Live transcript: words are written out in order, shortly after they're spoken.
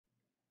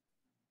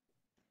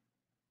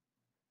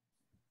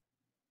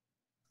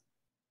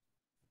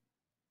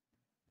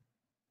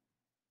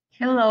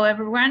Hello,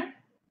 everyone.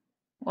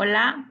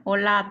 Hola,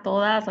 hola a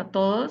todas, a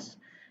todos.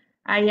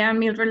 I am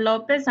Mildred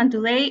Lopez, and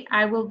today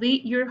I will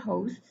be your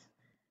host.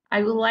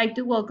 I would like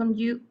to welcome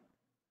you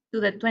to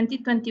the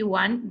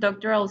 2021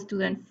 Doctoral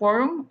Student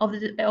Forum of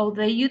the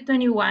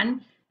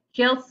U21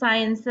 Health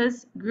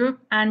Sciences Group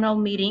Annual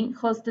Meeting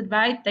hosted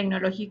by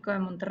Tecnológico de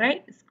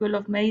Monterrey, School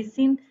of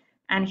Medicine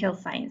and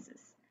Health Sciences.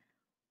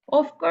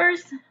 Of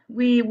course,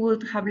 we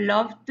would have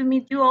loved to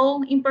meet you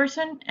all in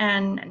person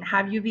and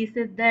have you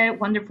visit the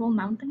wonderful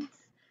mountains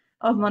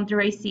of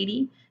Monterrey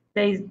City,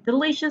 taste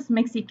delicious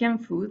Mexican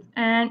food,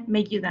 and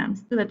make you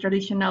dance to the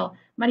traditional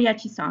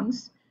mariachi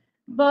songs.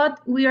 But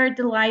we are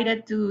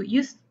delighted to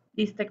use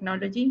this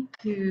technology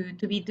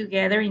to be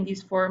together in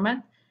this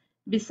format,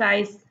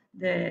 besides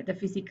the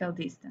physical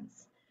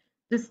distance.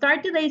 To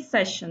start today's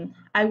session,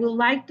 I would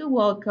like to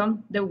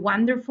welcome the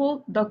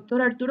wonderful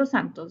Dr. Arturo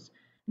Santos,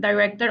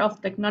 Director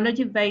of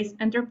Technology-Based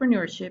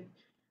Entrepreneurship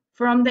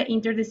from the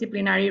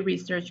Interdisciplinary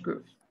Research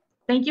Group.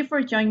 Thank you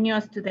for joining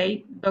us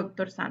today,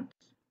 Dr. Santos.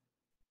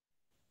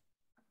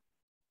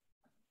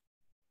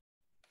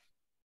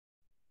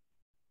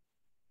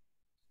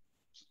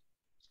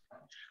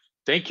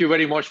 Thank you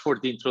very much for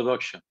the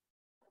introduction.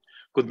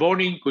 Good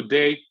morning, good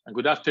day, and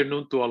good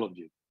afternoon to all of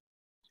you.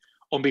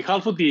 On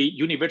behalf of the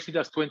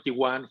Universitas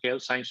 21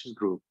 Health Sciences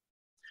Group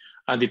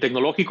and the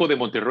Tecnológico de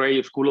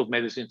Monterrey School of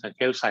Medicine and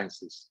Health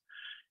Sciences,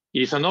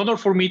 it is an honor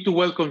for me to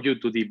welcome you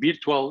to the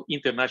virtual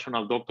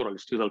International Doctoral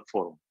Student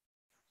Forum,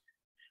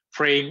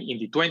 framed in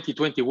the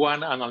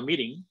 2021 annual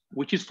meeting,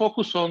 which is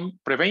focused on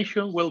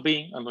prevention,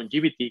 well-being, and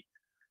longevity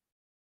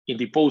in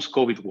the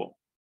post-COVID world.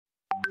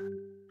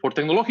 For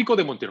Tecnológico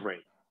de Monterrey,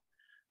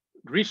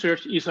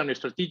 research is a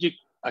strategic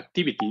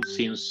activity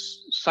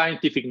since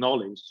scientific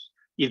knowledge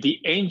is the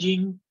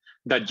engine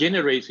that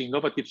generates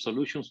innovative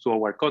solutions to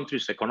our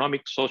country's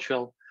economic,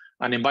 social,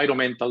 and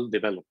environmental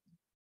development.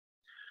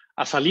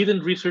 As a leading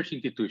research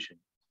institution,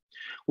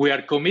 we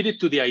are committed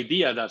to the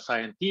idea that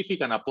scientific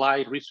and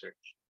applied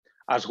research,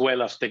 as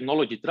well as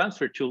technology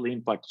transfer, should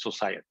impact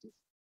society.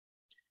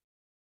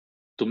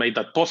 To make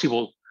that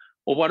possible,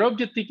 our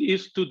objective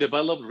is to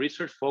develop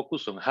research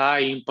focused on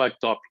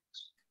high-impact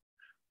topics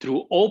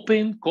through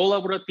open,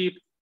 collaborative,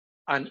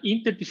 and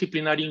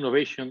interdisciplinary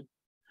innovation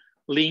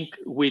linked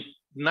with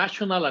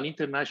national and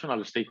international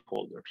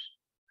stakeholders.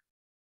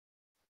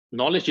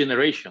 Knowledge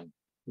generation,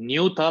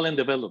 new talent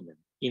development,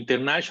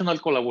 international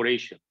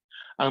collaboration,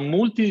 and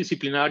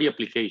multidisciplinary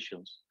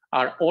applications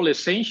are all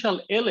essential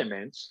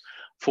elements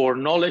for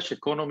knowledge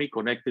economy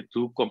connected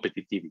to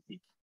competitivity.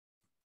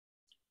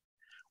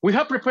 We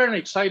have prepared an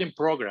exciting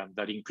program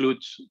that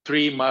includes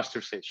 3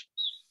 master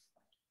sessions.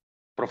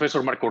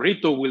 Professor Marco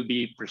Rito will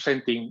be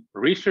presenting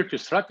research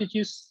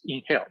strategies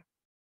in health.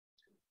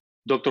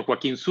 Dr.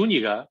 Joaquín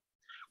Zúñiga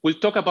will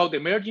talk about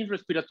emerging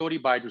respiratory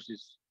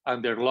viruses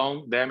and their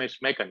lung damage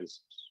mechanisms.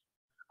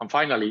 And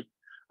finally,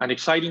 an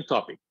exciting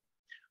topic,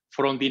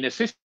 from the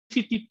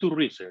necessity to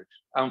research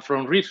and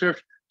from research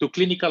to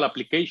clinical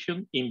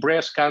application in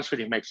breast cancer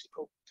in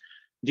Mexico.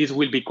 This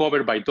will be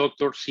covered by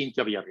Dr.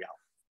 Cynthia Villarreal.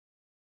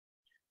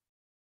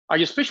 I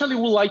especially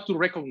would like to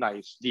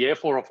recognize the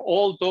effort of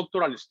all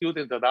doctoral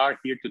students that are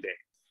here today.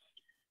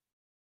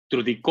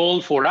 Through the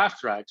call for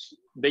abstracts,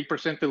 they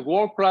presented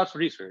world-class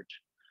research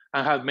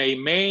and have made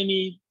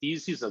many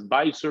thesis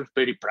advisors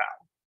very proud.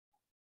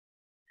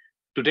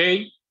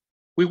 Today,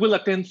 we will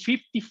attend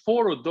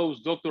 54 of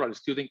those doctoral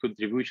student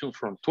contributions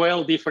from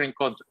 12 different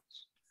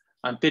countries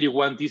and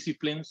 31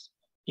 disciplines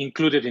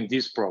included in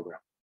this program.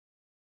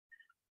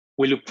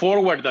 We look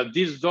forward that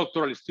this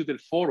doctoral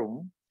student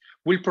forum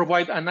will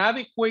provide an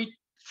adequate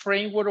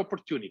framework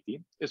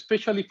opportunity,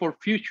 especially for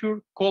future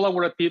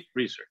collaborative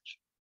research.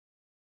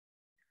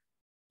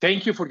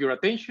 Thank you for your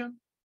attention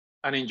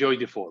and enjoy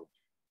the forum.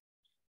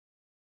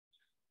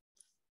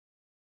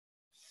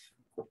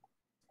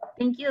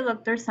 Thank you,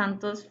 Dr.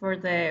 Santos, for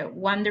the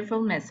wonderful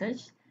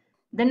message.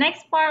 The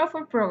next part of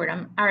our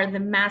program are the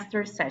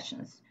master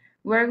sessions.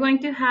 We're going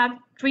to have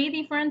 3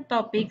 different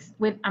topics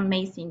with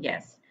amazing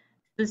guests.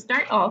 To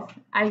start off,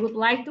 I would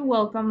like to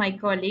welcome my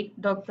colleague,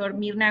 Dr.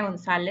 Mirna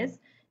González.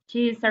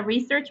 She is a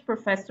research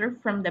professor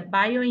from the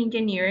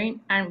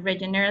Bioengineering and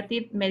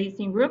Regenerative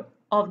Medicine Group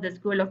of the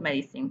School of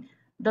Medicine.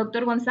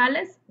 Dr.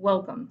 González,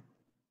 welcome.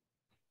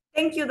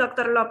 Thank you,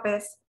 Dr.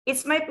 Lopez.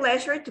 It's my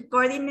pleasure to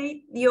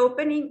coordinate the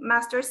opening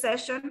master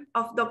session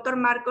of Dr.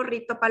 Marco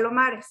Rito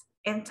Palomares,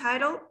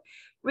 entitled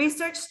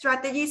Research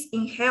Strategies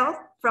in Health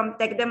from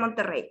Tec de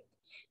Monterrey.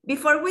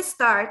 Before we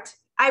start,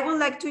 I would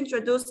like to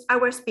introduce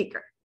our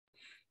speaker.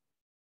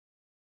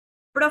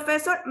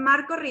 Professor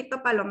Marco Rito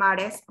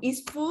Palomares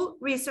is full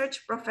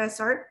research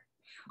professor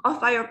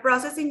of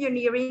Bioprocess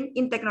Engineering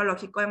in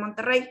Tecnológico de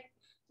Monterrey,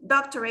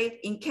 doctorate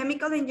in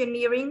chemical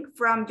engineering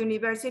from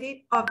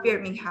University of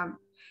Birmingham.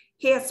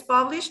 He has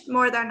published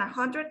more than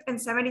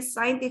 170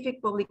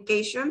 scientific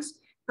publications,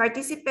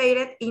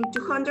 participated in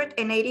 280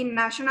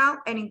 national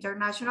and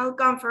international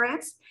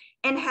conferences,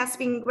 and has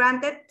been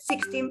granted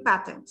 16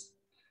 patents.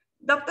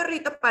 Dr.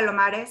 Rito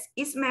Palomares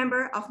is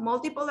member of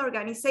multiple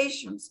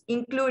organizations,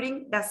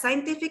 including the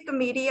Scientific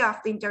Committee of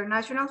the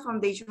International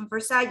Foundation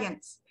for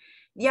Science,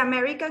 the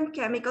American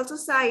Chemical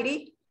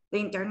Society, the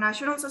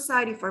International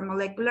Society for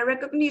Molecular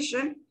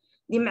Recognition,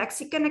 the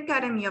Mexican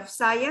Academy of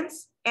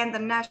Science, and the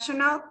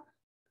National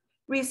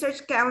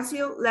Research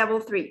Council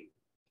Level 3.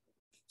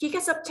 He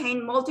has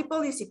obtained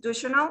multiple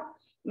institutional,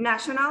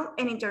 national,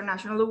 and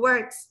international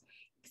awards,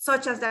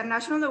 such as the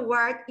National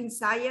Award in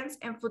Science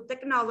and Food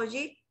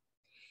Technology,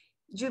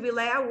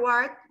 Jubilee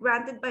Award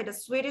granted by the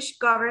Swedish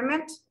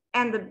government,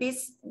 and the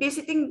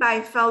Visiting by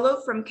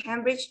Fellow from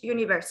Cambridge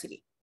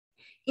University.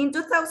 In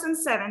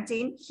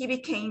 2017, he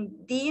became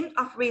Dean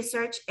of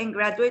Research and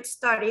Graduate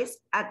Studies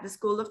at the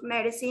School of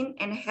Medicine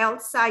and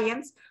Health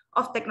Science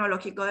of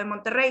Tecnológico de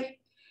Monterrey.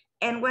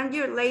 And 1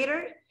 year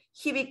later,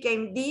 he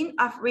became Dean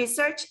of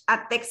Research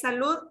at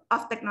TecSalud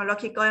of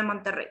Tecnológico de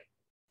Monterrey.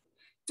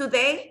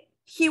 Today,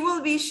 he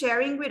will be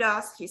sharing with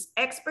us his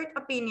expert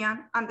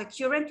opinion on the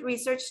current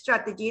research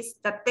strategies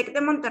that Tec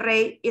de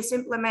Monterrey is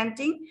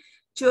implementing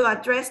to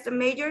address the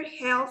major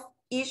health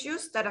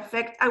issues that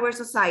affect our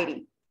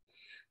society.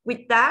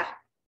 With that,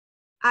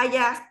 I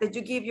ask that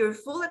you give your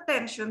full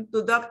attention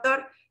to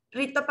Dr.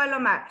 Rito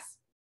Palomares.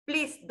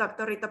 Please,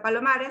 Dr. Rito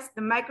Palomares,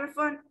 the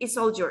microphone is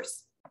all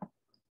yours.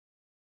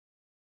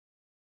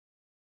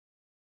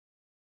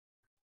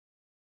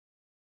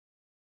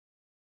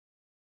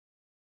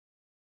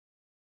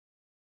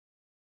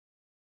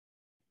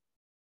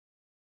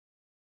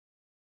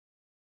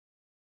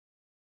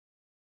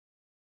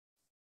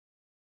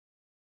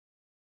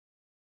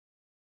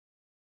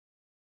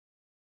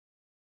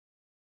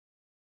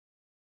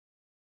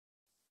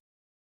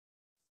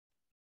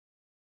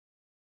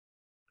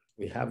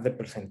 We have the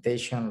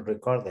presentation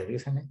recorded,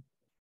 isn't it?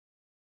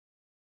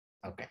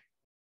 Okay.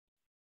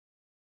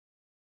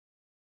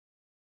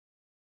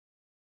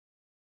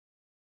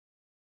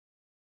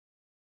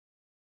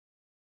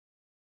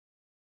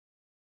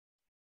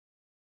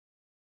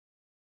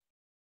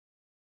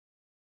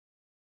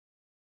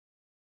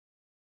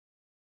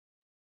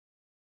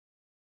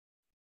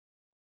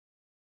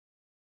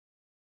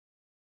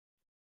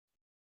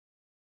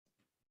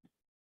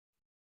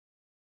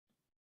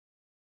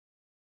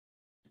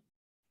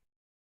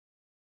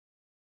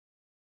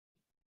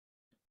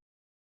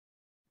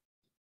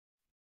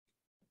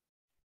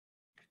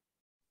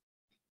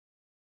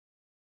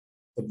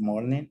 Good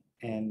morning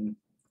and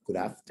good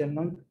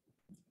afternoon.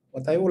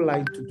 What I would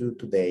like to do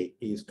today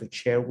is to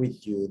share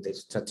with you the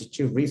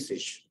strategic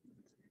research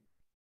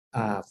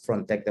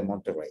from Tec de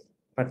Monterrey,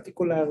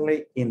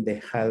 particularly in the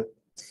health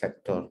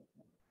sector.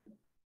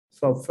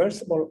 So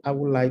first of all, I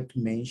would like to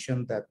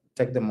mention that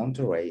Tec de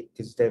Monterrey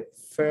is the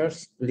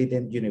first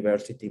leading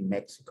university in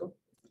Mexico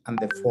and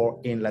the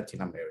fourth in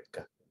Latin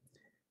America.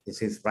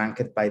 This is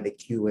ranked by the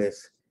QS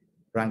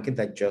ranking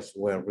that just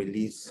were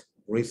released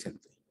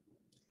recently.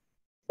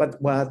 But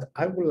what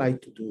I would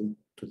like to do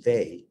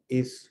today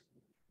is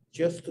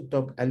just to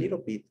talk a little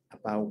bit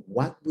about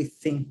what we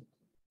think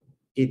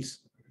is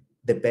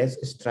the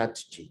best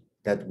strategy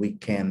that we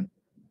can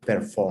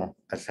perform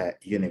as a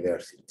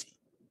university.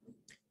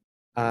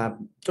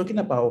 Talking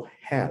about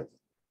health,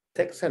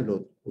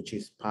 TecSalud, which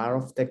is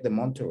part of Tec de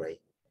Monterrey,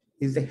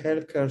 is the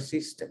healthcare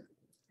system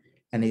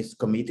and is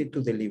committed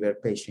to deliver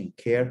patient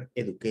care,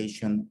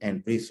 education,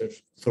 and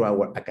research through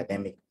our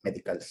academic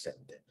medical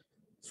center.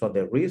 So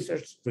the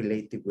research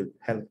related with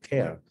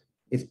healthcare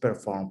is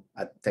performed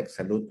at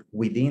TecSalud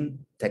within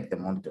Tec de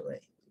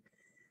Monterrey.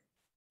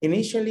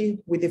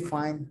 Initially, we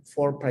defined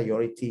 4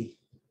 priority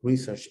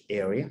research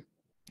areas.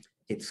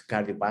 It's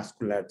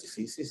cardiovascular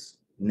diseases,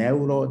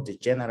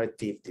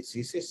 neurodegenerative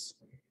diseases,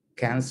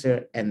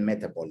 cancer, and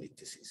metabolic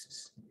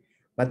diseases.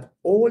 But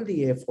all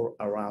the effort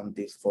around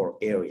these 4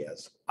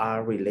 areas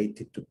are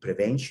related to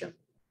prevention,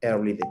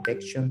 early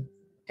detection,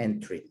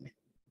 and treatment.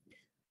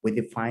 We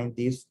define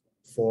these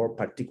 4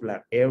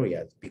 particular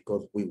areas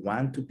because we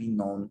want to be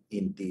known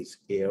in these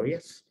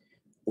areas.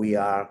 We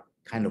are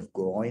kind of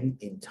growing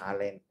in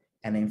talent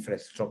and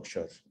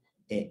infrastructures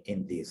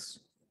in these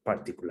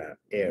particular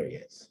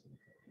areas.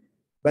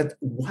 But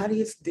what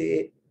is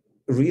the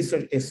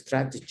research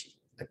strategy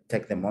at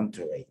Tec de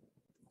Monterrey?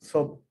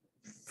 So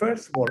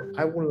first of all,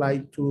 I would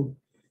like to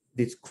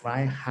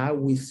describe how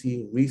we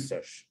see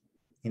research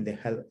in the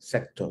health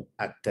sector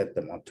at Tec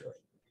de Monterrey.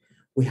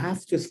 We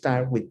have to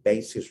start with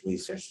basic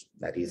research,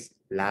 that is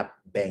lab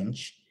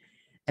bench.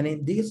 And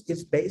in this,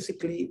 it's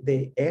basically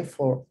the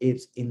effort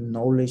is in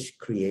knowledge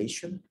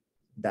creation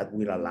that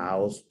will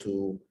allow us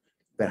to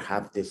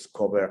perhaps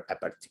discover a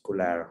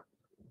particular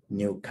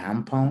new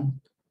compound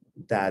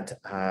that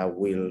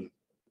will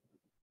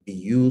be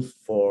used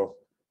for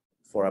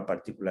a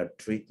particular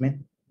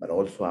treatment, but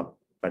also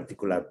a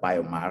particular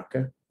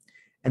biomarker.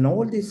 And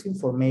all this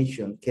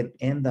information can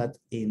end up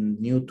in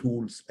new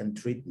tools and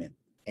treatment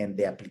and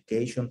the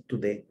application to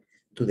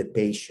the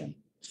patient.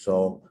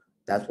 So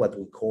that's what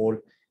we call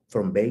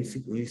from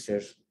basic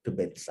research to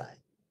bedside.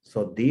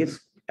 So this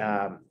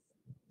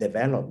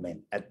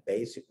development at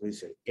basic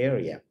research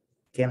area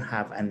can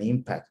have an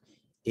impact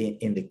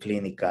in the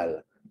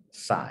clinical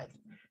side.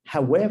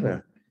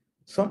 However,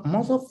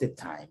 most of the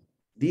time,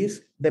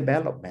 this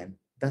development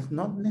does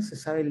not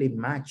necessarily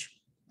match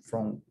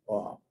from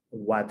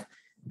what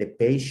the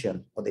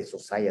patient or the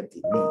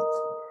society needs.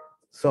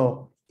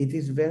 So it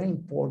is very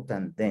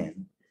important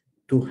then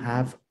to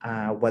have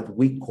what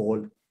we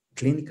call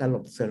clinical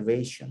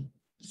observation.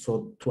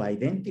 So to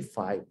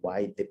identify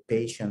why the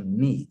patient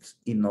needs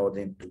in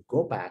order to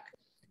go back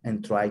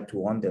and try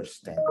to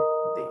understand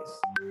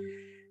this.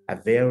 A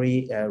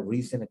very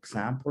recent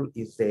example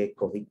is the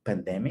COVID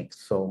pandemic.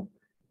 So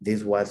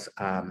this was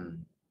a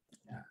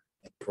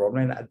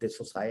problem at the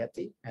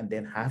society, and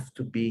then have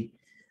to be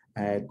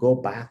go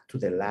back to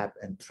the lab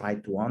and try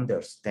to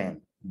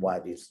understand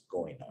what is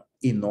going on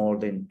in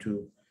order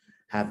to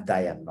have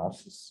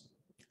diagnosis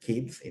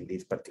kits in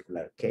this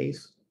particular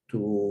case,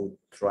 to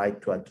try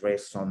to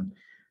address some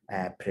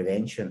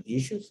prevention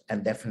issues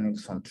and definitely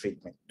some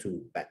treatment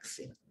to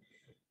vaccine.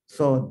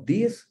 So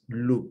this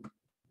loop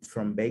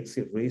from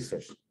basic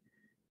research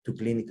to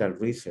clinical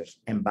research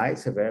and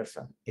vice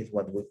versa is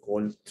what we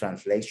call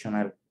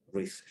translational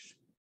research.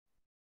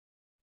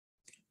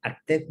 At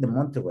Tec de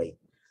Monterrey,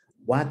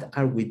 what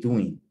are we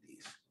doing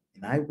this?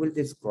 And I will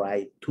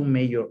describe two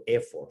major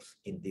efforts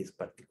in this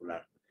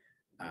particular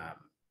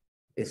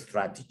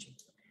strategy.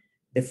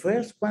 The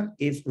first one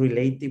is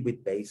related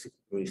with basic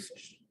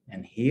research.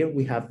 And here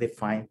we have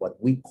defined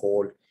what we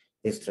call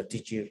a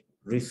strategic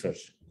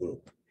research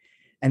group.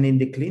 And in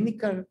the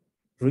clinical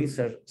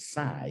research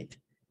side,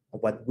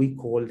 what we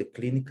call the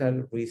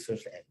clinical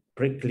research and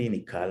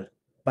preclinical,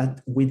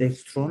 but with a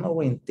strong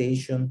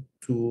orientation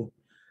to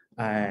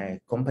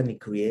company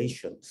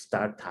creation,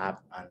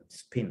 startup, and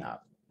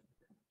spin-up.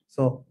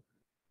 So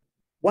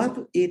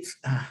what is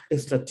a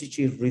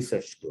strategic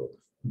research group?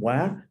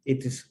 Well,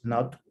 it is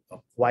not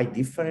quite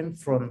different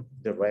from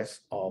the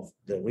rest of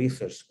the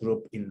research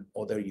group in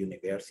other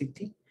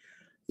universities.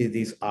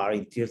 These are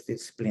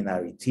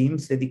interdisciplinary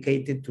teams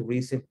dedicated to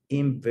research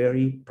in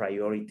very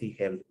priority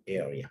health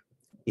area.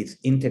 It's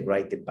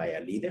integrated by a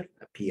leader,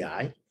 a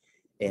PI,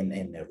 and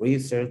a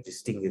research,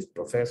 distinguished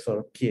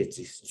professor,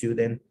 PhD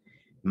student,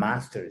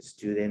 master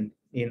student,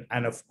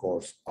 and of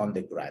course,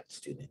 undergrad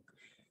student.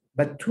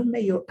 But two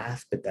major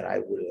aspects that I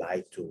would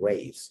like to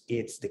raise,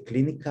 it's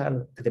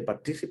the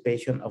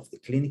participation of the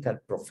clinical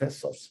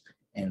professors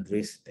and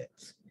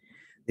residents.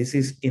 This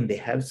is in the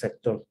health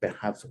sector,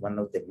 perhaps one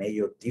of the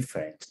major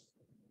differences,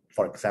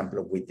 for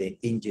example, with the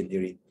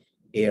engineering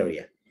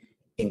area,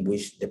 in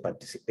which the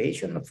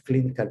participation of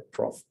clinical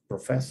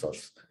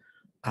professors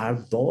are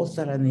those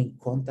that are in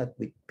contact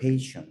with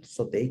patients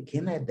so they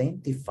can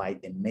identify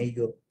the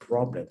major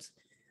problems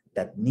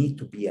that need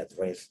to be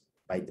addressed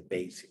by the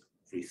basic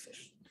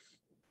research.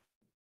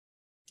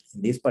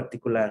 In this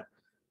particular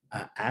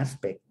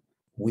aspect,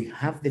 we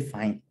have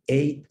defined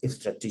 8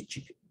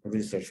 strategic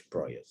research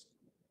projects,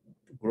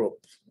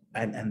 groups,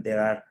 and there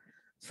are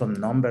some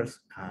numbers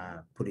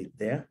put it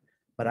there,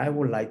 but I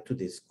would like to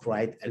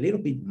describe a little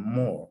bit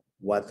more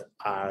what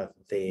are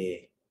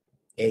the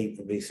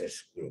 8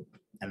 research groups,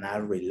 and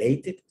are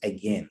related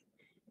again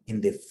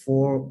in the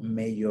 4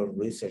 major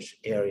research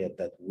areas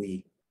that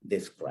we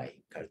describe: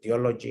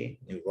 cardiology,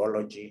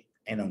 neurology,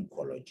 and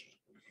oncology.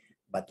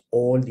 But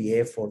all the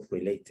effort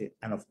related,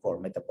 and of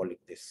course, metabolic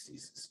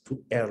diseases,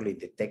 to early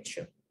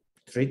detection,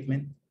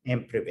 treatment,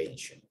 and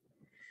prevention.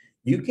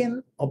 You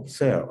can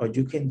observe, or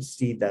you can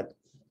see that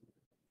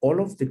all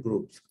of the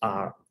groups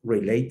are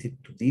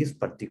related to this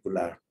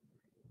particular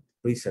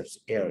research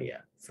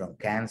area, from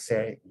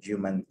cancer,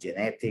 human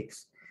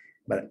genetics,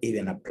 but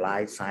even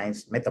applied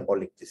science,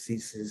 metabolic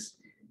diseases,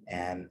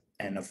 and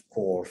of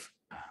course,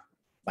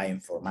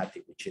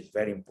 bioinformatics, which is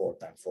very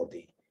important for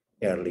the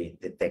early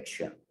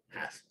detection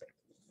aspect.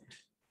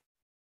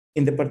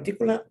 In the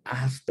particular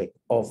aspect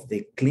of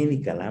the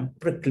clinical and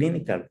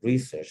preclinical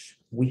research,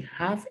 we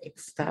have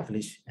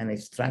established a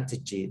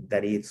strategy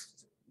that is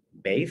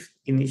based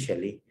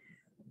initially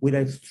with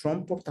a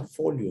strong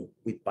portfolio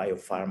with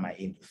biopharma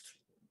industry,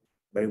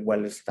 very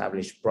well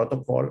established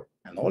protocol,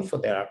 and also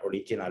there are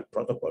original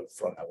protocols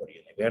from our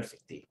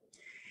university.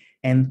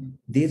 And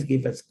this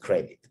gives us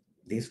credit.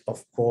 This,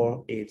 of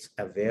course, is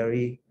a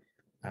very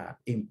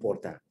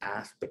important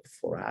aspect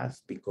for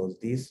us, because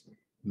this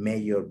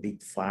major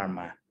big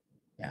pharma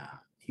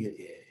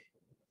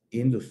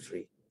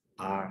industry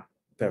are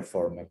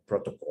performing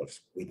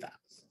protocols with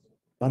us.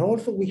 But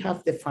also we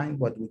have defined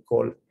what we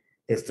call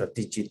a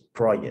strategic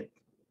project.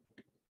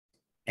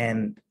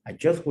 And I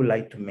just would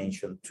like to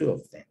mention 2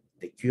 of them: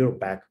 the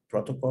CureVac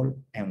protocol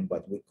and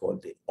what we call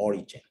the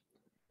Origin.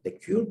 The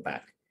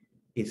CureVac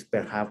is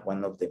perhaps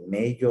one of the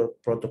major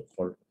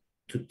protocols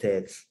to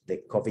test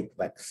the COVID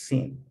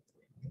vaccine.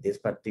 In this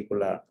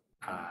particular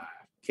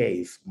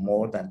case,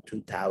 more than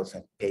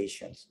 2,000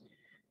 patients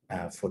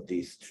for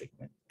this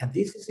treatment. And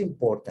this is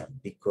important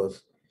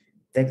because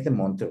Tec de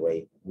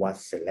Monterrey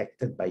was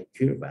selected by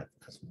CureVac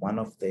as one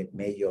of the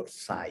major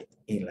sites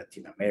in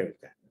Latin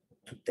America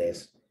to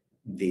test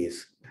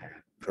this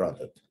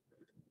product.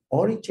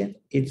 Origin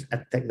is a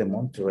Tec de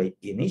Monterrey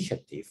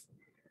initiative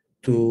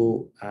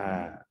to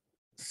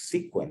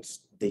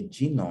sequence the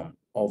genome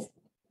of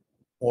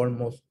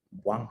almost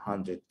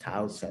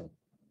 100,000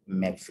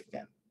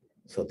 Mexicans.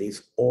 So this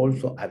is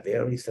also a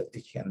very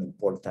strategic and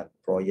important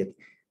project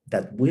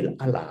that will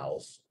allow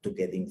us to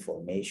get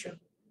information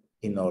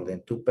in order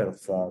to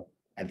perform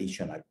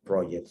additional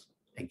projects,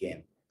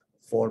 again,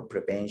 for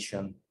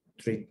prevention,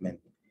 treatment,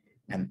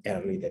 and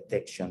early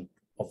detection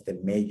of the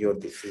major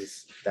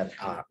diseases that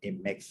are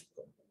in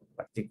Mexico,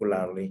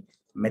 particularly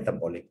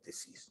metabolic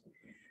disease.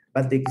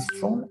 But the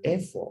strong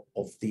effort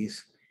of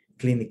this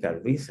clinical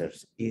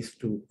research is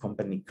to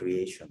company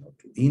creation or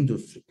to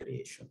industry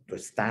creation, to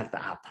start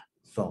up.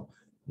 So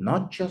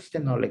not just the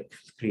knowledge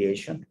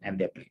creation and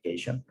the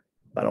application,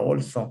 but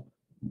also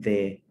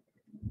the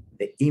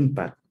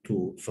impact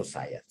to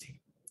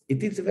society.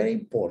 It is very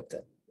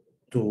important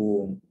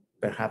to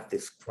perhaps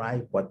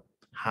describe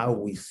how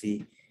we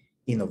see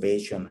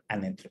innovation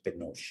and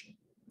entrepreneurship.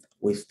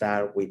 We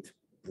start with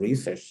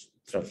research,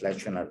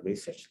 translational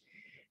research,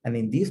 and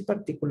in this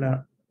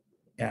particular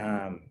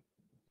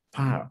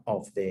part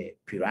of the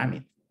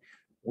pyramid,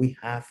 we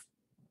have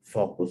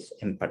focus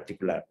in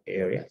particular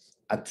areas,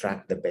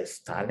 attract the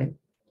best talent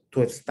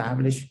to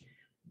establish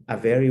a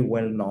very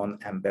well-known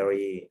and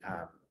very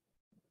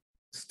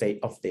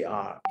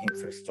state-of-the-art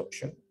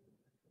infrastructure,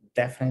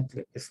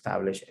 definitely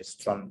establish a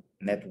strong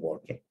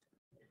networking.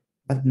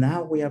 But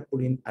now we are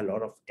putting a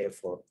lot of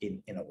effort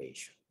in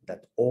innovation,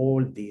 that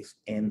all these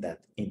end up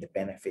in the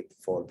benefit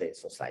for the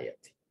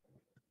society.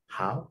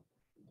 How?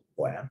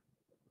 Well,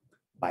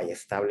 by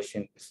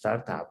establishing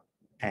startup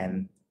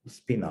and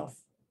spin-off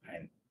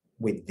and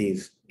with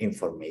this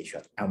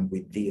information and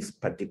with this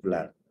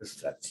particular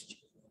strategy.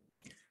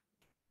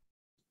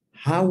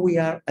 How we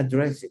are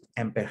addressing,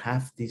 and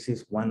perhaps this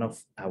is one of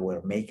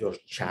our major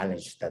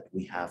challenges that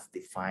we have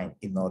defined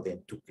in order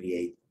to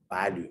create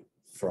value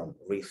from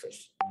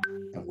research.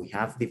 And we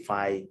have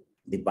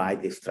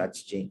divide the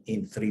strategy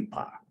in three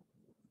parts.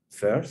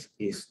 First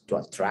is to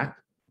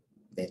attract,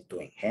 then to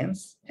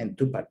enhance, and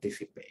to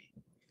participate.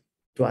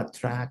 To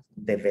attract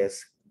the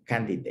best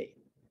candidate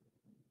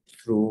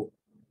through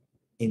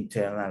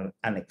internal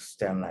and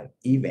external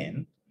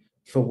event.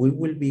 So we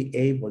will be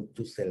able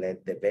to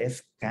select the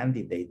best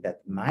candidate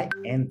that might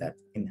end up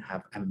and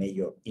have a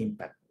major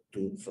impact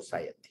to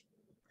society.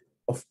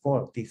 Of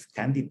course, this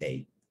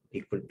candidate,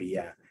 it could be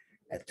a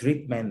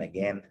treatment,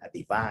 again, a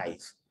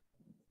device,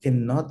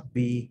 cannot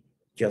be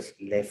just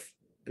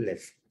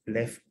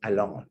left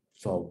alone.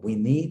 So we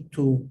need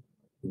to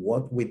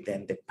work with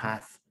them the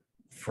path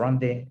from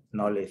the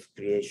knowledge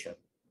creation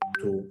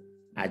to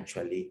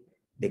actually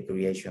the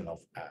creation of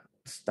a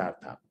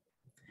startup.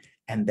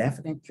 And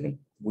definitely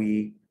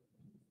we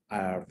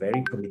are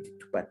very committed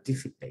to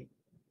participate,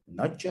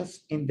 not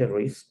just in the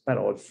risk, but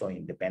also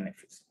in the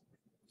benefits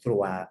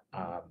through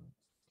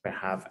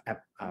perhaps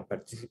a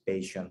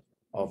participation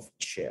of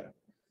share.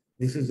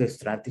 This is the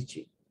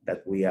strategy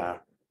that we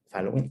are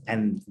following,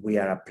 and we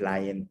are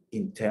applying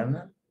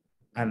internal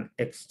and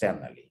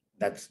externally.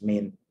 That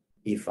means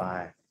if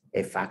a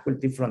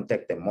faculty from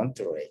Tec de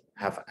Monterrey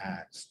have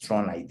a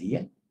strong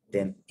idea,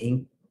 then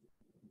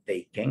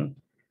they can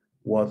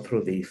work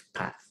through this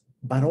path.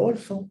 But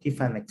also if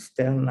an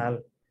external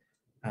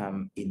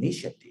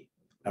initiative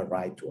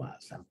arrive to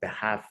us and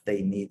perhaps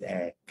they need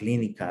a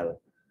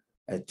clinical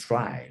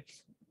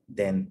trials,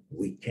 then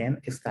we can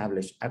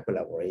establish a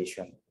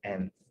collaboration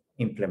and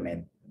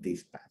implement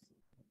this path.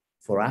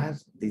 For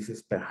us, this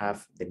is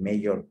perhaps the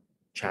major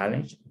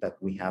challenge that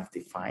we have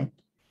defined.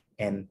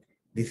 And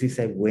this is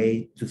a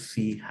way to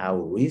see how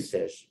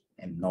research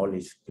and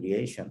knowledge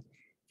creation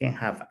can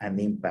have an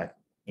impact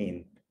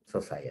in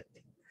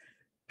society.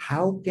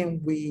 How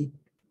can we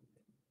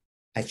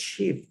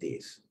achieve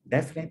this?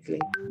 Definitely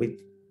with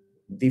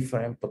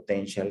different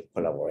potential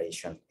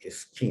collaboration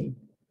scheme,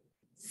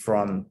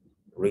 from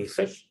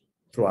research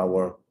through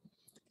our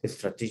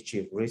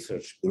strategic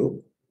research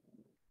group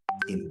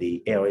in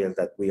the areas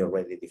that we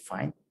already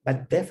defined,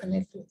 but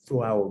definitely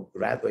through our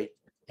graduate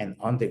and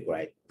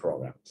undergrad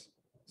programs.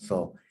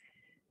 So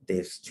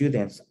the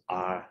students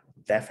are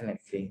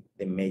definitely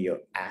the major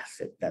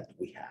asset that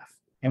we have.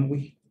 And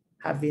we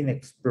have been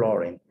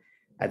exploring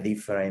a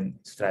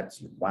different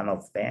strategy. One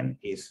of them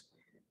is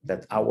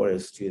that our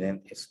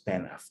students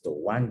spend after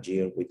 1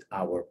 year with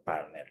our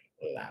partner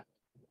lab.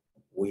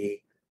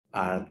 We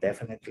are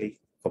definitely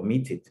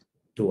committed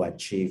to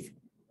achieve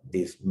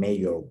this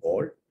major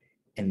goal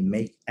and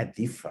make a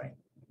difference,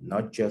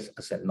 not just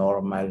as a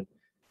normal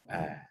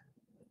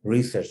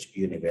research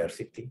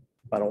university,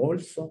 but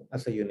also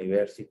as a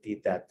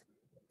university that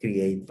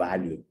create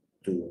value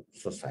to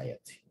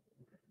society.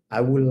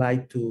 I would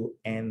like to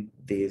end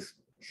this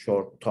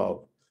short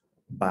talk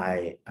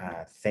by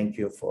thank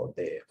you for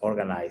the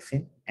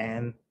organizing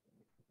and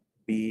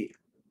be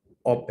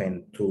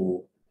open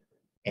to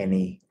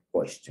any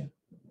question.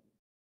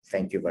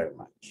 Thank you very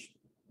much.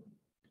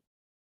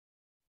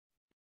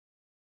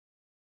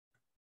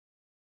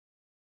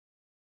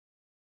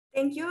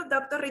 Thank you,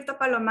 Dr. Rito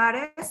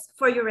Palomares,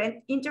 for your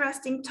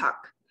interesting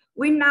talk.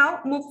 We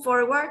now move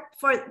forward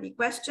for the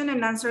question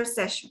and answer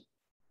session.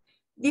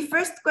 The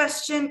first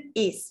question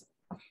is,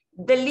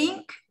 The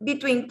link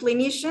between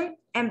clinician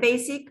and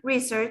basic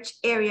research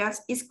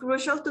areas is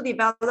crucial to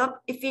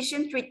develop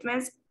efficient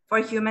treatments for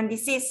human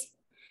disease.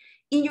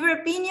 In your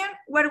opinion,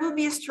 what will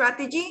be a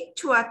strategy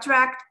to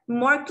attract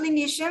more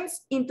clinicians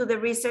into the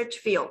research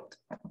field?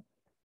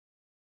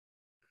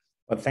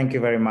 Well, thank you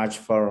very much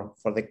for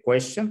the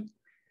question.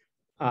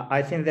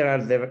 I think there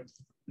are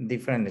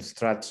different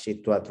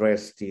strategies to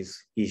address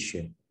this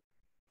issue.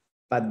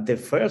 But the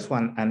first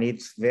one, and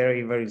it's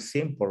very, very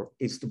simple,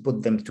 is to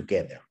put them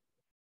together.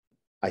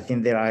 I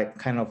think there are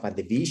kind of a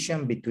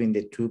division between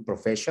the two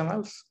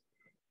professionals.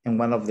 And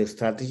one of the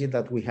strategies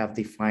that we have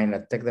defined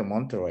at Tec de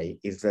Monterrey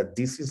is that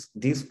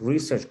this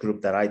research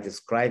group that I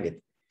described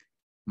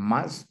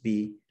must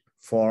be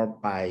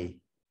formed by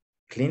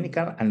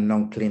clinical and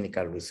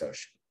non-clinical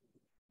research.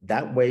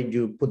 That way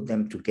you put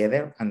them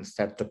together and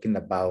start talking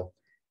about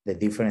the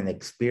different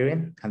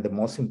experience, and the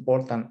most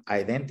important,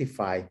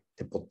 identify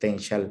the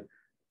potential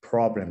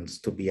problems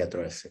to be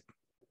addressed.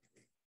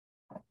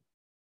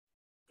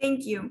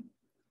 Thank you.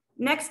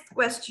 Next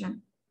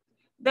question.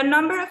 The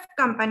number of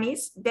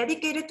companies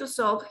dedicated to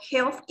solve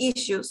health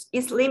issues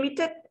is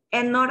limited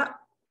and not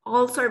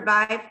all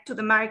survive to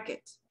the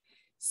market.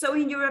 So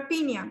in your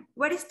opinion,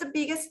 what is the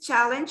biggest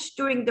challenge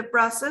during the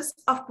process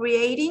of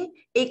creating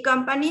a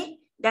company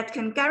that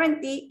can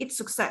guarantee its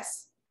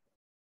success?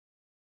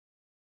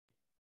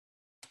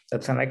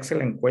 That's an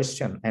excellent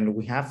question. And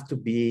we have to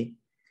be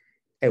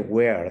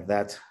aware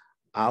that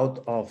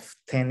out of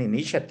 10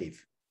 initiatives,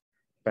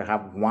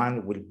 perhaps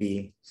one will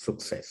be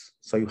success.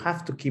 So you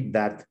have to keep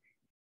that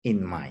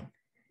in mind.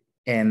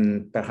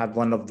 And perhaps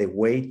one of the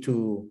ways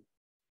to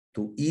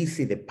ease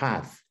the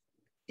path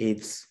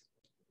is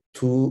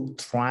to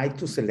try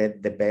to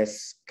select the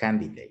best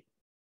candidate,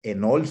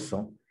 and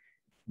also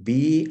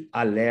be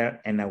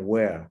alert and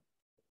aware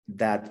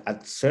that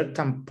at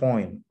certain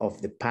point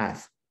of the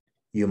path,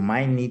 you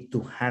might need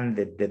to hand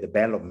the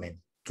development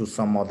to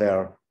some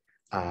other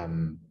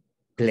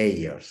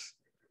players.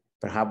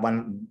 Perhaps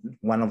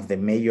one of the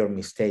major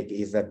mistakes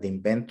is that the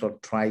inventor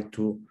tried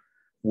to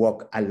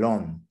walk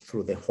alone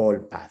through the whole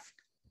path.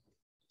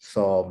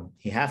 So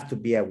he has to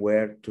be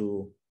aware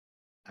to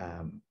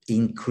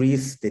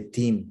increase the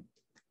team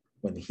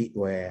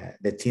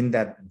the team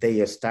that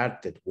they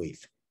started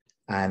with,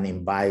 and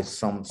invite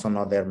some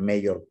other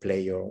major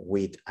player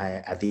with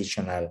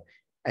additional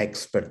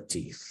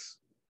expertise.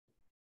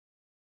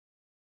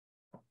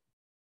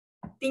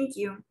 Thank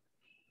you.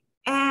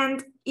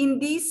 And in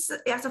this,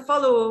 as a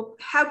follow-up,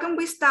 how can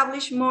we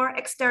establish more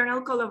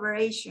external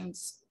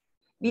collaborations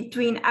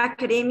between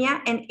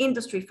academia and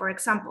industry, for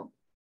example?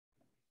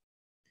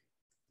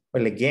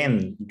 Well,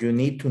 again, you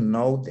need to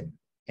know them.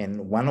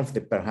 And one of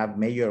the perhaps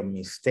major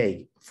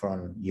mistakes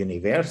from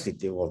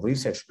university or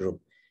research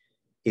group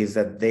is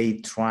that they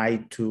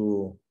try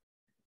to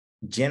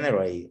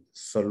generate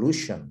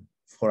solution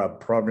for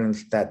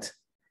problems that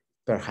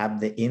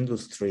perhaps the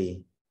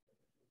industry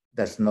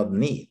does not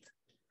need.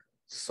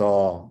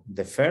 So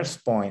the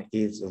first point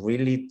is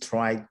really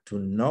try to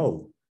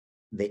know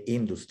the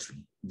industry,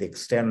 the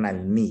external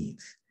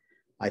needs.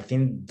 I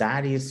think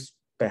that is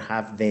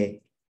perhaps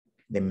the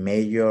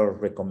major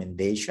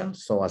recommendation.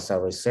 So as a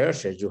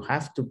researcher, you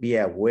have to be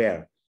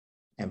aware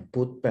and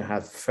put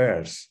perhaps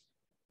first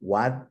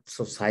what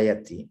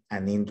society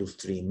and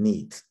industry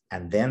needs,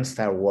 and then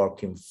start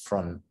working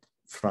from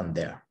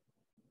there.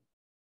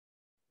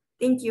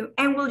 Thank you.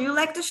 And would you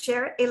like to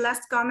share a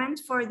last comment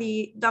for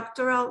the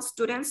doctoral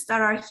students that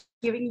are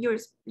hearing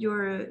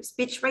your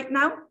speech right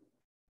now?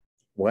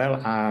 Well,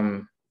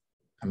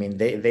 I mean,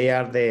 they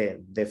are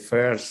the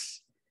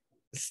first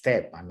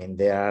step. I mean,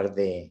 they are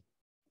the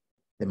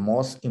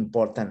most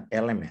important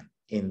element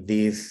in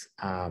this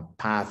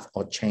path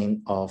or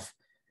chain of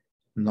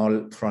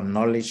from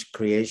knowledge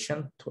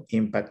creation to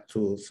impact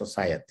to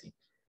society.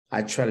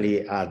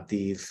 Actually,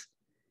 the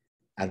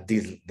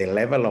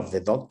level of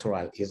the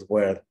doctoral is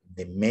where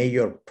the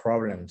major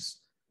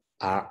problems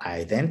are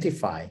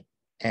identified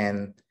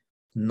and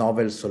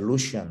novel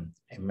solutions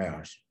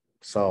emerge.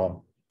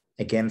 So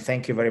again,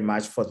 thank you very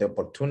much for the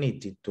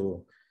opportunity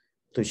to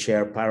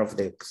share part of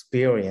the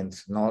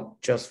experience,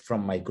 not just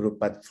from my group,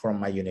 but from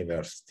my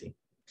university.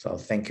 So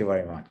thank you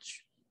very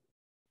much.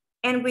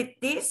 And with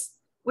this,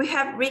 we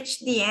have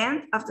reached the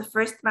end of the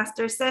first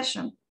master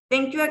session.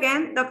 Thank you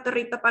again, Dr.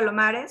 Rito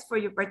Palomares, for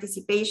your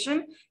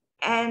participation,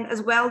 and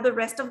as well the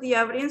rest of the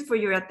audience for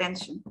your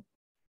attention.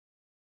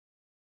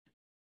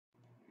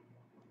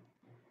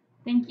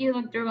 Thank you,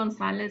 Dr.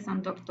 González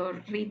and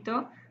Dr.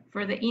 Rito,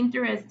 for the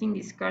interesting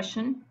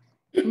discussion.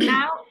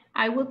 Now,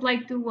 I would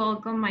like to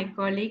welcome my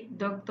colleague,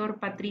 Dr.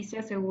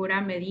 Patricia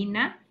Segura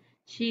Medina.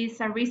 She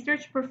is a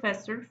research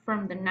professor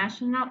from the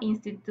National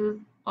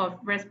Institute of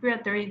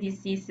Respiratory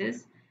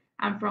Diseases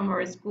and from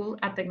our school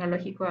at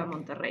Tecnológico de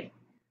Monterrey.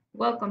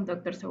 Welcome,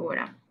 Dr.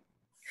 Segura.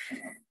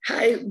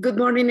 Hi, good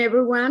morning,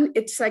 everyone.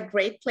 It's a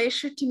great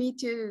pleasure to me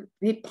to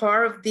be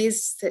part of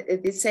this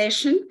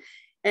session,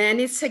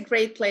 and it's a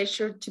great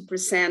pleasure to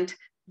present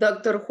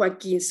Dr.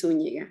 Joaquín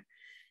Zúñiga.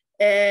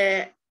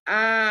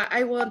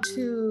 I want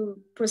to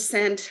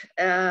present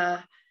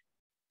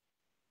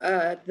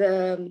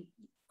the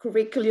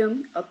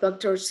curriculum of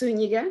Dr.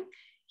 Zúñiga.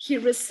 He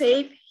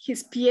received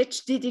his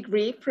PhD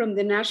degree from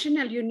the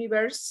National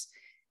University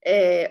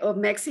of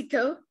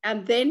Mexico,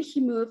 and then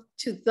he moved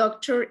to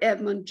Dr.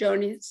 Edmund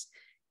Jones'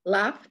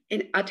 lab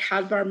at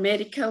Harvard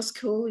Medical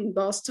School in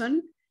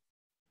Boston,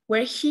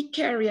 where he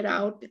carried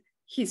out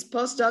his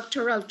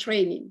postdoctoral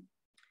training.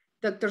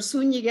 Dr.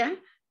 Zúñiga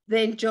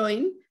then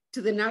joined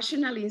to the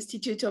National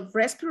Institute of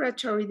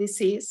Respiratory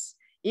Disease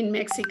in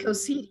Mexico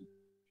City,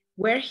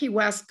 where he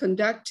was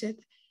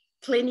conducted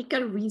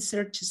clinical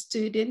research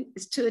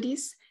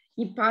studies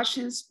in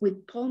patients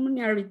with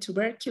pulmonary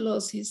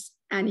tuberculosis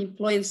and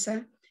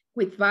influenza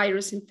with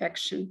virus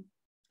infection.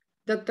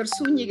 Dr.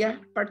 Zúñiga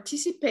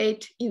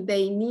participated in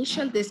the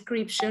initial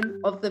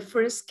description of the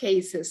first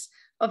cases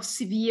of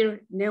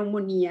severe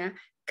pneumonia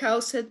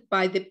caused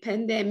by the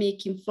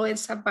pandemic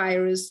influenza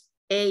virus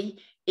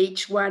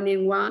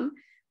H1N1,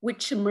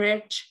 which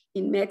emerged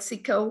in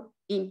Mexico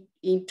in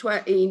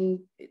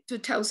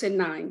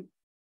 2009.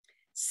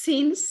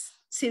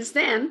 Since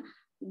then,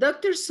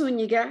 Dr.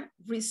 Zúñiga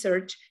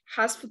research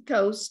has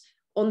focused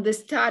on the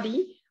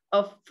study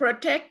of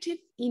protective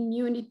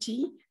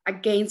immunity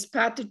against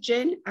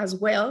pathogen, as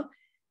well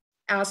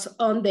as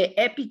on the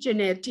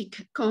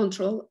epigenetic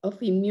control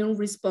of immune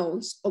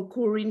response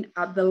occurring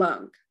at the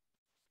lung.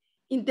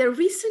 In the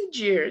recent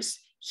years,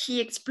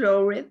 he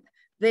explored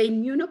the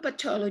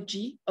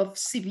immunopathology of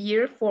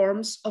severe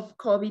forms of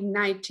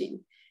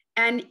COVID-19,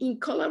 and in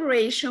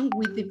collaboration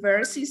with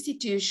diverse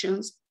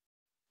institutions,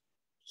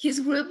 his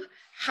group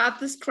have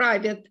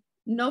described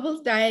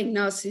novel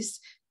diagnosis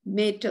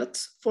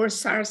methods for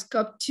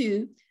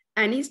SARS-CoV-2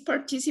 and is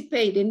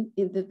participating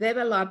in the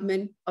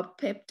development of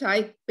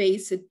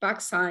peptide-based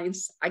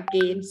vaccines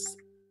against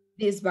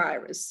this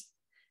virus.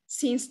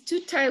 Since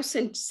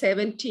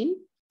 2017,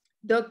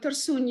 Dr.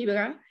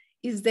 Zúñiga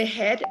is the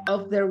head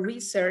of the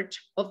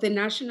research of the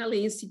National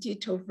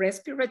Institute of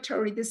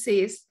Respiratory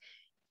Disease,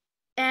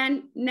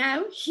 and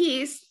now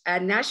he is a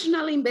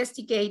national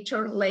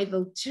investigator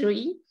level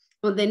 3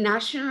 on the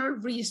National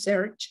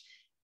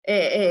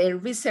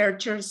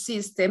Researcher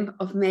System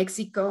of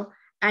Mexico,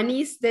 and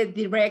is the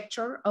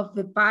director of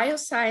the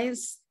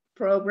bioscience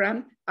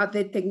program at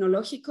the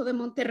Tecnológico de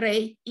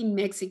Monterrey in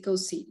Mexico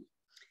City.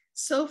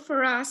 So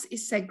for us,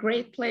 it's a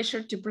great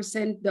pleasure to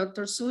present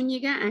Dr.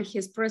 Zúñiga and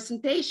his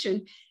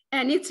presentation.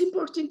 And it's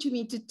important to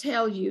me to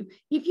tell you,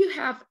 if you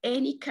have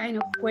any kind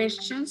of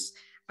questions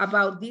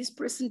about this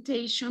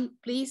presentation,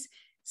 please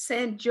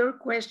send your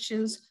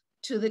questions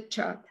to the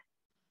chat.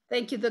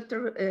 Thank you,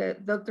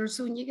 Dr.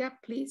 Zúñiga.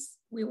 Please,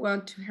 we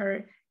want to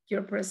hear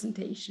your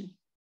presentation.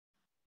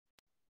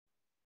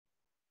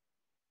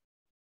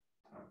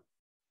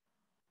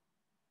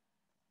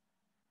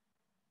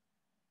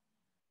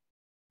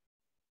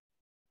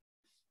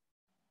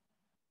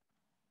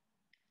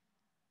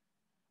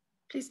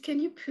 Please, can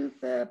you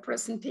put the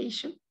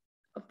presentation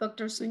of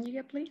Dr.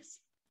 Zúñiga, please?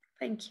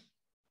 Thank you.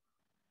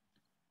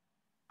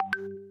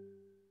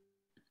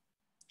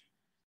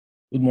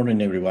 Good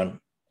morning, everyone.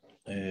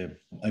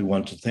 I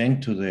want to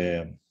thank to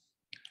the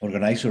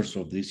organizers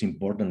of this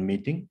important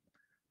meeting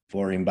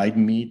for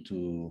inviting me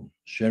to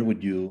share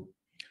with you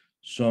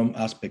some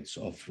aspects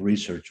of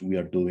research we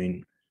are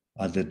doing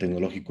at the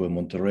Tecnológico de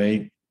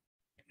Monterrey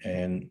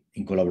and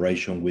in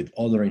collaboration with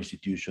other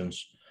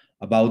institutions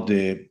about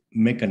the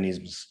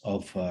mechanisms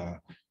of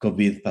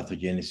COVID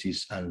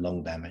pathogenesis and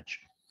lung damage.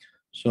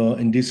 So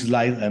in this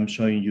slide, I'm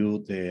showing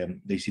you the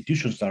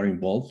institutions that are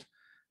involved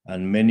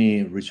and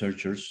many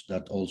researchers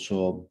that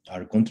also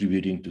are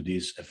contributing to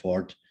this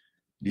effort,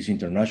 this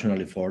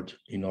international effort,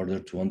 in order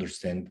to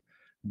understand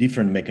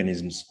different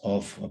mechanisms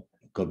of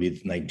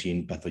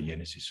COVID-19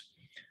 pathogenesis.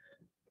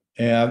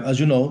 As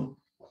you know,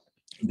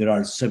 there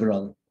are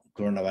several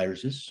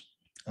coronaviruses,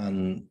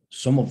 and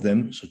some of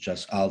them, such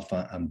as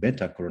alpha and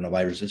beta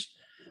coronaviruses,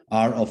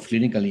 are of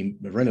clinical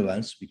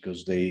relevance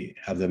because they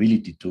have the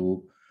ability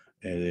to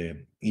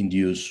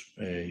induce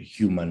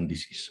human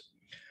disease.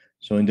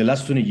 So in the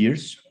last 20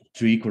 years,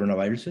 3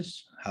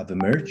 coronaviruses have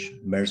emerged: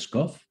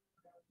 MERS-CoV,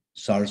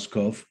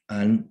 SARS-CoV,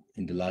 and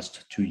in the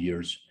last 2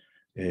 years,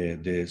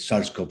 the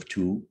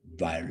SARS-CoV-2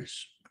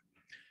 virus.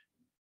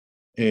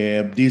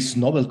 These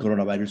novel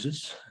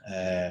coronaviruses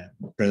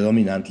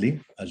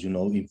predominantly, as you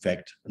know,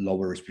 infect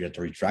lower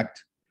respiratory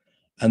tract,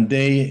 and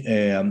they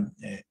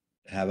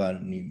have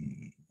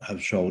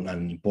shown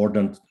an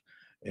important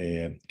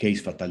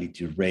case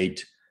fatality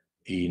rate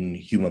in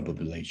human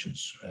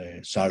populations.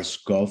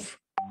 SARS-CoV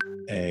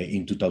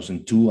in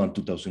 2002 and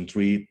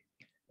 2003,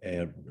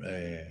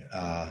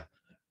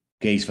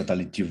 case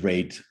fatality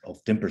rate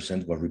of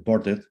 10% were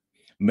reported.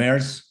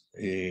 MERS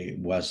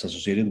was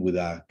associated with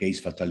a case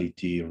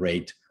fatality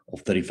rate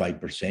of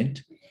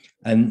 35%.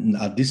 And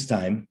at this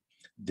time,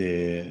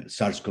 the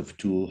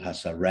SARS-CoV-2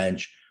 has a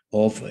range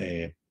of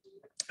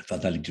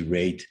fatality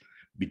rate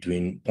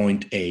between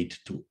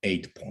 0.8 to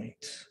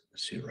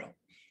 8.0.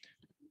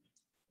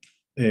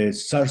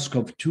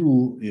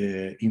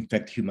 SARS-CoV-2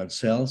 infect human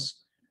cells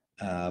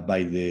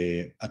by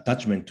the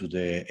attachment to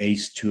the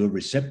ACE2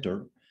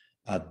 receptor,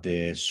 at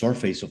the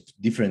surface of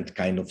different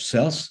kind of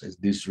cells.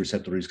 This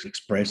receptor is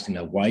expressed in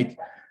a wide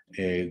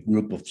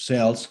group of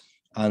cells,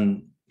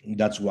 and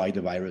that's why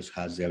the virus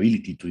has the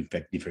ability to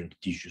infect different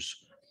tissues.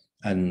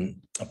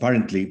 And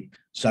apparently,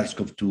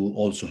 SARS-CoV-2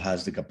 also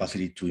has the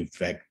capacity to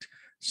infect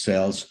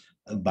cells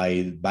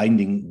by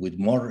binding with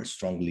more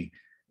strongly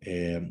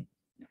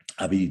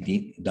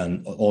ability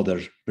than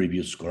other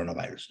previous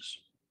coronaviruses.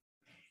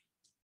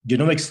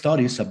 Genomic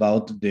studies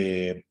about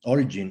the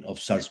origin of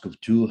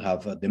SARS-CoV-2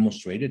 have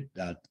demonstrated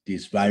that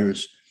this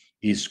virus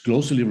is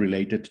closely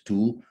related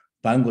to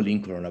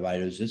pangolin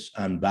coronaviruses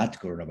and bat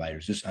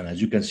coronaviruses. And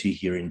as you can see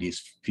here in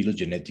this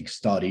phylogenetic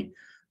study,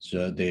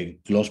 so the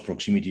close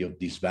proximity of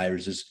these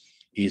viruses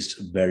is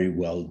very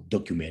well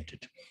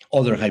documented.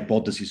 Other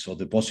hypotheses of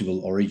the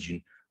possible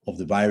origin of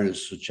the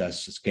virus, such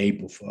as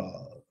escape of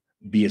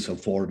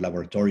BSL-4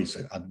 laboratories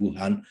at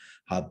Wuhan,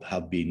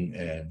 have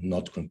been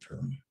not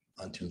confirmed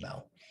until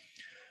now.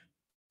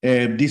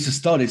 These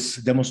studies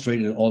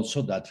demonstrated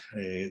also that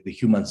the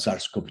human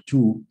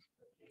SARS-CoV-2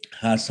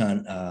 has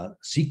a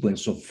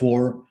sequence of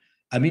 4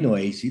 amino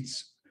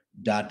acids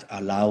that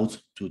allowed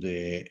to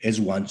the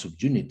S1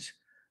 subunit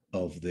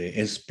of the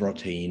S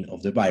protein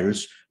of the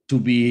virus to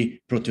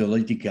be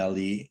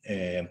proteolytically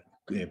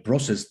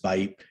processed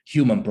by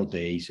human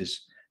proteases.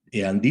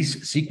 And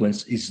this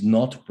sequence is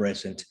not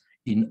present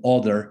in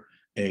other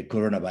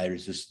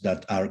coronaviruses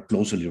that are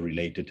closely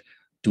related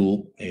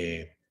to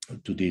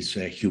this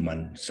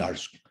human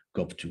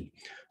SARS-CoV-2.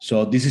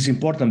 So this is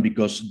important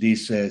because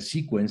this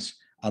sequence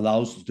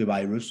allows the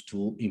virus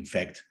to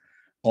infect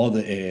all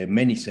the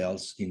many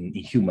cells in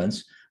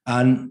humans,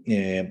 and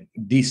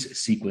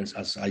this sequence,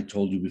 as I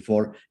told you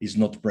before, is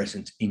not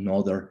present in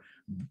other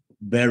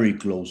very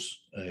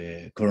close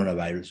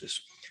coronaviruses.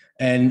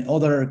 And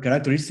other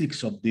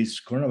characteristics of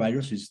this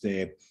coronavirus is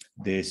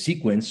the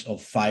sequence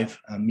of 5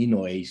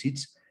 amino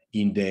acids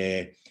in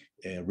the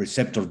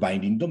receptor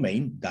binding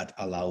domain that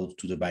allows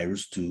to the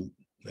virus to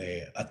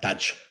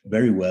attach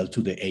very well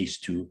to the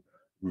ACE2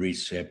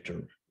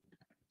 receptor.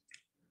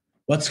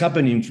 What's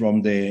happening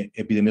from the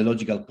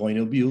epidemiological point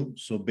of view?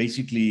 So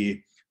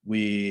basically,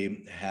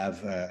 we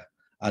have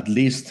at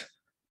least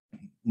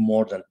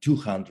more than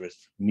 200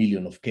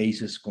 million of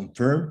cases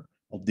confirmed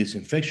of this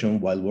infection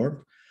worldwide,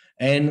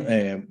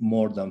 and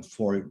more than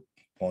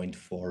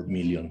 4.4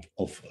 million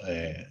of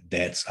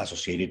deaths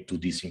associated to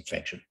this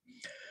infection.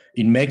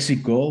 In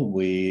Mexico,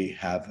 we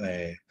have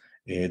the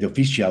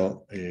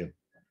official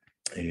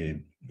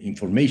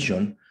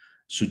information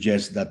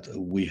suggests that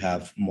we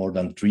have more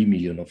than 3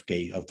 million of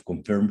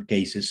confirmed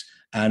cases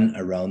and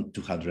around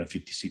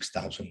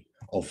 256,000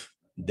 of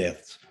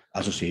deaths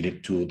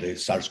associated to the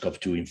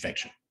SARS-CoV-2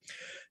 infection.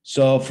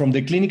 So from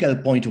the clinical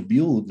point of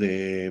view,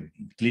 the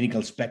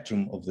clinical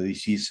spectrum of the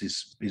disease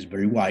is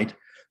very wide.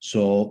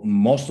 So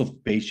most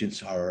of patients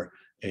have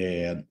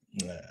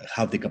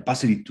the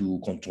capacity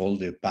to control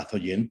the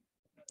pathogen.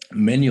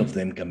 Many of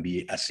them can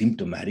be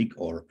asymptomatic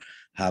or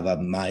have a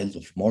mild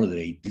or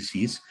moderate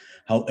disease.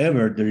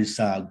 However, there is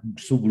a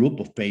subgroup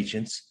of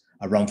patients,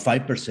 around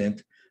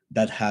 5%,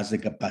 that has the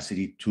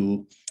capacity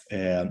to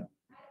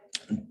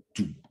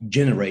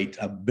generate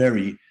a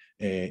very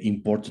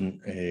important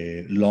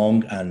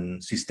lung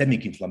and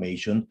systemic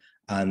inflammation,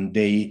 and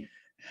they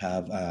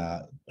have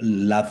a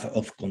lack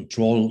of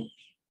control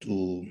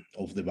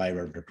of the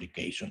viral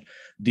replication.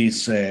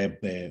 These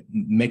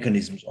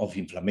mechanisms of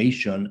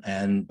inflammation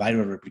and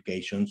viral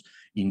replications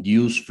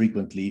induce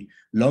frequently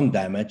lung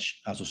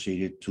damage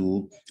associated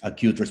to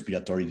acute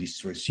respiratory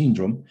distress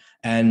syndrome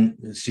and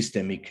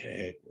systemic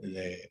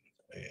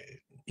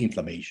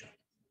inflammation.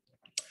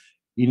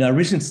 In a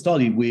recent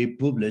study, we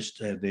published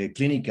the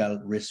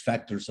clinical risk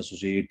factors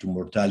associated to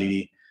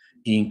mortality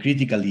in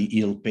critically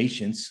ill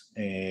patients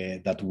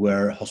that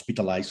were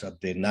hospitalized at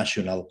the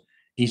National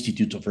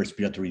Institute of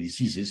Respiratory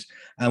Diseases,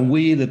 and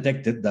we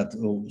detected that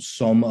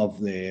some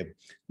of the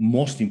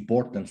most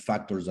important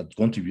factors that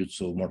contribute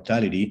to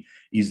mortality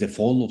is the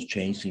fold of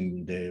change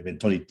in the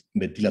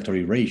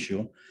ventilatory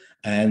ratio,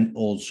 and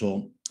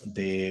also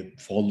the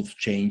fold of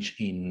change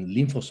in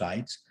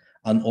lymphocytes,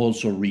 and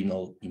also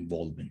renal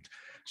involvement.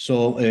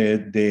 So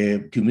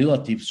the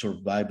cumulative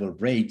survival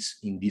rates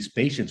in these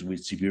patients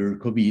with severe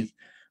COVID,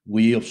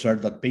 we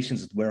observed that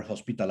patients that were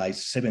hospitalized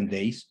 7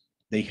 days,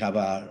 they have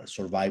a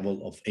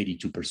survival of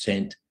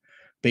 82%.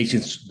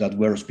 Patients that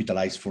were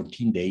hospitalized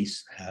 14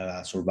 days have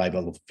a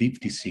survival of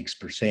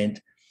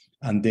 56%.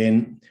 And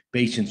then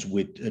patients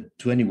with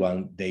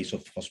 21 days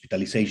of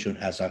hospitalization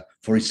has a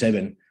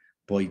 47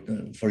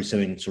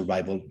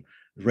 survival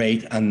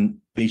rate, and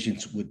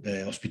patients with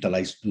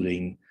hospitalized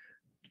during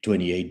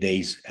 28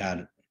 days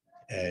had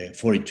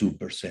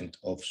 42%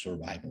 of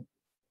survival.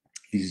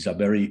 This is a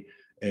very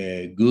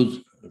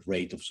good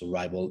rate of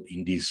survival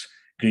in these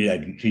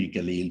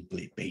critically ill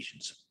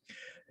patients.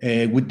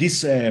 With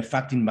this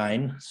fact in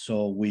mind,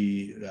 so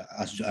we,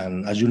 as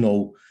you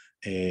know,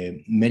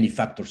 many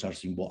factors are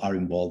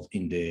involved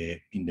in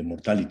the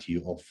mortality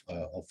of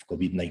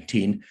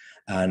COVID-19,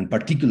 and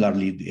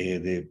particularly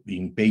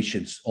in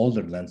patients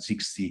older than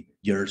 60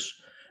 years.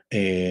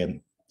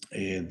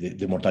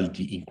 the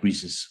mortality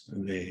increases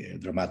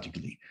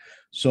dramatically.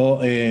 So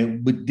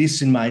with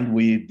this in mind,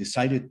 we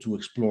decided to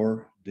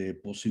explore the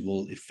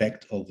possible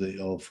effect of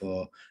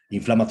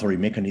inflammatory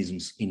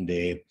mechanisms in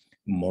the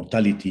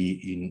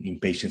mortality in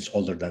patients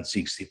older than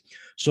 60.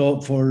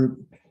 So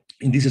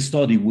in this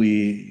study,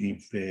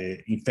 we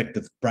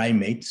infected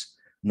primates,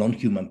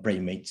 non-human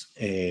primates,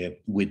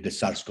 with the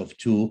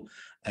SARS-CoV-2,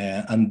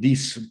 and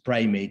these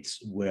primates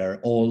were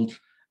old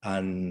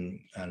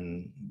and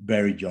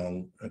very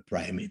young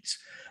primates.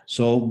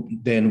 So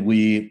then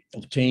we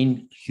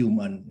obtained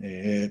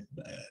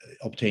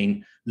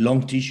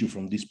lung tissue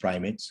from these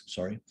primates,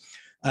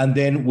 and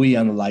then we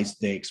analyzed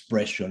the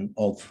expression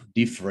of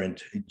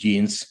different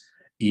genes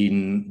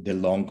in the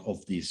lung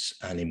of these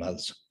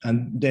animals.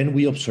 And then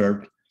we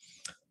observed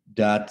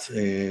that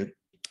the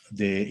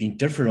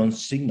interferon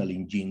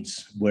signaling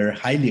genes were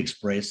highly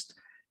expressed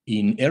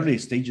in early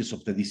stages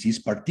of the disease,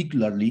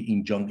 particularly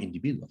in young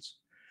individuals.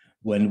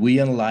 When we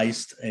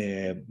analyzed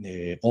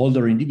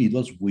older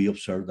individuals, we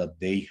observed that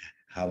they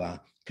have a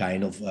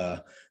kind of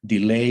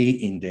delay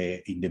in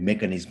the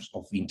mechanisms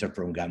of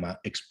interferon gamma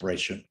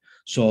expression.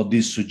 So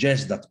this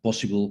suggests that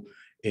possible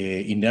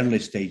in early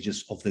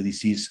stages of the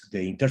disease, the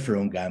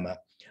interferon gamma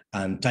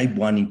and type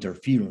 1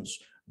 interferons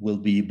will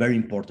be very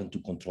important to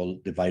control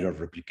the viral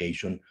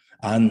replication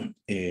and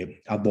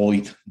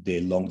avoid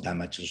the lung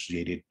damage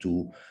associated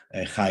to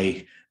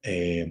high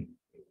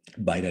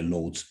viral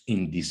loads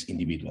in these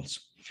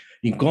individuals.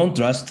 In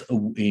contrast,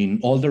 in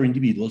older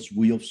individuals,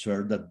 we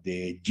observed that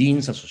the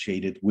genes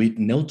associated with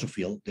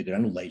neutrophil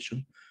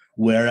degranulation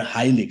were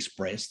highly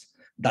expressed.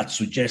 That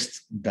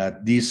suggests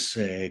that these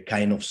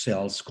kind of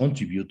cells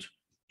contribute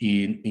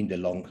in the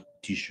lung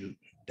tissue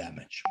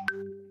damage.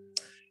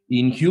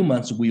 In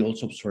humans, we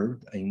also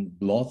observed in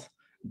blood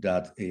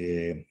that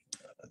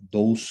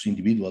those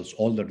individuals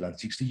older than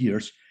 60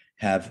 years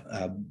have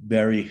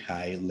very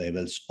high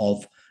levels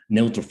of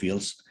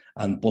neutrophils,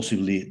 and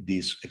possibly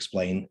this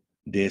explains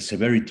the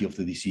severity of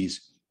the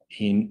disease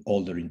in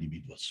older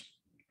individuals.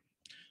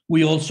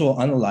 We also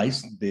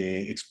analyzed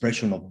the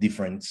expression of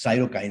different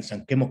cytokines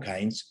and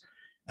chemokines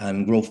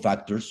and growth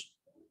factors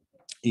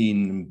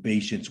in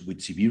patients with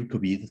severe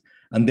COVID,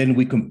 and then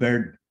we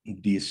compared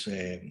these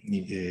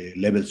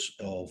levels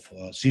of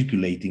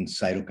circulating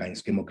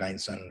cytokines,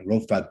 chemokines, and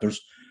growth factors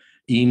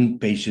in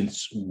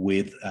patients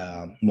with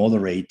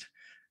moderate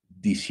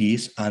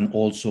disease and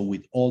also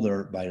with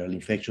other viral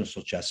infections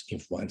such as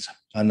influenza.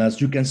 And as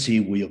you can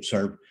see, we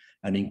observed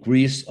an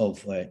increase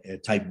of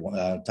type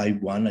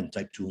 1 and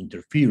type 2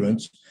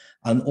 interferons,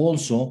 and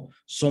also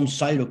some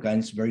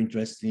cytokines very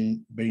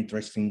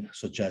interesting,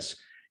 such as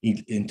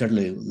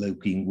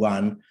interleukin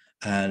 1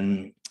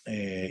 and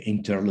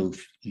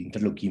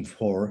interleukin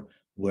 4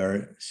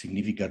 were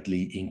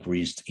significantly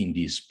increased in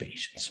these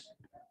patients.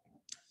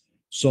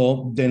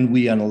 So then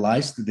we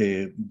analyzed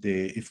the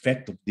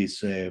effect of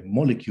these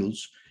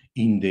molecules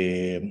in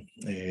the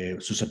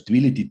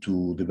susceptibility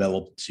to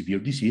develop severe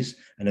disease.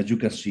 And as you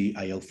can see,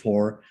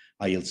 IL-4,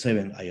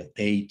 IL-7,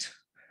 IL-8,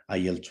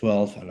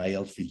 IL-12, and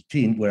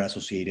IL-15 were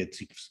associated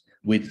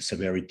with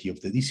severity of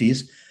the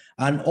disease,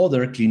 and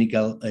other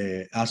clinical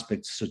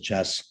aspects such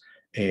as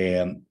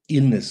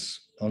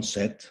illness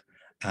onset,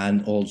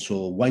 and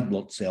also white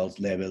blood cells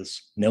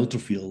levels,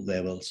 neutrophil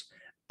levels,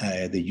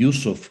 the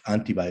use of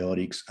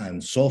antibiotics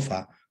and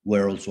SOFA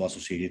were also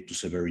associated to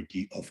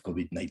severity of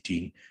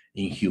COVID-19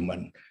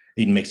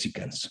 in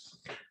Mexicans.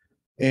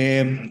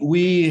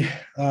 We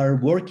are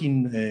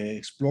working,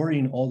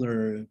 exploring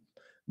other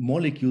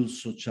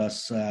molecules such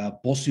as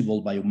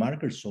possible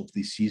biomarkers of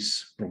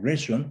disease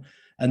progression.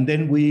 And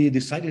then we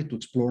decided to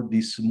explore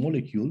this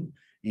molecule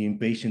in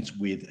patients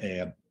with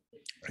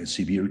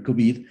severe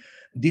COVID.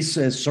 This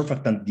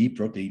surfactant D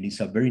protein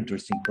is a very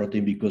interesting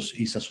protein because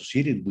it's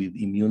associated with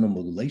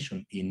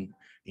immunomodulation in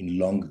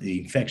lung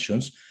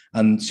infections,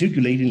 and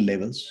circulating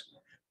levels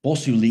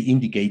possibly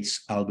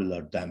indicates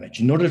alveolar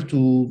damage. In order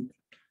to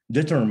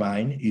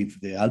determine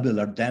if the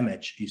alveolar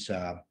damage is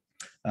a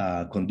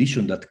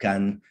condition that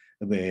can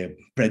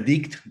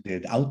predict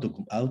the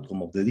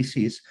outcome of the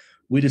disease,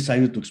 we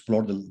decided to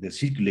explore the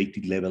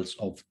circulating levels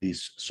of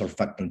this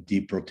surfactant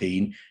D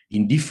protein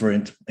in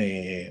different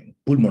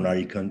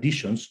pulmonary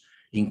conditions,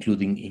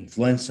 including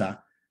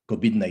influenza,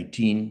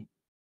 COVID-19,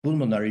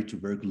 pulmonary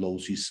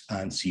tuberculosis,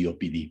 and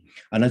COPD.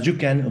 And as you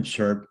can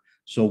observe,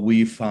 so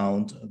we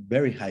found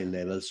very high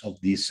levels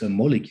of this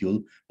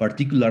molecule,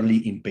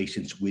 particularly in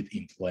patients with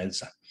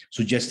influenza,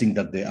 suggesting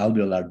that the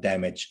alveolar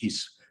damage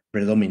is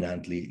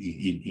predominantly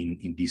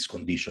in this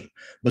condition,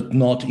 but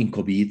not in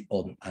COVID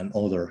and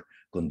other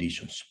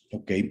conditions,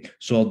 okay?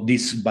 So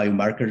this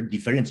biomarker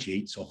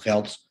differentiates or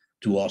helps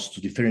to us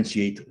to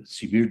differentiate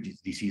severe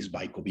disease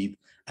by COVID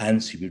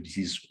and severe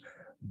disease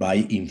by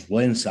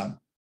influenza.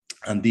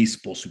 And this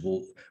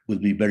possible will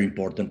be very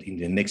important in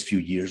the next few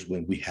years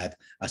when we have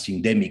a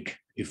syndemic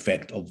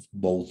effect of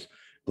both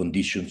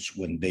conditions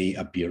when they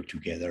appear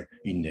together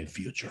in the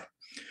future.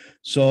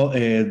 So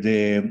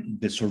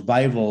the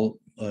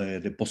survival,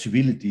 the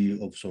possibility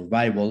of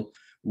survival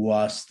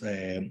was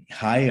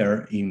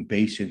higher in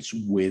patients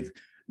with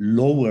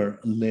lower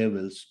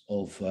levels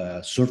of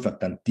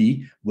surfactant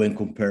T when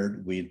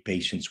compared with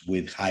patients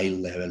with high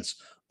levels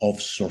of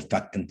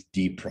surfactant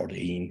T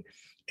protein.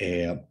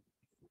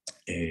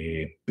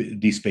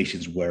 These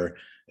patients were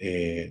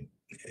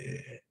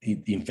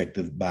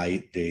infected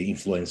by the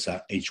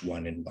influenza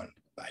H1N1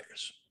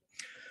 virus.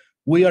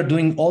 We are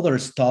doing other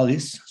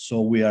studies,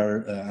 so we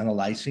are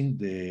analyzing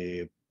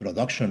the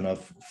production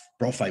of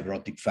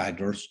profibrotic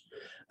factors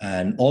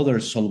and other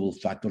soluble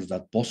factors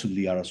that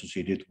possibly are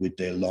associated with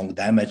the lung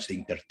damage, the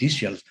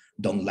interstitial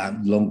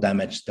lung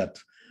damage that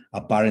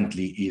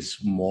apparently is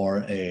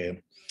more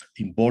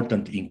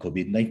important in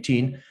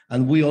COVID-19.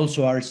 And we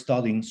also are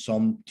studying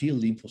some T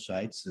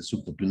lymphocytes, the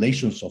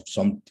subpopulations of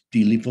some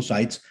T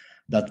lymphocytes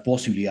that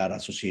possibly are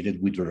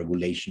associated with the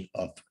regulation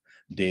of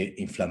the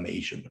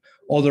inflammation.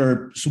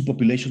 Other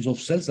subpopulations of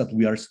cells that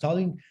we are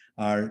studying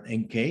are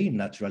NK,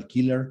 natural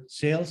killer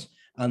cells,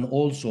 and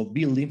also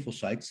B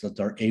lymphocytes that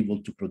are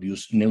able to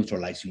produce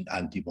neutralizing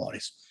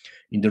antibodies.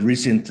 In the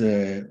recent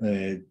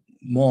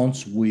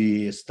months,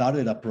 we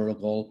started a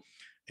protocol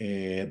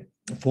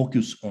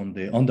focused on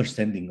the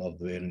understanding of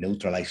the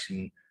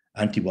neutralizing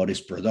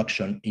antibodies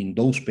production in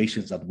those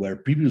patients that were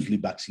previously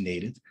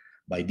vaccinated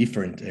by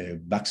different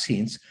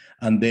vaccines,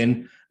 and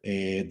then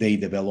they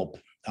develop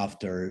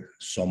after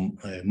some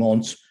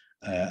months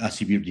a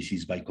severe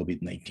disease by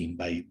COVID-19,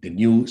 by the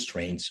new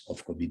strains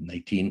of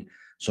COVID-19,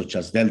 such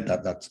as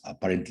Delta, that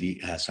apparently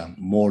has a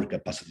more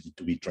capacity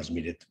to be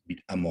transmitted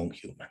among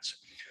humans.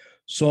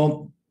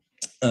 So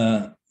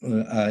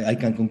I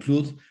can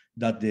conclude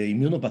that the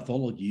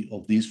immunopathology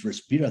of these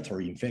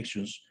respiratory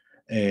infections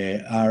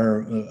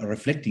are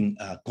reflecting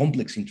a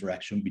complex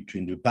interaction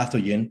between the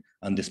pathogen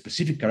and the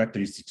specific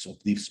characteristics of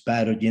these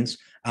pathogens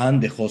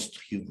and the host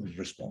human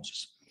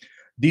responses.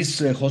 These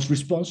host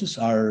responses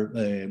are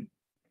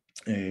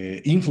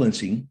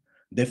influencing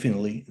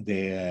definitely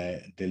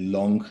the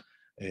lung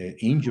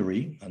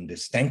injury and the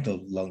extent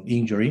of lung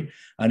injury,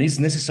 and it's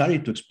necessary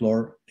to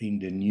explore in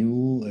the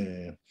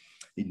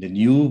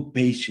new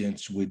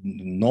patients with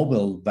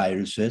novel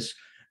viruses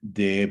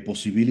the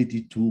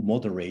possibility to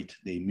moderate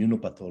the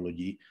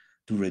immunopathology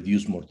to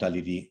reduce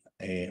mortality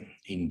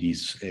in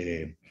these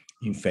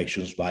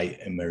infections by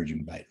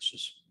emerging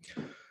viruses.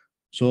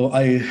 So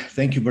I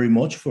thank you very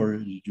much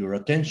for your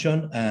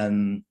attention,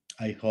 and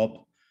I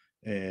hope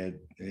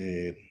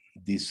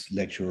this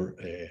lecture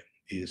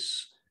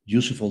is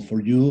useful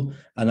for you,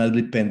 and I'll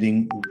be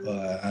pending,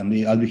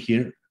 I'll be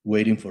here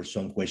waiting for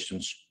some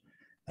questions,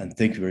 and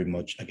thank you very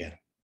much again.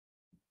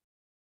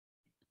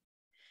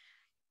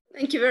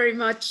 Thank you very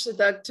much,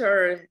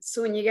 Dr.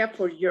 Zúñiga,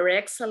 for your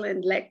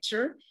excellent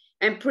lecture.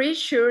 I'm pretty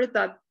sure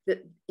that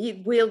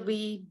it will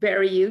be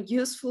very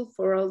useful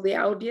for all the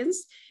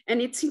audience. And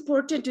it's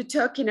important to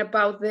talking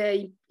about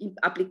the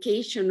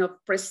application of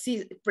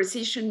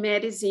precision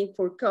medicine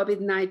for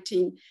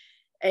COVID-19.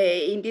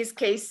 In this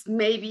case,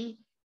 maybe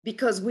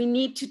because we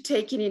need to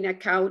take in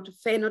account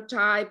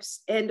phenotypes,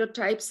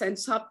 endotypes, and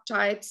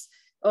subtypes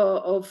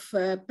of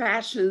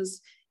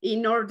patients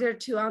in order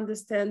to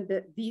understand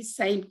these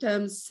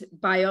symptoms,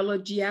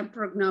 biology, and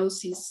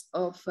prognosis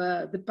of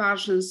the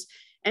patients.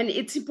 And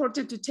it's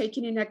important to take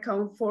in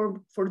account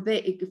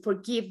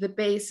give the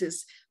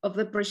basis of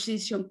the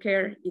precision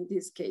care in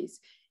this case.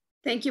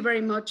 Thank you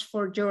very much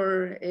for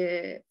your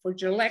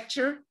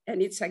lecture,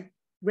 and it's a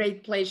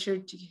great pleasure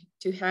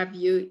to have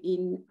you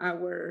in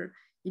our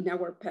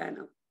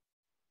panel.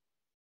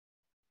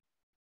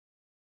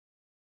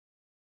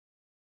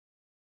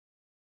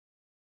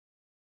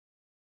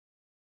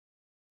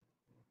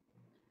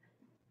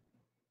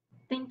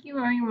 Thank you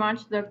very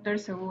much, Dr.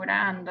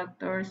 Segura and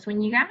Dr.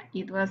 Zúñiga.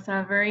 It was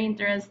a very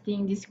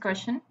interesting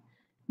discussion.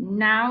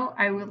 Now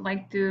I would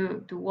like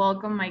to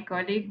welcome my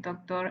colleague,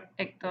 Dr.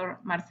 Héctor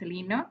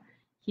Marcelino.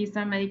 He's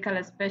a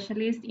medical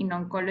specialist in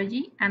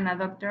oncology and a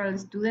doctoral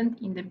student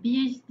in the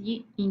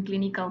PhD in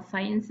clinical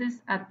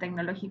sciences at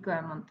Tecnológico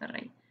de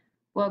Monterrey.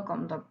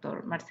 Welcome,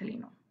 Dr.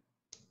 Marcelino.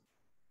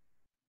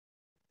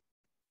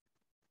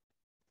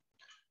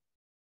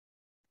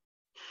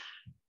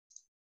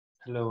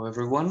 Hello,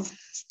 everyone.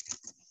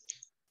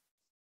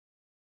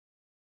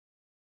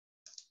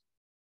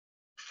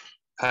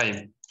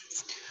 Hi.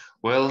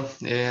 Well,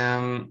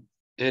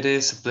 it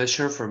is a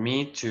pleasure for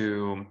me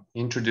to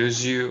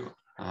introduce you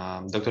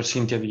Dr.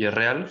 Cynthia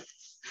Villarreal,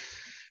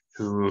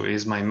 who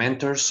is my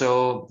mentor.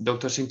 So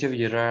Dr. Cynthia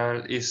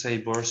Villarreal is a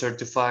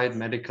board-certified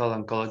medical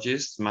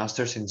oncologist,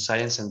 master's in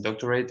science and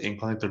doctorate in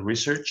clinical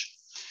research.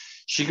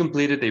 She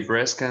completed a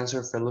breast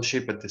cancer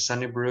fellowship at the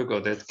Sunnybrook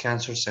Odette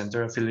Cancer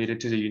Center affiliated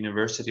to the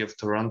University of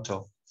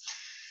Toronto.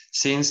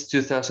 Since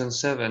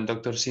 2007,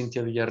 Dr.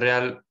 Cynthia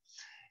Villarreal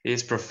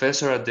is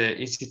professor at the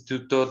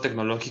Instituto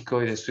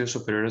Tecnológico y de Estudios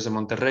Superiores de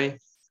Monterrey.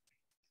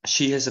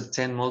 She has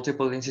obtained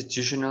multiple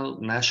institutional,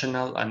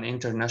 national, and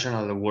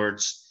international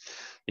awards,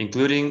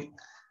 including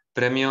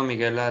Premio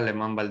Miguel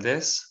Alemán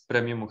Valdés,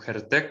 Premio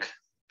Mujer Tech,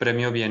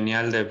 Premio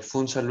Bienal de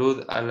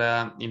TecSalud a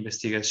la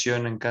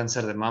investigación en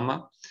cáncer de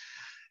mama,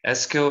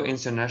 ESCO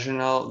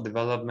International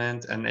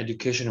Development and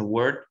Education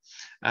Award,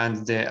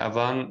 and the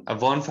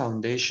Avon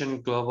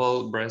Foundation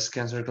Global Breast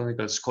Cancer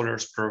Clinical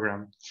Scholars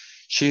Program.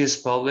 She has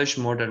published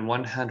more than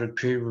 100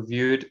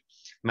 peer-reviewed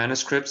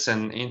manuscripts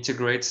and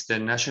integrates the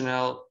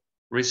National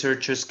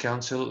Researchers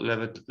Council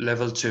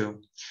Level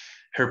 2.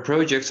 Her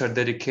projects are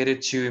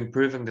dedicated to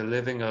improving the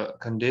living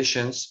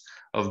conditions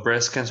of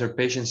breast cancer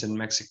patients in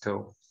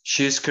Mexico.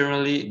 She is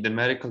currently the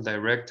medical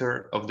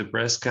director of the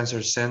Breast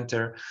Cancer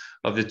Center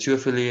of the 2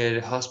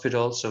 affiliated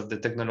hospitals of the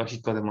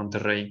Tecnológico de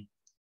Monterrey.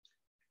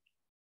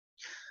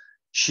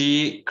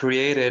 She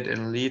created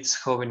and leads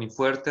Joven y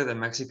Fuerte, the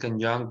Mexican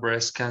Young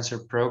Breast Cancer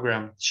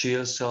Program. She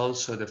is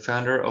also the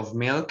founder of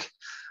MILK,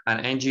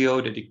 an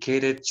NGO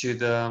dedicated to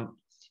the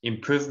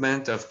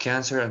improvement of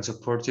cancer and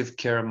supportive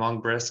care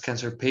among breast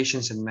cancer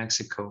patients in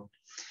Mexico.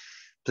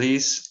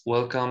 Please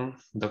welcome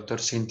Dr.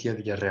 Cynthia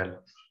Villarreal.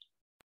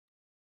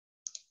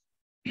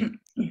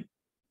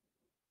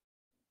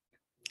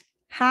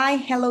 Hi,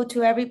 hello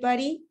to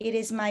everybody. It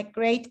is my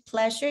great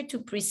pleasure to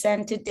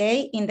present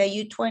today in the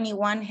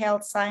U21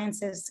 Health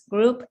Sciences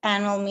Group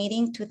Annual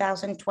Meeting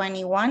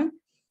 2021.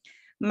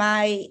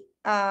 My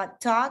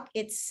talk,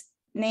 it's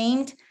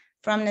named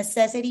From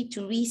Necessity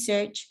to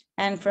Research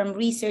and From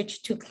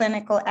Research to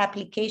Clinical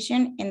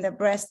Application in the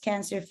Breast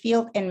Cancer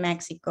Field in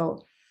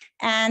Mexico.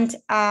 And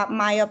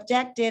my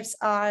objectives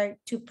are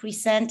to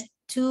present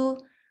 2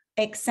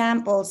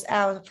 examples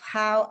of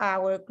how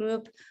our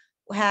group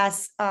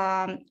has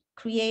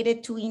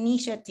created 2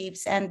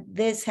 initiatives, and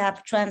this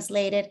have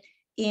translated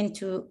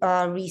into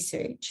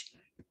research.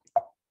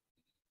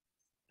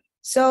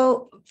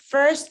 So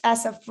first,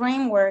 as a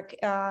framework,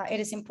 it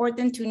is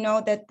important to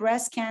know that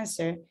breast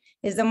cancer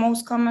is the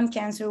most common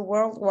cancer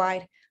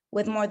worldwide,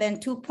 with more than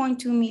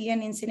 2.2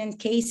 million incident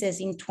cases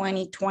in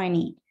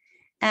 2020.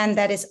 And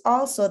that is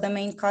also the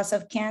main cause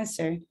of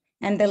cancer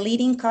and the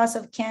leading cause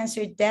of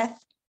cancer death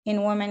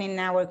in women in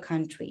our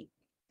country.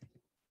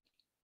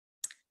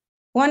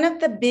 One of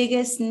the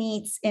biggest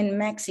needs in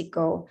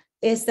Mexico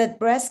is that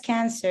breast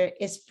cancer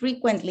is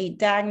frequently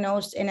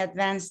diagnosed in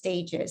advanced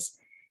stages.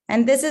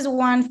 And this is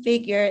one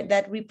figure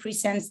that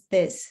represents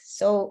this.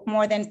 So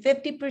more than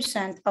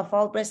 50% of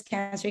all breast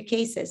cancer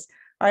cases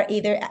are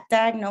either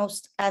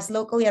diagnosed as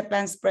locally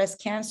advanced breast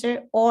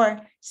cancer or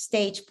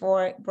stage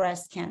 4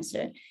 breast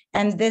cancer.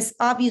 And this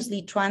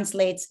obviously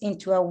translates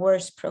into a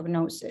worse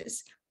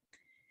prognosis.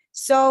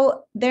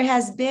 So there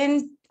has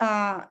been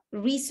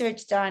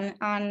research done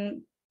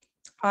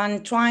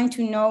on trying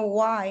to know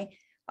why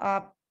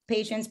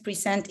patients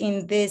present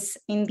in these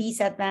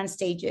advanced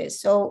stages.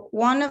 So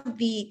one of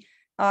the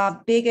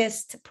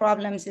biggest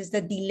problems is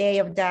the delay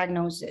of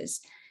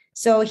diagnosis.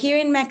 So here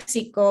in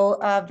Mexico,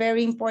 a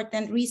very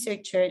important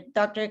researcher,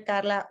 Dr.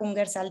 Carla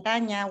Unger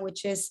Saldaña,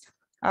 which is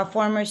a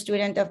former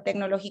student of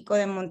Tecnológico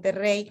de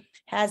Monterrey,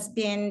 has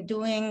been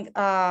doing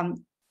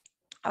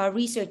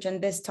research on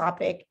this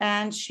topic.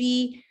 And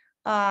she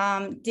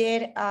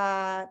did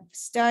a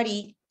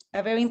study,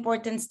 a very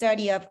important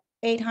study of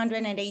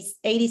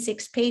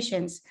 886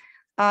 patients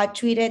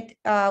treated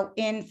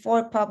in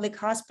 4 public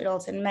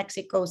hospitals in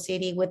Mexico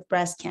City with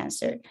breast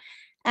cancer.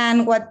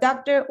 And what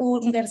Dr.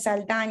 Unger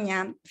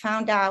Saldaña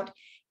found out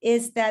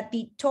is that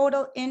the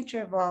total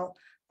interval,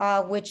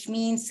 which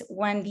means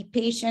when the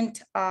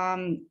patient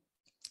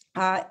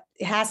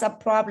has a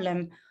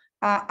problem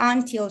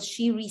until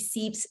she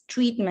receives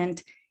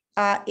treatment,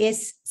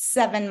 is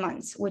 7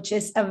 months, which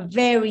is a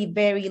very,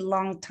 very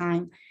long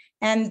time.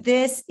 And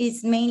this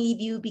is mainly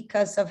due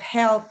because of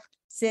health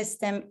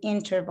system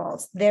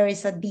intervals. There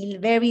is a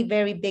very,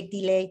 very big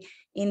delay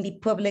in the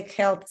public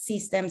health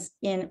systems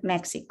in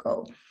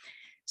Mexico.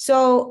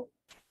 So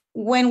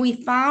when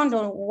we found,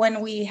 or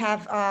when we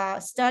have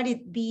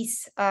studied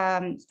these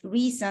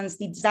reasons,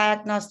 the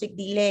diagnostic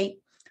delay,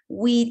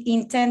 we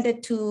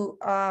intended to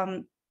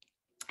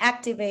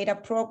activate a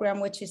program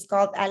which is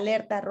called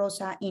Alerta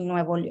Rosa in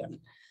Nuevo León.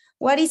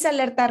 What is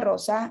Alerta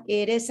Rosa?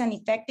 It is an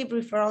effective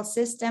referral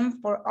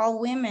system for all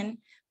women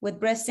with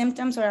breast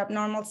symptoms or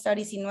abnormal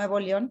studies in Nuevo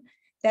León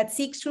that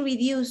seeks to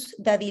reduce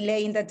the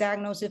delay in the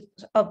diagnosis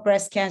of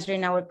breast cancer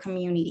in our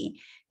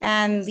community.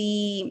 And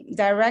the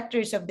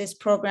directors of this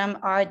program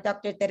are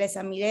Dr. Teresa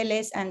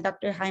Mireles and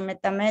Dr. Jaime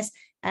Tamés,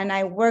 and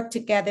I work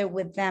together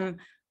with them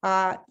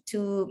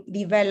to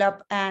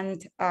develop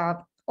and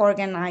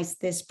organize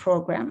this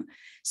program.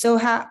 So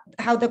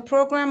how the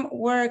program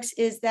works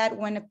is that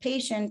when a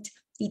patient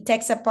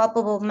detects a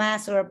palpable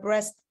mass or a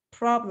breast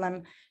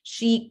problem,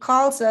 she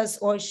calls us,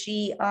 or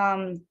she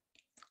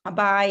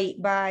by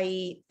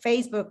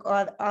Facebook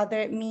or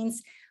other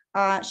means,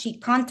 she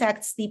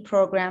contacts the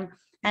program,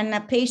 and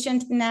a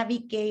patient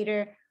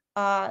navigator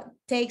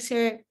takes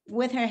her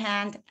with her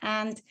hand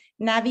and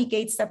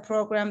navigates the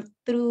program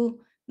through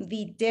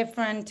the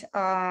different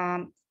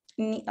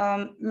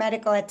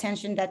medical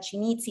attention that she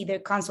needs, either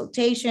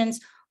consultations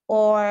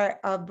or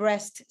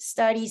breast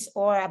studies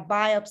or a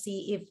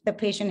biopsy if the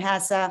patient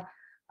has a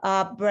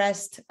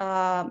breast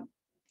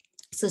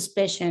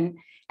suspicion.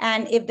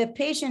 And if the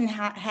patient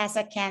has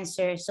a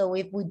cancer, so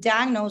if we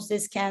diagnose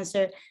this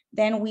cancer,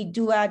 then we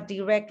do a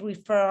direct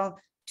referral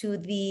to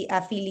the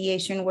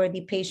affiliation where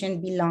the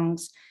patient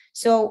belongs.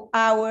 So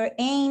our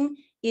aim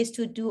is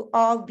to do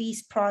all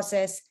these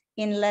process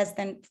in less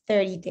than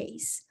 30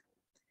 days.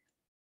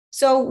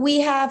 So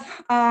we have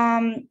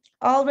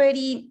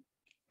already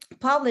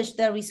published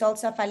the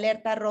results of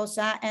Alerta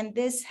Rosa, and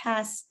this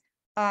has,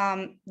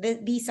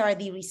 these are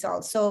the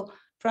results. So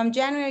from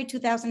January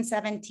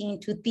 2017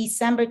 to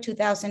December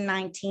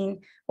 2019,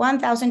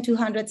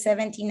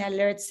 1,217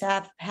 alerts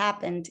have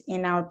happened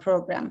in our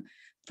program.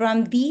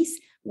 From these,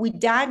 we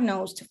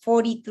diagnosed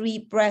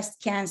 43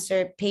 breast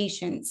cancer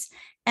patients,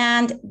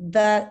 and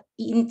the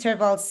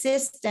interval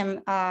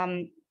system,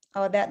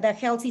 or the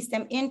health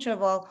system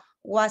interval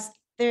was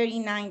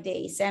 39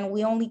 days, and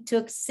we only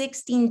took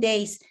 16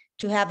 days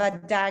to have a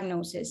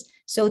diagnosis.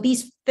 So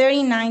these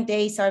 39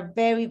 days are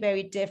very,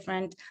 very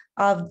different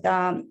of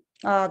the,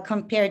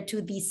 compared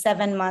to the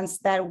 7 months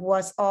that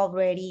was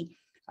already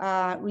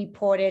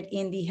reported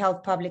in the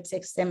health public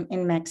system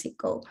in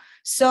Mexico.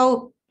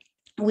 So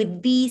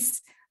with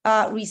these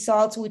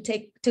results, we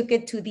took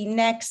it to the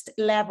next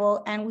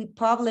level, and we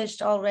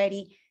published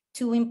already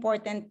 2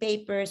 important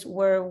papers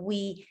where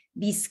we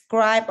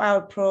describe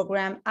our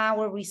program,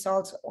 our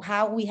results,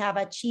 how we have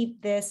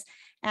achieved this.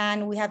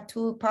 And we have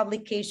 2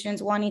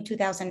 publications, one in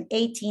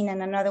 2018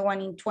 and another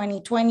one in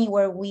 2020,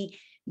 where we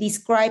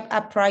describe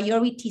a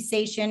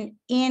prioritization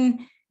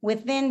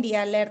within the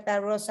Alerta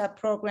Rosa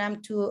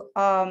program to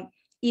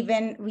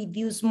even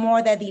reduce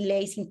more the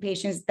delays in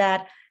patients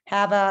that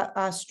have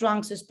a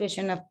strong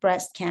suspicion of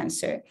breast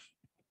cancer.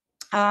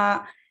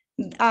 Also,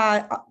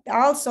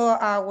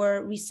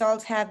 our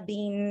results have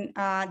been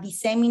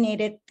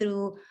disseminated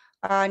through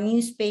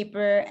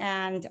newspaper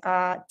and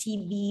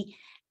TV.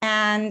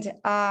 And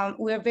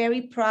we're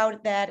very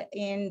proud that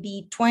in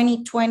the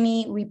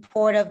 2020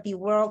 report of the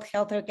World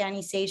Health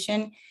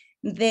Organization,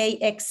 they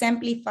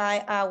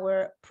exemplify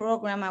our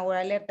program, our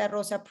Alerta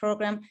Rosa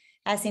program,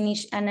 as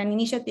an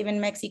initiative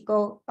in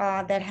Mexico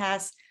that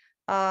has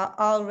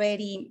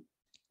already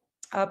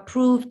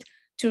approved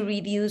to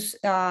reduce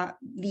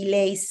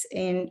delays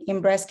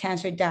in breast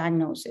cancer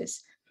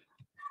diagnosis.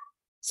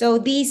 So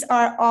these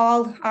are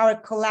all our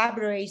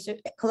collaborators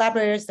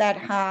that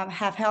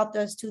have helped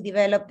us to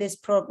develop this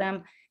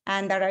program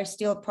and that are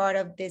still part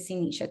of this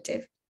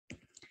initiative.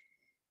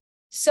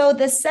 So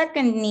the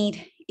second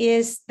need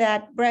is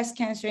that breast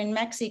cancer in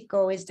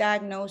Mexico is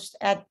diagnosed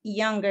at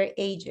younger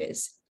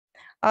ages.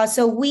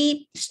 So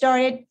we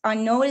started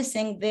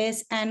noticing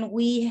this, and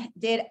we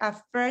did a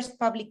first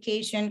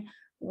publication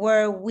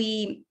where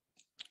we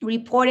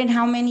reported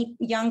how many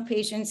young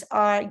patients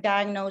are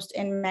diagnosed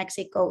in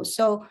Mexico.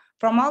 So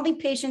from all the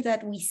patients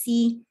that we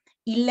see,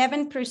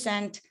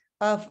 11%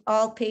 of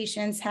all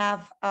patients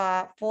have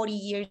 40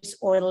 years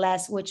or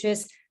less, which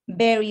is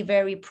very,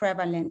 very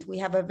prevalent. We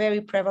have a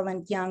very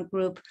prevalent young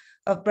group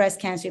of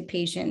breast cancer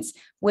patients,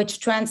 which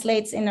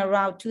translates in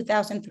around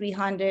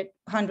 2,300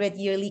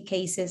 yearly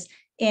cases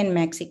in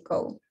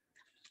Mexico.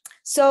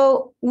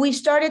 So we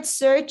started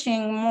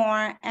searching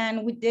more,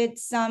 and we did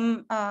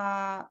some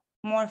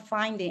more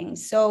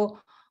findings. So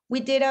we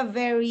did a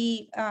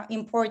very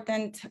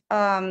important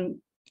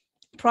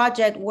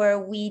project where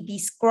we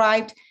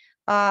described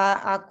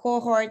a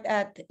cohort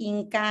at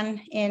INCAN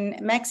in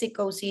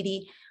Mexico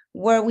City,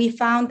 where we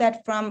found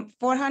that from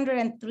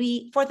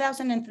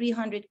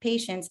 4,300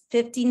 patients,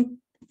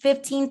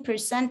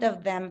 15%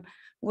 of them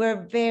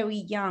were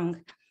very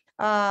young.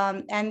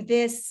 And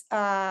this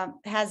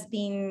has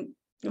been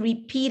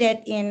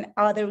repeated in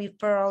other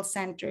referral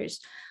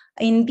centers.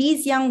 In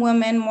these young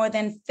women, more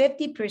than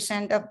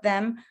 50% of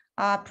them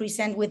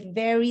present with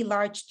very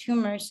large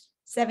tumors,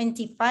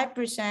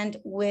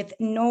 75% with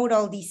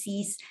nodal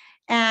disease.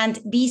 And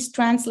this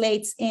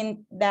translates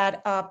in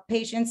that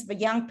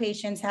young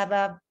patients have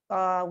a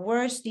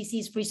worse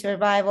disease-free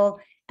survival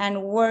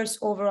and worse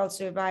overall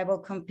survival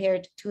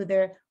compared to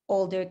their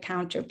older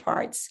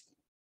counterparts.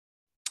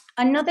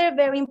 Another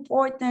very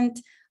important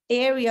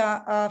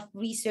area of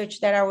research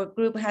that our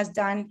group has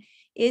done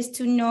is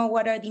to know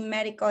what are the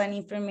medical and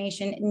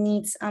information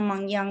needs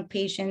among young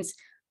patients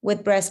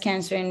with breast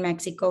cancer in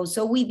Mexico.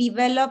 So we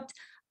developed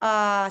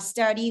a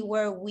study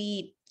where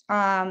we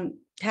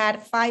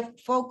had 5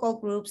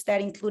 focal groups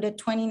that included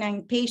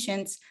 29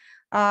 patients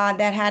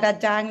that had a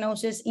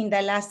diagnosis in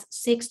the last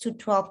 6 to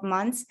 12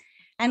 months.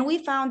 And we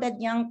found that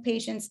young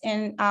patients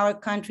in our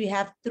country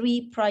have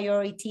 3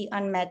 priority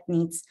unmet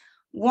needs.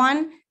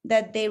 One,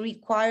 that they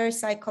require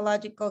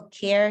psychological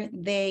care.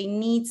 They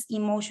need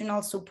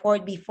emotional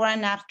support before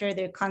and after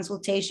their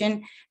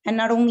consultation, and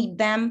not only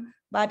them,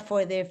 but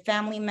for their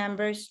family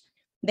members.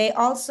 They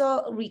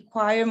also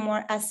require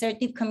more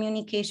assertive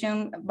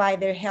communication by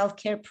their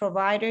healthcare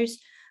providers.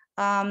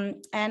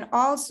 And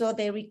also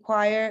they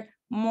require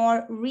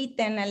more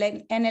written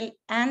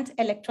and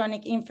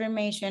electronic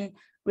information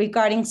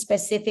regarding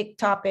specific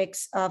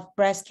topics of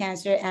breast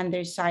cancer and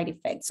their side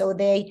effects. So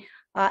they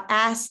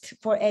asked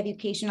for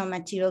educational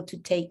material to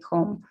take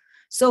home.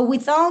 So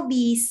with all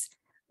these,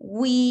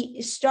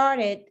 we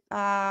started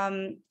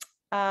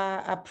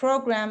a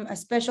program, a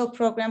special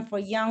program for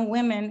young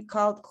women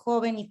called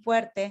Joven y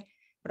Fuerte,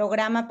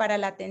 Programa para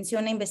la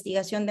Atención e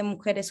Investigación de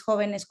Mujeres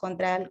Jóvenes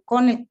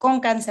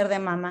con Cáncer de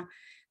Mama,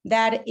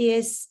 that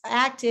is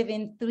active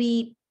in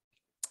 3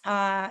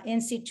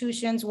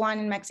 institutions, one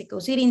in Mexico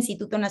City,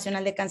 Instituto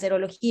Nacional de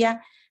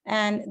Cancerología,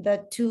 and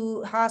the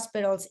 2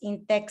 hospitals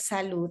in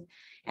TecSalud.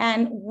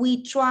 And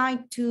we try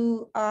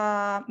to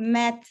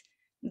meet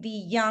the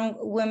young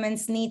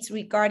women's needs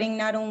regarding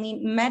not only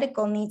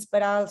medical needs,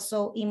 but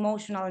also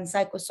emotional and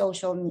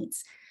psychosocial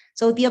needs.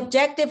 So the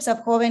objectives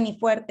of Joven y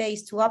Fuerte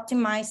is to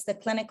optimize the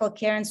clinical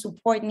care and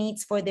support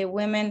needs for their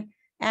women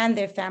and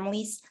their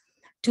families,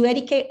 to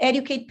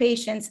educate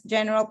patients,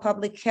 general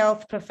public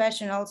health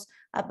professionals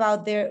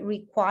about their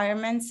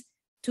requirements,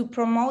 to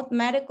promote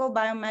medical,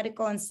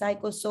 biomedical, and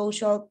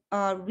psychosocial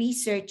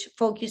research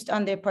focused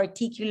on their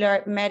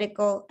particular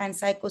medical and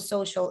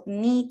psychosocial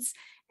needs,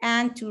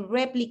 and to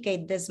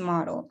replicate this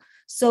model.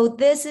 So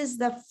this is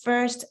the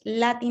first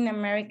Latin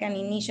American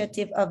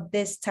initiative of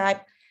this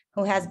type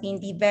who has been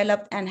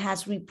developed and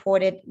has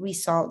reported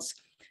results.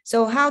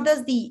 So how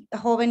does the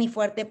Joven y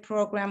Fuerte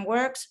program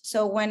works?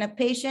 So when a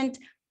patient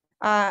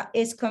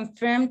is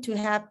confirmed to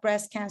have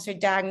breast cancer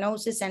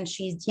diagnosis and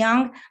she's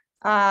young,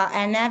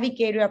 a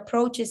navigator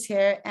approaches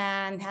her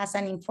and has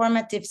an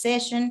informative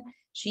session.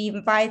 She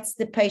invites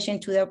the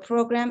patient to the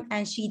program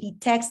and she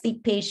detects the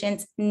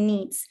patient's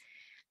needs.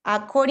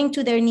 According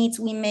to their needs,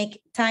 we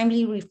make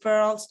timely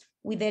referrals,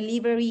 we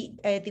deliver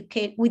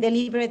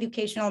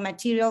educational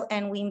material,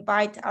 and we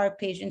invite our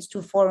patients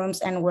to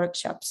forums and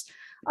workshops.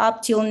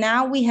 Up till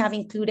now, we have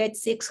included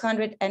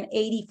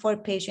 684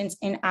 patients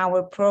in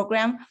our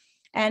program.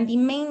 And the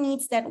main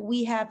needs that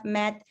we have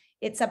met,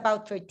 it's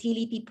about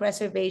fertility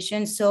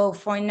preservation. So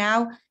for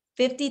now,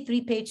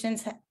 53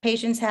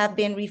 patients have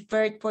been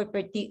referred for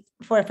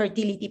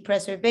fertility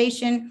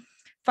preservation.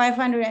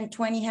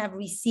 520 have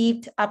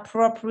received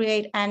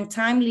appropriate and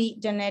timely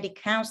genetic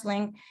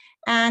counseling,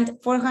 and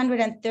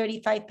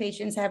 435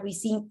 patients have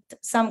received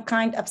some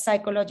kind of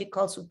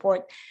psychological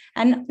support.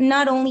 And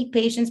not only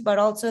patients, but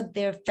also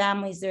their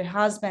families, their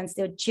husbands,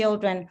 their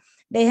children.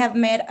 They have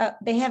made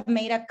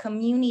a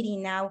community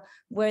now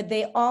where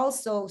they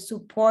also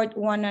support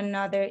one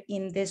another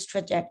in this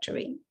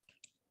trajectory.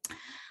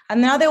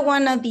 Another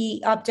one of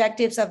the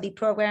objectives of the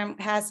program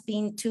has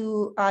been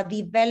to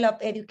develop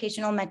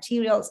educational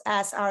materials,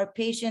 as our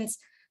patients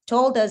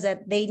told us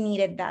that they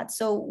needed that.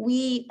 So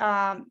we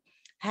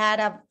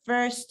had a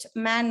first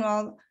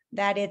manual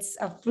that it's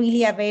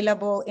freely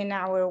available in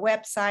our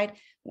website,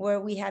 where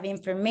we have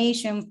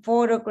information,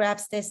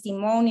 photographs,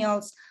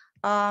 testimonials.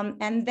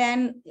 And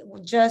then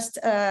just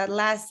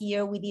last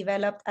year, we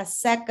developed a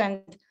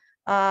second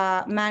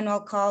manual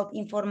called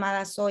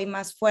Informada Soy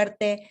Más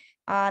Fuerte,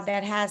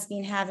 that has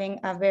been having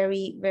a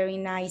very, very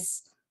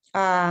nice,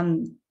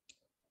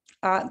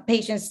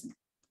 patients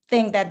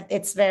think that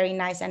it's very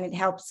nice and it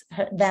helps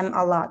them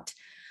a lot.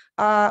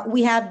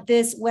 We have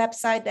this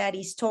website that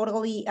is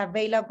totally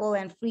available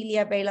and freely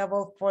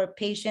available for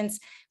patients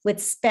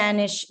with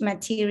Spanish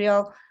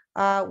material,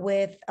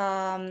 with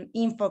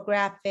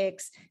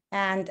infographics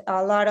and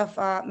a lot of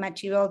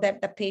material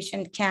that the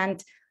patient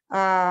can't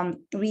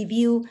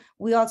review.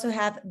 We also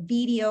have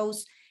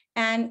videos,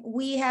 and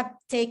we have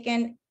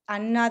taken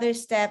another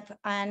step,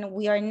 and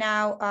we are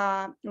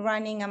now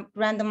running a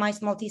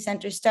randomized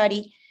multi-center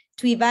study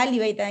to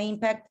evaluate the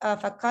impact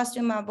of a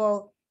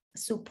customizable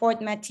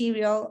support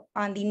material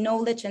on the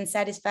knowledge and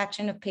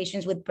satisfaction of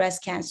patients with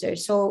breast cancer.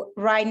 So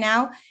right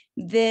now,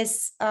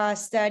 this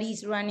study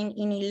is running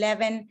in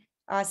 11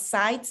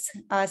 sites,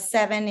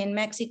 7 in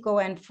Mexico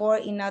and 4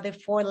 in other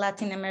 4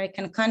 Latin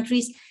American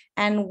countries.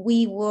 And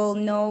we will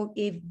know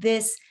if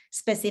this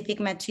specific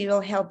material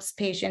helps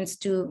patients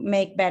to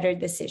make better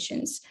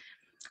decisions.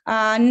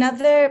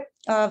 Another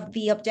of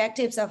the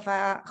objectives of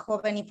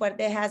Joven y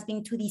Fuerte has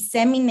been to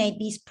disseminate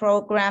this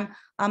program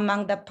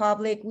among the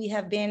public. We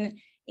have been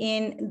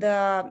in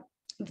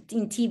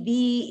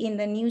TV, in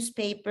the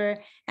newspaper,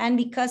 and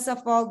because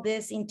of all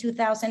this, in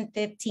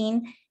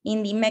 2015,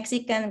 in the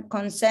Mexican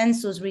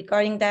consensus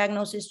regarding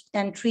diagnosis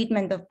and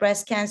treatment of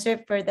breast cancer,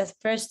 for the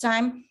first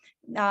time,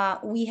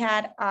 we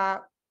had a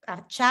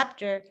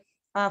chapter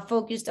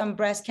focused on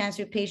breast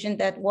cancer patients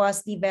that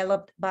was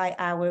developed by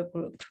our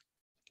group.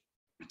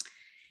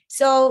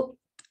 So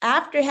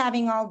after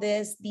having all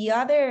this, the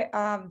other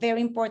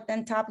very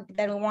important topic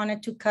that we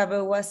wanted to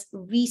cover was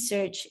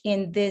research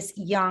in these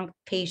young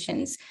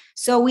patients.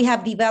 So we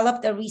have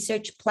developed a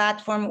research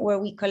platform where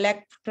we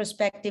collect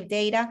prospective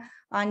data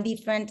on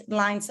different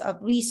lines of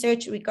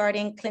research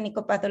regarding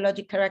clinical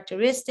pathologic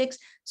characteristics,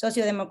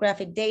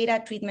 sociodemographic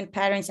data, treatment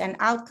patterns and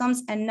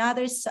outcomes, and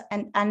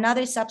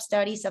other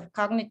sub-studies of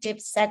cognitive,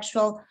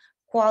 sexual,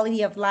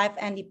 quality of life,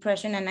 and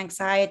depression and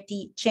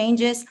anxiety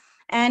changes.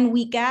 And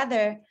we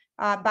gather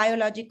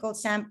biological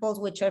samples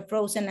which are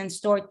frozen and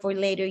stored for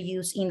later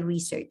use in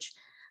research.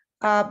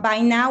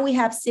 By now, we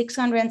have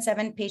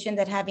 607 patients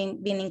that have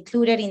been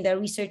included in the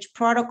research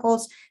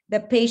protocols. The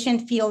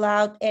patient fill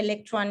out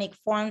electronic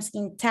forms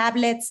in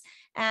tablets,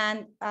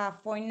 And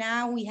for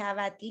now, we have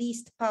at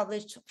least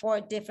published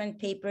 4 different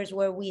papers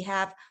where we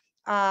have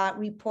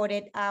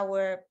reported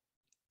our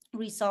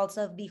results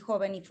of the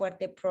Joven y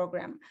Fuerte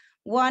program.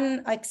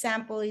 One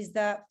example is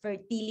the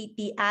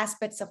fertility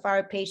aspects of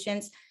our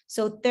patients.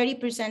 So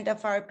 30%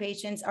 of our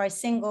patients are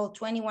single,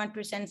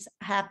 21%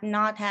 have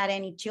not had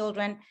any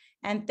children,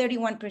 and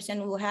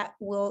 31%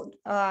 will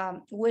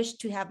wish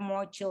to have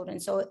more children.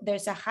 So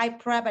there's a high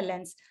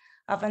prevalence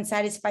of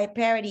unsatisfied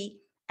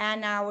parity,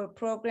 and our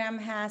program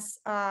has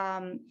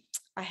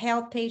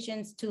helped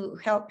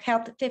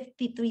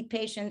 53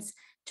 patients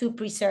to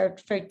preserve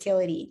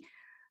fertility.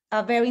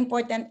 A very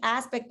important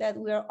aspect that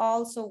we're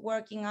also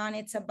working on,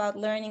 it's about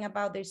learning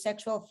about their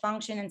sexual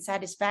function and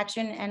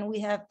satisfaction. And we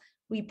have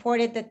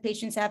reported that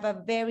patients have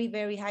a very,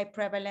 very high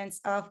prevalence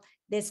of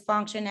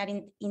dysfunction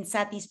and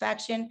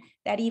insatisfaction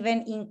that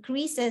even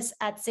increases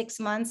at 6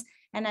 months.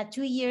 And at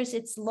 2 years,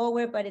 it's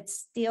lower, but it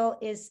still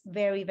is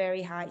very,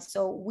 very high.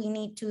 So we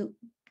need to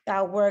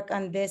work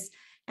on this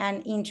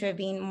and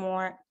intervene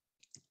more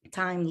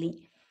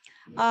timely.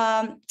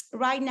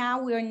 Right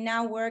now, we are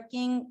now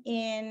working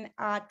in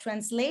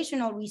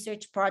translational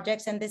research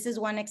projects, and this is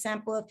one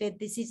example of it.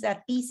 This is a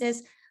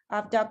thesis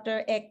of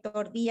Dr.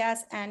 Héctor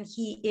Diaz, and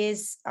he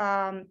is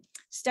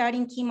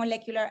studying key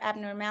molecular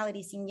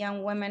abnormalities in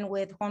young women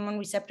with hormone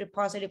receptor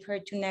positive,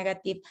 HER2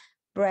 negative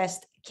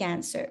breast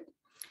cancer.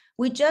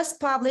 We just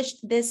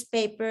published this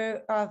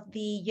paper of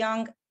the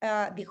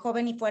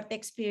Joven y Fuerte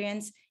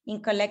experience in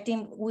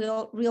collecting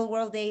real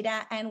world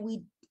data, and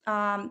we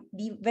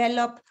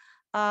develop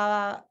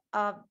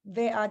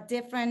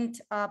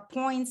different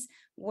points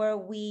where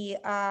we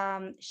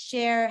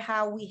share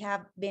how we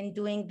have been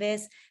doing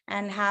this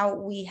and how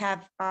we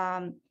have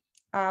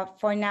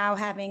for now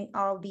having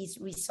all these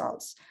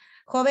results.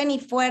 Joven y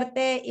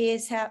Fuerte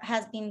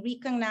has been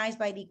recognized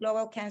by the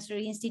Global Cancer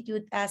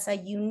Institute as a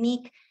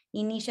unique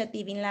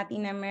initiative in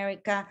Latin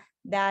America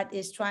that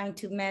is trying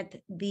to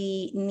meet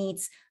the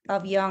needs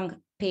of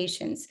young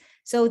patients.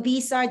 So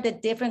these are the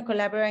different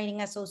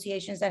collaborating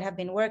associations that have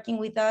been working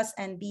with us,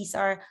 and these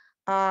are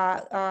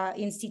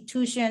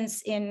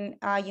institutions in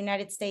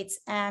United States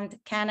and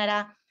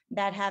Canada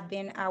that have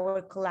been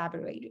our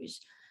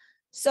collaborators.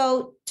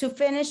 So to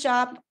finish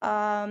up,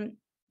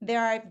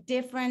 there are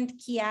different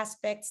key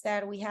aspects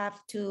that we have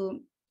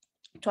to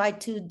try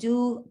to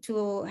do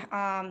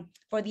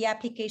for the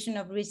application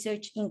of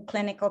research in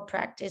clinical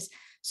practice.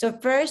 So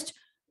first,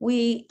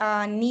 we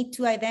need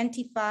to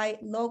identify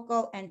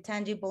local and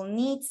tangible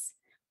needs.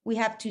 We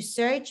have to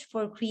search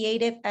for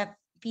creative and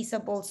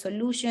feasible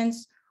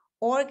solutions,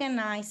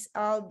 organize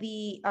all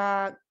the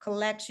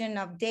collection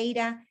of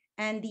data,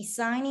 and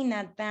designing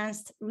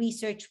advanced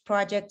research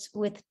projects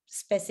with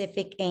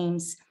specific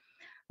aims.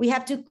 We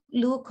have to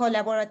do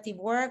collaborative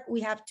work.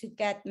 We have to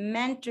get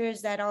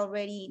mentors that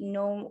already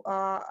know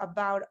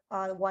about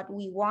what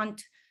we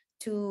want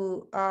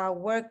to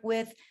work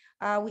with.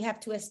 We have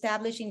to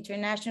establish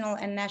international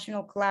and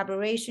national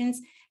collaborations.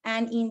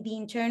 And in the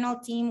internal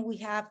team, we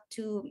have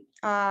to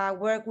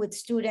work with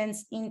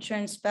students,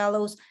 interns,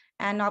 fellows,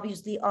 and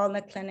obviously all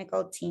the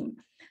clinical team.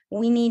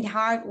 We need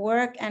hard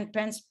work and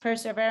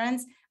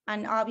perseverance,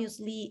 and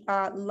obviously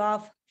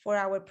love for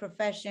our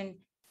profession,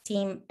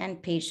 team,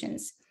 and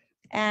patients.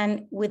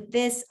 And with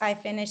this, I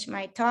finish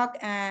my talk,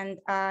 and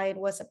it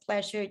was a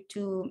pleasure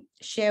to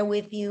share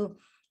with you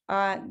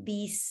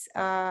these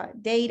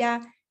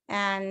data,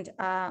 and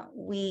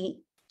we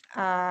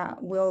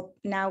will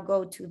now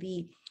go to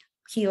the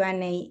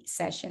Q&A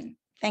session.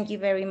 Thank you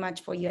very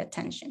much for your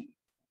attention.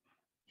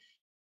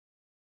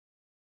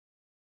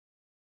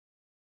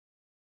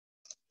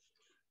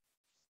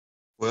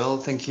 Well,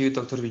 thank you,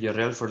 Dr.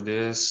 Villarreal, for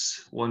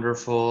this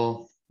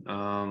wonderful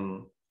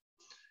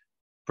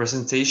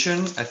presentation.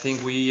 I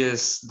think we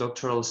as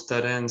doctoral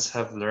students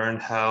have learned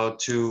how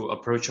to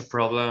approach a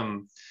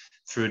problem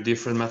through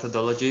different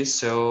methodologies.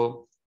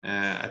 So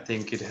I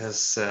think it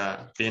has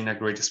been a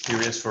great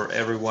experience for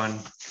everyone,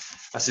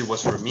 as it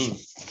was for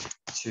me,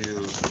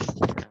 to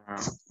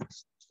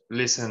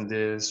listen to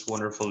this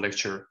wonderful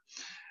lecture.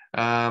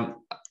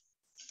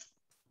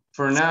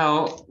 For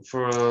now,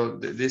 for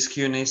these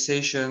Q&A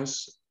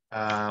sessions,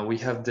 we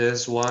have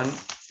this one.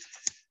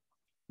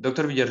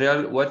 Dr.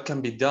 Villarreal, what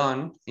can be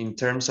done in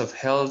terms of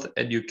health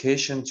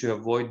education to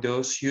avoid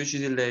those huge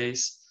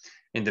delays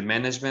in the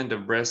management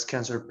of breast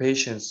cancer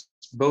patients,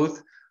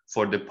 both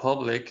for the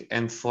public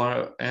and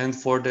for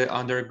the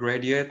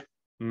undergraduate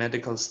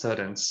medical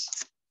students?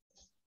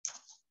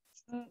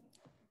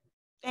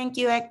 Thank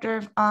you,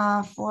 Hector,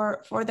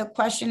 for the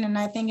question. And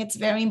I think it's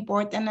very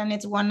important, and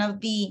it's one of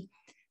the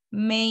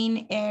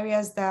main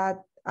areas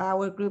that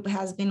our group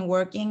has been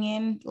working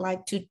in,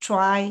 like to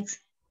try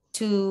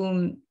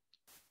to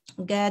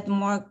get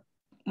more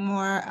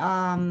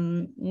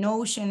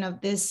notion of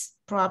this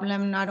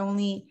problem, not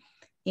only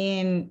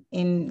in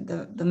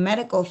the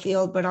medical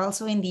field, but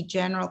also in the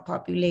general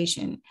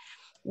population.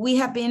 We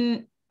have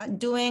been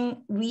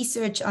doing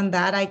research on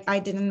that. I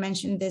didn't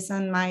mention this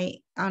on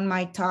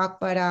my talk,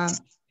 but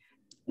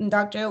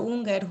Dr.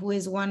 Unger, who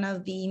is one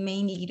of the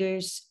main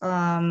leaders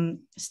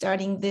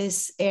starting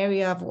this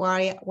area of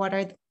what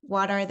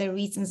are the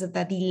reasons of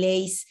the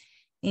delays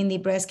in the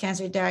breast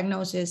cancer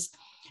diagnosis.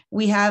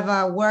 We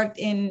have worked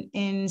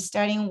in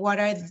studying what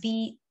are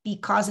the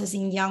causes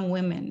in young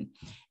women.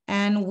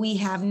 And we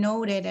have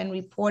noted and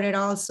reported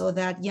also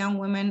that young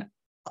women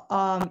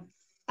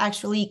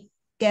actually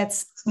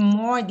gets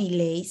more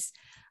delays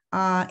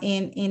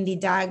in the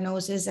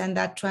diagnosis, and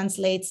that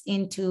translates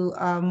into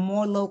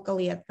more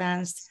locally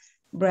advanced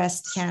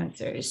breast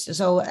cancers.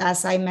 So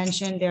as I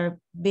mentioned, there are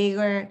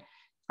bigger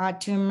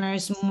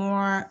tumors,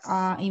 more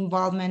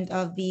involvement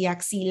of the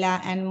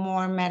axilla, and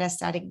more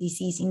metastatic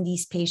disease in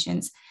these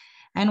patients.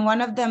 And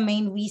one of the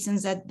main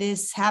reasons that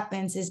this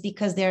happens is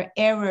because there are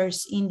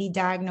errors in the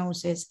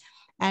diagnosis,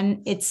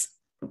 and it's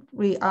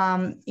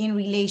in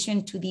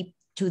relation to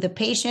the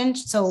patient.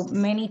 So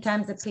many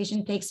times the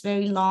patient takes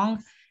very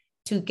long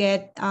to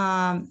get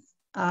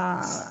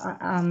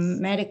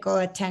medical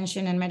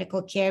attention and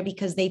medical care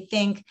because they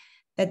think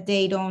that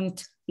they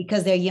don't,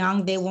 because they're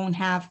young, they won't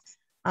have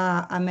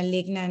a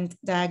malignant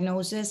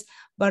diagnosis.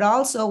 But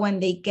also when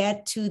they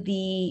get to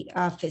the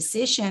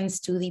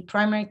physicians, to the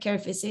primary care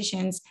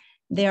physicians,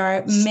 there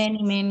are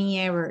many, many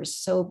errors.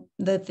 So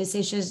the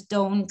physicians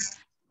don't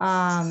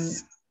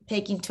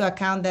take into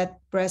account that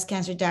breast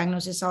cancer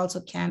diagnosis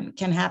also can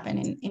happen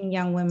in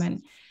young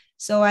women.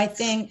 So I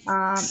think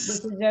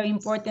this is very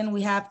important.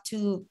 We have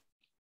to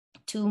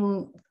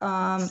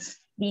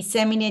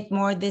disseminate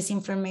more this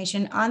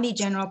information on the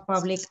general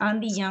public, on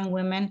the young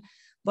women,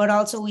 but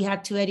also we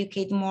have to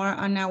educate more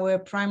on our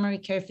primary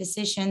care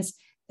physicians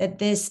that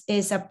this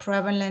is a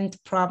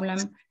prevalent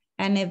problem,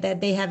 and if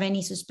that they have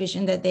any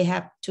suspicion that they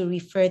have to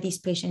refer these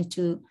patients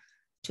to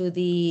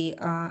the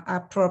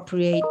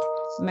appropriate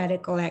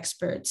medical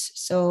experts.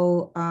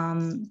 So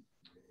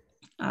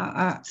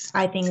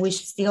I think we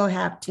still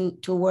have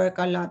to work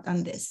a lot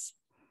on this.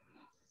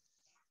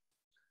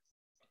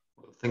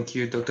 Thank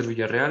you, Dr.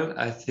 Villarreal.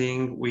 I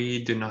think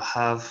we do not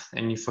have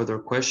any further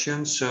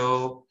questions.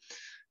 So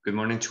good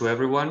morning to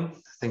everyone.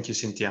 Thank you,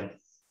 Cynthia.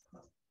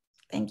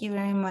 Thank you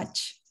very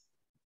much.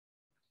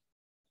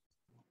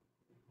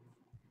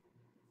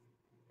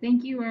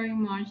 Thank you very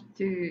much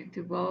to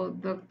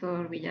both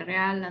Dr.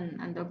 Villarreal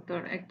and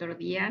Dr. Hector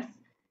Diaz.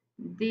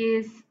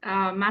 These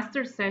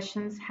master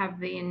sessions have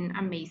been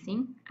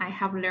amazing. I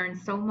have learned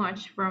so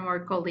much from our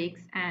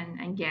colleagues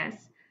and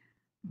guests.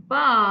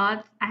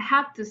 But I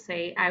have to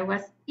say, I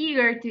was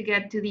eager to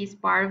get to this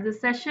part of the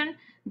session,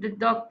 the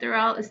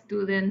doctoral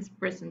students'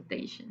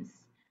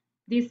 presentations.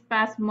 These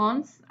past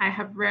months, I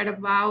have read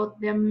about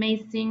the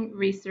amazing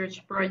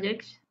research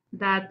projects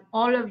that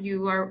all of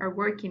you are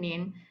working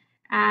in,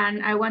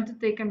 and I want to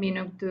take a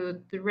minute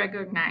to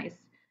recognize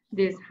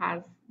this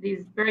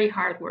very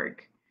hard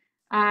work.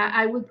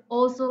 I would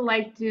also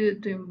like to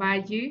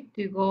invite you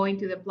to go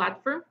into the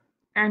platform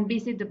and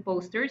visit the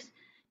posters.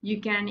 You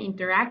can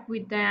interact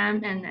with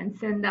them and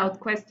send out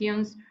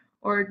questions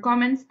or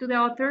comments to the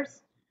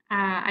authors.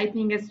 I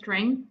think a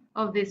strength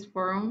of this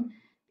forum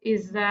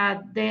is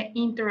that this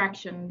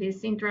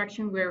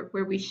interaction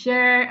where we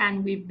share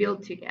and we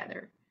build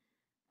together.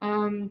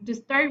 To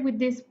start with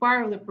this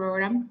part of the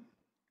program,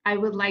 I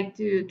would like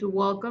to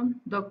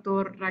welcome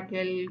Dr.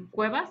 Raquel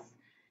Cuevas.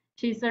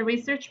 She's a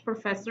research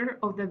professor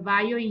of the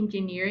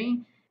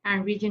Bioengineering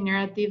and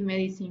Regenerative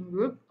Medicine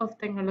Group of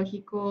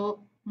Tecnológico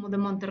de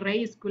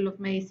Monterrey School of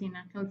Medicine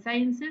and Health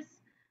Sciences.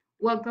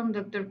 Welcome,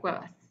 Dr.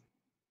 Cuevas.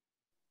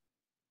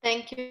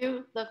 Thank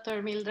you,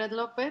 Dr. Mildred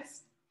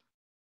Lopez.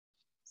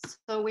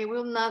 So we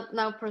will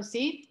now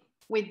proceed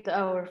with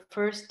our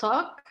first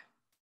talk.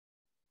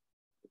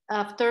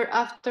 After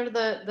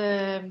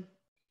the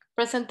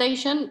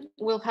presentation,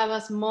 we'll have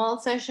a small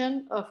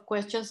session of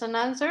questions and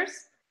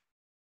answers.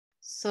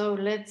 So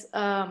let's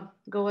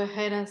go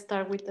ahead and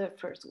start with the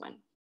first one.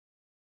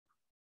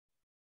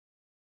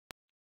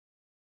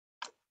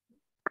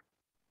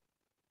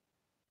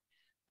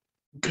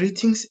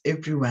 Greetings,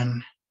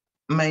 everyone.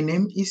 My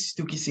name is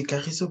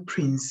Tukisikariso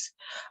Prince.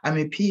 I'm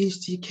a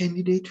PhD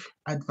candidate,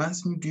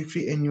 Advanced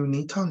Midwifery and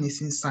Neonatal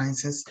Nursing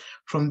Sciences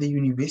from the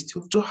University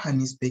of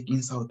Johannesburg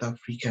in South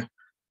Africa.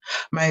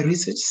 My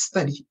research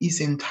study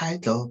is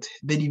entitled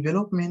The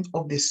Development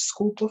of the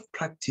Scope of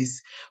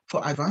Practice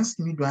for Advanced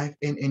Midwife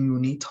and a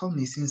Neonatal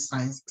Nursing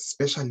Science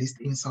Specialist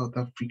in South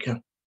Africa.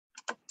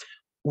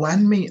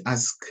 One may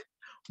ask,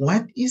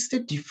 what is the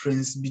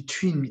difference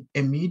between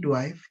a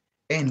midwife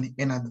and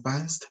an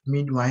advanced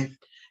midwife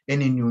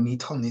and a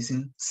neonatal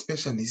nursing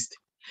specialist?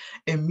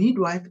 A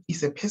midwife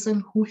is a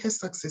person who has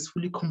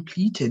successfully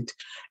completed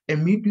a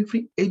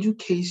midwifery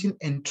education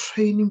and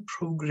training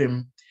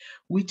program,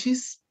 which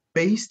is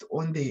based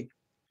on the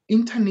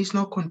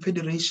International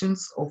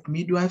Confederations of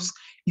Midwives'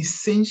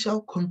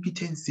 essential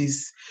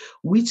competencies,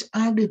 which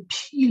are the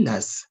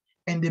pillars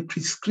and the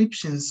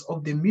prescriptions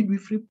of the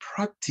midwifery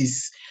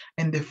practice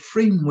and the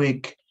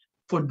framework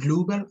for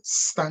global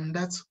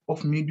standards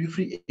of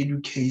midwifery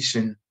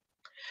education.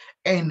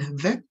 And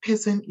that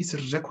person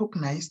is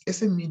recognized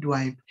as a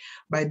midwife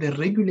by the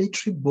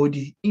regulatory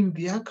body in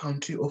their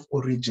country of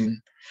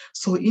origin.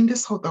 So in the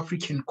South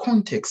African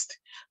context,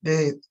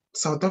 the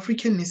South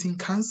African Nursing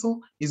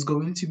Council is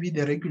going to be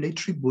the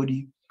regulatory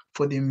body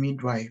for the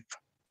midwife.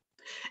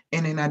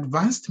 And an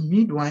advanced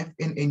midwife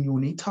and a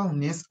neonatal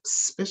nurse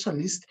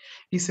specialist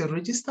is a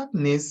registered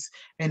nurse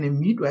and a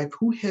midwife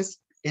who has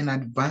an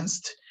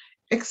advanced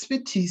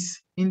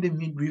expertise in the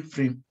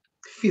midwifery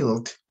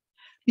field,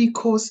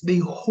 because they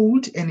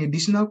hold an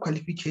additional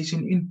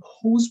qualification in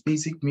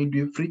post-basic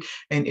midwifery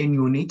and a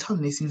neonatal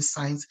nursing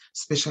science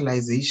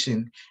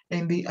specialization,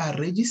 and they are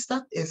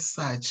registered as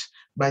such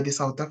by the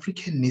South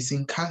African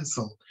Nursing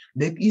Council,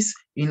 that is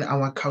in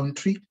our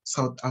country,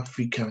 South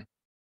Africa.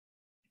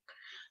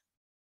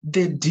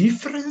 The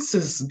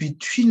differences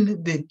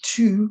between the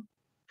two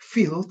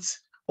fields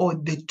or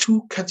the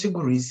two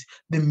categories,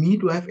 the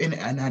midwife and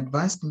an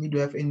advanced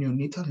midwife and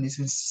neonatal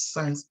nursing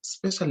science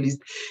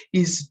specialist,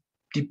 is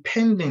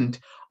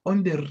dependent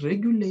on the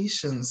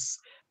regulations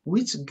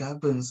which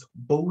governs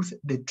both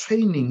the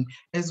training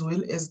as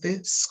well as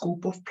the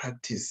scope of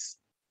practice.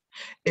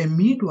 A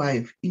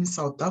midwife in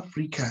South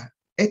Africa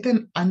at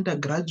an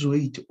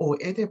undergraduate or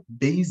at a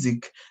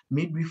basic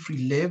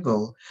midwifery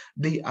level,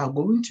 they are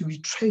going to be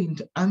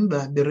trained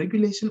under the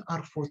Regulation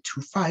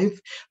R425,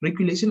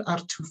 Regulation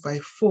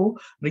R254,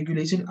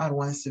 Regulation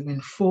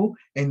R174,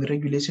 and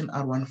Regulation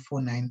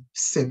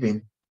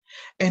R1497.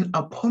 And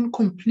upon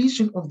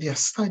completion of their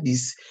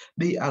studies,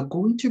 they are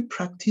going to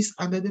practice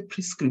under the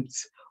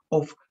prescripts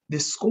of the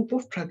scope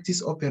of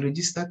practice of a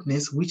registered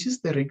nurse, which is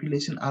the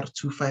Regulation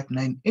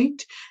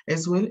R2598,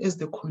 as well as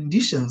the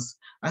conditions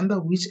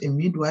under which a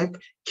midwife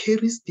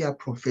carries their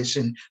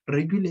profession,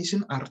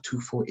 Regulation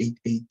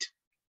R2488.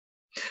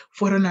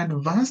 For an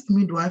advanced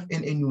midwife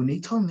and a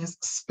neonatal nurse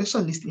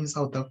specialist in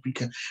South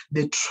Africa,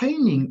 the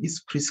training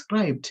is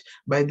prescribed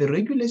by the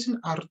Regulation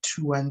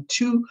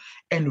R212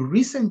 and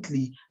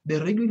recently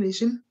the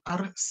Regulation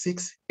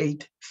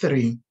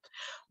R683.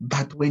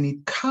 But when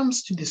it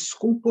comes to the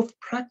scope of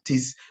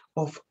practice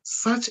of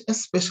such a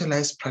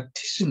specialized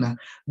practitioner,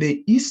 there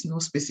is no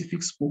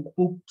specific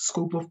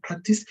scope of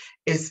practice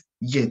as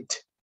yet.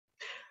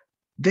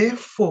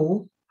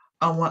 Therefore,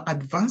 our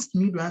advanced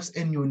midwives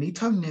and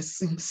neonatal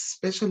nursing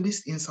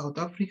specialists in South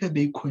Africa,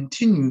 they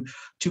continue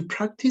to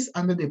practice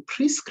under the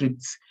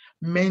prescripts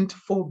meant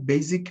for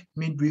basic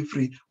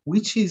midwifery,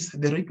 which is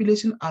the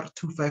Regulation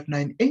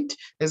R2598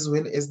 as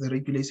well as the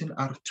Regulation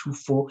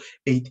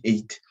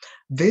R2488.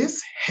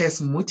 This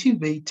has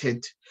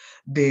motivated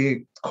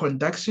the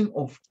conduction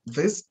of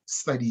this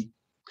study,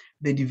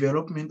 the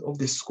development of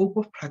the scope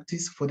of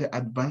practice for the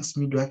advanced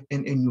midwife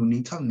and a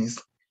neonatal nurse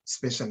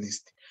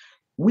specialist,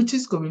 which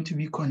is going to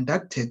be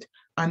conducted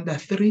under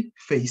 3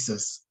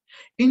 phases.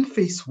 In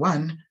phase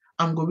 1,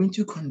 I'm going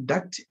to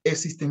conduct a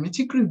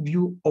systematic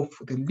review of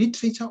the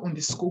literature on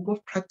the scope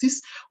of practice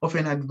of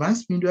an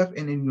advanced midwife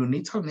and a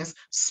neonatal nurse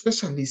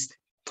specialist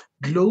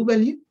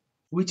globally,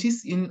 which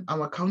is in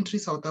our country,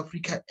 South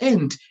Africa,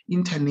 and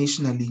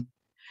internationally.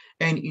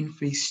 And in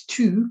phase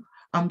 2,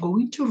 I'm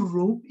going to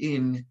rope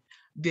in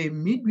the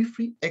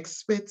midwifery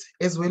experts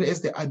as well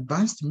as the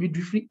advanced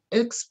midwifery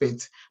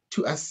experts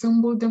to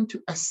assemble them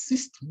to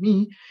assist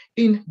me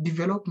in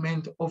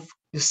development of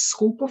the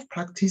scope of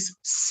practice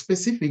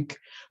specific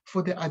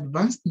for the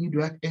advanced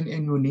midwife and a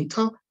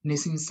neonatal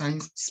nursing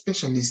science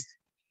specialist.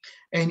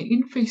 And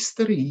in phase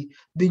 3,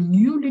 the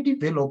newly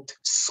developed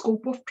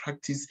scope of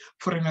practice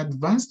for an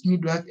advanced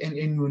midwife and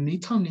a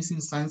neonatal nursing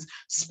science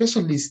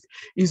specialist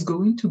is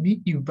going to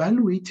be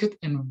evaluated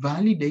and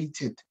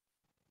validated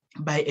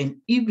by an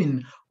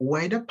even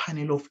wider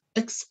panel of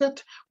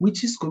experts,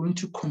 which is going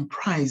to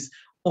comprise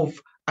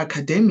of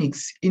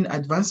academics in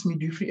advanced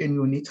midwifery and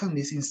neonatal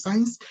nursing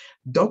science,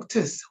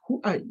 doctors who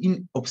are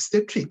in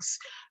obstetrics,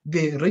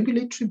 the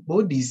regulatory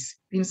bodies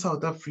in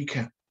South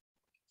Africa,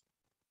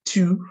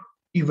 to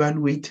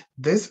evaluate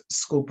this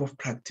scope of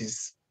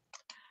practice.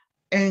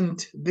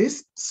 And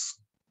this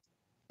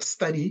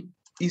study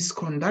is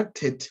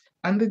conducted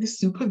under the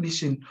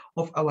supervision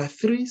of our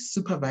 3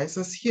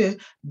 supervisors here,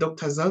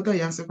 Dr. Zelda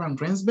Janse van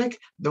Rensbeck,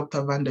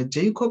 Dr. Vanda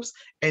Jacobs,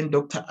 and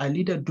Dr.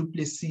 Alida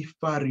Duplessis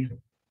Fari.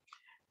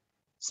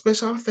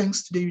 Special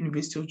thanks to the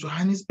University of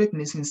Johannesburg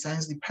Nursing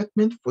Science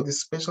Department for the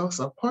special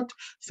support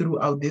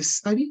throughout this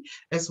study,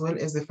 as well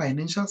as the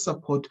financial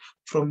support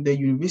from the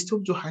University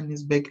of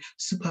Johannesburg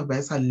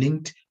Supervisor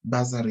Linked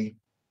Bursary.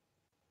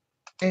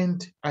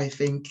 And I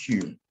thank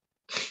you.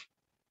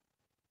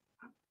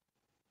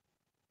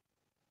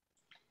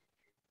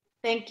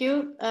 Thank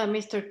you,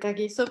 Mr.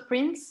 Kagiso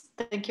Prince.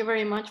 Thank you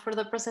very much for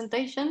the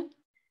presentation.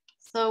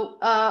 So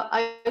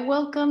I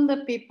welcome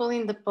the people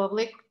in the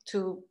public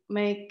to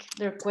make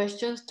their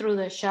questions through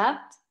the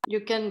chat.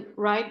 You can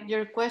write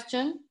your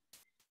question,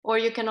 or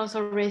you can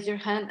also raise your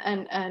hand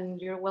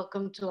and you're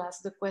welcome to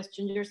ask the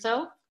question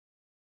yourself.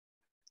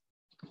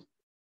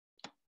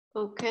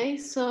 Okay,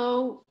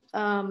 so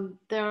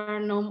there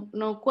are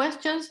no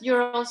questions.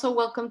 You're also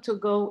welcome to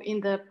go in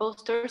the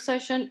poster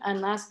session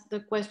and ask the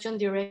question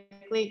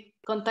directly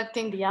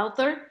contacting the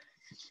author.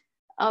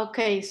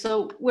 Okay,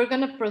 so we're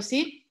going to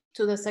proceed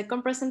to the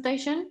second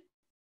presentation.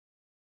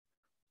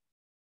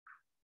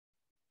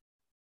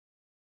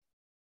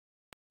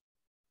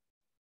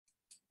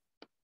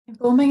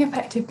 Informing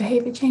effective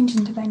behaviour change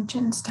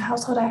interventions to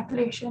household air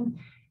pollution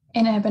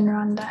in urban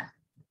Rwanda.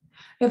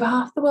 Over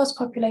half the world's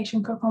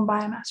population cook on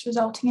biomass,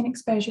 resulting in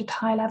exposure to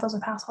high levels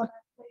of household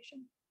air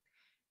pollution.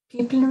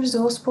 People in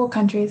resource-poor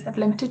countries have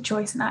limited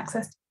choice and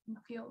access to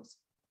cleaner fuels.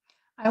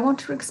 I want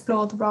to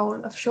explore the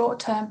role of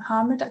short-term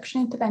harm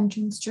reduction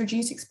interventions to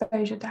reduce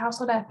exposure to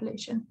household air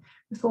pollution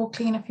before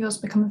cleaner fuels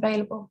become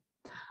available.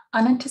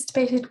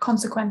 Unanticipated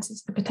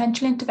consequences of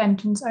potential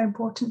interventions are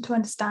important to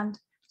understand,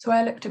 so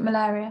I looked at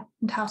malaria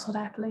and household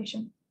air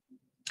pollution.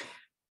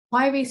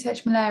 Why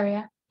research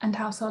malaria and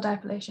household air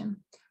pollution?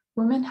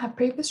 Women have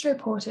previously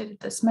reported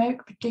that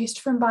smoke produced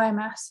from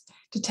biomass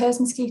deters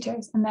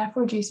mosquitoes and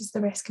therefore reduces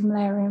the risk of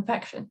malaria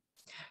infection.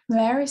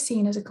 Malaria is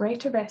seen as a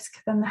greater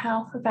risk than the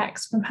health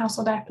effects from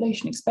household air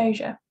pollution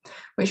exposure,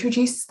 which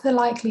reduces the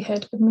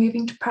likelihood of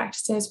moving to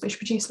practices which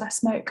produce less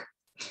smoke.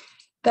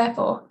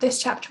 Therefore,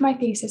 this chapter of my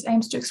thesis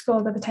aims to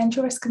explore the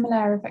potential risk of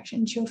malaria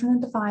infection in children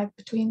under 5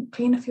 between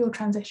cleaner fuel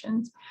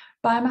transitions,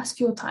 biomass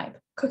fuel type,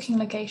 cooking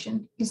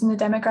location, using the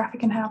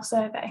Demographic and Health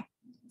Survey,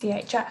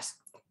 DHS.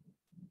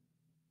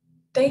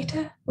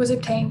 Data was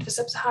obtained for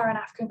sub-Saharan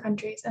African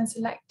countries and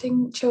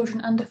selecting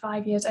children under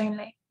 5 years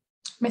only.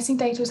 Missing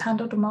data was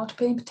handled with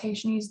multiple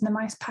imputation using the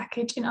mice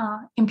package in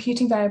R,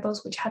 imputing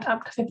variables which had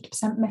up to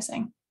 50%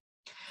 missing.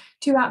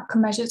 2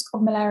 outcome measures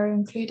of malaria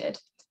included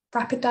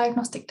rapid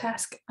diagnostic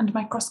test and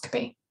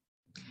microscopy.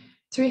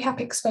 3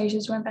 HAP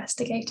exposures were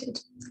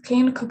investigated: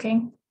 cleaner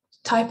cooking,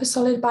 type of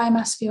solid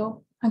biomass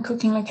fuel, and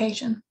cooking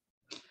location.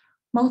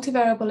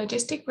 Multivariable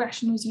logistic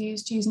regression was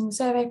used using the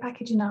survey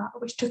package in R,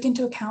 which took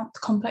into account the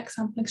complex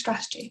sampling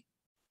strategy.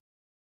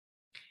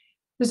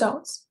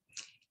 Results.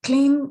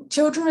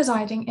 Children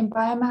residing in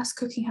biomass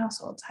cooking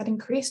households had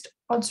increased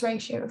odds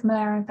ratio of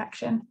malaria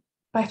infection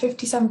by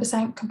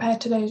 57%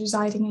 compared to those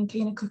residing in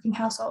cleaner cooking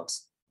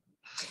households.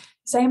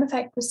 The same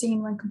effect was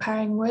seen when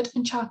comparing wood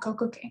and charcoal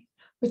cooking,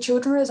 with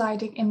children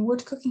residing in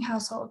wood cooking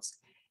households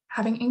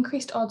having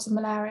increased odds of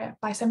malaria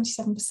by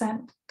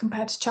 77%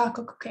 compared to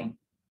charcoal cooking.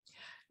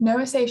 No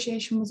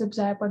association was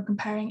observed when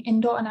comparing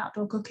indoor and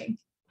outdoor cooking.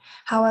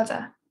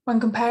 However, when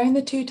comparing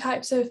the 2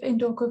 types of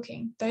indoor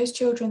cooking, those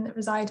children that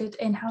resided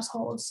in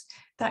households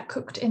that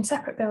cooked in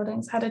separate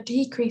buildings had a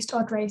decreased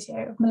odd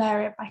ratio of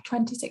malaria by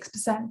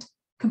 26%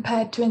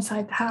 compared to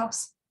inside the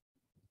house.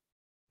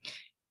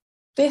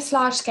 This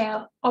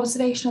large-scale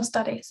observational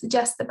study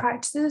suggests that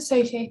practices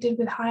associated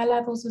with higher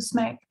levels of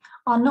smoke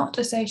are not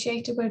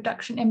associated with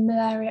reduction in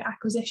malaria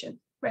acquisition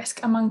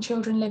risk among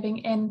children living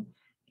in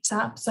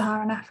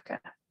sub-Saharan Africa.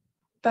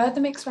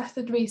 Further mixed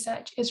method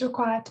research is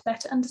required to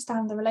better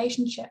understand the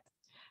relationship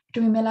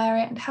between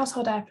malaria and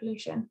household air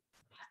pollution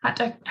at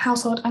a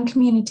household and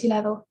community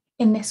level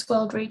in this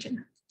world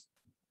region.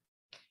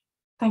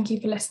 Thank you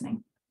for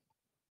listening.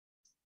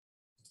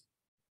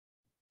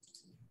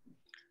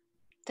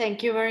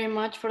 Thank you very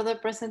much for the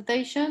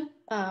presentation.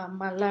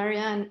 Malaria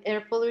and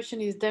air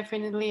pollution is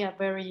definitely a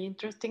very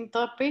interesting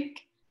topic.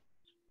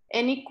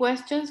 Any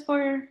questions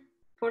for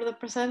the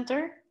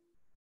presenter?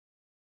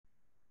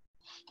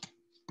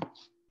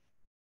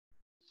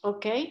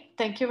 Okay,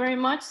 thank you very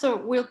much. So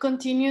we'll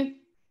continue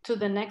to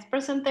the next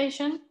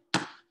presentation.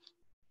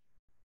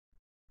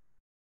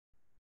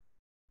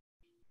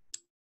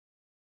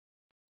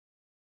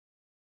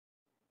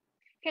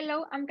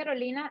 Hello, I'm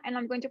Carolina, and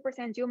I'm going to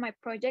present you my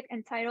project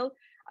entitled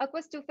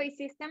Aqua's Two-Phase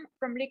System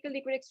from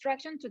Liquid-Liquid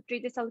Extraction to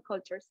 3D Cell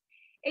Cultures.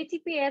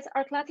 ATPs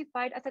are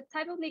classified as a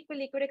type of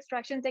liquid-liquid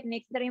extraction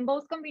techniques that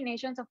involves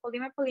combinations of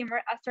polymer-polymer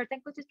at certain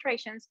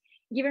concentrations,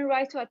 giving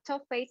rise to a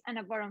top phase and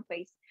a bottom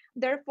phase.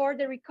 Therefore,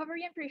 the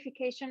recovery and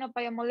purification of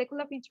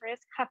biomolecules of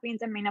interest have been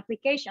the main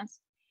applications.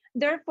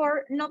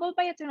 Therefore, novel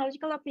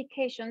biotechnological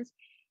applications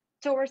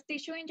towards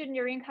tissue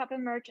engineering have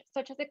emerged,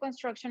 such as the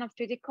construction of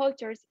 3D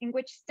cultures in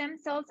which stem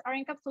cells are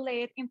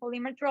encapsulated in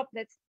polymer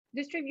droplets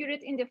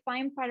distributed in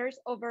defined patterns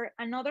over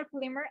another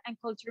polymer and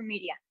culture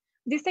media.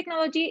 This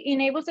technology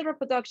enables the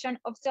reproduction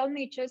of cell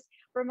niches,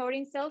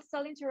 promoting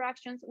cell-cell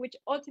interactions, which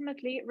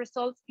ultimately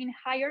results in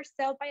higher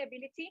cell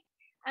viability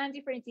and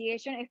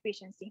differentiation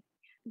efficiency.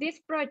 This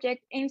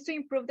project aims to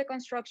improve the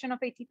construction of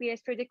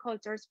ATPs 3D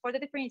cultures for the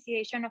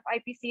differentiation of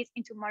IPCs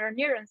into motor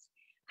neurons.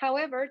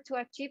 However, to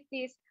achieve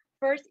this,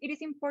 first, it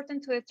is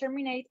important to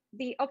determine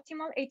the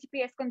optimal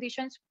ATPs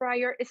conditions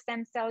prior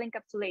stem cell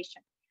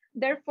encapsulation.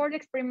 Therefore, the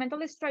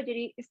experimental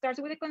strategy starts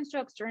with the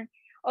construction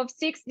of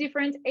 6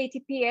 different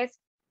ATPs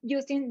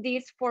using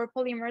these 4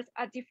 polymers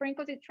at different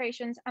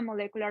concentrations and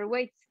molecular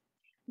weights.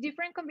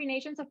 Different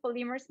combinations of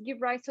polymers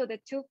give rise to the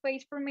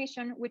 2-phase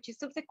formation, which is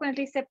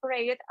subsequently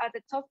separated as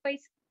the top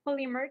phase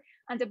polymer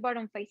and the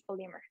bottom phase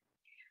polymer.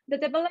 The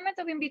development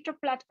of in vitro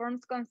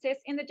platforms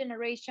consists in the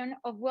generation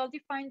of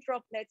well-defined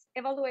droplets,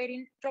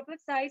 evaluating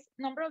droplet size,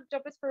 number of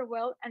droplets per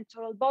well, and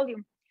total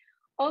volume.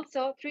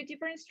 Also, 3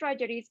 different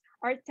strategies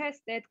are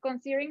tested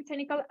considering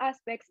technical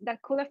aspects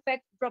that could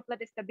affect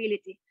droplet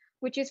stability.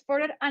 which is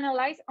further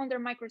analyzed under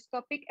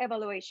microscopic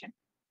evaluation.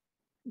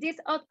 These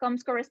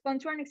outcomes correspond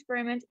to an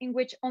experiment in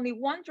which only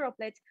one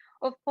droplet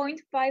of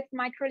 0.5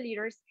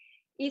 microliters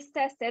is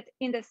tested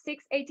in the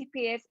 6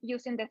 ATPs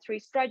using the 3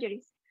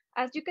 strategies.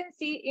 As you can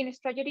see in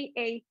strategy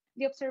A,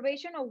 the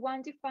observation of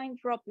one defined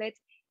droplet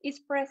is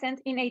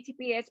present in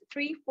ATPs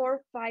 3,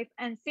 4, 5,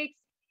 and 6.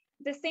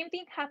 The same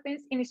thing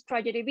happens in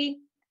strategy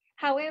B.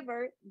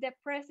 However, the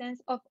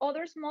presence of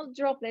other small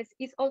droplets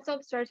is also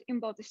observed in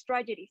both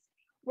strategies,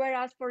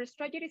 whereas for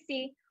strategy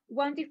C,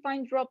 one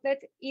defined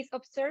droplet is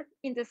observed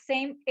in the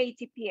same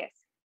ATPs.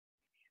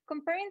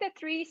 Comparing the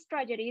 3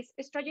 strategies,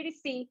 strategy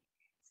C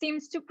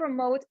seems to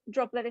promote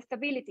droplet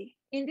stability.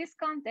 In this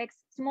context,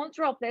 small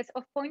droplets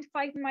of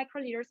 0.5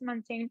 microliters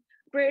maintain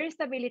greater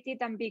stability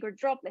than bigger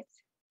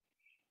droplets.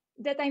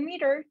 The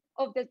diameter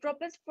of the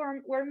droplets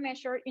formed were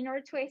measured in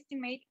order to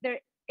estimate their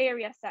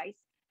area size,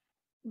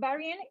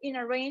 varying in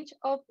a range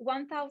of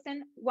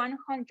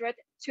 1,100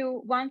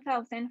 to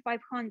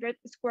 1,500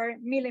 square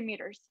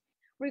millimeters.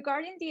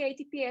 Regarding the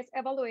ATPs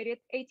evaluated,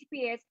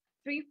 ATPs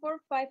 3, 4,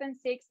 5, and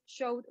 6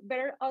 showed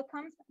better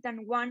outcomes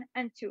than 1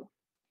 and 2.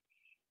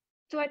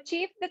 To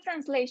achieve the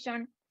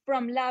translation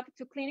from lab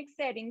to clinic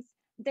settings,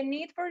 the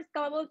need for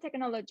scalable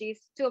technologies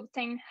to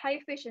obtain high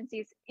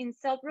efficiencies in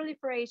cell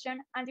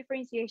proliferation and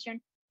differentiation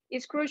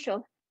is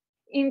crucial,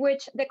 in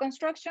which the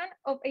construction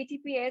of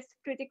ATPs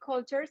 3D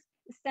cultures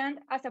stand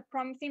as a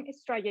promising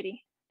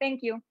strategy.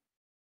 Thank you.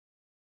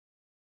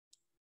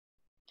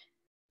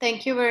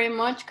 Thank you very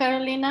much,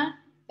 Carolina.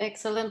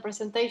 Excellent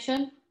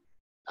presentation.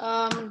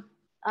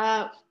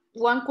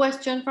 One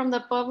question from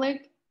the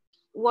public.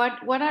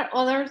 What are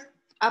other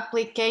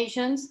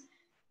applications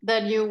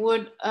that you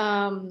would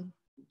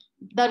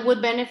that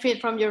would benefit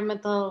from your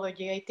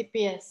methodology,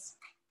 ATPs?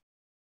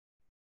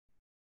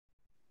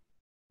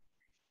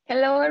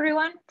 Hello,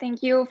 everyone.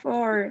 Thank you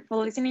for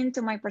listening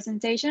to my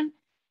presentation.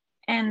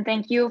 And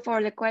thank you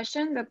for the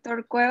question,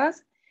 Dr.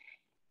 Cuevas.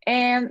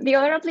 And the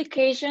other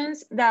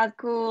applications that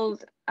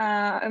could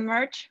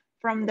emerge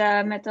from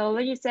the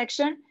methodology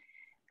section,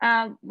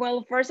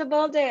 well, first of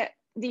all, the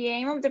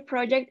aim of the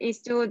project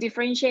is to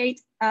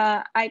differentiate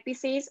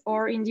IPCs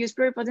or induced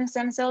pluripotent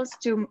stem cells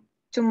to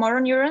motor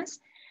neurons.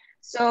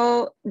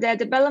 So the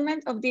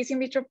development of these in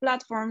vitro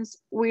platforms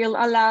will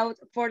allow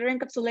further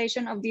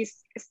encapsulation of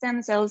these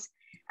stem cells,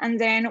 and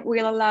then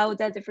will allow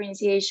the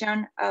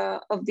differentiation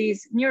of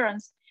these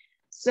neurons.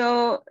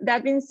 So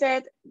that being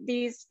said,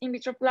 these in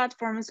vitro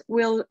platforms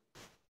will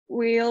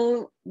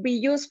be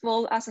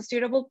useful as a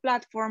suitable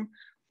platform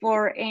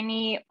for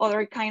any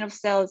other kind of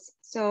cells.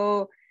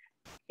 So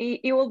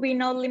it will be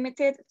not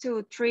limited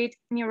to treat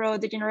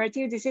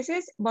neurodegenerative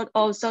diseases, but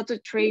also to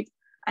treat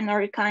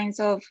another kinds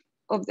of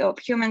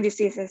human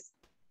diseases.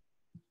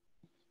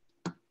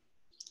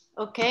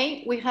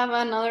 Okay, we have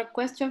another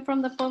question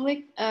from the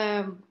public.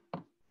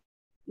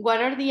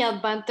 What are the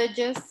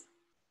advantages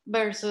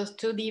versus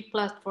 2D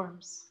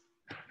platforms?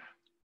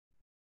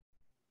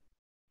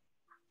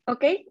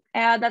 Okay,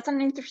 that's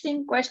an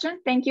interesting question.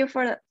 Thank you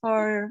for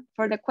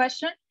the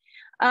question.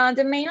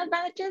 The main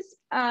advantages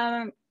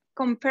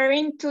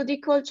comparing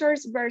 2D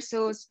cultures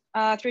versus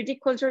 3D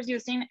cultures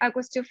using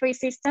aqueous two-phase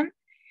system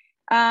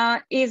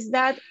is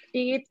that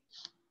it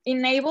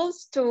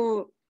enables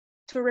to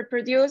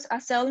reproduce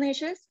a cell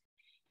niches,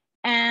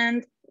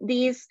 and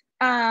this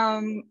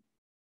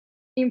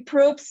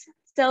improves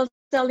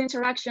cell-cell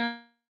interaction.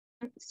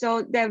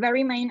 So the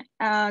very main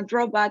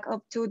drawback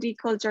of 2D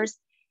cultures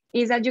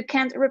is that you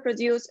can't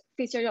reproduce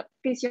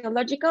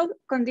physiological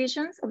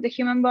conditions of the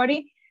human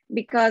body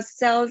because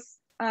cells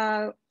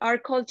are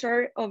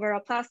cultured over a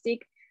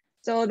plastic.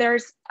 So there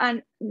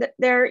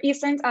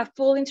isn't a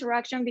full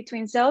interaction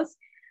between cells.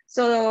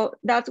 So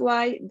that's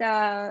why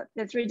the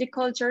 3D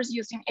cultures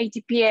using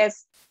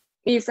ATPs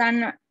is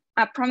a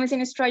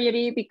promising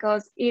strategy,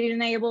 because it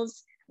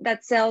enables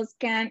that cells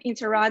can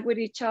interact with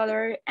each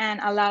other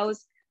and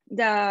allows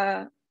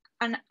an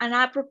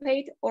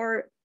appropriate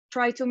or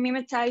try to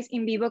mimetize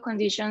in vivo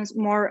conditions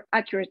more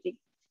accurately.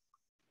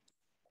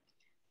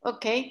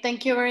 Okay,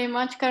 thank you very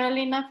much,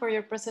 Carolina, for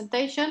your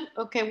presentation.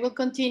 Okay, we'll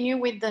continue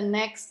with the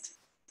next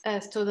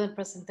student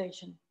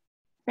presentation.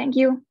 Thank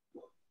you.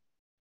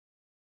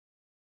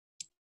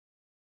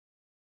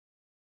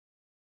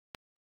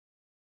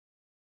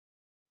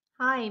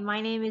 Hi, my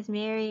name is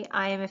Mary.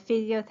 I am a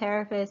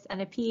physiotherapist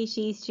and a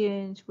PhD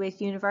student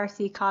with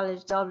University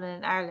College Dublin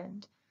in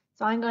Ireland.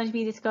 So I'm going to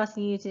be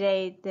discussing you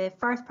today the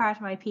first part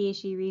of my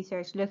PhD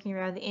research, looking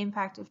around the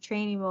impact of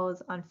training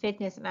modes on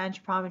fitness and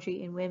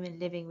anthropometry in women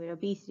living with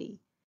obesity.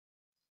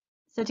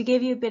 So to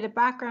give you a bit of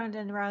background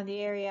and around the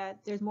area,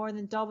 there's more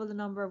than double the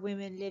number of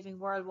women living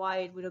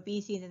worldwide with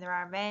obesity than there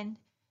are men,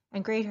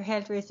 and greater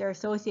health risks are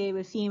associated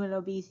with female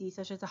obesity,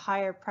 such as a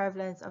higher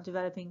prevalence of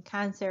developing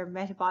cancer,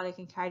 metabolic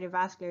and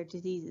cardiovascular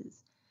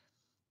diseases.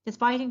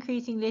 Despite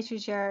increasing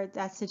literature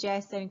that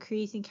suggests that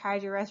increasing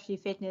cardiorespiratory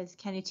fitness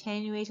can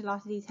attenuate a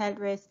lot of these health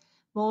risks,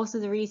 most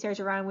of the research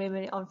around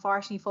women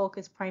unfortunately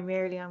focuses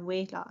primarily on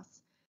weight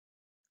loss.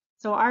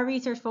 So our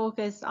research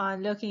focused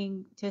on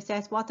looking to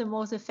assess what the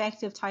most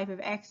effective type of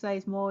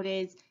exercise mode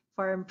is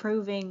for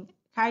improving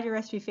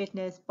cardiorespiratory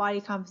fitness,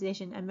 body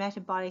composition, and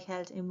metabolic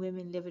health in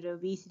women living with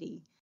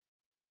obesity.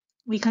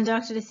 We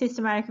conducted a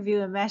systematic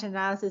review and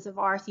meta-analysis of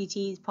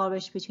RCTs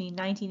published between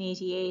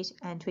 1988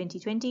 and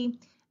 2020,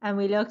 and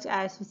we looked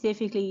at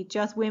specifically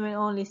just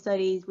women-only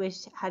studies which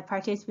had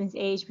participants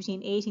aged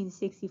between 18 to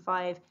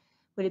 65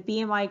 with a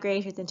BMI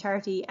greater than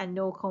 30 and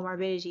no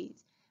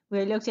comorbidities.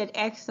 We looked at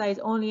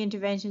exercise-only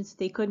interventions, so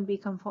they couldn't be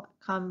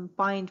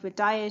combined with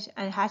diet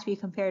and had to be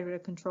compared with a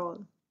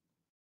control.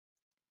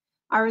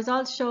 Our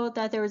results showed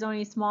that there was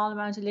only a small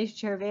amount of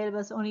literature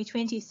available, so only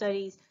 20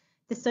 studies.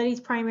 The studies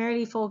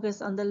primarily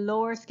focused on the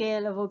lower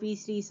scale of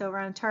obesity, so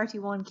around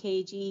 31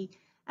 kg,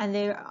 and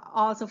they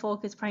also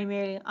focused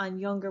primarily on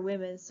younger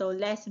women, so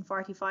less than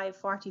 45,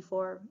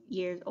 44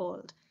 years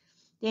old.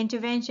 The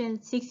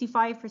interventions,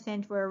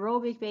 65% were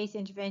aerobic-based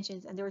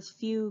interventions, and there was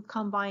few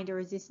combined or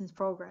resistance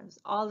programs.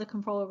 All the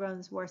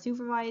programs were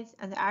supervised,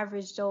 and the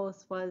average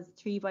dose was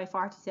 3 by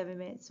 47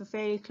 minutes, so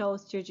fairly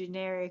close to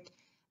generic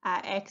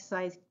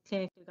exercise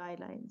clinical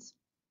guidelines.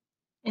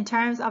 In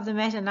terms of the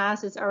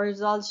meta-analysis, our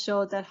results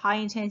showed that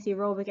high-intensity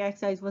aerobic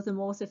exercise was the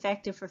most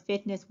effective for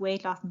fitness,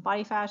 weight loss, and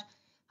body fat.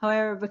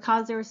 However,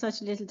 because there was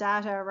such little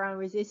data around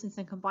resistance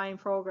and combined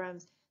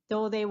programs,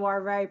 though they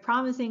were very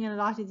promising in a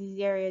lot of these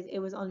areas, it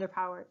was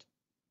underpowered.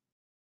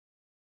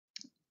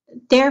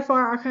 Therefore,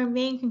 our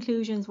main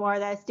conclusions were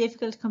that it's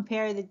difficult to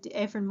compare the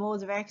different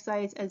modes of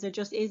exercise as there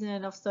just isn't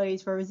enough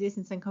studies for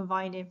resistance and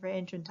combined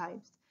intervention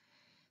types.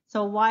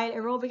 So while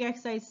aerobic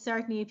exercise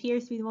certainly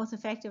appears to be the most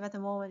effective at the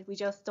moment, we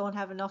just don't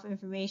have enough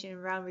information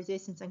around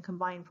resistance and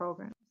combined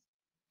programs.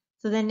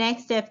 So the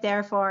next step,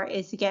 therefore,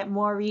 is to get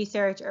more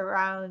research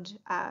around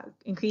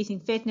increasing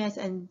fitness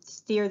and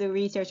steer the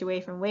research away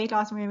from weight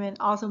loss in women.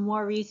 Also,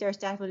 more research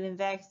that will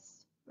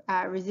invest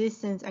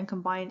resistance and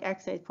combined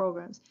exercise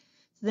programs.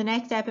 So the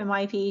next step in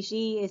my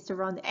PhD is to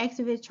run the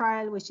EXOVIT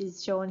trial, which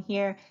is shown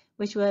here,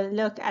 which will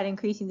look at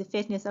increasing the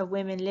fitness of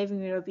women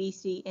living with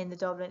obesity in the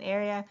Dublin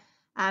area,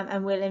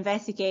 and will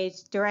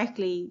investigate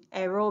directly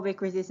aerobic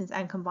resistance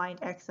and combined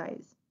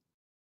exercise.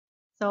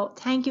 So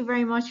thank you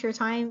very much for your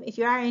time. If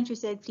you are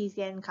interested, please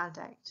get in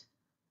contact.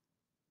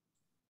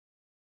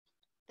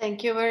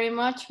 Thank you very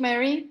much,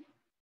 Mary.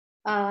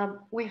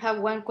 We have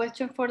one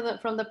question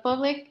from the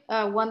public.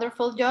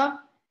 Wonderful job.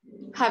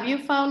 Have you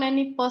found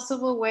any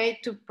possible way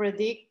to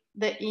predict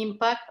the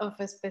impact of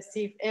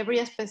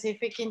every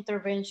specific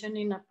intervention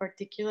in a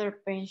particular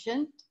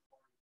patient?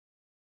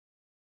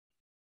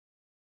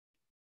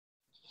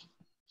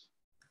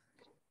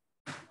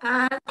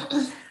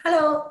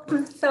 Hello,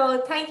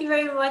 so thank you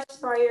very much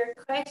for your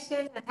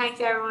question and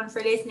thanks everyone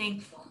for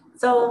listening.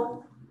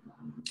 So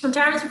in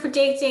terms of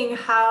predicting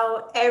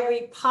how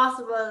every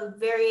possible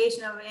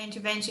variation of an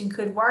intervention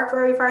could work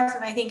for every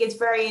person, I think it's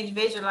very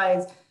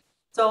individualized.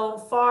 So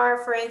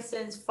for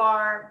instance,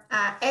 for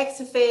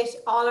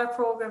EXOFIT, all our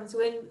programs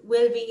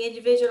will be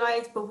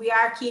individualized, but we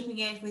are keeping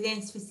it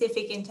within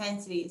specific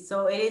intensities.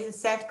 So it is a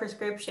set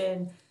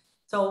prescription.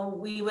 So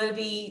we will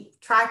be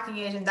tracking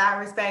it in that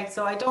respect.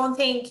 So I don't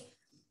think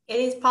it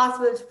is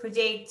possible to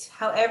predict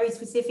how every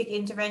specific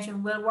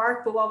intervention will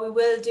work, but what we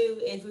will do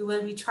is we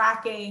will be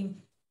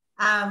tracking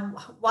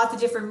what the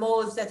different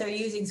modes that they're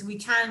using. So we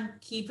can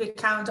keep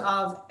account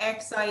of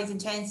exercise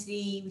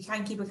intensity, we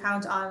can keep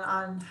account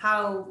on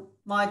how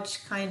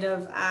much kind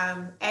of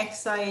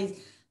exercise,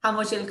 how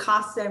much it'll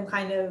cost them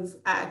kind of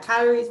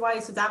calories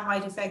wise. So that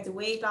might affect the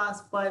weight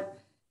loss, but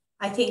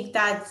I think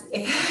that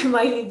it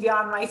might be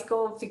beyond my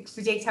scope to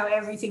predict how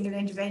every single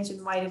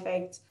intervention might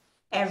affect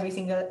every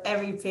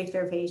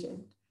particular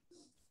patient.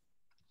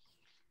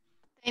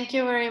 Thank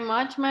you very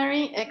much,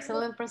 Mary.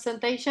 Excellent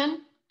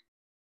presentation.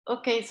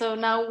 Okay, so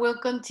now we'll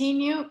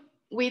continue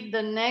with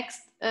the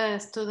next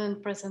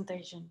student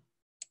presentation.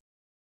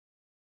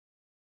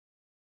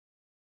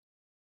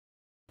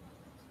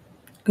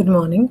 Good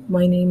morning.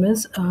 My name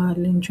is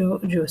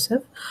Linjo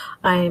Joseph.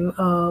 I am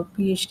a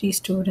PhD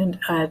student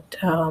at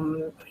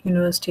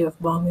University of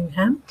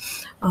Birmingham.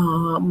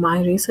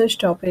 My research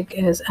topic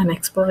is an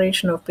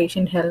exploration of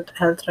patient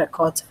health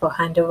records for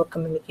handover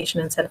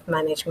communication and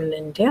self-management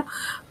in India.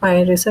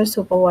 My research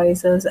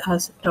supervisors are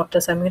Dr.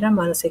 Samira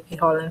Manaseki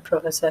Hall and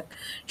Professor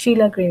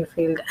Sheila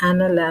Greenfield,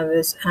 Anna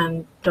Lavis,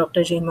 and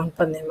Dr. Jimon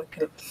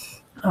Pandemakil.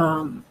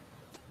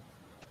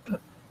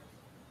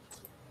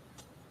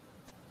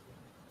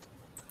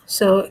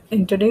 So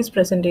in today's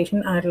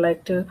presentation, I'd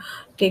like to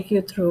take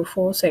you through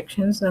 4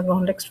 sections: the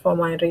context for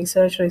my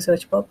research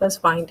purpose,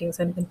 findings,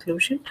 and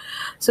conclusion.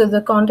 So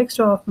the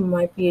context of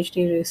my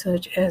PhD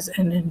research is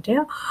in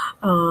India.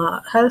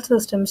 Health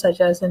systems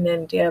such as in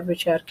India,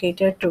 which are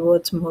catered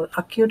towards more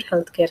acute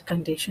healthcare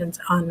conditions,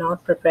 are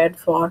not prepared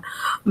for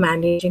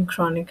managing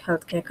chronic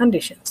healthcare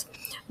conditions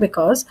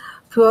because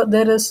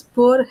there is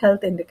poor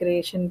health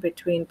integration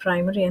between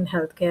primary and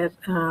healthcare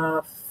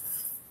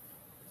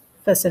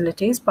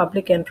facilities,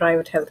 public and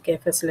private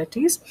healthcare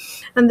facilities,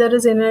 and there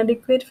is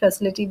inadequate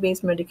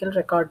facility-based medical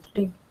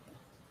recording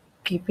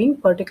keeping,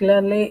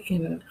 particularly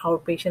in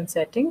outpatient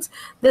settings.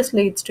 This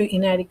leads to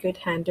inadequate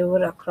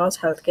handover across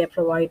healthcare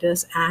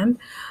providers and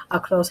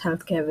across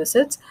healthcare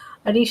visits.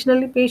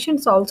 Additionally,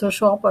 patients also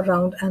shop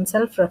around and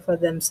self-refer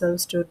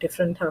themselves to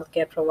different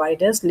healthcare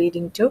providers,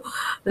 leading to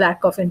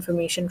lack of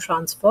information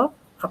transfer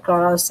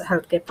across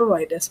healthcare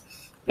providers.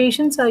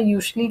 Patients are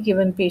usually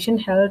given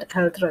patient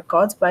health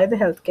records by the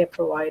healthcare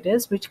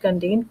providers, which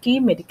contain key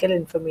medical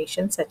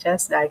information such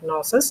as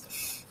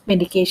diagnosis,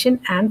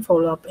 medication, and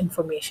follow-up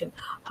information.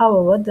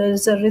 However, there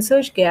is a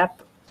research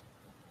gap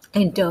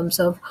in terms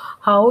of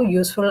how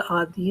useful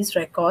are these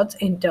records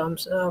in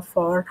terms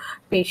for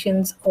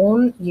patients'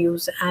 own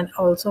use and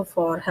also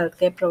for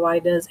healthcare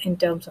providers in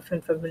terms of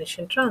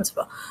information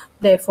transfer.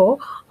 Therefore,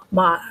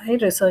 my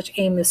research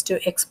aim is to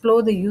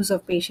explore the use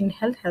of patient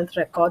health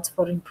records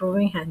for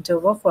improving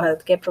handover for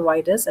healthcare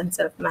providers and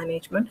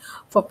self-management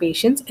for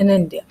patients in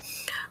India.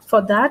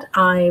 For that,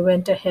 I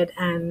went ahead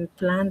and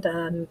planned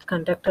and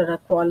conducted a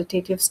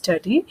qualitative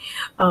study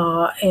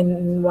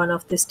in one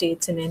of the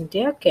states in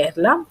India,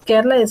 Kerala.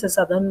 Kerala is the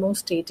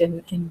southernmost state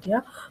in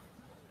India,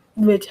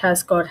 which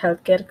has got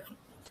healthcare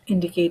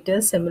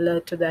indicators similar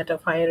to that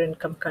of higher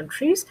income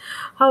countries.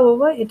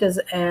 However, it is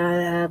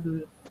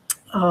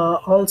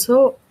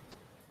also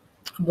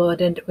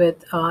burdened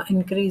with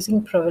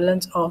increasing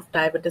prevalence of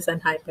diabetes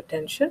and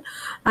hypertension,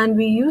 and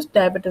we use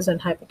diabetes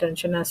and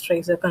hypertension as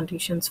tracer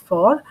conditions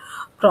for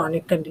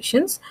chronic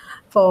conditions.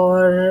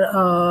 And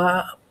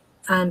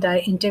I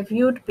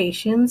interviewed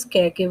patients,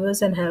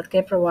 caregivers, and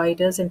healthcare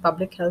providers in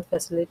public health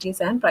facilities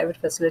and private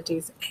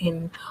facilities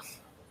in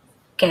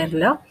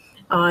Kerala.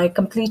 I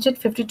completed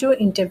 52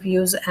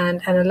 interviews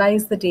and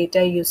analyzed the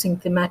data using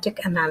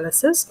thematic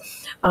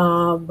analysis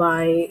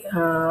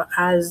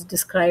as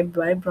described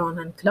by Brown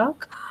and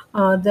Clark.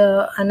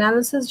 The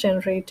analysis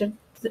generated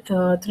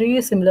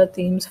three similar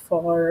themes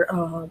for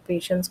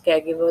patients,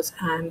 caregivers,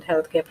 and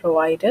healthcare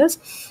providers,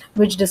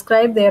 which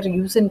describe their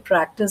use in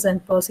practice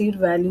and perceived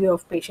value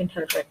of patient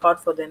health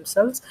record for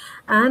themselves,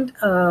 and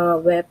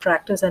where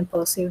practice and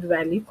perceived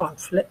value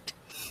conflict.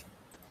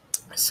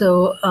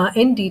 So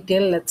in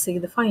detail, let's see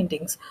the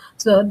findings.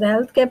 So the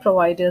healthcare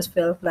providers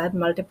felt that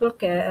multiple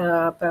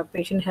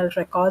patient health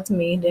records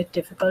made it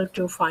difficult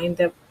to find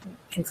the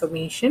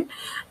information,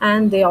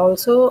 and they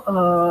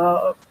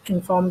also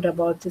informed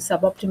about the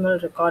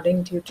suboptimal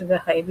recording due to the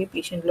heavy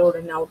patient load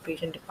in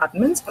outpatient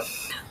departments.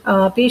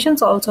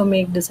 Patients also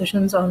make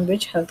decisions on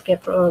which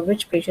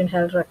patient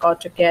health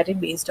record to carry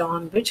based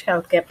on which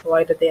healthcare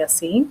provider they are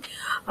seeing.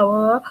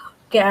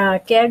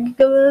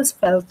 Caregivers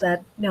felt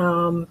that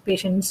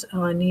patients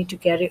need to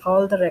carry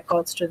all the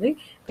records to the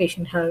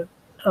patient health,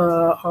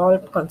 all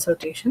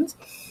consultations.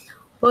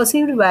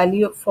 Perceived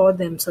value for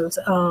themselves.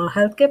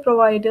 Healthcare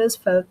providers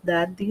felt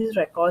that these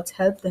records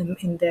helped them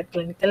in their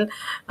clinical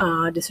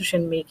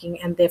decision making,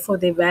 and therefore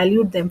they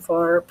valued them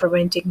for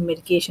preventing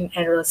medication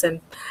errors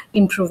and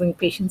improving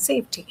patient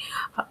safety.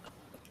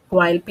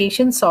 While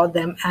patients saw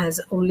them as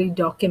only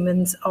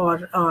documents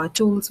or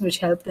tools which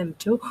help them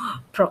to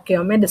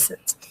procure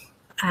medicines.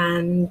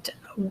 And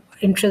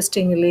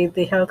interestingly,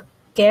 the health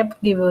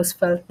caregivers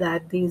felt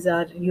that these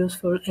are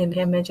useful in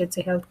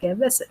emergency healthcare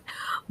visit.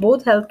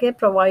 Both healthcare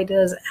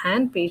providers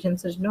and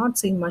patients did not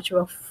see much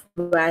of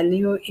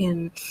value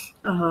in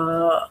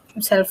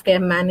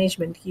self-care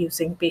management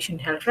using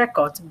patient health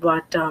records,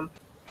 but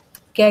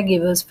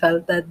caregivers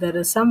felt that there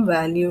is some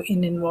value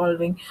in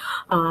involving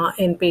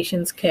in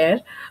patients' care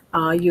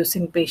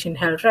using patient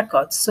health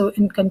records. So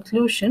in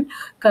conclusion,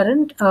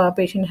 current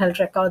patient health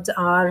records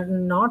are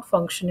not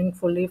functioning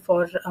fully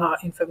for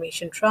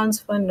information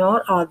transfer,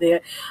 nor are they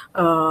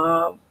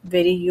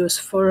very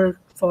useful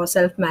for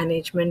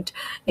self-management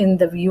in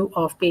the view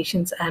of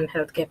patients and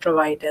healthcare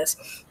providers.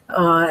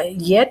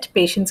 Yet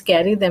patients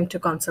carry them to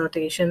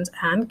consultations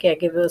and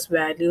caregivers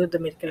value the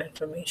medical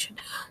information.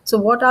 So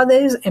what are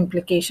these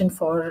implications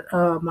for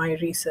my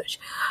research?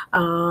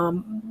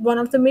 One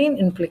of the main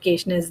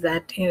implications is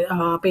that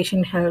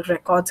patient health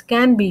records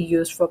can be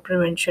used for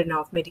prevention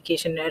of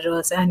medication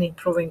errors and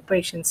improving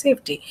patient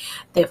safety.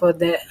 Therefore,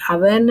 the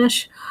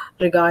awareness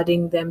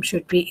regarding them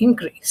should be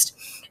increased.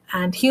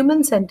 And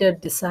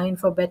human-centered design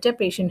for better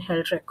patient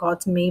health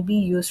records may be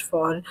used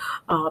for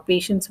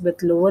patients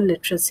with lower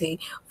literacy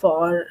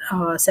for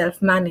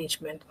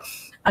self-management.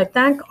 I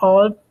thank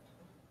all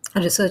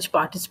research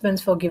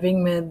participants for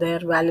giving me their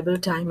valuable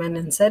time and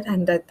insight,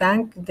 and I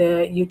thank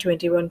the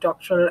U21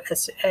 Doctoral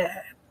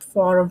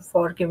Forum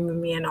for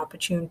giving me an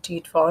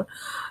opportunity for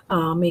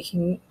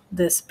making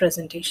this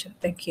presentation.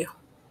 Thank you.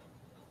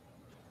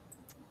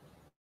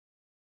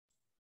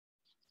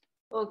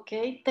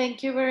 Okay,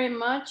 thank you very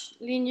much,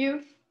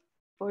 Linyu,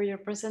 for your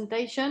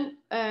presentation.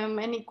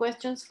 Any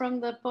questions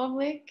from the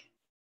public?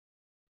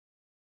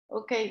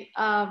 Okay,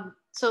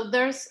 so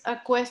there's a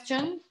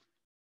question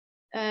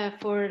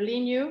for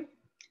Linyu.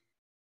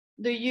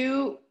 Do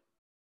you,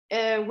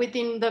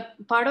 within the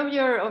part of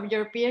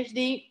your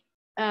PhD,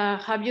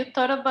 have you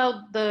thought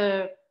about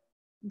the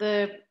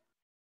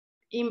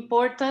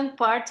important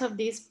parts of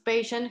this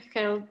patient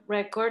health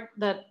record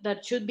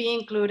that should be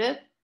included?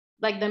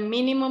 like the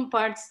minimum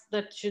parts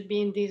that should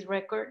be in this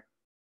record?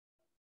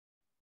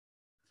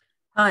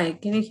 Hi,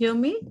 can you hear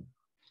me?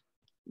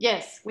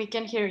 Yes, we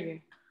can hear you.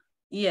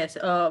 Yes,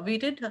 we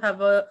did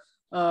have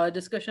a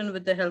discussion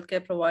with the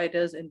healthcare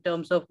providers in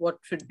terms of what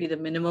should be the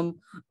minimum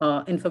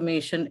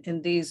information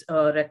in these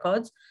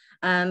records.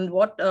 And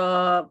what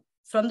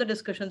from the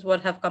discussions,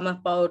 what have come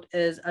about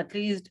is at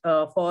least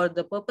for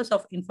the purpose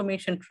of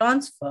information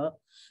transfer,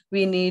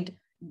 we need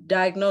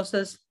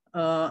diagnosis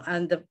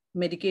and the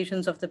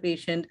medications of the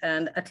patient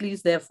and at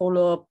least their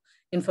follow-up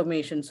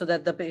information so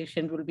that the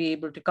patient will be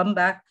able to come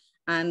back,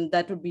 and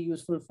that would be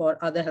useful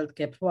for other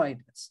healthcare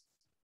providers.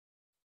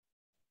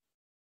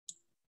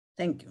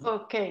 Thank you.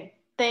 Okay,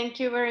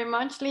 thank you very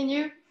much,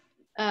 Linyu.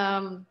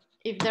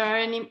 If there are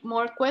any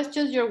more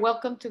questions, you're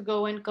welcome to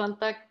go and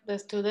contact the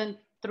student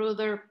through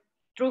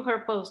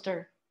her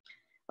poster.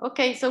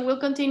 Okay, so we'll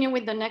continue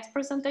with the next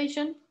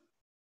presentation.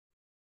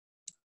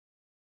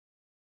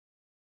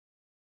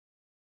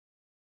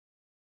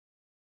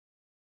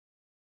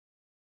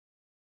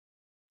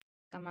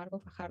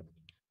 Camargo Fajardo.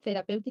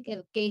 Therapeutic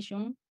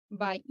education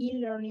by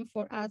e-learning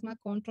for asthma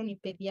control in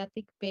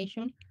pediatric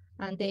patients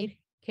and their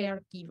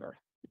caregiver.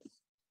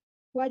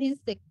 What is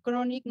the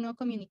chronic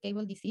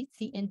non-communicable disease,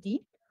 CND?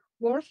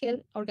 World Health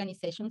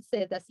Organization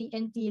said that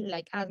CND,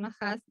 like asthma,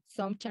 has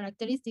some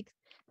characteristics.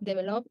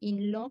 Developed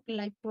in long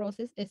life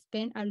process,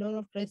 spend a lot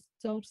of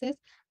resources,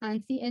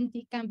 and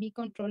CND can be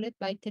controlled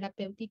by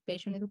therapeutic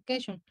patient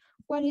education.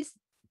 What is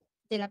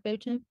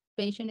therapeutic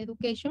patient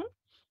education?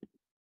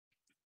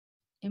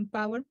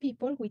 Empower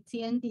people with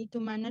CND to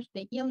manage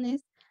the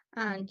illness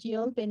and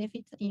yield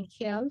benefits in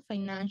health,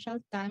 financial,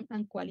 time,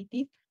 and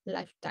quality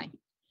lifetime.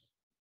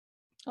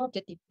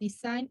 Objective: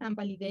 design and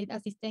validate a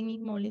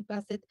systemic model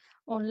based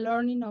on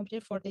learning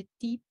object for the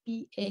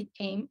TPA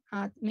aimed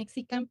at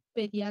Mexican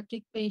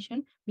pediatric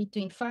patients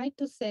between 5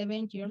 to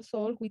 7 years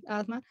old with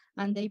asthma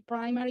and their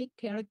primary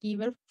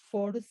caregiver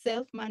for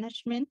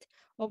self-management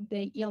of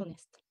the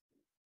illness.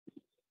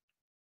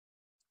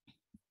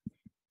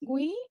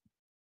 We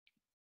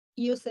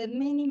used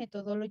many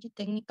methodology,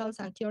 technicals,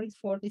 and theories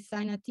for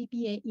design a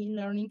TPA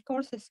e-learning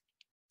courses.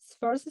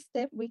 First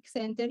step, we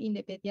center in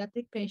the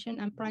pediatric patient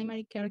and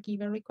primary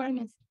caregiver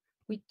requirements.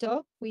 We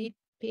talk with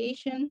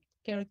patient,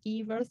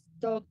 caregivers,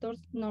 doctors,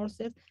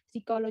 nurses,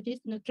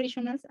 psychologists,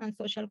 nutritionists, and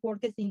social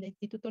workers in the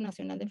Instituto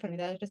Nacional de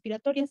Enfermedades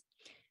Respiratorias.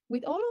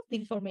 With all of the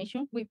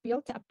information, we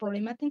built a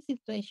problematic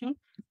situation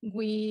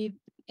with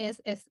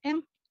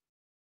SSM.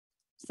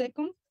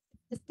 Second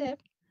step,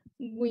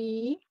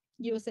 we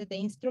used the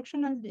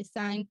instructional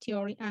design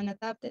theory and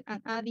adapted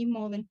an ADDIE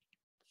model.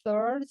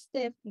 Third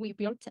step, we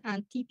built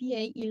an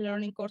TPA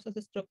e-learning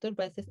courses structure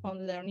based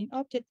on learning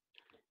object.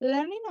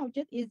 Learning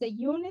object is the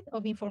unit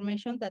of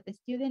information that the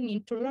student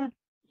needs to learn.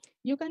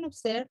 You can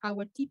observe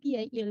our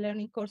TPA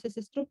e-learning courses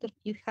structure.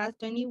 It has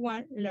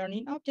 21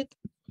 learning objects.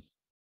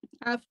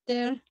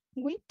 After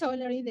we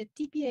tolerate the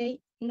TPA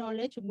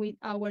knowledge with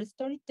our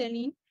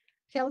storytelling,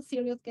 health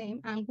serious game,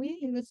 and we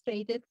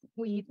illustrated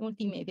with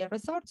multimedia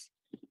resources.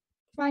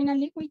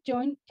 Finally, we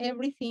joined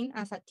everything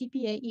as a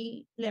TPA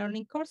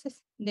e-learning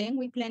courses. Then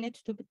we planned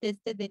to test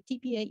the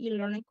TPA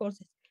e-learning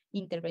courses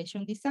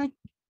intervention design.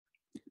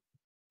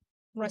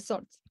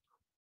 Results.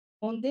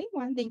 On day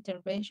one, the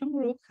intervention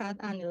group had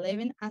an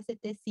 11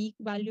 ACT-C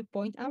value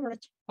point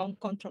average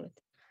uncontrolled.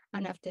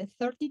 And after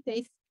 30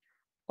 days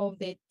of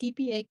the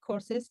TPA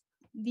courses,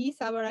 this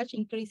average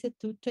increased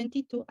to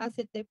 22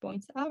 ACT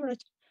points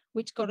average,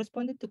 which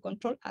corresponded to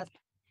control asthma.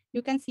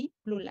 You can see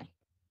blue line.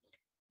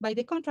 By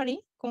the contrary,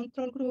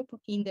 control group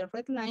in the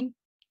red line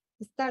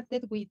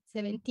started with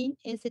 17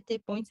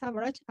 ACT points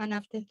average, and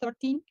after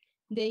 13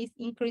 days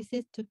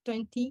increases to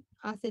 20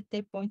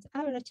 ACT points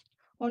average,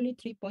 only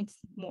 3 points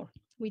more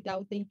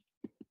without the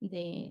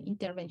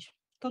intervention.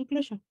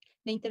 Conclusion: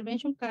 the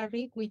intervention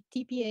carried with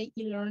TPA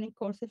e-learning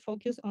courses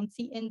focus on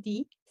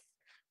CND,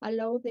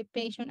 allow the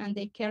patient and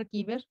the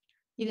caregiver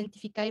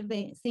identify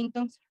the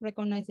symptoms,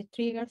 recognize the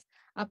triggers,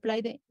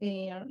 apply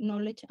the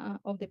knowledge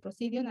of the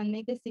procedure, and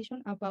make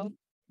decisions about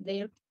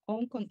their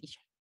own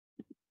condition.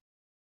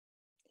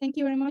 Thank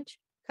you very much.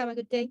 Have a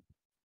good day.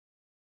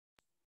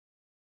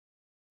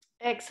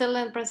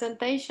 Excellent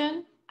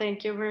presentation.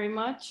 Thank you very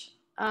much.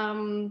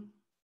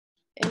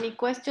 Any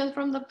questions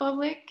from the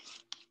public?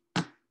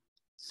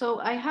 So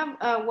I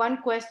have one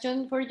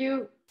question for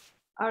you.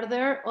 Are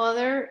there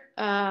other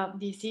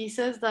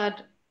diseases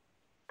that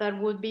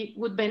would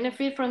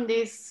benefit from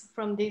this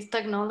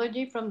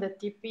technology, from the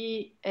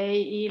TPA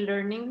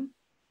e-learning?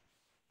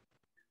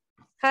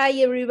 Hi,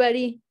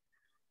 everybody.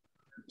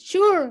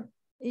 Sure,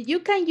 you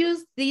can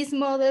use this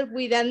model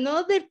with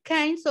another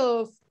kinds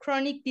of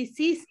chronic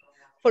disease.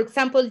 For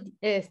example,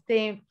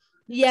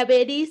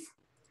 diabetes,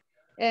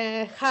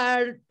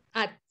 heart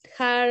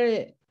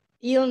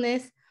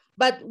illness,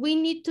 but we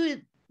need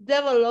to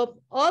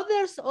develop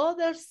others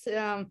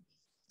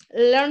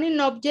learning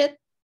object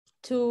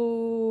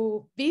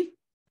to be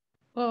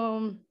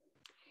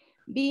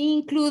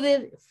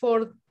included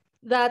for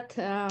that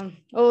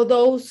or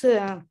those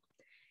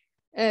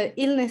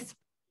illness.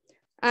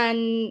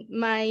 And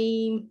my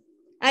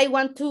I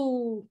want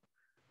to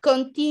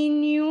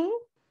continue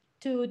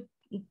to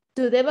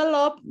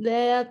develop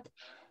the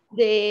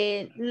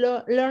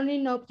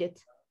learning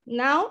object.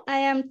 Now I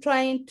am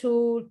trying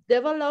to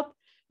develop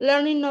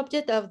learning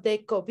object of the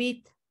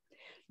COVID,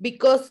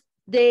 because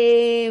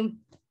the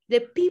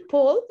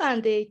people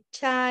and the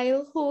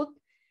childhood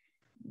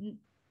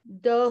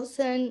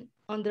doesn't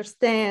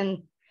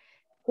understand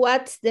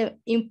what's the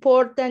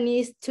important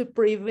is to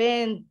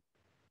prevent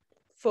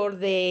for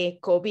the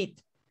COVID.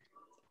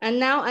 And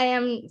now I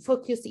am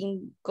focused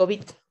in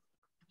COVID.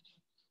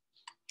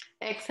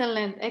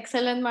 Excellent,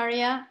 excellent,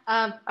 Maria.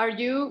 Are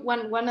you,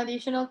 one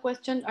additional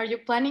question, are you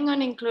planning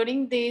on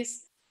including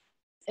these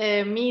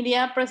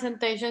media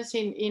presentations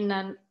in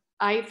an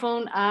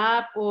iPhone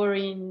app or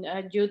in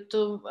a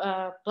YouTube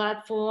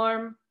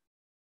platform?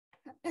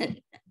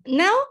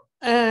 Now,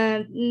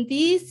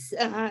 this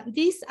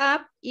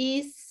app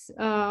is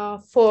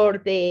for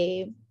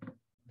the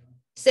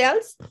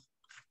sales,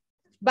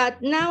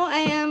 but now I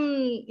am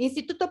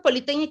Instituto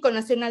Politécnico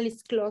Nacional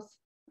is closed,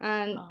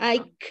 and I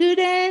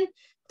couldn't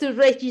to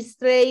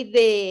register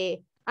the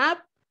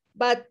app,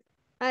 but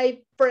I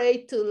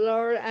pray to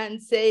Lord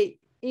and say,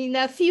 in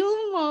a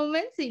few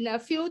moments, in a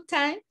few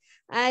times,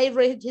 I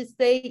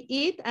register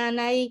it,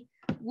 and I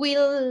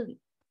will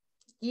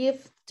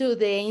give to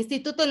the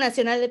Instituto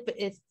Nacional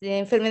de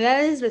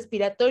Enfermedades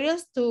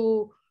Respiratorias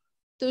to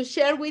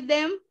share with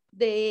them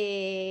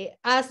the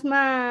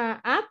asthma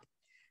app,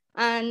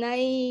 and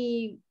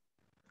I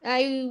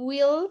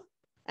will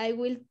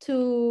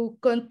to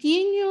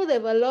continue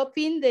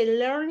developing the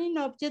learning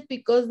object,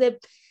 because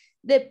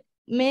the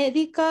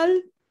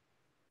medical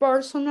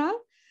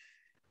personnel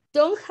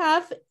don't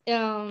have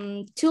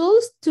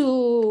tools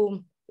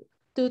to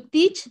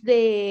teach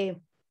the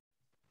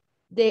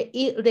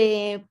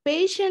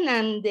patient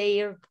and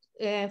their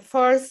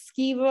first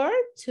giver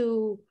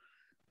to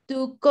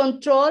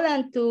control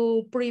and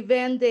to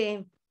prevent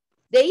the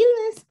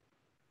illness.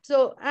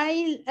 So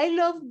I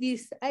love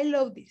this. I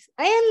love this.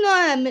 I am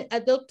not a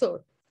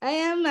doctor. I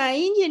am an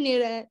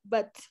engineer,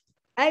 but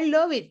I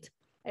love it.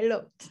 I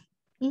love it.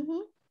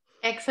 Mm-hmm.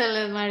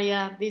 Excellent,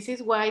 Maria. This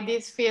is why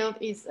this field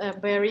is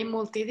very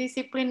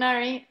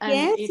multidisciplinary. And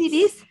yes, it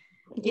is.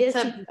 It's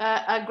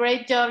a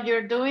great job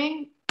you're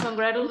doing.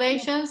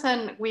 Congratulations,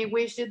 and we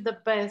wish you the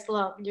best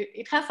luck.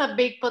 It has a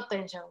big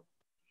potential.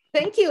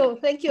 Thank you,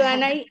 thank you.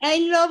 And I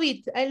love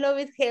it. I love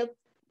it. Help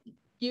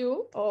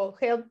you or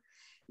help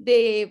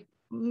the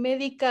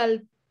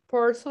medical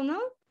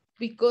personnel,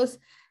 because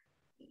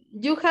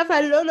you have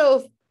a lot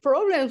of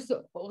problems.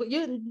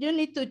 You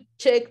need to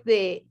check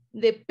the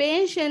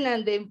patient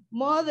and the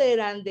mother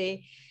and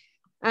the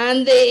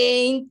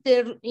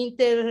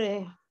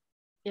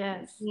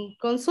yes,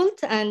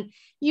 consult, and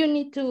you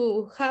need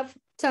to have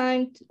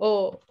time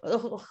or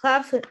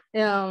have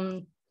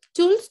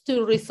tools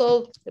to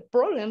resolve the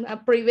problem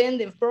and prevent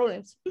the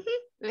problems.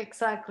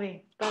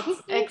 Exactly.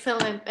 That's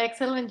excellent.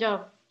 Excellent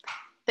job.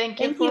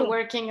 Thank you for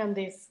working on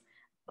this.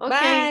 Okay.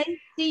 Bye.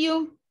 See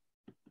you.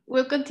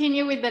 We'll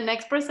continue with the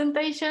next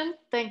presentation.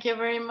 Thank you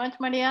very much,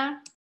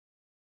 Maria.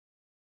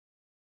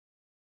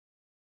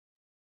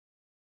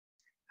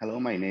 Hello,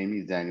 my name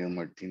is Daniel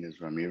Martinez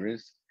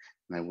Ramirez,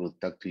 and I will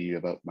talk to you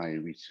about my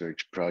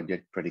research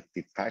project,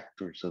 Predictive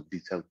Factors of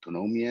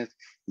Dysautonomias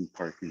in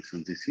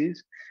Parkinson's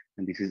Disease.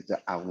 And this is the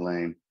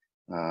outline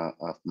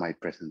of my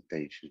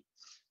presentation.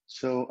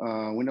 So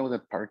we know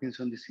that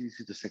Parkinson's disease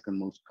is the second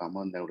most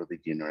common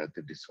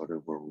neurodegenerative disorder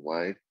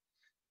worldwide.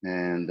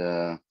 And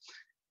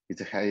it's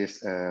the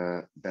highest,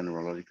 the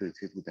neurological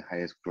disease with the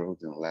highest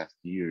growth in the last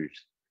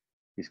years.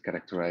 It's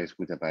characterized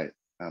with by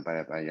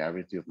a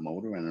variety of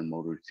motor and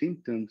non-motor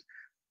symptoms,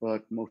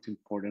 but most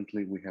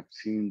importantly, we have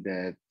seen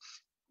that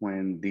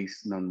when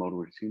these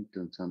non-motor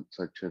symptoms,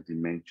 such as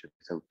dementia,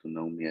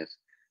 dysautonomias,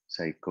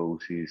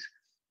 psychosis,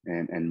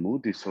 and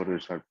mood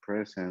disorders are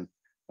present,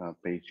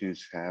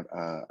 patients have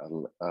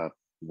a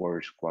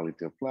worse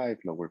quality of life,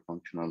 lower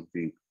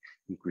functionality,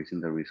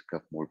 increasing the risk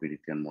of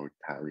morbidity and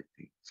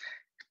mortality.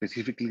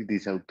 Specifically,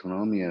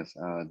 dysautonomias,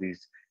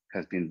 this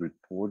has been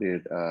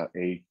reported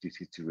age,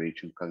 disease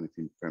duration, cognitive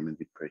impairment,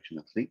 depression,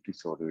 and sleep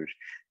disorders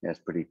as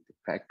predictive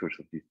factors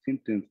of these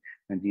symptoms,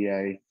 and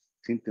GI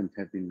symptoms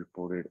have been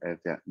reported as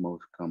the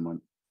most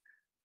common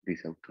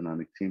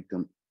dysautonomic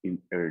symptom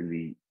in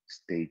early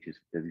stages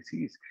of the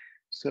disease.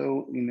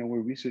 So in our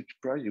research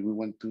project, we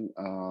want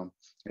to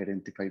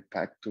identify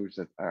factors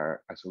that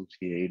are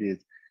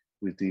associated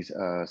with these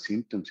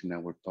symptoms in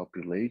our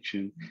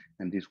population,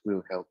 and this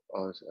will help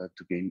us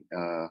to gain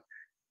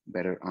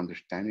better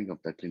understanding of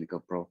the clinical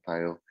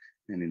profile.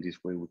 And in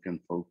this way, we can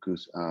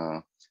focus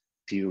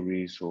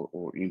theories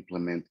or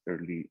implement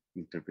early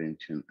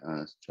intervention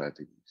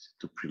strategies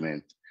to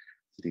prevent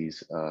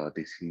these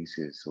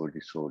diseases or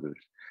disorders.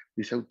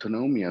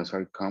 Dysautonomias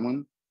are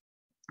common.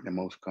 The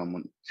most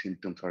common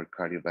symptoms are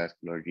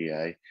cardiovascular,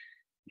 GI,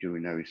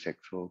 urinary,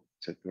 sexual,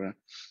 etc.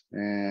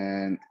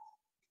 And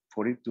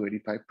 40 to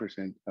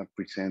 85%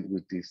 present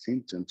with these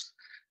symptoms.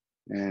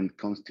 And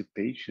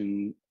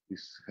constipation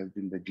has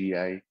been the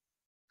GI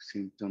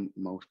symptom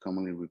most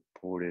commonly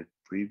reported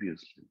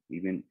previously,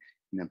 even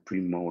in a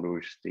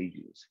premotor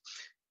stages.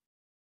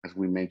 As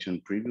we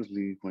mentioned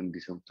previously, when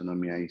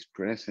dysautonomia is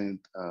present,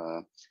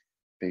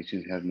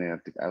 patients have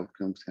negative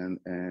outcomes,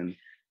 and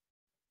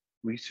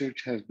research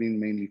has been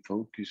mainly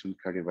focused on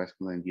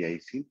cardiovascular and GI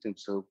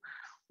symptoms. So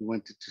we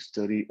wanted to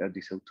study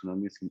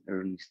dysautonomias in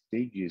early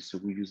stages. So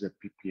we used a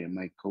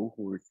PPMI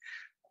cohort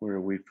where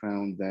we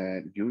found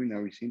that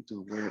urinary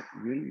symptoms were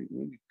really,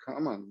 really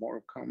common,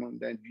 more common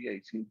than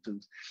GI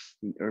symptoms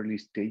in early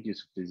stages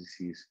of the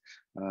disease.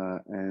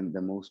 And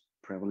the most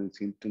prevalent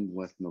symptom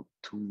was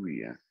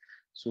nocturia.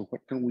 So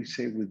what can we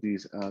say with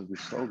these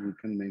results? We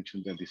can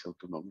mention that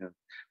dysautonomia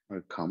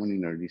are common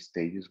in early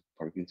stages of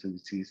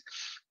Parkinson's disease.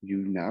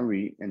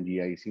 Urinary and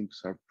GI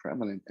symptoms are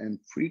prevalent and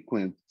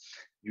frequent.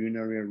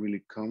 Urinary are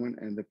really common,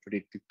 and the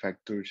predictive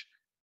factors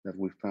that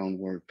we found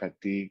were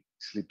fatigue,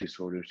 sleep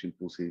disorders,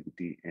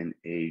 impulsivity, and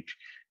age.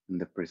 And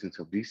the presence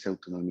of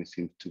dysautonomia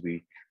seems to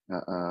be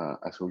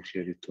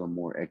associated to a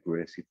more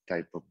aggressive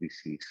type of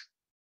disease.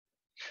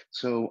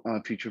 So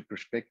future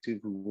perspective,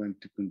 we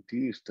want to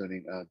continue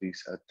studying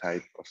this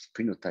type of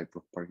phenotype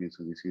of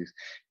Parkinson's disease,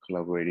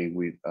 collaborating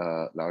with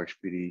large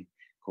PD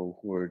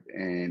cohort,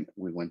 and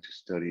we want to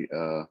study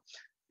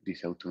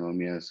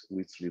dysautonomias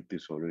with sleep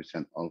disorders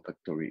and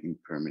olfactory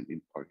impairment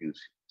in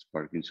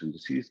Parkinson's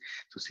disease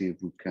to see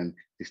if we can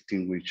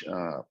distinguish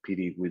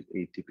PD with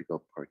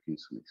atypical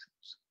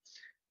Parkinsonisms.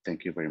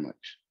 Thank you very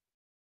much.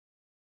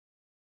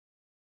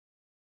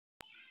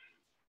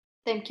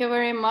 Thank you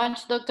very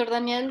much, Dr.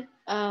 Daniel.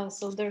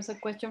 So there's a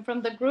question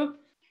from the group.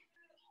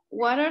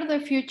 What are the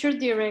future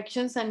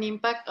directions and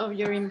impact of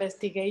your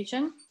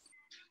investigation?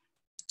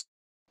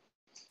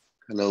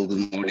 Hello,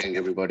 good morning,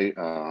 everybody.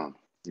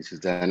 This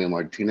is Daniel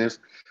Martinez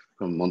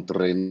from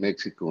Monterrey,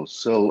 Mexico.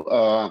 So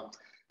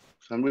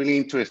I'm really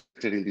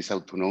interested in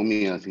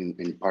dysautonomias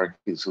in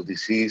Parkinson's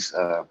disease.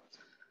 I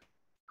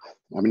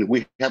mean,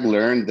 we have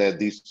learned that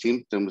these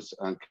symptoms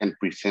can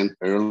present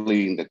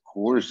early in the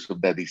course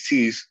of the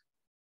disease.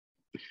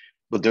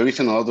 But there is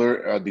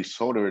another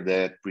disorder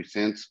that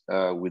presents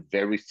with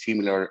very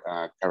similar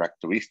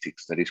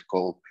characteristics that is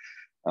called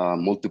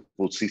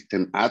multiple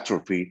system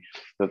atrophy.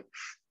 But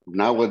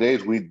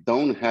nowadays, we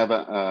don't have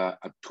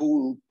a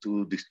tool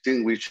to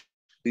distinguish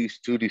these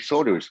two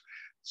disorders.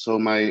 So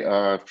my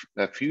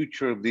the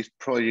future of this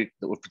project,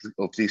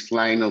 of this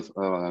line of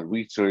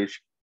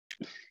research,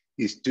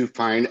 is to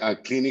find a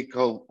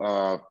clinical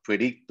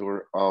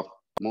predictor of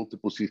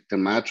multiple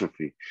system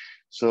atrophy.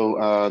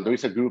 So there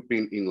is a group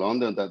in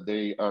London that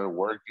they are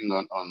working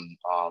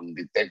on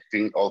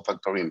detecting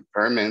olfactory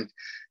impairment.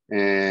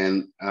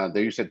 And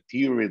there is a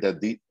theory that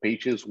the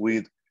patients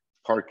with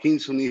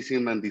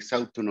Parkinsonism and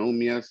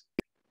dysautonomias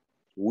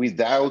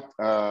without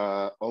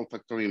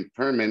olfactory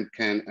impairment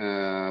can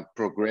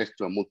progress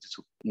to a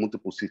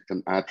multiple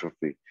system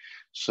atrophy.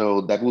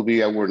 So that will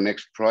be our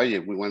next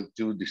project. We want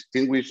to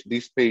distinguish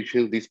these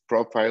patients, this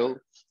profile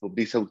of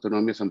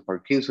dysautonomias and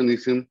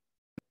Parkinsonism.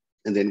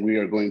 And then we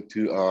are going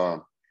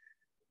to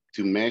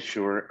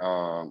measure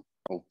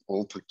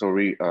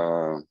olfactory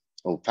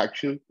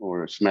olfaction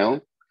or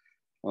smell.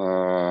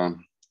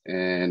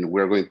 And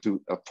we're going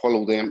to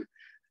follow them.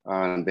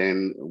 And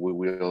then we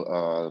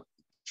will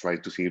try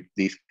to see if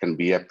this can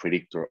be a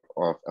predictor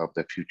of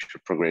the future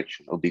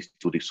progression of these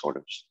two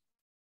disorders.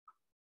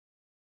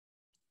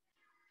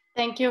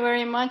 Thank you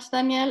very much,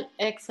 Daniel.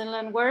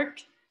 Excellent work.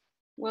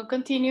 We'll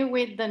continue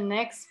with the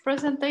next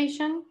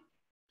presentation.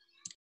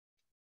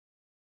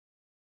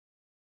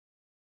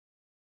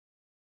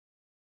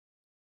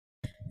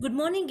 Good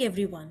morning,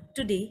 everyone.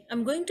 Today,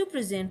 I'm going to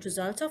present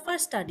results of our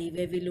study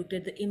where we looked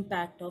at the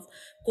impact of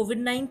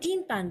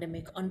COVID-19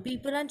 pandemic on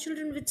people and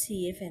children with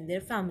CF and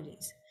their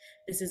families.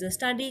 This is a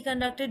study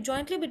conducted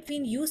jointly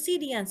between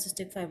UCD and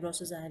Cystic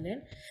Fibrosis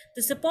Ireland,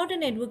 the support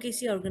and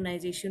advocacy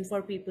organization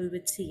for people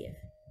with CF.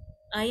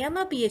 I am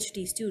a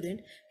PhD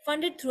student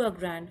funded through a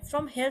grant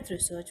from Health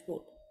Research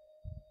Board.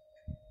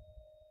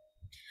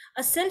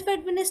 A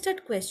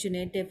self-administered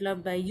questionnaire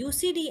developed by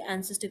UCD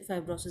and Cystic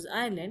Fibrosis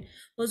Ireland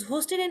was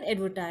hosted and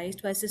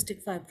advertised by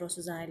Cystic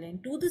Fibrosis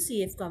Ireland to the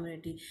CF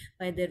community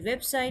by their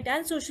website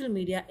and social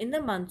media in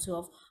the months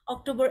of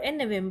October and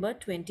November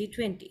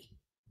 2020.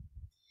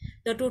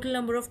 The total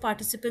number of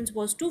participants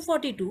was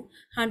 242,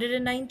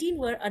 119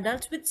 were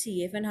adults with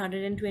CF and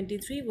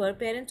 123 were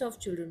parents of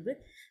children with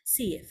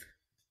CF.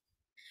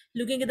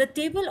 Looking at the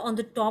table on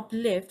the top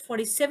left,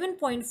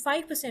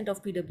 47.5%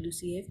 of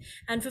PWCF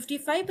and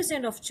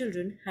 55% of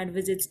children had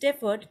visits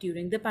deferred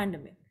during the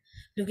pandemic.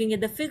 Looking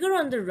at the figure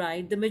on the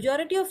right, the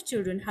majority of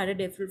children had a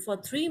deferral for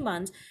 3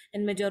 months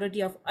and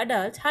majority of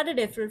adults had a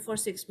deferral for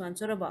 6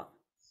 months or above.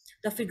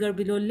 The figure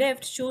below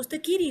left shows the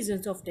key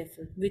reasons of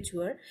deferral, which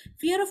were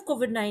fear of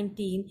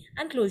COVID-19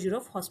 and closure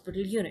of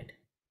hospital unit.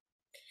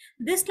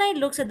 This slide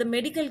looks at the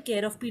medical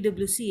care of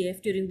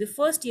PWCF during the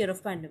first year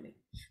of pandemic.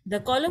 The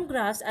column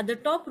graphs at the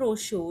top row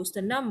shows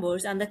the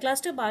numbers and the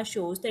cluster bar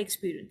shows the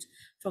experience,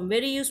 from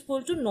very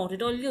useful to not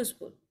at all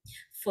useful.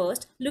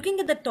 First, looking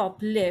at the top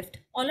left,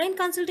 online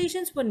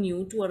consultations were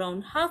new to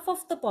around half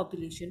of the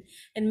population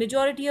and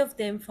majority of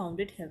them found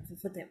it helpful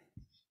for them.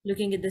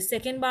 Looking at the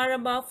second bar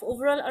above,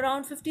 overall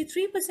around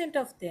 53%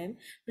 of them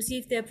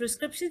received their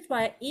prescriptions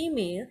via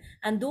email,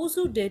 and those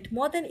who did,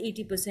 more than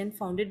 80%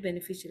 found it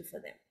beneficial for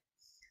them.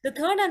 The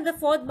third and the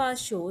fourth bar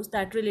shows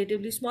that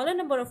relatively smaller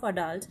number of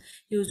adults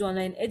used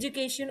online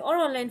education or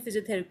online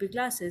physiotherapy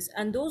classes,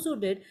 and those who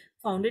did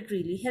found it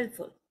really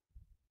helpful.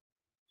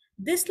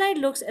 This slide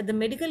looks at the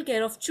medical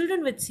care of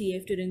children with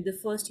CF during the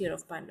first year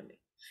of pandemic.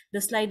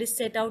 The slide is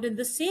set out in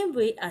the same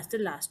way as the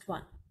last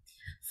one.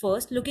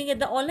 First, looking at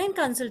the online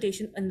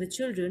consultation on the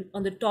children,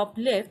 on the top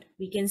left,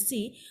 we can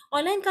see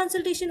online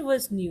consultation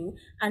was new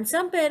and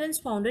some parents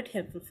found it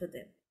helpful for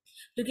them.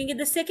 Looking at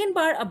the second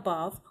bar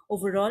above,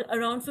 overall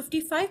around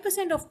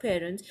 55% of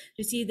parents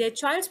received their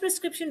child's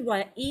prescription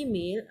via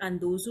email, and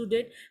those who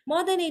did,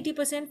 more than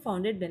 80%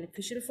 found it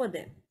beneficial for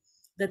them.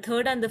 The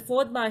third and the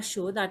fourth bars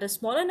show that a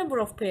smaller number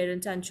of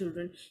parents and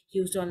children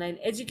used online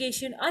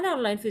education and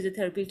online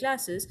physiotherapy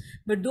classes,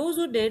 but those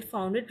who did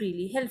found it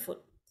really helpful.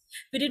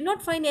 We did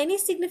not find any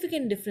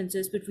significant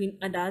differences between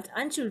adults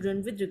and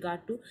children with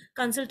regard to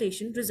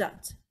consultation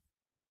results.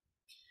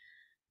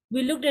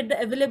 We looked at the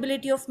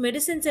availability of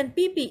medicines and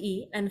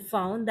PPE and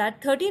found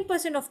that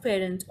 13% of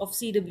parents of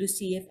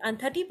CWCF and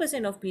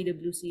 30% of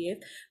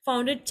PWCF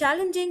found it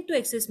challenging to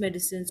access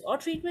medicines or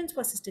treatments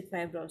for cystic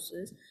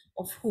fibrosis,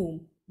 of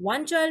whom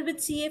 1 child with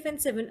CF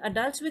and 7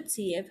 adults with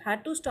CF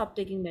had to stop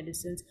taking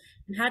medicines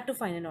and had to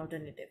find an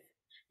alternative.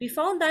 We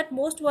found that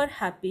most were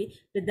happy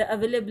with the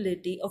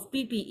availability of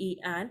PPE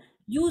and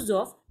use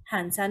of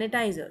hand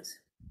sanitizers.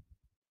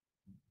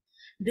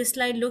 This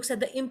slide looks at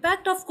the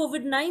impact of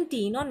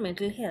COVID-19 on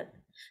mental health.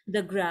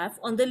 The graph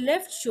on the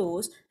left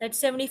shows that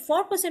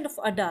 74% of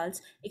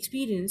adults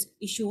experienced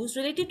issues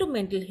related to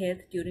mental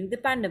health during the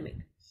pandemic.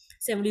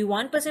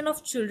 71%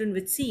 of children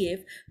with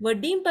CF were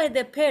deemed by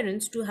their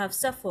parents to have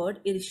suffered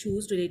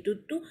issues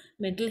related to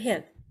mental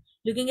health.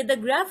 Looking at the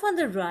graph on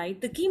the right,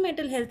 the key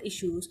mental health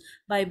issues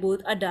by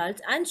both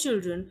adults and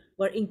children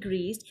were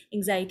increased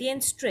anxiety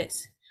and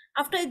stress.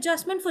 After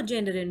adjustment for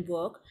gender and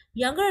work,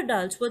 younger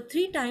adults were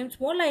 3 times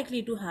more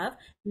likely to have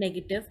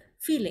negative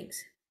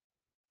feelings.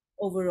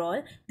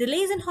 Overall,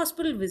 delays in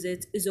hospital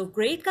visits is of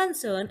great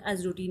concern,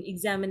 as routine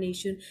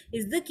examination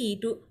is the key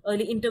to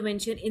early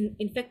intervention in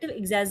infective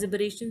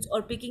exacerbations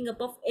or picking up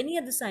of any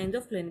other signs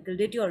of clinical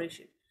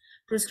deterioration.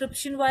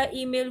 Prescription via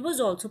email was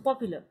also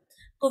popular.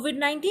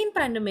 COVID-19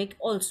 pandemic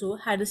also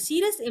had a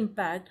serious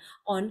impact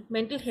on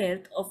mental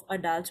health of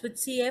adults with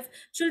CF,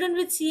 children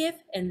with CF,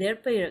 and their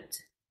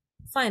parents.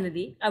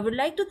 Finally, I would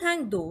like to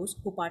thank those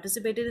who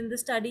participated in the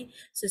study,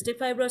 Cystic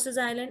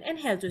Fibrosis Island and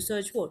Health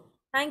Research Board.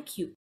 Thank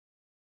you.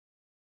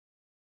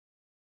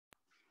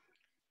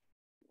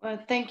 Well,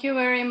 thank you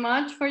very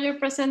much for your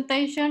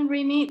presentation,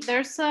 Rini.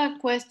 There's a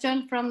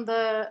question from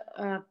the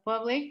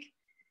public.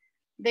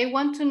 They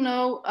want to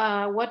know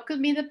what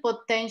could be the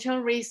potential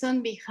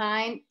reason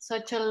behind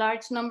such a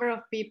large number of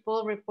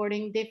people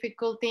reporting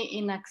difficulty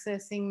in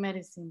accessing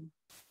medicine.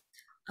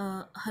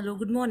 Hello,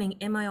 good morning.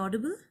 Am I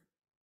audible?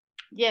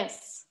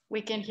 Yes,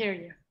 we can hear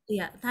you.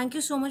 Yeah, thank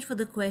you so much for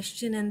the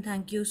question, and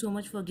thank you so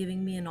much for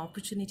giving me an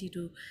opportunity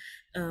to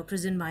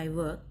present my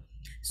work.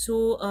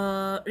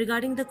 So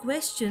regarding the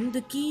question,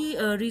 the key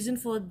reason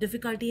for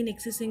difficulty in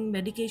accessing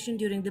medication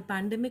during the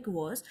pandemic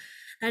was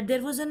that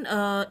there was an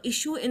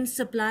issue in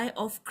supply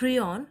of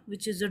Creon,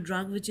 which is a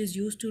drug which is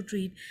used to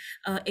treat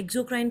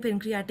exocrine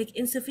pancreatic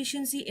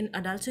insufficiency in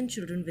adults and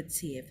children with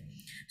CF.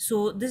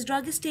 So this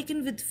drug is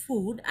taken with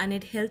food and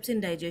it helps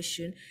in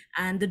digestion,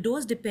 and the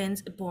dose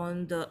depends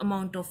upon the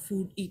amount of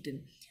food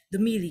eaten, the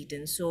meal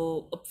eaten.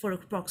 So for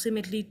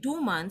approximately 2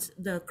 months,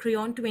 the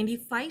Creon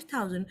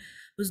 25,000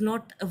 was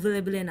not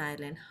available in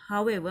Ireland.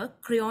 However,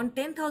 Creon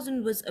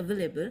 10,000 was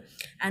available,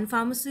 and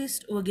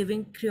pharmacists were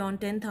giving Creon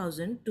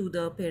 10,000 to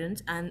the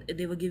parents, and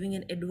they were giving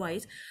an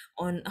advice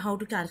on how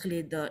to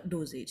calculate the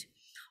dosage.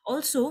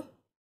 Also,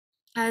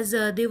 as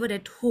they were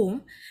at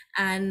home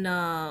and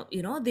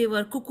they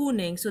were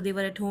cocooning, so they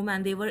were at home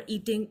and they were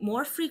eating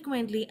more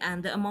frequently,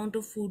 and the amount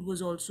of food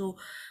was also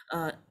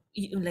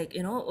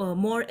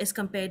more as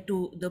compared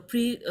to the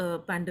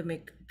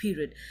pre-pandemic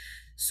period.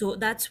 So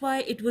that's why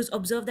it was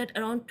observed that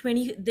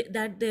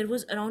that there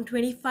was around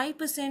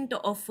 25%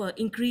 of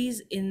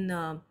increase in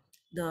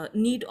the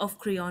need of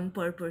Creon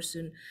per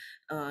person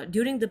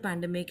during the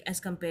pandemic as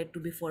compared to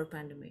before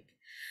pandemic.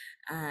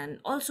 And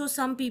also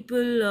some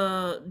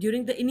people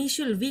during the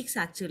initial weeks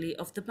actually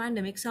of the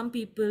pandemic, some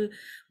people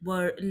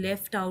were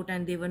left out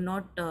and they were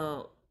not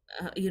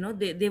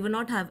they will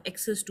not have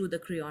access to the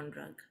Creon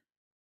drug.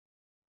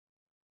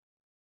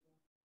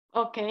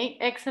 Okay,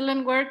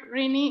 excellent work,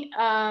 Rini.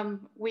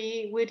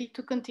 We need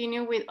to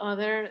continue with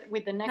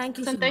the next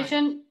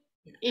presentation.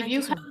 So if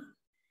you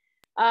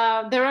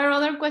have, there are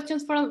other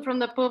questions from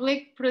the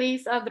public,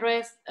 please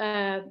address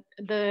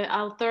the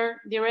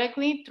author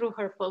directly through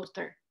her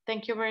poster.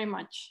 Thank you very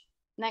much.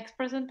 Next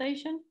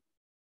presentation.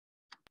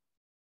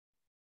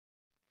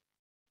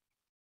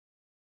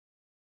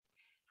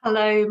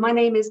 Hello, my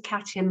name is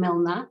Katia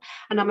Milner,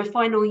 and I'm a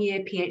final year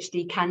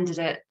PhD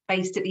candidate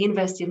based at the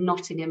University of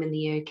Nottingham in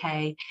the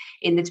UK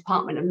in the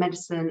Department of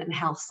Medicine and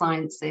Health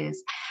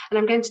Sciences. And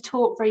I'm going to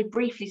talk very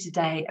briefly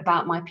today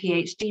about my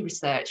PhD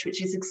research,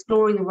 which is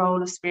exploring the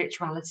role of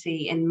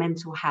spirituality in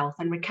mental health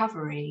and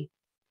recovery.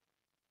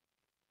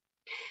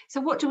 So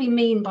what do we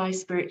mean by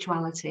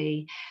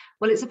spirituality?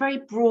 Well, it's a very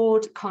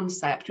broad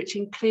concept which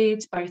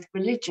includes both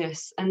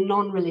religious and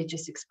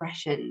non-religious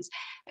expressions.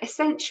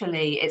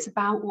 Essentially, it's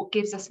about what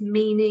gives us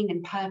meaning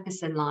and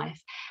purpose in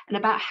life and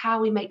about how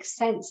we make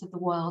sense of the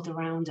world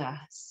around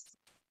us.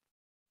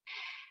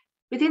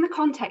 Within the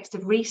context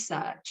of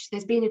research,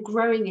 there's been a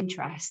growing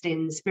interest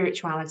in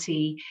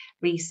spirituality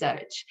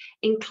research,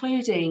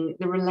 including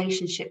the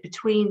relationship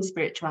between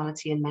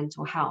spirituality and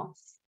mental health.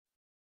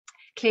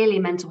 Clearly,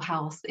 mental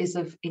health is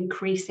of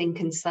increasing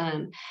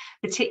concern,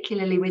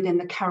 particularly within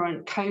the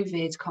current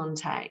COVID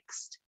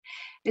context.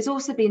 There's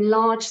also been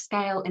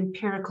large-scale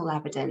empirical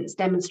evidence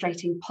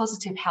demonstrating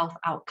positive health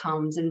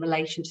outcomes in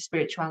relation to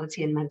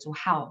spirituality and mental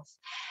health.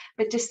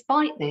 But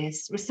despite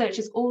this, research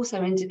has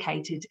also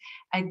indicated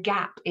a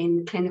gap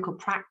in clinical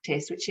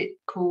practice, which it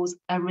calls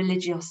a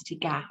religiosity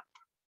gap.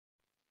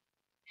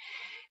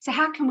 So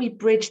how can we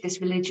bridge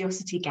this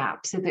religiosity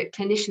gap so that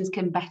clinicians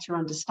can better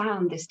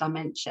understand this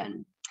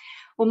dimension?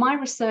 Well, my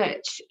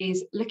research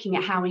is looking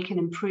at how we can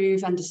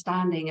improve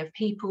understanding of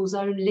people's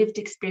own lived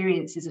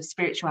experiences of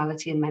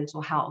spirituality and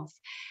mental health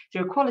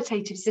through a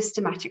qualitative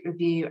systematic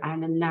review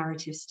and a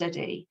narrative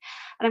study.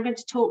 And I'm going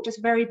to talk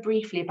just very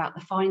briefly about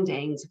the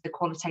findings of the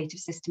qualitative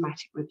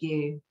systematic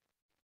review.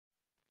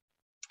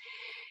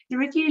 The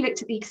review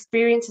looked at the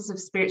experiences of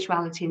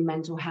spirituality and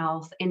mental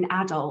health in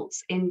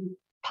adults in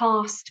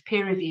past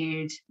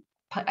peer-reviewed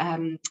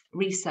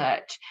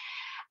research.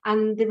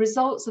 And the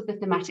results of the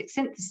thematic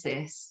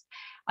synthesis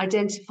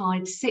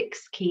identified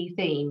 6 key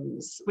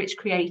themes, which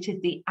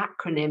created the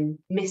acronym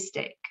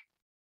MYSTIC.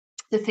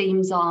 The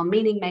themes are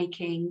meaning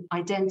making,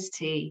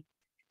 identity,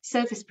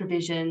 service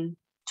provision,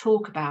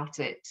 talk about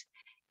it,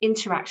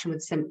 interaction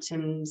with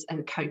symptoms,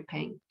 and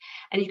coping.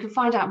 And you can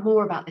find out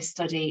more about this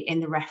study in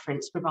the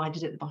reference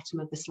provided at the bottom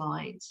of the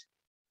slide.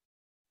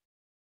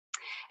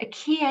 A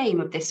key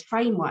aim of this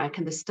framework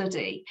and the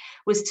study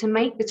was to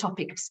make the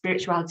topic of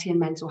spirituality and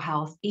mental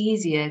health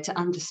easier to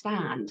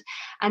understand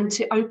and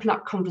to open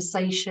up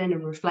conversation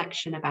and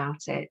reflection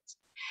about it.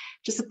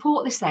 To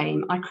support this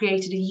aim, I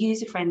created a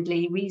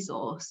user-friendly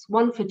resource,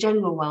 one for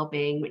general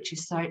well-being, which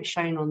is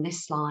shown on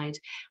this slide,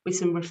 with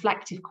some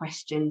reflective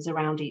questions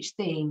around each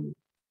theme,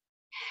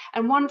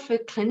 and one for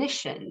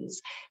clinicians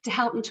to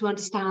help them to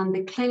understand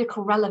the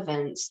clinical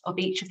relevance of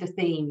each of the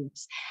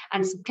themes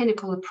and some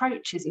clinical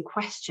approaches and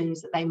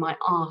questions that they might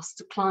ask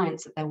to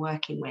clients that they're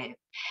working with.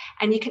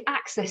 And you can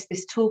access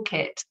this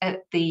toolkit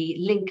at the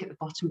link at the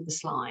bottom of the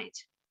slide.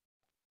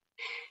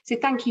 So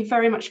thank you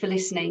very much for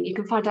listening. You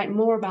can find out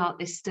more about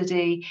this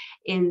study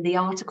in the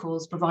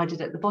articles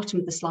provided at the bottom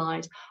of the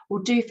slide, or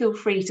do feel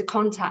free to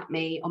contact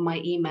me on my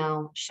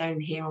email shown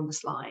here on the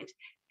slide.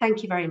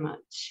 Thank you very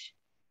much.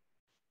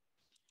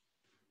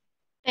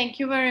 Thank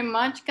you very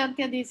much,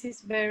 Katia. This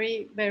is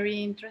very,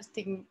 very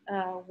interesting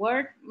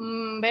work,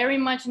 very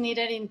much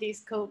needed in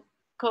these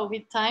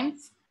COVID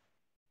times.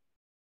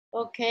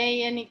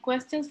 Okay, any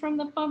questions from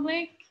the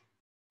public?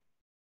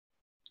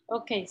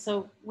 Okay,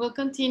 so we'll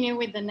continue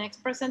with the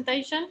next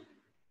presentation.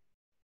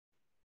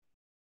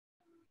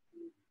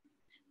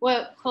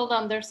 Well, hold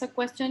on, there's a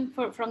question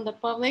from the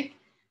public.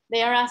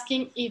 They are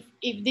asking if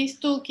this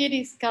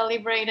toolkit is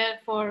calibrated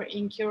for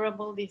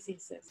incurable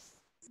diseases.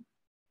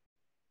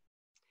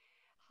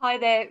 Hi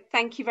there,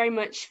 thank you very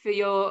much for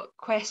your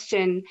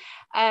question.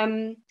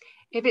 If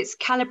it's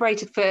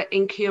calibrated for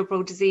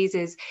incurable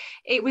diseases,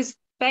 it was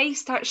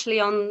based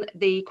actually on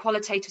the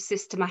qualitative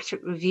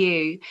systematic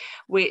review,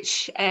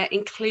 which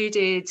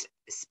included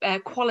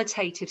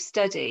qualitative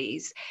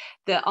studies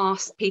that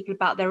asked people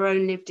about their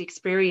own lived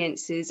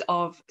experiences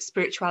of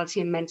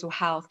spirituality and mental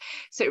health.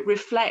 So it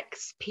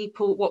reflects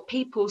what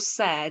people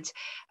said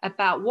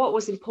about what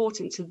was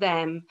important to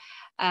them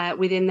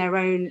within their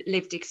own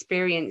lived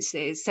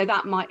experiences. So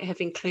that might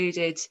have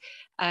included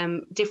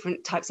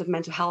different types of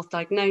mental health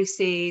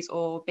diagnoses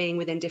or being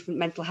within different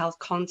mental health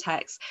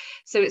contexts.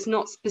 So it's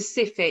not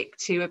specific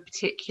to a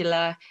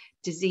particular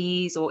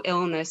disease or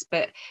illness,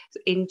 but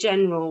in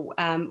general,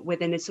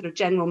 within a sort of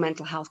general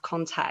mental health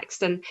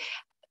context. And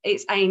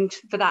it's aimed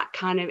for that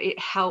kind of, it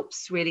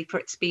helps really for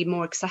it to be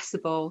more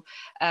accessible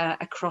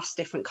across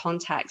different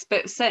contexts,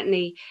 but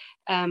certainly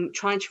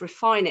trying to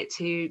refine it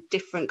to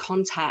different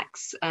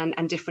contexts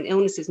and different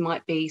illnesses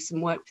might be some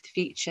work for the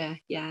future.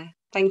 Yeah,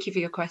 thank you for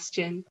your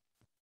question.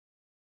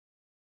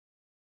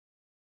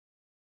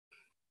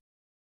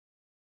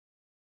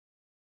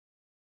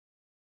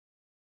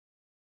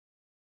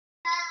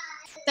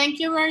 Thank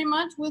you very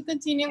much. We'll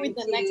continue with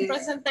the next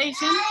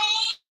presentation.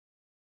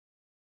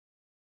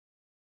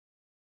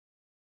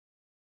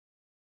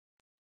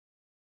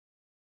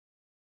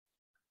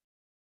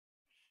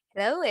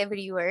 Hello,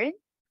 everyone.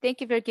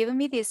 Thank you for giving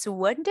me this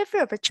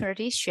wonderful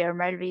opportunity to share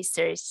my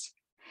research.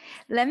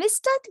 Let me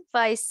start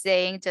by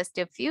saying just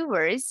a few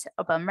words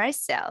about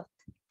myself.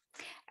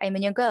 I'm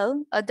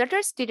Young, a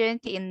doctoral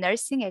student in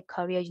nursing at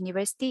Korea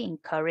University in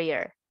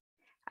Korea.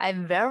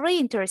 I'm very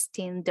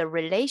interested in the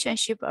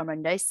relationship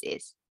among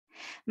nurses.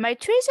 My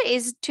treasure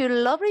is two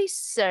lovely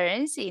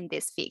sons in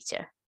this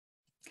picture.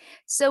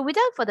 So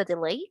without further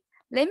delay,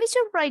 let me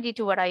jump right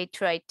into what I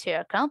tried to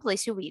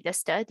accomplish with the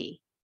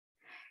study.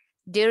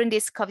 During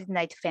this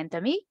COVID-19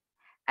 pandemic,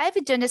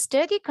 I've done a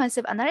study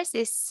concept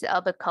analysis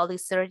of a colleague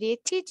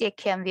solidarity that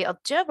can be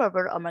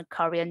observable among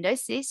Korean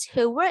nurses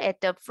who were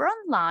at the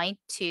front line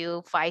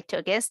to fight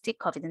against the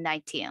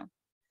COVID-19.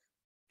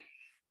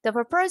 The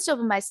purpose of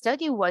my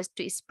study was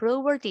to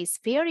explore the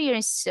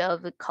experience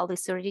of colleague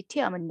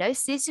solidarity among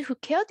nurses who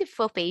cared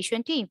for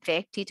patients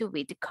infected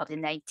with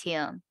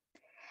COVID-19.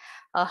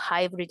 A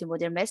hybrid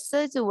model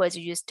method was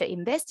used to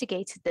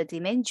investigate the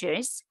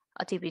dimensions,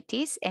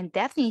 activities, and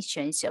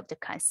definitions of the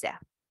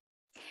concept.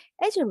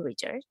 As a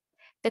result,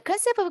 the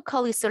concept of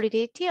colleague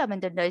solidarity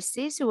among the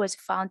nurses was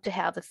found to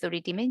have 3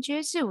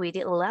 dimensions with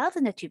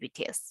 11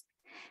 activities.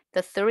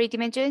 The 3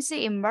 dimensions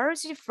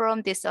emerged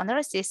from this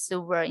analysis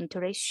were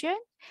interaction,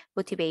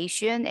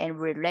 motivation, and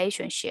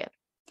relationship.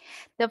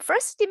 The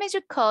first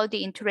dimension called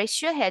the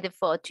interaction had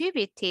 4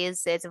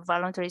 activities as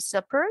voluntary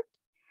support,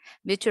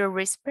 mutual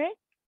respect,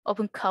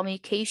 open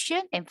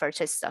communication, and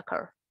virtuous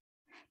circle.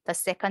 The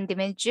second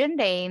dimension,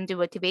 named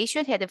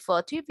motivation, had 4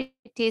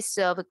 activities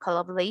of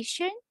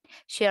collaboration,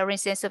 sharing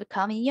sense of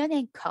communion,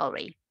 and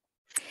caring.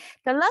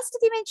 The last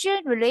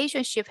dimension,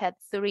 relationship, had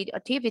 3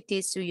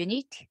 activities: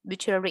 unity,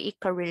 mutually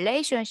equal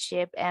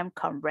relationship, and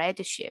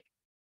comradeship.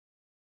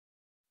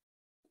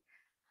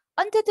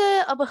 Under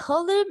the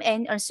overwhelming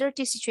and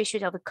uncertain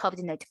situation of the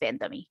COVID-19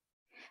 pandemic,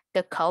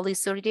 the colleague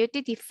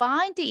solidarity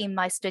defined in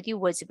my study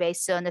was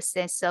based on a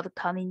sense of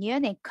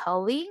communion and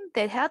calling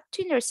that helped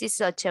two nurses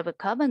achieve a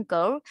common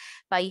goal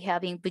by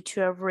having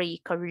mutually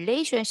equal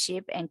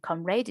relationship and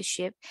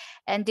comradeship,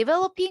 and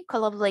developing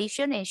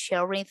collaboration and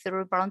sharing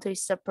through voluntary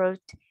support,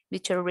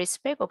 mutual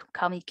respect, open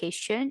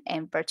communication,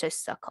 and virtuous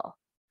circle.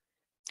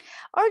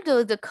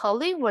 Although the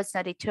calling was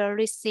not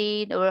entirely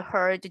seen or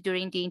heard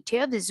during the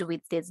interviews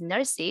with these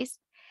nurses,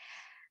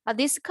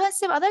 this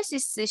concept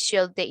analysis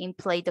showed they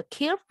played a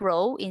key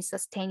role in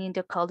sustaining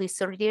the colleague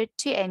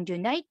solidarity and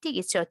uniting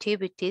its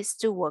activities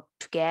to work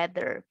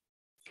together.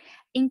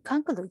 In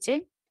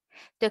conclusion,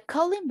 the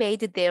calling made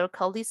their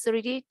colleague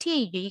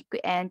solidarity unique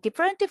and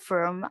different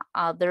from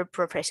other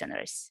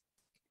professionals.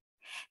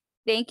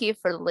 Thank you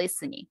for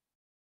listening.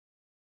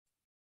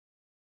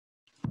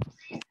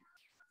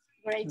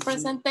 Great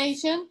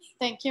presentation.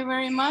 Thank you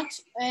very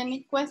much.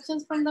 Any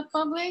questions from the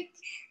public?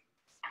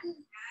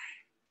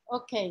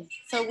 Okay,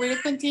 so we'll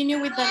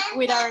continue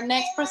with our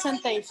next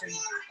presentation.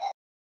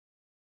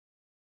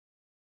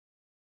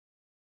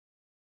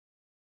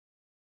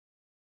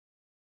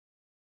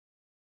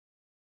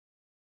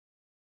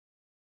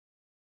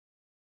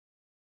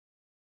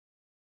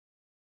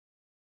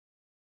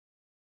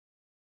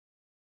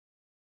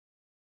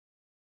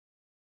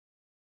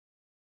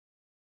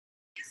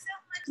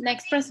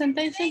 Next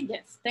presentation,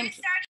 yes, thank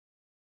you.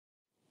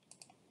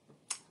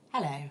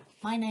 Hello,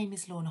 my name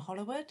is Lorna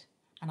Hollowood,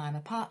 and I'm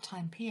a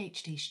part-time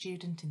PhD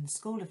student in the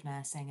School of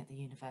Nursing at the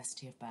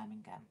University of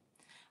Birmingham.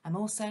 I'm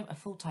also a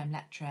full-time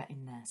lecturer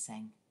in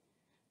nursing.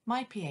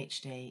 My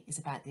PhD is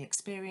about the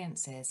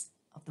experiences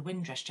of the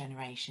Windrush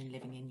generation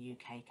living in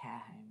UK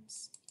care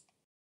homes.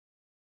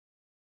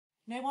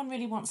 No one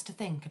really wants to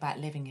think about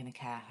living in a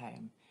care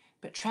home,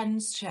 but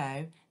trends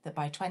show that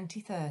by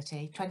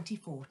 2030,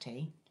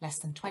 2040, less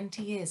than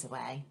 20 years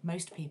away,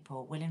 most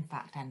people will in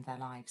fact end their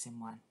lives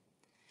in one.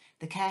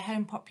 The care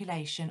home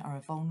population are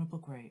a vulnerable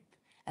group.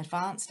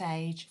 Advanced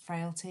age,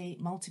 frailty,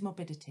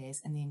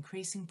 multimorbidities, and the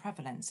increasing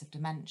prevalence of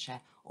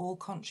dementia all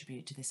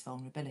contribute to this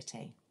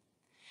vulnerability.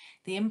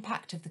 The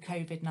impact of the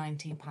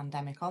COVID-19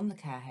 pandemic on the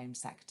care home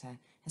sector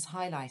has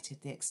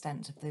highlighted the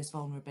extent of those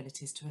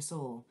vulnerabilities to us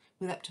all,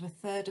 with up to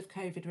 1/3 of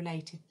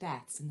COVID-related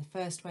deaths in the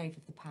first wave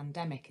of the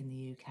pandemic in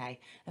the UK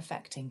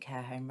affecting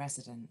care home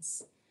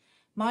residents.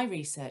 My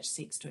research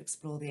seeks to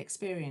explore the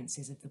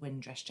experiences of the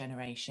Windrush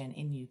generation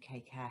in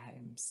UK care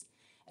homes,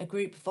 a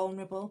group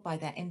vulnerable by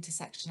their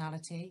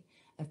intersectionality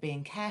of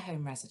being care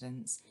home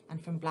residents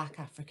and from Black,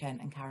 African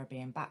and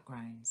Caribbean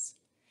backgrounds.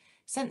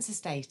 Census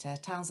data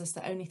tells us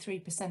that only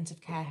 3%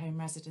 of care home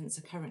residents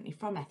are currently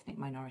from ethnic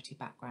minority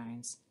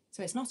backgrounds,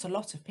 so it's not a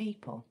lot of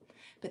people.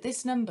 But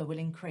this number will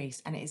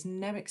increase, and it is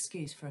no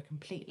excuse for a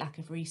complete lack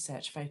of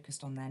research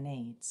focused on their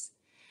needs.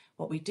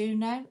 What we do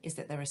know is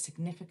that there are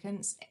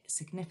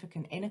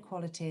significant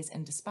inequalities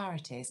and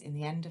disparities in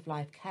the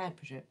end-of-life care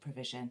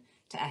provision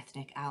to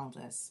ethnic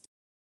elders.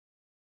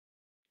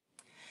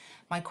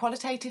 My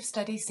qualitative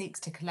study seeks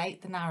to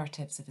collate the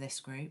narratives of this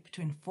group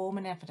to inform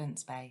an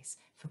evidence base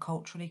for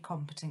culturally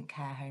competent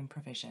care home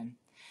provision.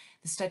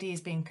 The study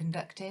is being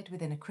conducted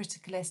within a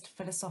criticalist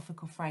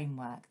philosophical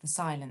framework, the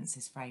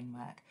Sciences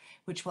framework,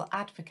 which will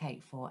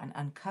advocate for and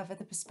uncover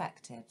the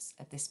perspectives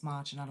of this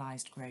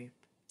marginalised group.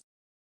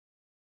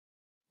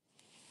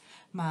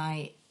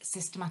 My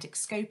systematic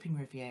scoping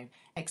review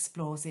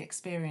explores the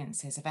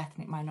experiences of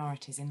ethnic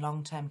minorities in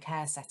long-term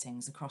care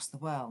settings across the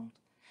world.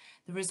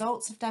 The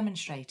results have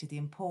demonstrated the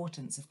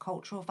importance of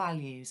cultural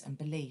values and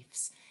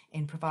beliefs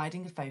in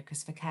providing a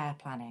focus for care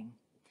planning,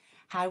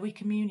 how we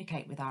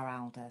communicate with our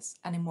elders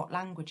and in what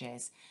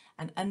languages,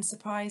 and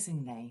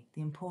unsurprisingly,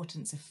 the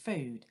importance of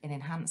food in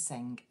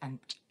enhancing and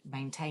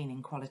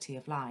maintaining quality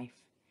of life.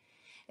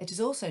 It has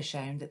also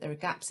shown that there are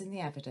gaps in the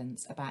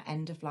evidence about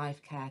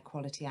end-of-life care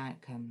quality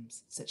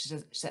outcomes, such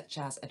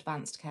as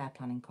advanced care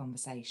planning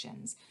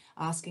conversations,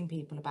 asking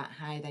people about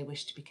how they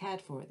wish to be cared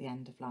for at the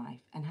end of life,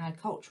 and how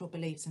cultural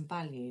beliefs and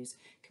values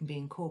can be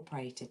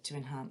incorporated to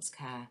enhance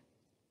care.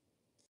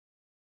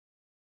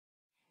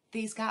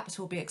 These gaps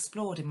will be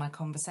explored in my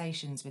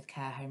conversations with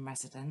care home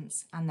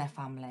residents and their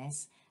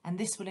families, and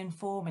this will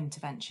inform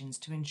interventions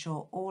to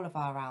ensure all of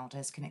our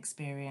elders can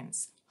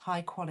experience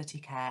high-quality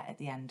care at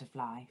the end of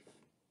life.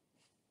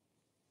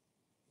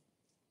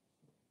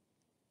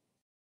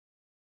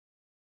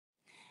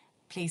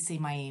 Please see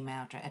my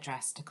email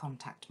address to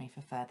contact me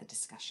for further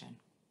discussion.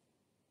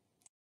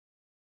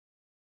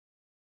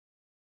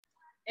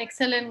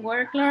 Excellent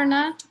work,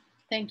 Lorna.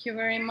 Thank you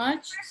very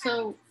much.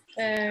 So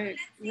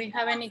we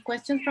have any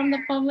questions from the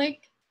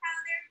public?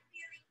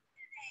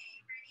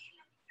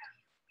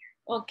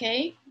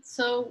 Okay,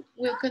 so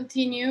we'll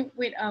continue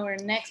with our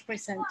next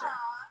presenter.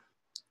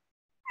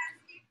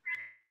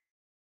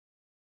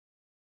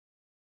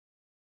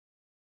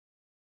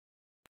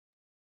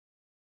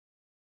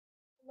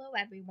 Hello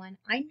everyone,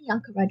 I'm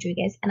Bianca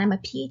Rodriguez and I'm a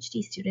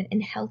PhD student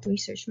in Health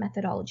Research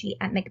Methodology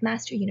at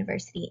McMaster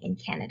University in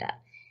Canada.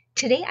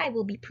 Today I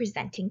will be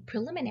presenting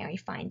preliminary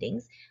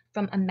findings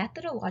from a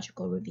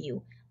methodological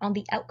review on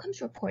the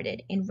outcomes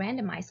reported in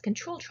randomized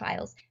control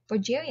trials for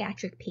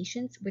geriatric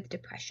patients with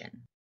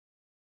depression.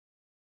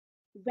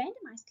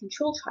 Randomized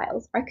control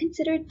trials are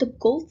considered the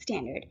gold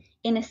standard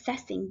in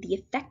assessing the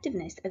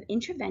effectiveness of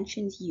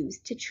interventions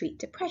used to treat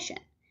depression.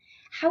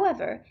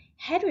 However,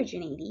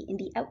 heterogeneity in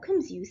the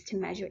outcomes used to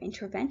measure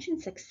intervention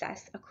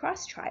success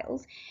across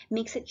trials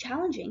makes it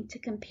challenging to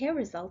compare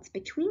results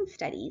between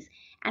studies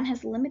and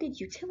has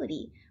limited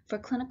utility for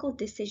clinical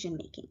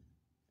decision-making.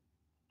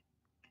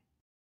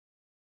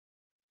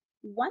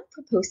 One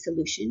proposed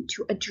solution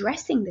to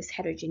addressing this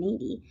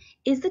heterogeneity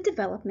is the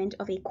development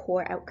of a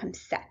core outcome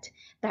set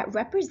that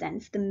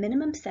represents the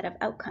minimum set of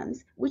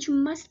outcomes which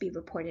must be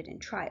reported in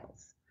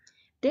trials.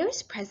 There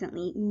is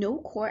presently no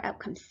core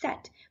outcome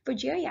set for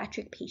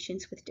geriatric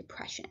patients with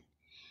depression.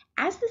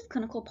 As this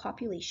clinical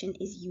population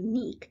is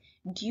unique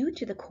due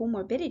to the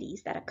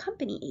comorbidities that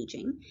accompany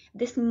aging,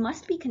 this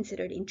must be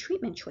considered in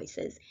treatment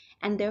choices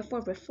and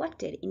therefore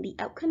reflected in the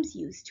outcomes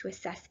used to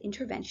assess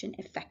intervention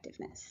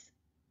effectiveness.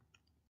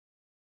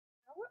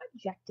 Our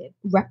objective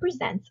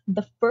represents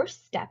the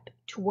first step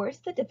towards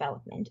the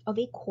development of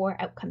a core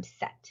outcome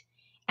set,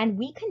 and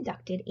we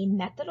conducted a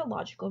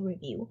methodological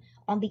review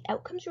on the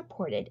outcomes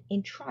reported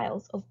in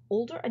trials of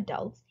older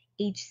adults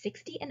aged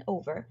 60 and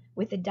over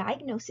with a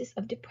diagnosis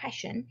of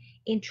depression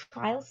in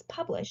trials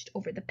published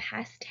over the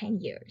past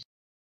 10 years.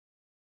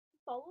 We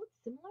followed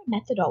similar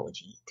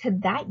methodology to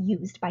that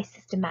used by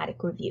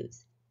systematic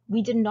reviews.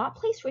 We did not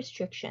place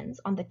restrictions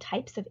on the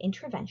types of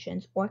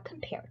interventions or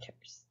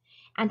comparators,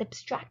 and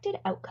abstracted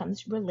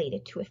outcomes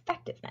related to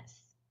effectiveness.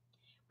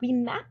 We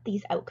mapped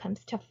these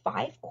outcomes to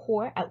 5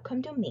 core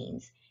outcome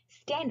domains,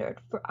 standard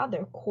for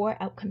other core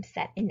outcome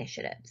set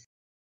initiatives.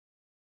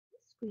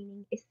 This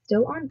screening is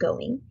still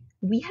ongoing.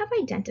 We have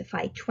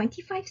identified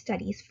 25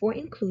 studies for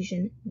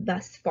inclusion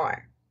thus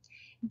far.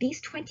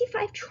 These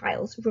 25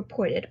 trials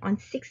reported on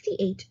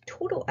 68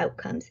 total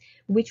outcomes,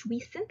 which we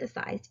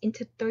synthesized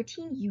into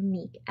 13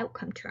 unique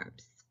outcome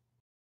terms.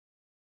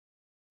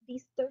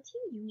 These 13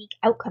 unique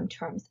outcome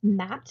terms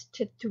mapped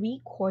to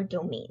 3 core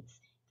domains: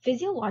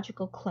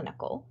 physiological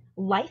clinical,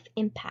 life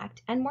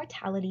impact, and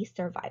mortality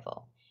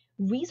survival.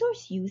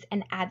 Resource use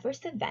and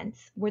adverse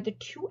events were the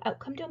 2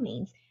 outcome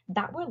domains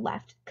that were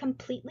left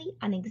completely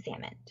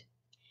unexamined.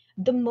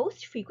 The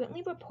most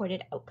frequently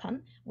reported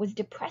outcome was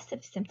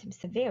depressive symptom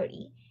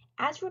severity,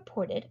 as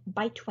reported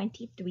by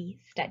 23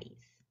 studies.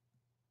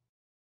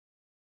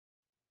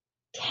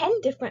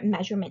 10 different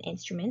measurement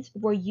instruments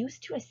were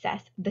used to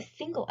assess the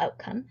single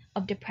outcome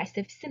of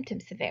depressive symptom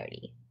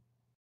severity.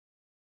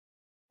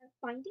 Our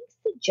findings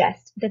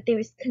suggest that there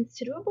is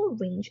considerable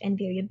range and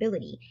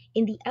variability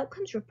in the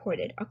outcomes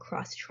reported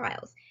across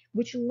trials,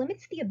 which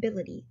limits the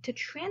ability to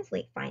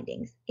translate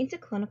findings into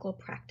clinical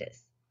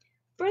practice.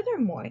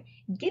 Furthermore,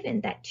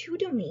 given that 2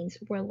 domains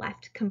were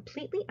left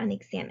completely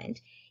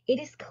unexamined, it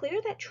is clear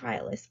that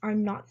trialists are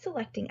not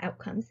selecting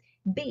outcomes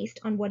based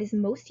on what is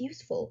most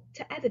useful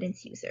to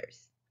evidence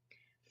users.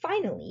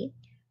 Finally,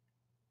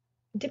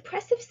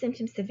 depressive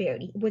symptom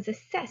severity was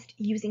assessed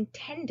using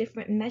 10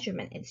 different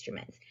measurement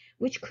instruments,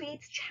 which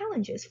creates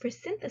challenges for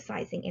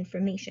synthesizing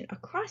information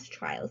across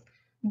trials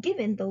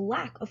given the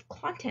lack of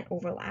content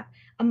overlap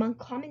among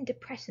common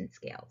depression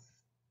scales.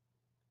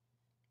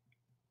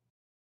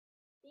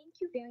 Thank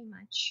you very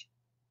much.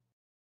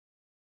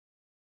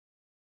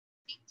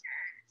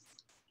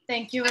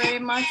 Thank you very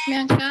much,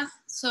 Bianca.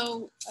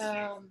 So,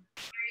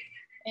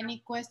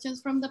 any questions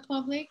from the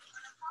public?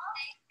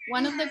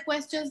 One of the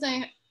questions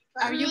that,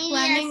 are you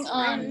planning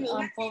on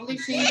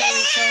publishing the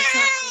results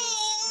of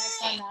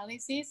this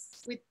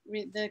meta-analysis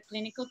with the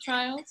clinical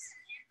trials?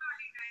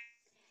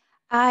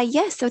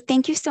 Yes, so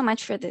thank you so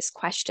much for this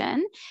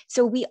question.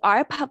 So we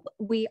are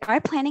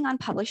planning on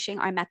publishing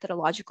our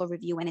methodological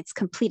review when it's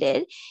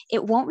completed.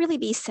 It won't really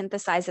be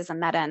synthesized as a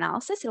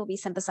meta-analysis, it'll be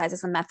synthesized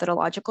as a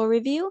methodological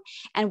review,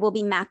 and we'll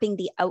be mapping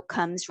the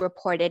outcomes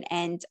reported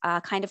and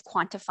kind of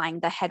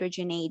quantifying the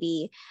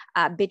heterogeneity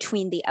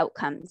between the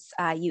outcomes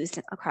used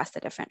across the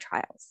different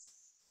trials.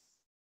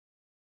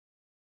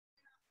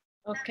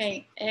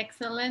 Okay,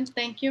 excellent.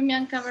 Thank you,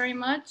 Bianca, very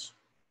much.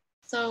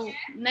 So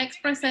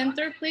next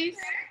presenter, please.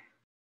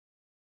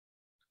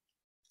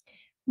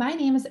 My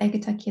name is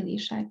Egita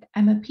Kilishek.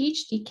 I'm a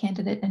PhD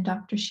candidate in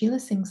Dr. Sheila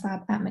Singh's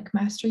lab at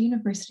McMaster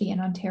University in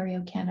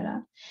Ontario,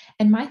 Canada,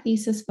 and my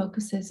thesis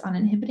focuses on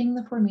inhibiting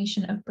the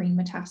formation of brain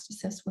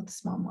metastasis with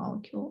small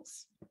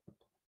molecules.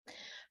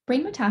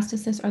 Brain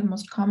metastasis are the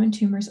most common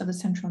tumors of the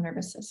central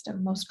nervous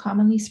system, most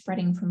commonly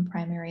spreading from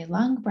primary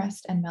lung,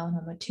 breast, and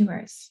melanoma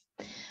tumors.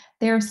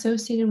 They are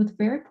associated with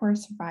very poor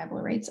survival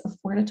rates of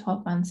 4 to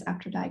 12 months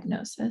after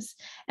diagnosis,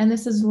 and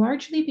this is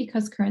largely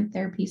because current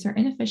therapies are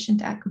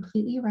inefficient at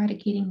completely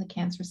eradicating the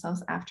cancer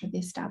cells after the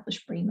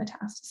established brain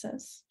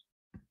metastasis.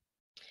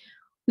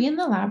 We in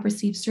the lab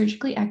receive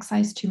surgically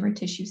excised tumor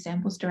tissue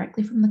samples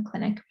directly from the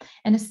clinic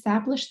and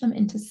establish them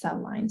into cell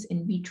lines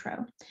in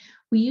vitro.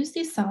 We use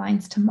these cell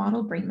lines to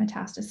model brain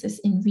metastasis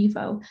in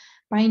vivo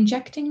by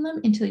injecting them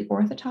into the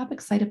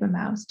orthotopic site of a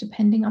mouse,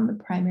 depending on the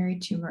primary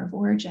tumor of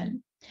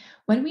origin.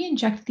 When we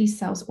inject these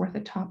cells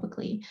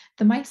orthotopically,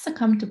 the mice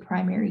succumb to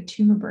primary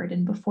tumor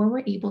burden before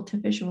we're able to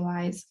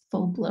visualize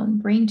full-blown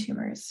brain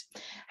tumors.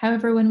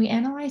 However, when we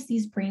analyze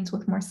these brains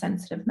with more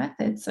sensitive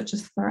methods, such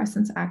as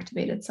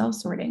fluorescence-activated cell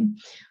sorting,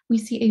 we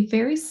see a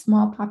very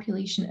small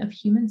population of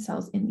human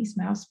cells in these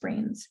mouse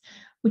brains,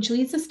 which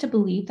leads us to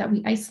believe that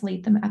we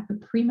isolate them at the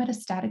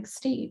pre-metastatic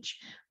stage,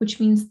 which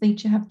means they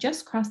have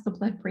just crossed the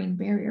blood-brain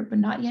barrier, but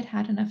not yet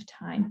had enough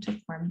time to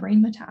form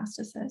brain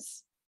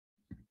metastasis.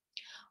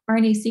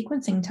 RNA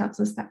sequencing tells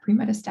us that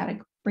pre-metastatic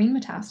brain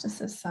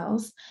metastasis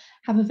cells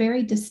have a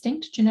very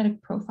distinct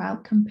genetic profile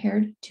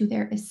compared to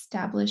their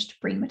established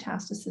brain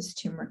metastasis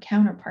tumor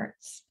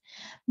counterparts.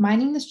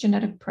 Mining this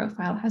genetic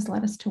profile has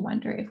led us to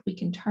wonder if we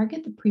can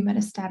target the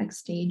pre-metastatic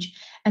stage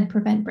and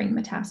prevent brain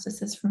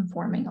metastasis from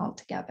forming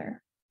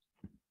altogether.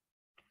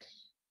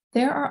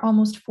 There are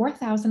almost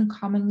 4,000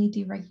 commonly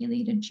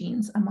deregulated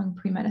genes among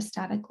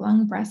pre-metastatic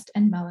lung, breast,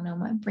 and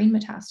melanoma brain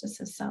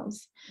metastasis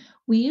cells.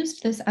 We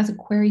used this as a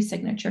query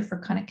signature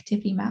for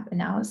connectivity map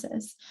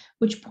analysis,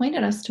 which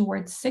pointed us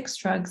towards 6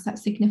 drugs that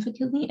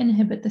significantly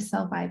inhibit the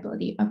cell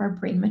viability of our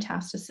brain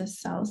metastasis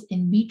cells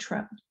in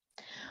vitro.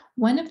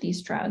 One of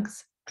these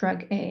drugs,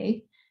 drug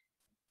A,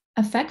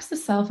 affects the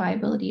cell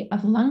viability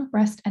of lung,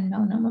 breast, and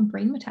melanoma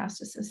brain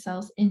metastasis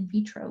cells in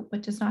vitro,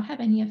 but does not have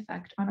any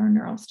effect on our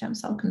neural stem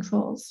cell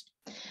controls.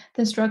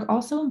 This drug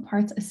also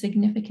imparts a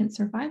significant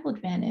survival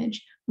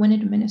advantage when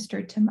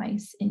administered to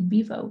mice in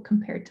vivo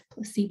compared to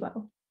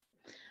placebo.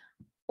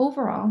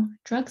 Overall,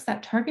 drugs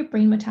that target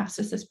brain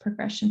metastasis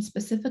progression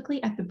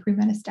specifically at the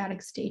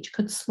pre-metastatic stage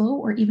could slow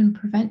or even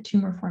prevent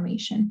tumor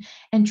formation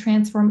and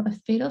transform a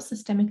fatal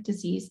systemic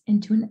disease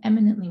into an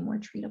eminently more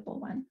treatable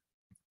one.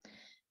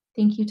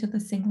 Thank you to the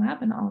Singh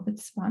Lab and all of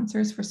its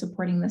sponsors for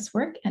supporting this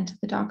work, and to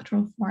the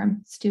Doctoral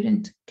Forum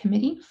Student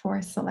Committee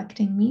for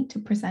selecting me to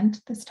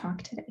present this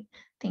talk today.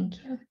 Thank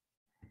you.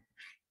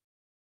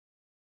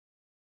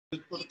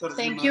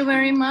 Thank you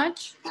very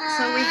much.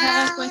 So we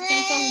have a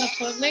question from the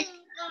public.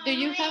 Do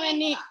you have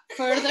any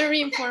further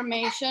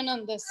information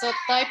on the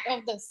subtype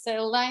of the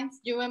cell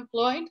lines you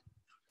employed?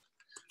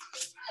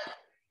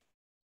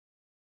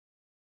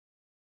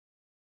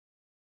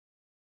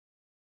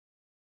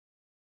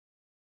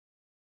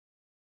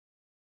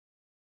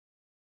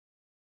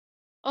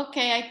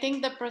 Okay, I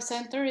think the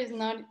presenter is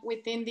not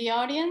within the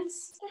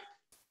audience.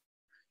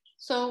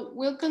 So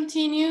we'll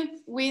continue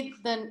with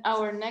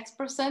our next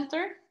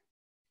presenter.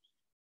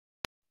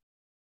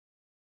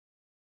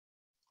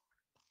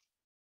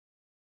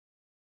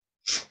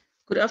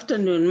 Good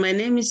afternoon. My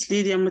name is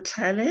Lydia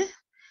Mutlale,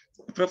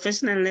 a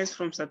professional nurse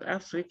from South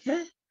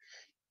Africa.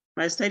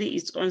 My study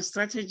is on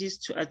strategies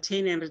to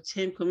attain and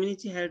retain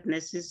community health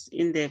nurses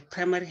in the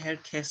primary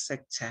healthcare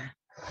sector.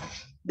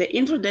 The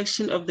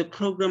introduction of the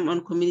program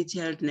on community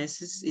health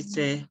nurses is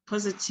a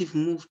positive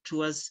move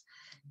towards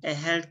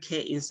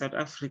healthcare in South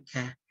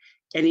Africa,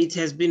 and it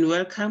has been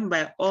welcomed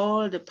by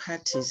all the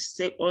parties,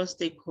 all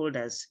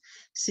stakeholders,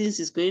 since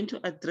it's going to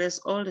address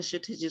all the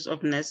shortages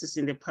of nurses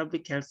in the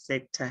public health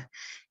sector.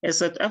 As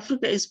South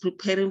Africa is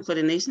preparing for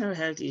the national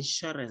health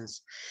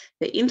insurance,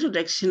 the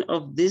introduction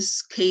of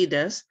these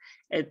cadres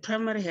at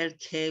primary health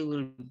care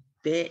will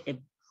bear a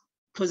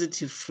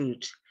positive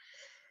fruit.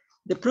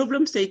 The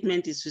problem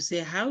statement is to say,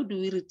 how do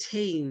we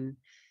retain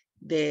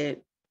the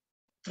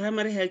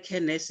primary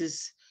healthcare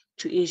nurses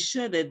to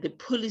ensure that the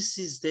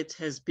policies that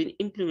has been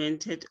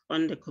implemented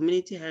on the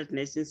community health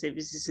nursing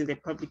services in the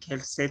public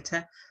health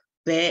sector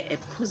bear a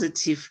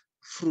positive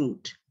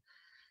fruit.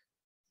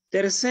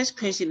 The research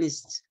question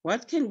is,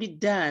 what can be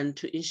done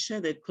to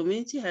ensure that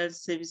community health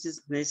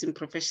services nursing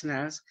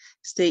professionals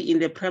stay in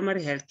the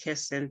primary healthcare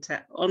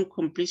center on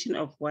completion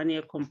of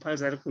one-year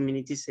compulsory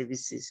community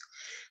services?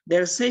 The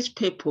research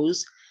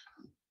purpose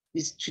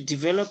is to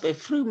develop a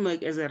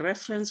framework as a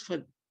reference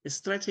for the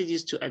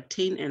strategies to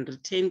attain and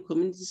retain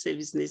community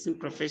service nursing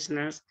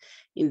professionals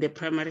in the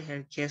primary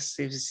healthcare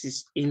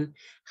services in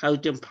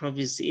Gauteng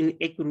province in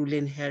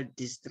Ekurhuleni Health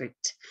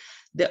District.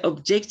 The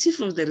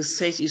objective of the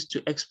research is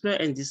to explore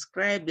and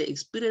describe the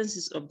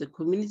experiences of the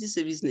community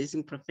service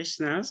nursing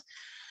professionals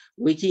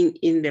working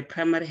in the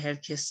primary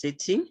healthcare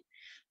setting,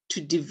 to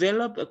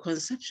develop a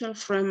conceptual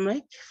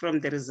framework from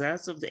the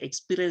results of the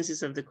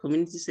experiences of the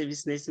community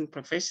service nursing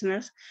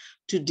professionals,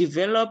 to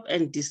develop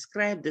and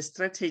describe the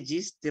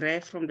strategies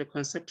derived from the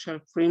conceptual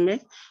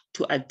framework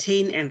to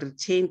attain and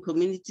retain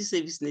community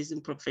service nursing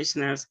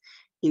professionals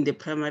in the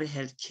primary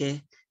healthcare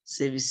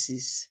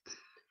services.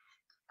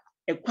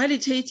 A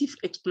qualitative,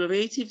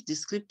 explorative,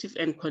 descriptive,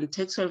 and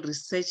contextual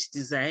research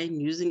design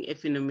using a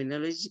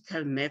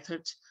phenomenological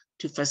method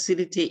to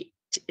facilitate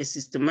a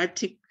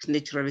systematic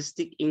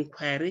naturalistic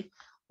inquiry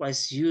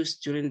was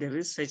used during the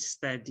research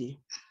study.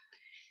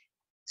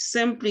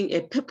 Sampling,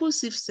 a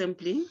purposive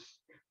sampling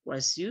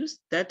was used.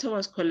 Data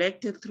was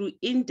collected through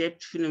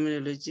in-depth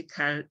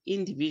phenomenological,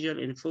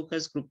 individual, and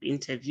focus group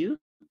interview.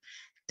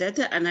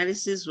 Data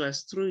analysis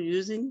was through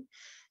using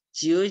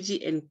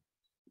Georgi and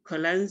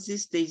Colanzi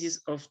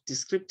stages of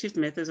descriptive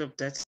methods of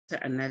data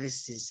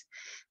analysis.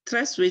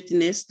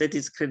 Trustworthiness, that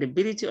is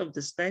credibility of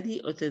the study,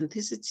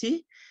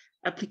 authenticity,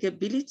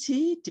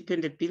 applicability,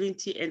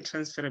 dependability, and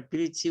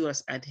transferability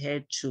was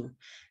adhered to.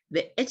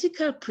 The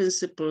ethical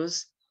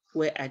principles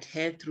were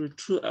adhered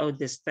throughout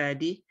the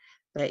study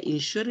by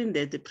ensuring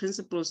that the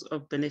principles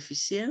of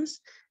beneficence,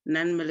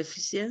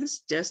 non-maleficence,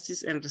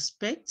 justice, and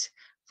respect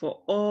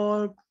for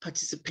all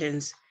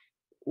participants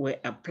were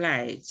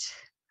applied.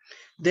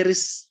 The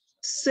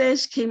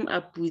research came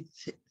up with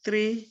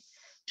 3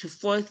 to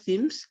 4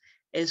 themes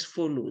as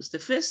follows. The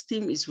first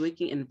theme is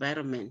working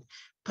environment.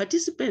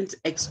 Participants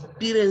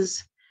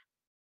experience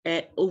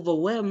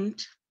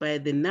overwhelmed by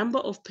the number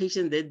of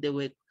patients that they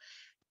were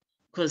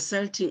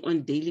consulting on a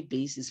daily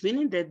basis,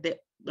 meaning that the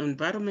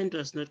environment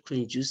was not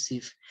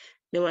conducive.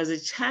 There was a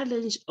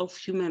challenge of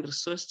human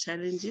resource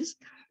challenges,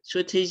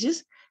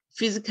 shortages,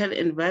 physical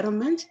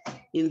environment.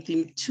 In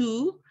theme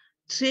 2,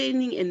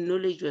 training and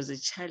knowledge was a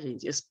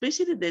challenge,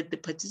 especially that the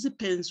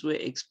participants were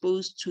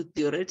exposed to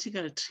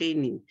theoretical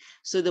training.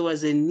 So there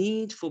was a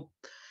need for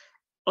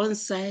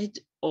on-site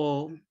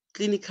or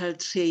clinical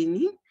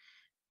training,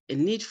 a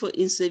need for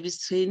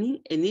in-service training,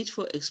 a need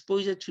for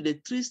exposure to the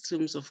 3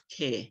 streams of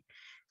care.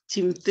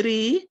 Team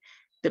 3,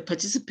 the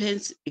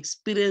participants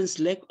experienced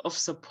lack of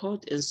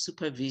support and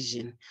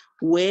supervision,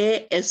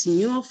 where as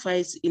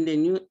neophytes in the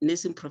new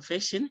nursing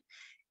profession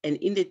and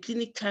in the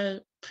clinical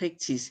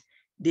practice,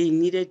 they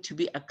needed to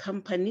be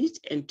accompanied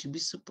and to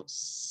be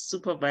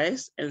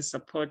supervised and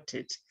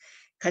supported.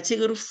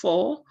 Category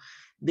 4,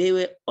 they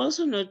were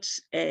also not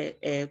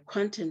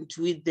content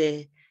with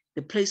the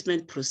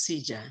placement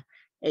procedure.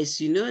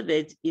 As you know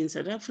that in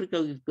South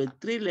Africa, we've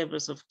got 3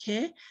 levels of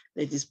care,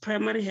 that is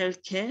primary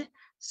health care,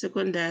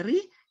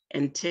 secondary,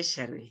 and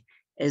tertiary.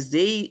 As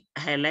they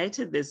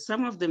highlighted that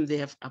some of them, they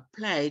have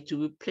applied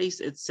to be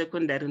placed at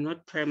secondary,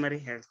 not primary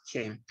health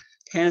care.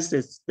 Hence,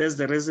 that's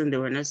the reason they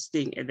were not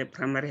staying at the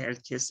primary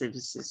healthcare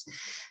services.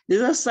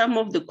 These are some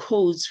of the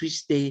codes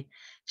which they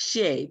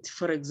shared.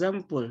 For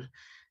example,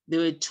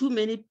 there were too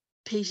many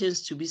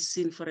patients to be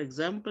seen. For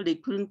example, they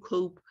couldn't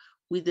cope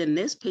with the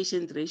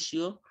nurse-patient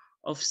ratio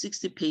of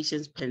 60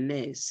 patients per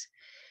nurse.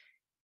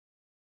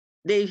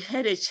 They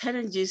had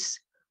challenges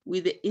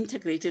with the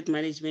integrated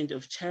management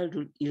of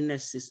childhood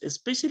illnesses,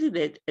 especially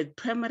that at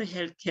primary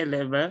healthcare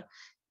level,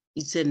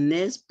 it's a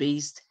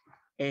nurse-based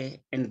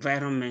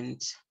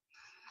environment.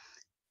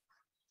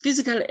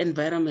 Physical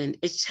environment,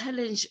 a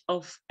challenge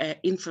of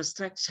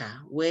infrastructure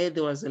where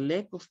there was a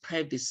lack of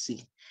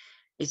privacy,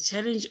 a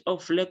challenge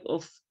of lack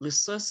of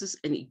resources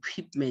and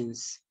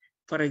equipments.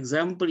 For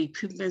example,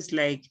 equipments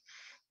like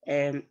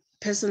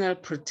personal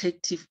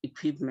protective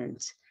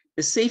equipment,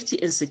 the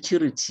safety and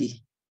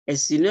security.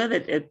 As you know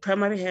that at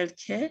primary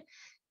healthcare,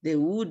 there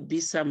would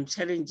be some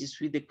challenges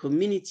with the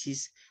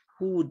communities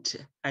who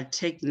would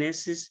attack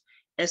nurses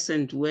as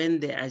and when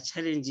there are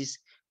challenges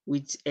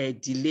with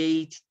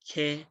delayed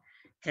care,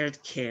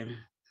 healthcare.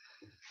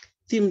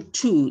 Theme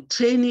 2,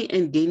 training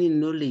and gaining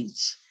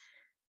knowledge.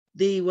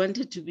 They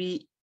wanted to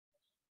be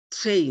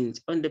trained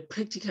on the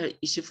practical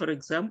issue. For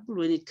example,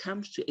 when it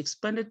comes to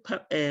expanded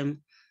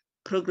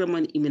program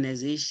on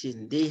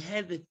immunization, they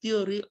had the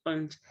theory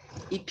on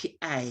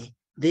EPI.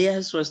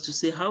 Theirs was to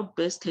say, how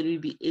best can we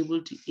be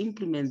able to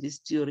implement this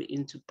theory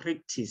into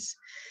practice?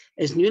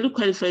 As newly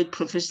qualified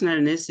professional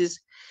nurses,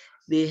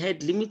 they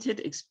had limited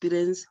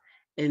experience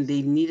and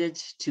they needed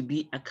to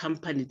be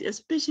accompanied,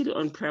 especially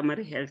on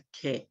primary health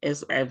care.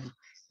 As I've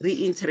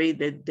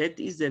reiterated, that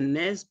is a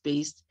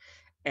nurse-based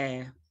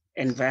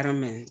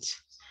environment.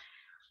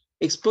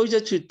 Exposure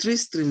to 3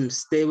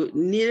 streams, they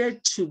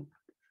needed to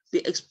be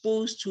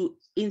exposed to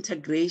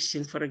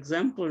integration, for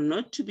example,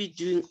 not to be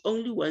doing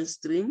only one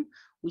stream,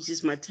 which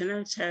is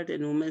maternal, child,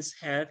 and women's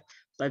health,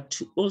 but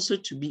to also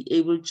to be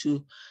able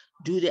to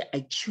do the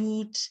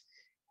acute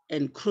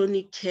and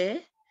chronic care,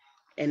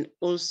 and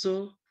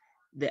also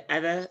the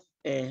other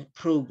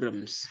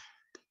programs.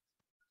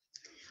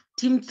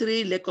 Team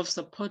 3, lack of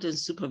support and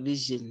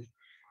supervision.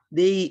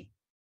 They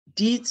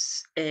did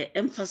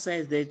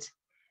emphasize that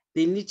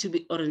they need to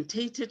be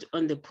orientated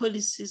on the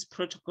policies,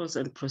 protocols,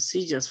 and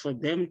procedures for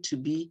them to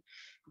be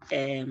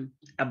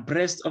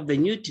abreast of the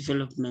new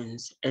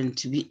developments and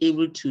to be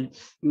able to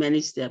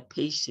manage their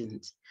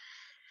patients.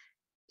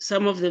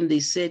 Some of them,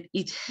 they said,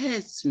 it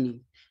hurts me.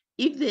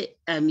 If there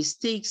are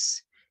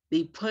mistakes,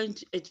 they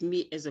point at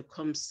me as a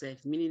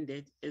ComServe, meaning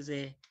that as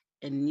a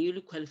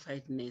newly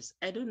qualified nurse.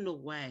 I don't know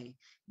why.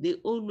 They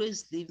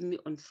always leave me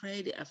on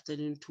Friday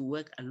afternoon to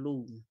work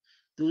alone.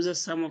 Those are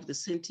some of the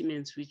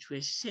sentiments which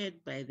were shared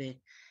by the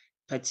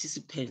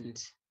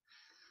participants.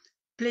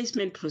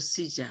 Placement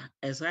procedure,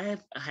 as I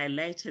have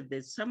highlighted,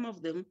 that some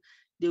of them,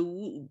 they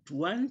would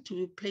want to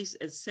be placed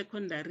as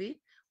secondary,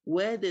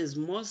 where there's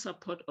more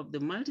support of the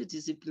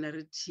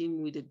multidisciplinary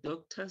team with the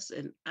doctors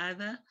and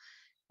other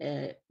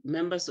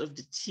members of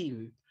the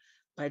team.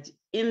 But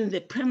in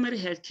the primary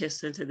healthcare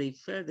center, they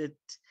felt that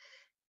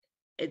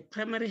at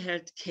primary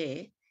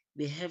healthcare,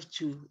 they have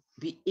to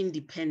be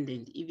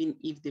independent, even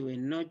if they were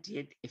not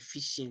yet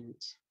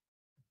efficient.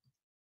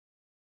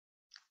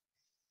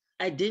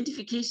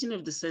 Identification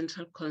of the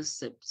central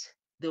concept.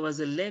 There was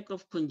a lack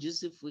of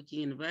conducive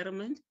working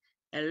environment,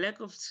 a lack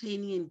of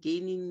training and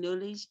gaining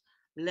knowledge,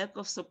 lack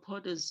of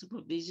support and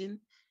supervision,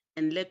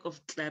 and lack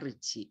of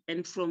clarity.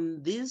 And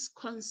from this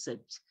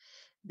concept,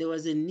 there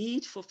was a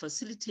need for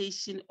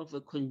facilitation of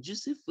a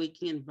conducive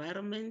working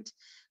environment,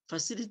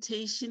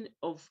 facilitation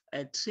of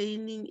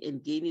training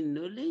and gaining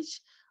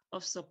knowledge,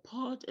 of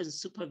support and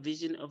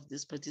supervision of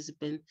this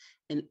participant,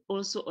 and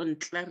also on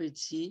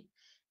clarity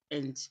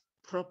and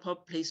proper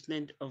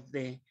placement of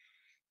the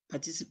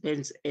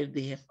participants if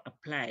they have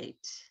applied.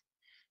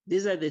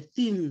 These are the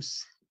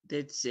themes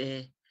that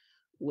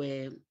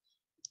were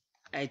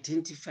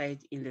identified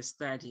in the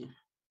study.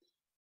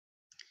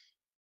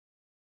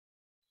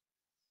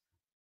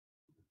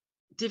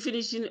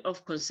 Definition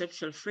of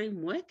conceptual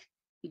framework.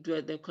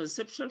 The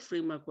conceptual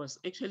framework was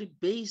actually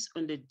based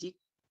on the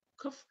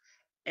Dikoff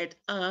et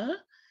al.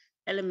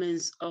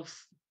 Elements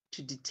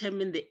to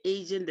determine the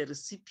agent, the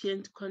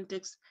recipient,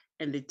 context,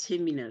 and the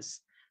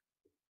terminus,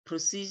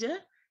 procedure,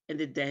 and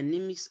the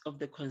dynamics of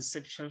the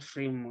conceptual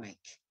framework.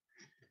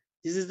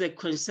 This is the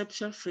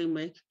conceptual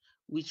framework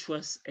which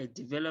was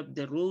developed,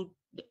 the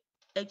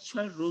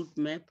actual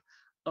roadmap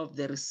of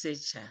the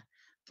researcher.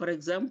 For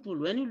example,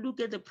 when you look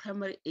at the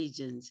primary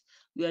agents,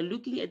 we are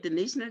looking at the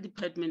National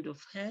Department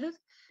of Health,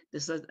 the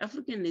South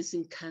African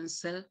Nursing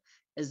Council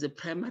as the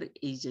primary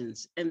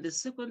agents, and the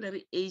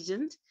secondary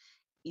agent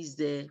is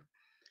the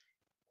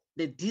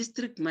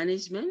district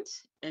management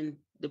and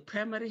the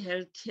primary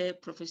healthcare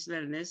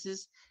professional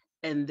nurses,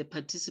 and the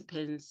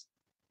participants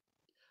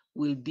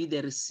will be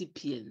the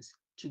recipients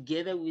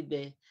together with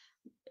the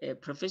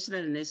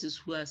professional nurses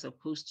who are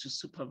supposed to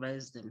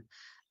supervise them.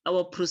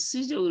 Our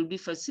procedure will be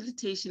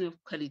facilitation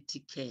of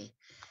quality care.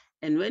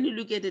 And when you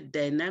look at the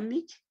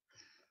dynamic,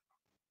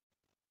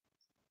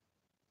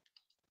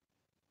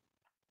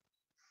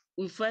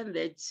 we find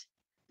that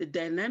the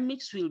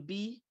dynamics will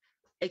be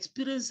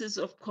experiences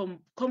of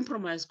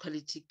compromised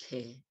quality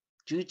care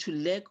due to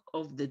lack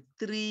of the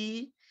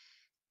 3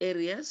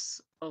 areas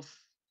of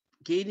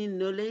gaining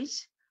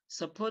knowledge,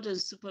 support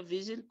and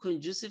supervision,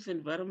 conducive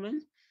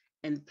environment,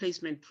 and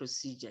placement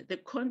procedure. The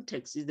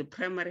context is the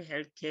primary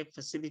healthcare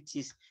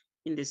facilities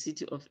in the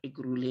city of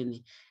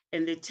Ekurhuleni.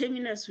 And the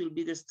terminus will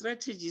be the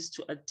strategies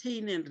to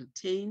attain and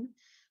retain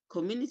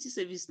community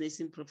service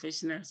nursing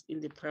professionals in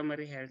the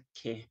primary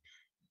healthcare.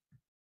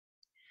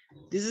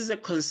 This is a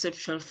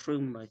conceptual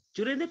framework.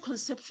 During the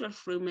conceptual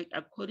framework,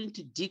 according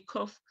to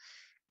Dikoff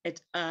et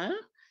al.,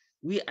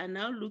 we are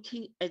now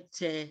looking at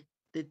the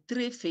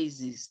 3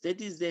 phases.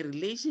 That is the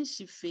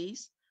relationship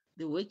phase,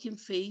 the working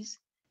phase,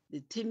 the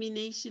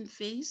termination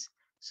phase,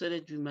 so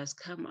that we must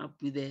come up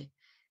with the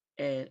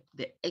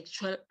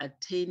actual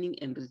attaining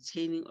and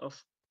retaining of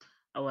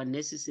our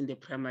nurses in the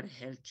primary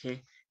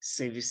healthcare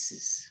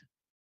services.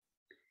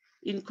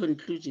 In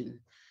conclusion,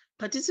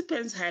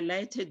 participants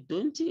highlighted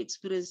daunting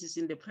experiences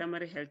in the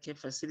primary healthcare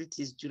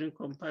facilities during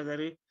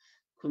compulsory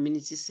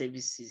community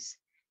services.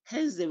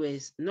 Hence, they were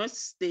not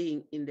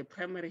staying in the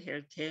primary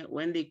healthcare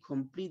when they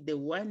complete the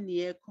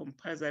 1-year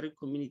compulsory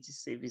community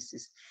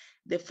services.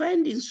 The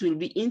findings will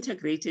be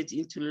integrated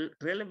into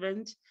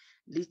relevant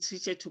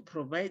literature to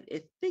provide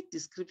a thick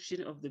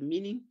description of the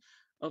meaning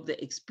of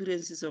the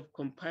experiences of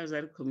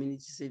compulsory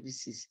community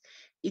services.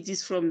 It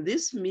is from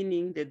this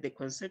meaning that the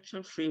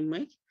conceptual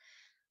framework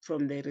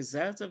from the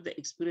results of the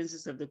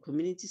experiences of the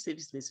community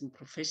service nursing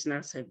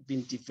professionals have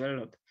been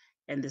developed,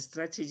 and the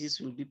strategies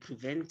will be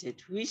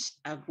presented, which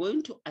are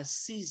going to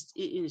assist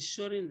in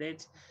ensuring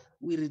that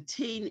we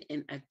retain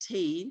and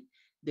attain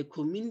the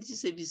community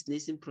service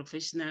nursing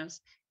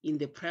professionals in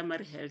the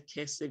primary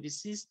healthcare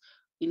services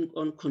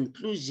on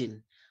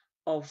conclusion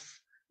of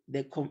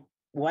the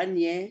 1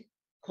 year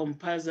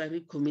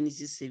compulsory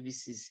community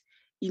services,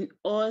 in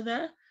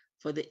order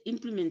for the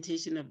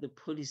implementation of the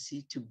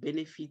policy to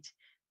benefit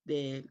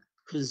the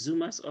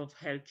consumers of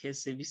healthcare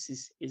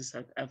services in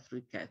South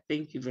Africa.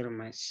 Thank you very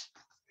much.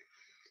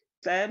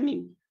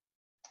 Tammy.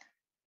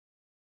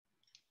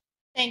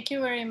 Thank you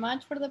very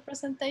much for the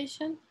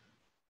presentation.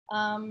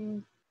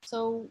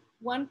 So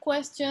one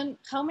question: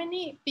 how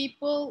many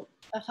people?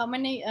 How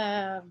many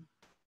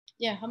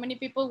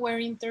people were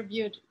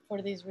interviewed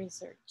for this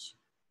research?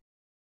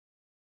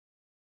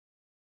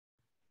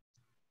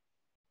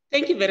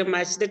 Thank you very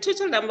much. The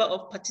total number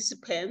of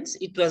participants,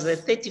 it was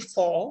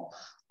 34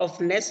 of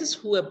nurses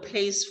who were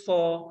placed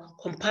for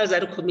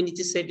compulsory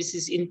community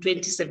services in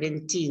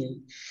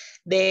 2017.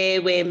 There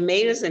were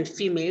males and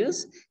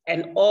females,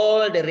 and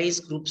all the race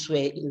groups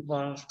were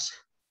involved.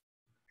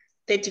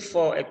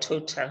 34 a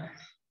total.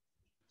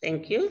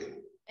 Thank you.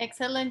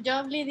 Excellent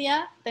job,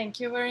 Lydia.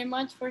 Thank you very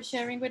much for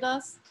sharing with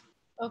us.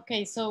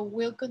 Okay, so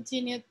we'll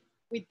continue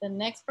with the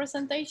next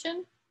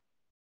presentation.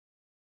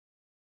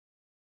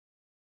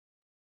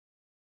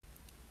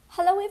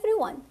 Hello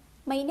everyone,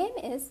 my name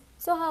is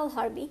Sohal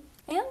Harbi.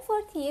 I am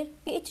 4th year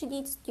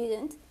PhD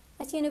student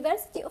at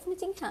University of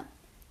Nottingham.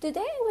 Today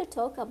I will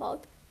talk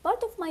about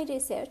part of my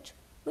research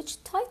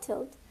which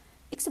titled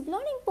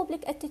Exploring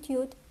Public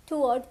Attitude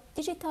Toward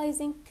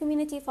Digitizing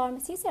Community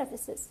Pharmacy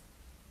Services.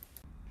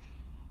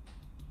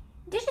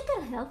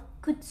 Digital health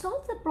could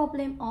solve the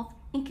problem of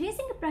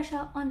increasing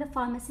pressure on the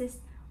pharmacist,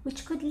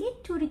 which could lead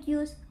to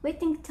reduced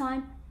waiting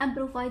time and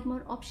provide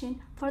more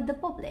options for the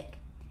public.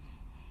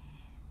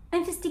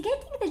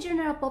 Investigating the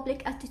general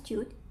public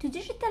attitude to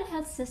digital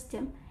health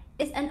system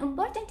is an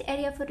important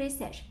area for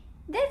research.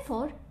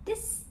 Therefore,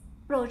 this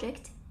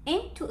project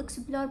aimed to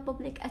explore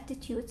public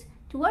attitudes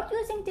toward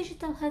using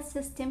digital health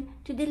system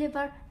to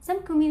deliver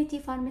some community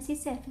pharmacy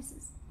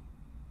services.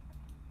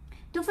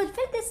 To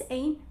fulfill this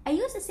aim, I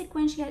used a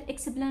sequential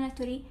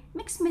explanatory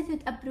mixed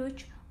method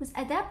approach with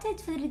adapted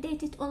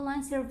validated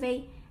online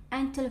survey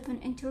and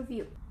telephone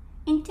interview.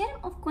 In terms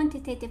of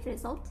quantitative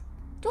results,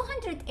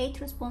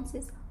 208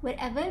 responses were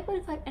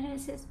available for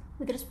analysis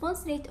with a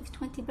response rate of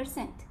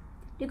 20%.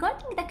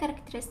 Regarding the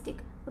characteristic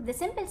of the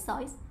sample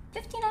size,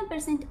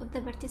 59% of the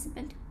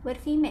participants were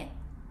female.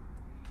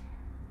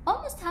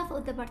 Almost half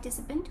of the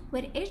participants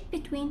were aged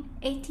between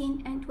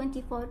 18 and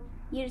 24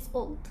 years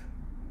old.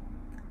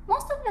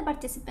 Most of the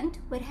participants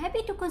were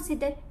happy to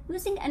consider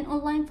using an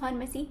online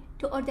pharmacy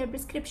to order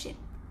prescription.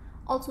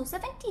 Also,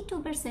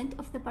 72%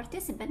 of the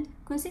participants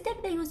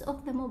considered the use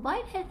of the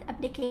mobile health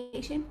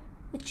application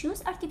which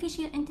use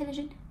artificial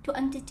intelligence to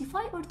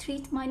identify or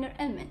treat minor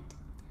ailment.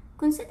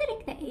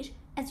 Considering the age,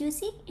 as you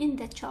see in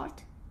the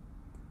chart,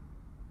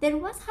 there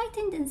was high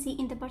tendency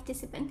in the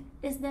participant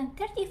less than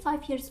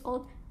 35 years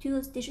old to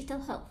use digital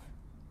health,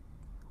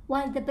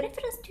 while the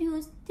preference to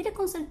use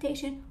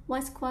teleconsultation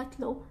was quite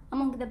low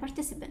among the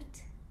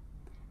participants.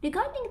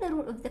 Regarding the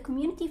role of the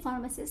community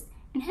pharmacist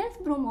in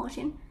health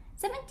promotion,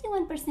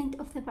 71%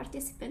 of the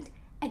participants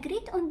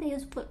agreed on the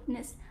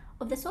usefulness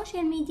of the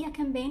social media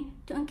campaign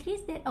to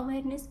increase their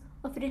awareness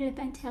of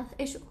relevant health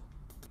issues.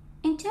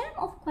 In terms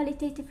of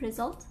qualitative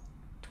results,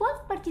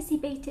 12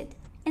 participated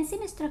in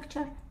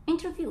semi-structured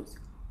interviews.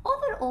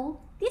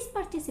 Overall, these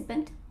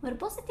participants were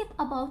positive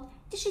about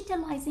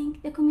digitalizing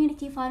the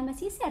community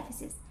pharmacy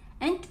services,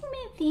 and two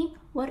main themes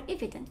were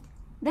evident.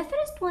 The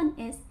first one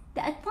is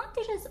the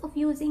advantages of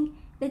using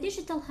the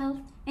digital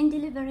health in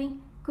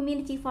delivering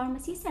community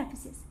pharmacy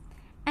services,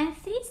 and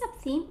three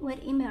sub-themes were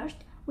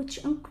emerged, which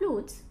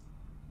includes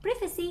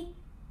privacy,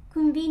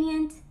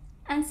 convenient,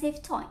 and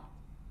save time.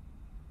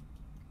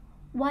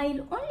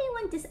 While only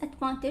one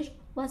disadvantage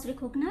was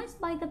recognized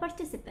by the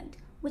participant,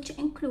 which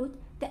include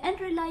the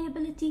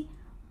unreliability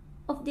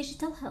of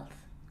digital health.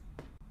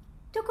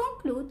 To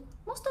conclude,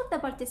 most of the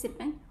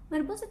participants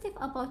were positive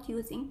about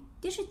using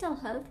digital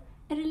health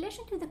in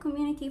relation to the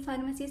community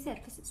pharmacy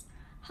services.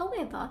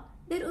 However,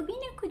 their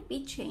opinion could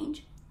be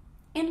changed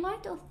in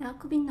light of the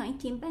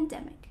COVID-19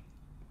 pandemic.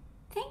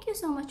 Thank you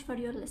so much for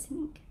your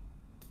listening.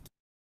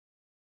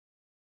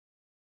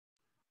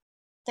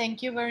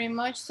 Thank you very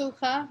much,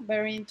 Suha.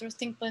 Very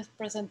interesting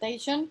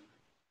presentation.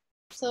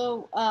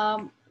 So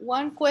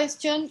one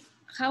question,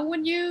 how do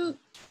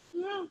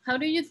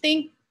you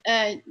think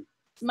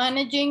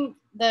managing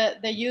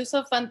the use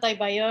of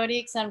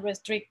antibiotics and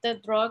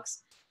restricted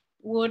drugs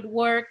would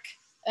work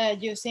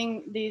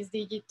using this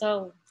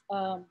digital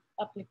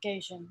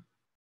application?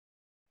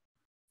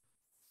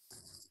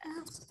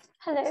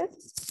 Hello.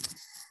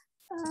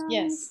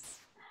 Yes.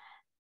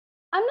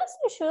 I'm not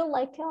so sure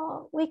like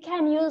we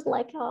can use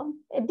like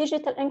a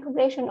digital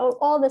incubation or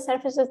all the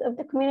services of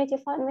the community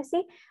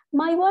pharmacy.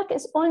 My work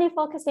is only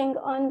focusing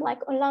on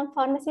like online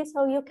pharmacy,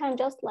 so you can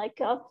just like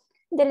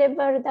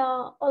deliver the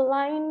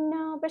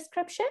online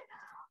prescription,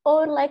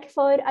 or like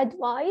for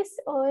advice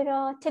or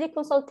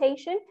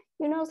teleconsultation.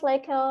 You know, it's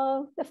like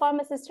the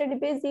pharmacy is really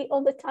busy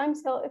all the time,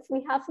 so if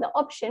we have the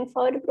option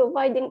for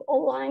providing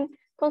online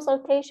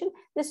consultation,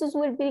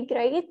 will be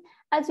great.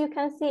 As you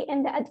can see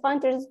in the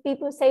advantages,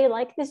 people say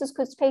like this is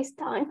good space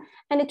time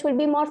and it will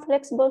be more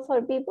flexible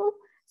for people.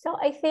 So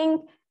I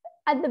think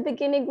at the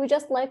beginning, we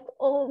just like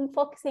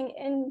focusing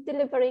in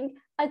delivering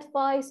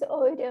advice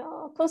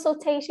or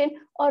consultation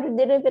or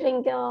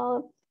delivering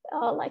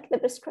like the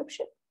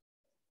prescription.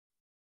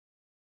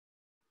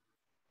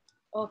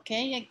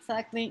 Okay,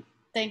 exactly.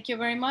 Thank you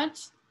very much.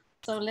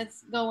 So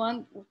let's go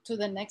on to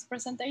the next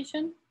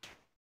presentation.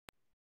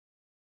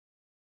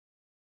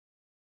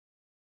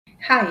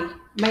 Hi,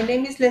 my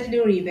name is Leslie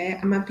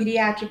Uribe. I'm a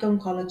pediatric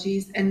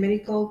oncologist and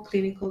medical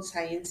clinical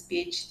science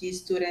PhD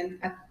student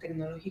at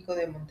Tecnológico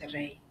de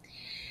Monterrey.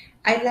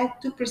 I'd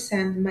like to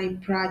present my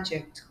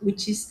project,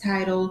 which is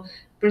titled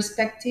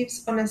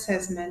Perspectives on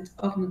Assessment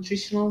of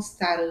Nutritional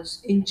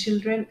Status in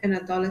Children and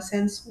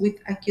Adolescents with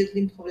Acute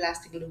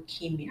Lymphoblastic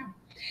Leukemia,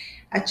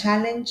 a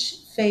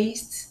challenge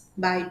faced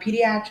by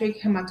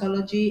pediatric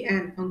hematology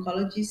and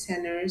oncology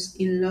centers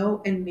in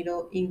low and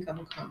middle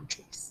income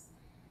countries.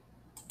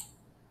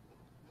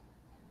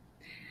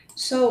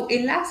 So,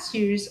 in last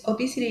years,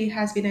 obesity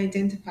has been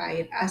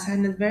identified as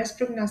an adverse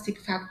prognostic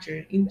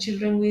factor in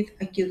children with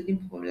acute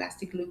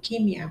lymphoblastic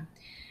leukemia.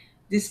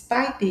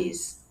 Despite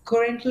this,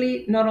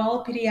 currently not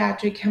all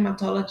pediatric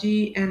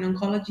hematology and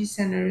oncology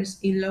centers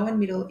in low and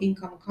middle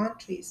income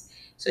countries,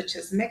 such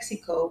as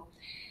Mexico,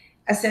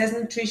 assess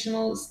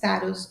nutritional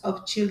status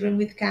of children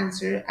with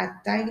cancer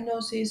at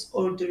diagnosis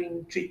or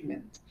during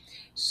treatment.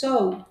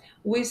 So,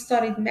 we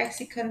studied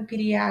Mexican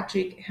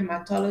pediatric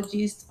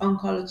hematologist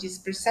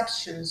oncologists'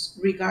 perceptions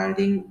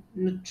regarding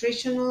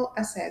nutritional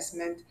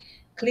assessment,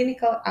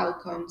 clinical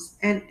outcomes,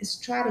 and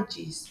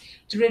strategies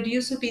to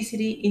reduce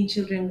obesity in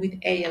children with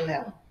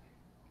ALL.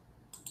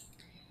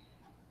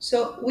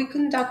 So we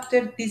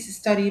conducted this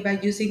study by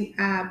using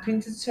a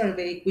printed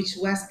survey, which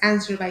was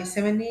answered by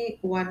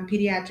 71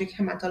 pediatric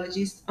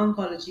hematologist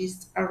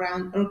oncologists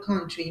around our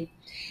country.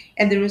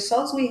 And the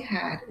results we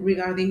had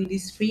regarding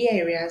these three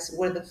areas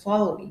were the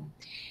following.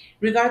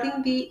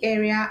 Regarding the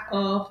area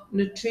of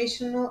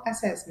nutritional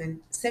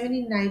assessment,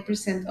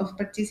 79% of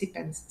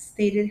participants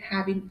stated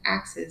having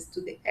access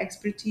to the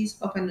expertise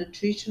of a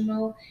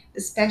nutritional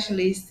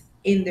specialist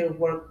in their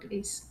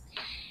workplace.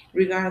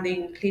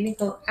 Regarding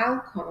clinical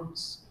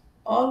outcomes,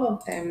 all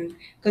of them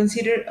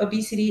consider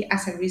obesity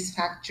as a risk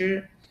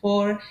factor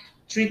for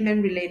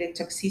treatment-related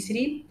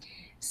toxicity,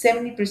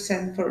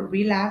 70% for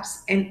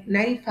relapse, and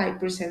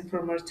 95%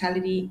 for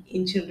mortality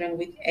in children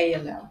with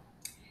ALL.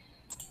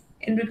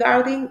 And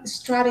regarding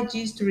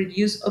strategies to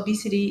reduce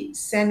obesity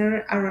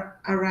centered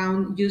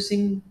around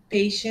using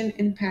patient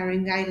and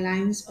parent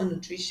guidelines on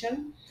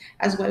nutrition,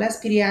 as well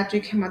as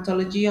pediatric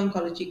hematology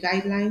oncology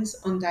guidelines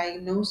on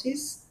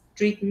diagnosis,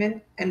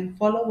 treatment, and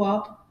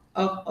follow-up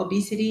of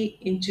obesity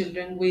in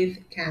children with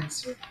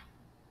cancer.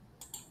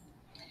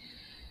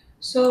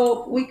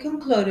 So we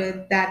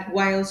concluded that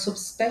while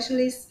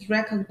subspecialists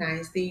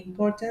recognize the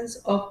importance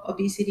of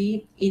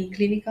obesity in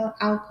clinical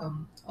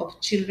outcome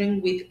of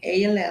children with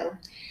ALL,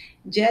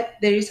 yet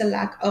there is a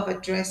lack of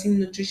addressing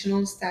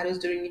nutritional status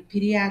during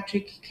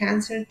pediatric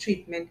cancer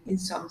treatment in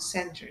some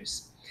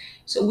centers.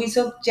 So we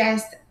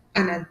suggest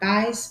and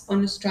advise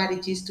on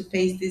strategies to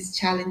face this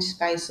challenge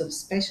by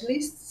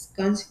subspecialists,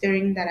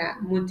 considering that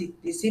a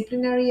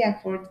multidisciplinary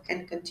effort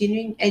and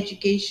continuing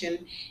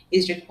education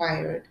is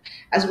required,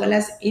 as well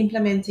as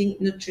implementing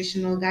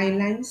nutritional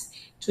guidelines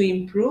to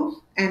improve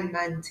and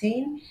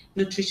maintain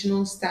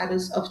nutritional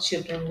status of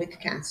children with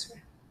cancer.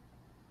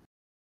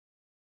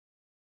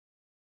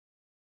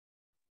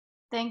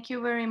 Thank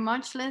you very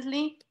much,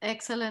 Leslie.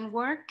 Excellent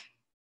work.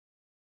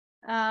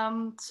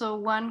 So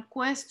one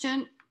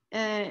question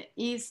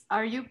is,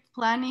 are you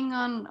planning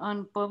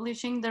on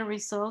publishing the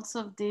results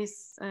of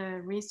this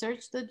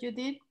research that you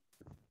did?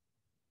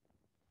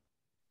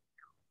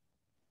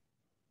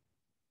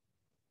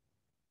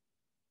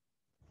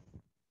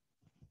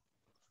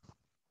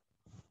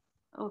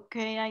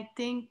 Okay, I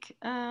think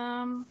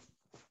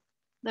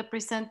the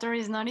presenter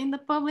is not in the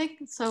public,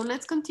 so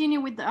let's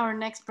continue with our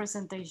next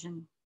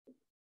presentation.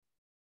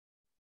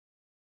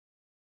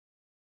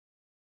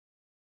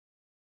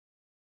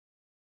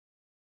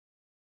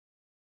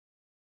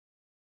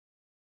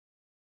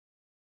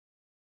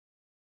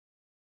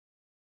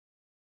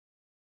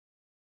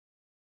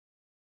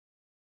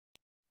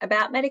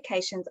 About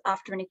medications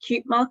after an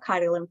acute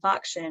myocardial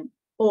infarction,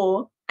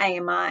 or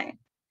AMI.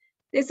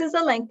 This is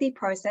a lengthy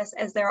process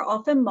as there are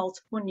often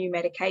multiple new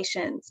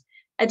medications.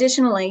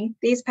 Additionally,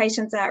 these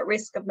patients are at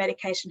risk of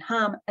medication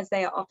harm as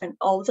they are often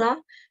older,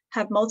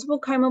 have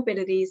multiple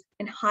comorbidities,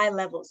 and high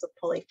levels of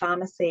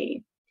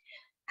polypharmacy.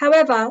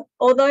 However,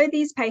 although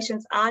these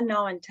patients are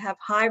known to have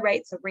high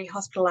rates of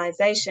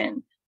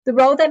rehospitalization, the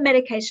role that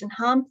medication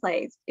harm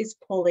plays is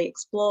poorly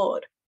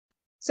explored.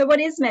 So what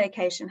is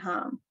medication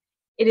harm?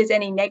 It is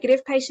any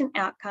negative patient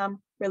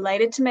outcome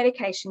related to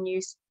medication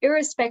use,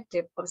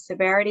 irrespective of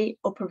severity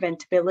or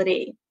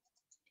preventability.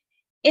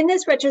 In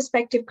this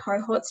retrospective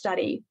cohort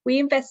study, we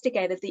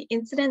investigated the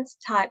incidence,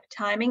 type,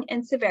 timing,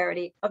 and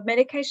severity of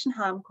medication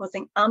harm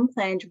causing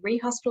unplanned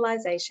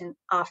rehospitalization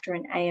after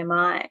an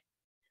AMI.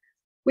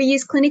 We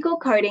used clinical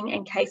coding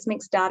and case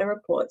mix data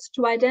reports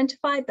to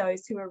identify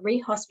those who were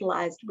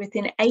rehospitalized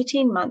within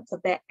 18 months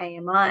of their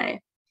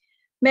AMI.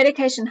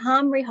 Medication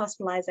harm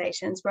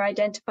rehospitalizations were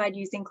identified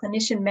using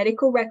clinician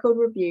medical record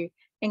review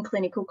and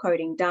clinical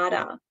coding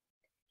data.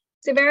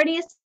 Severity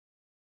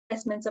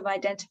assessments of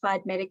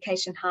identified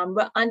medication harm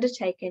were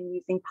undertaken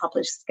using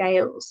published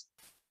scales.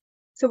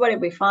 So what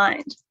did we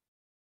find?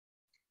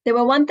 There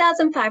were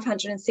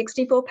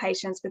 1,564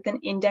 patients with an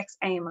index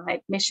AMI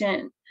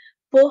admission.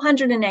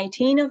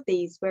 418 of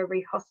these were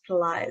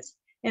rehospitalized,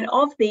 and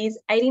of these,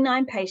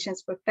 89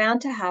 patients were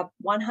found to have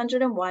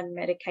 101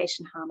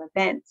 medication harm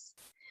events.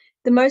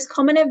 The most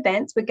common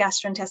events were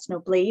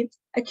gastrointestinal bleeds,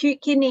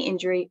 acute kidney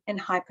injury, and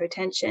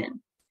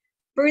hypotension.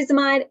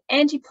 Furosemide,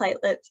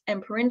 antiplatelets,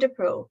 and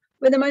perindopril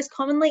were the most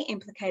commonly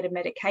implicated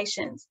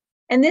medications,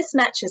 and this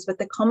matches with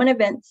the common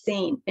events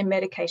seen in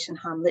medication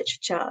harm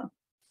literature.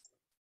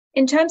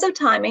 In terms of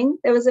timing,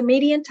 there was a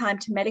median time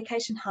to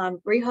medication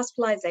harm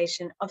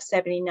rehospitalization of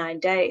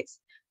 79 days,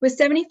 with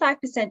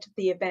 75% of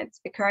the events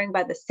occurring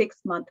by the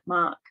 6-month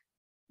mark.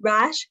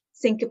 Rash,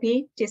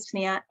 syncope,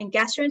 dyspnea, and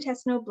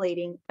gastrointestinal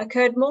bleeding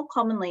occurred more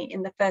commonly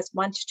in the first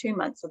 1 to 2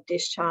 months of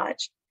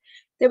discharge.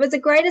 There was a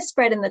greater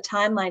spread in the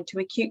timeline to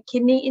acute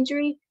kidney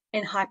injury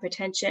and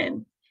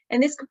hypertension,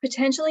 and this could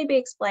potentially be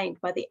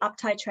explained by the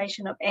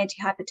uptitration of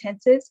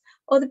antihypertensives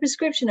or the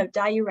prescription of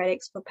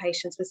diuretics for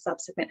patients with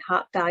subsequent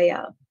heart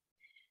failure.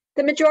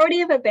 The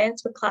majority of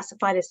events were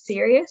classified as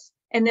serious,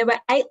 and there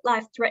were 8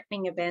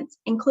 life-threatening events,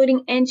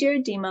 including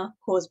angioedema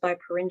caused by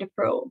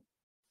perindopril.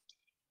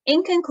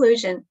 In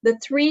conclusion, the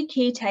 3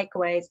 key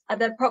takeaways are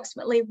that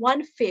approximately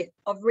 1/5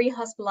 of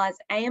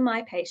rehospitalized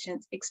AMI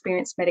patients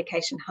experience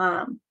medication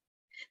harm.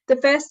 The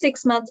first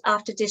 6 months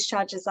after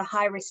discharge is a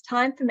high-risk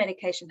time for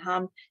medication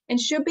harm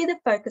and should be the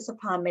focus of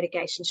harm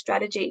mitigation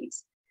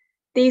strategies.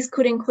 These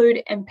could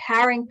include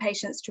empowering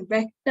patients to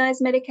recognize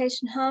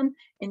medication harm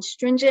and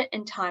stringent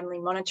and timely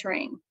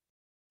monitoring.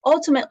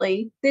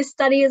 Ultimately, this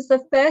study is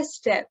the first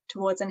step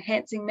towards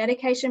enhancing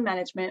medication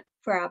management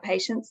for our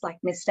patients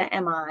like Mr.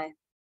 MI.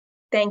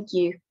 Thank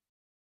you.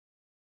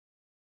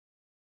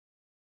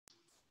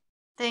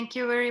 Thank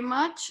you very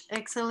much.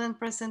 Excellent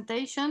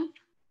presentation.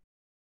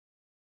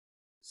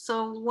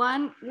 So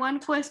one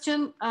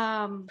question,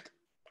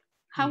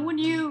 how would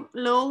you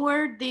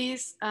lower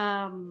this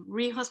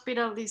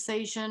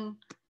rehospitalization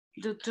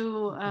due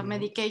to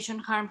medication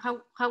harm?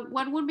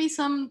 What would be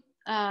some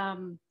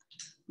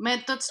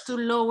methods to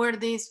lower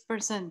this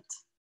percent?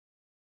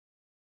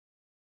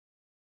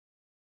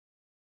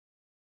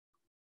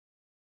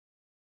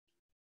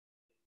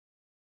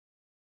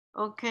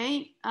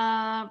 Okay,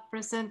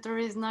 presenter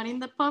is not in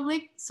the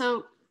public,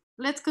 so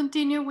let's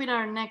continue with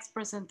our next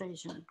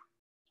presentation.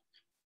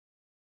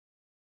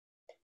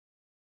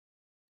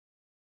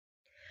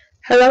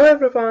 Hello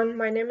everyone,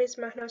 my name is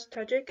Mahnaz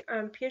Tajik.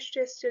 I'm a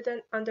PhD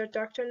student under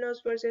Dr.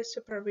 Nosworthy's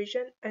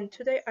supervision, and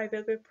today I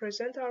will be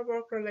presenting our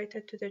work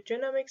related to the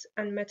genomics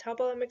and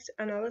metabolomics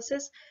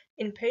analysis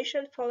in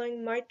patients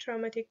following mild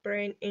traumatic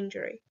brain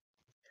injury.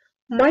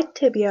 Mild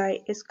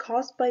TBI is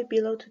caused by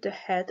below to the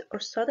head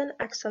or sudden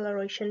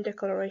acceleration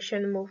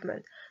deceleration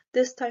movement.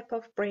 This type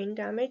of brain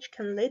damage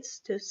can lead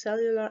to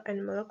cellular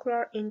and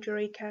molecular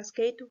injury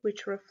cascade,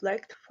 which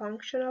reflect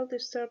functional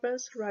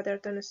disturbance rather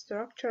than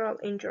structural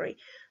injury.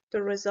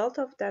 The result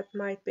of that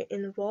might be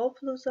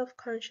involve loss of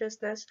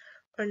consciousness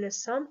or in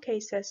some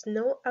cases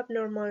no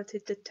abnormality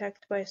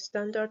detected by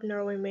standard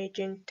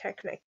neuroimaging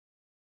technique.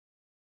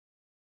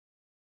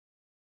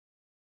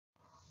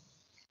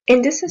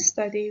 In this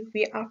study,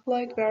 we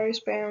applied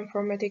various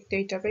bioinformatic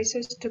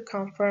databases to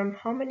confirm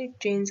how many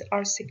genes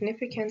are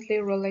significantly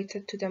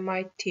related to the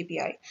mild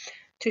TBI.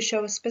 To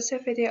show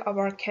specificity of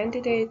our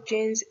candidate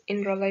genes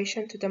in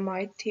relation to the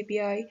mild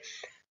TBI,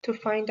 to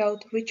find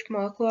out which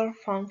molecular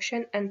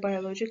function and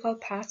biological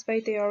pathway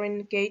they are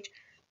engaged,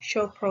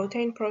 show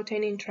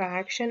protein-protein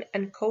interaction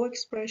and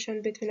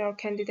co-expression between our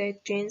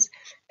candidate genes,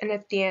 and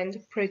at the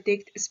end,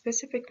 predict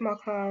specific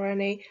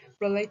microRNA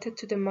related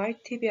to the mild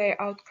TBI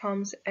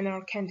outcomes and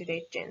our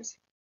candidate genes.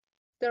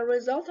 The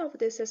result of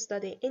this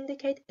study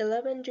indicate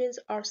 11 genes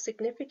are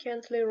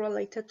significantly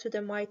related to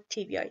the mild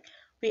TBI.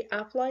 We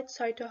applied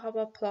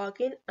CytoHava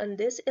plugin on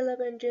these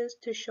 11 genes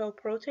to show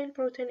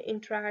protein-protein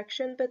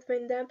interaction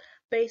between them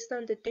based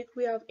on the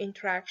degree of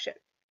interaction.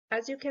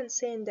 As you can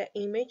see in the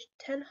image,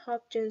 10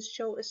 hub genes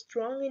show a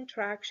strong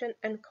interaction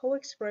and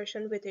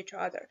co-expression with each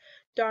other.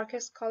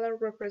 Darkest color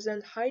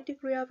represent high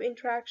degree of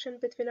interaction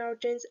between our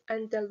genes,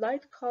 and the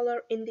light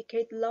color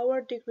indicate lower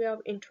degree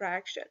of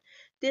interaction.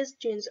 These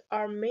genes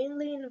are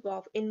mainly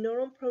involved in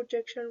neuron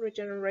projection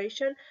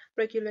regeneration,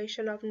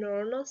 regulation of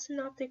neuronal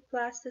synaptic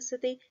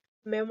plasticity,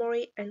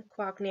 memory, and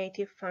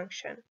cognitive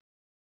function.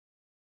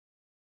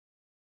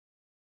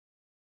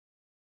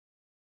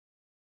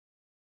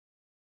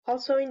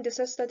 Also in this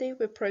study,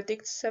 we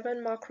predict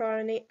 7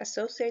 microRNA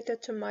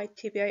associated to mild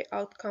TBI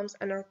outcomes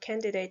and our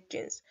candidate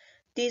genes.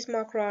 These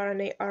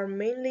microRNA are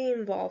mainly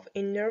involved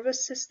in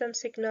nervous system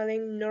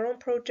signaling, neuron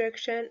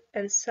projection,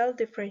 and cell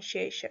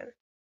differentiation.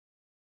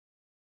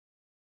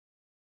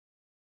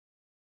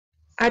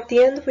 At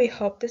the end, we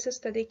hope this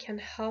study can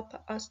help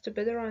us to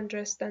better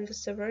understand the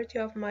severity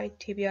of mild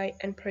TBI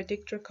and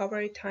predict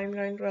recovery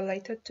timeline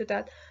related to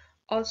that.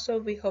 Also,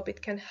 we hope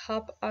it can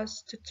help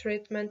us to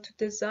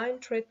design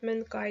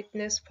treatment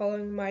guidance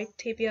following mild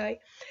TBI.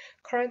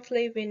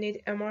 Currently, we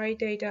need MRI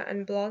data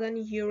and blood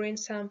and urine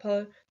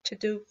sample to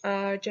do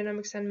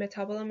genomics and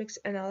metabolomics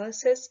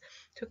analysis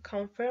to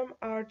confirm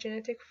our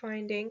genetic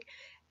finding,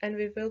 and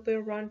we will be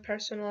run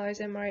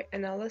personalized MRI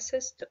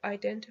analysis to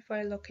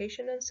identify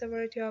location and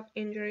severity of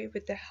injury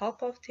with the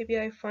help of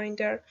TBI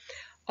Finder.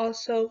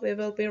 Also, we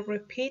will be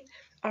repeat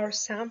our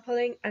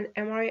sampling and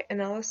MRI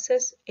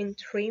analysis in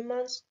 3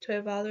 months to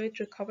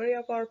evaluate recovery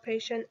of our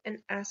patient and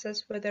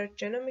assess whether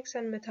genomics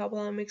and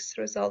metabolomics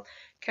result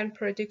can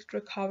predict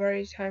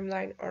recovery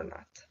timeline or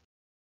not.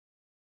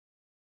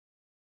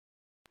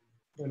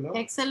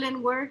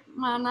 Excellent work,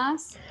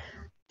 Manas.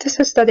 This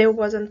study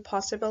wasn't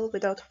possible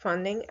without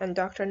funding and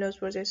Dr.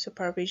 Nosworthy's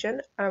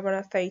supervision. I want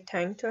to say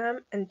thank to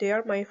him, and they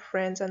are my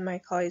friends and my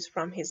colleagues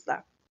from his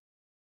lab.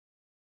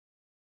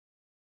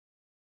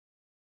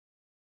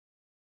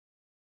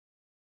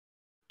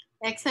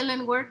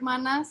 Excellent work,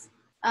 Manas.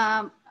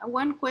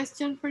 One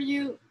question for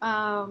you.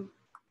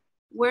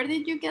 Where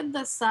did you get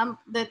the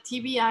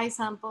TBI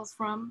samples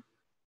from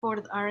for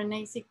the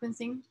RNA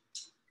sequencing?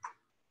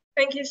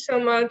 Thank you so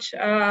much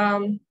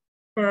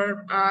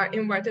for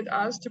inviting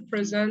us to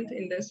present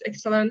in this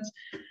excellent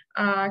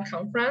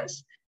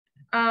conference.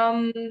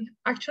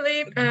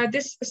 Actually,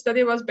 this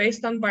study was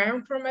based on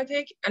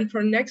bioinformatics, and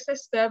for next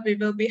step, we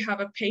will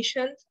have a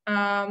patient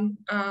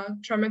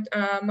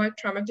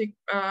traumatic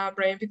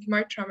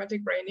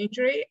brain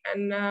injury,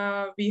 and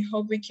we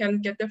hope we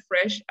can get the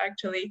fresh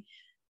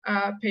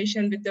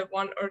patient with the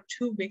 1 or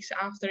 2 weeks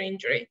after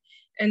injury,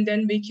 and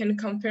then we can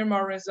confirm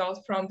our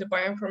results from the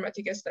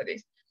bioinformatics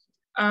studies.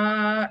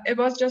 It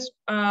was just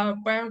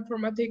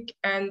bioinformatic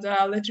and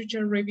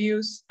literature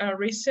reviews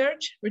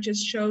research, which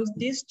shows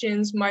these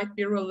genes might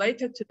be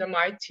related to the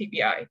mild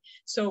TBI.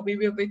 So we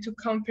will be to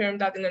confirm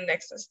that in the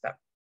next step.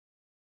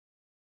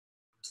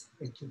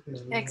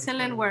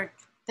 Excellent work.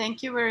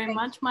 Thank you very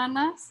much,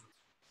 Manas.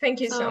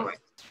 Thank you so much.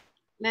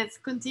 Let's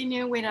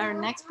continue with our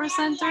next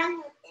presenter.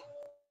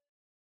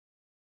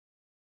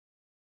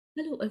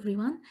 Hello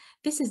everyone,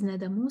 this is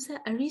Nada Musa,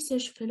 a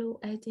research fellow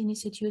at the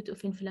Institute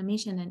of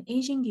Inflammation and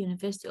Aging,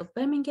 University of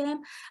Birmingham,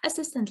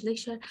 assistant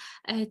lecturer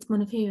at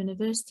Monterrey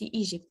University,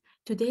 Egypt.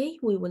 Today,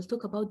 we will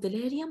talk about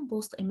delirium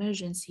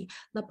post-emergency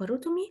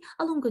laparotomy,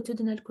 a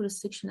longitudinal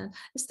cross-sectional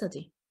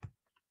study.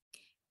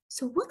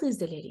 So what is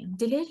delirium?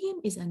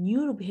 Delirium is a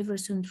neurobehavioral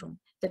syndrome.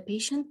 The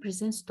patient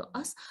presents to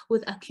us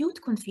with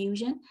acute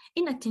confusion,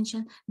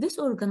 inattention,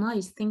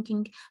 disorganized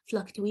thinking,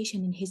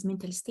 fluctuation in his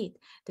mental state.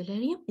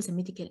 Delirium is a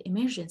medical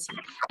emergency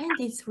and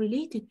it's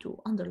related to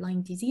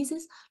underlying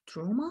diseases,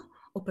 trauma,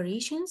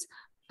 operations,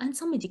 and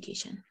some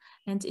medication,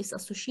 and is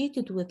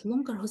associated with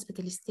longer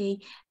hospital stay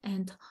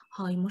and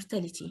high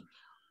mortality.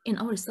 In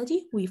our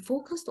study, we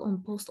focused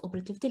on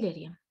post-operative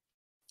delirium.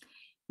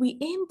 We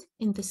aimed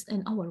in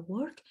our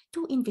work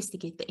to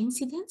investigate the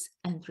incidence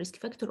and risk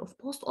factor of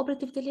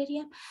post-operative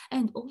delirium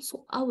and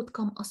also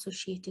outcome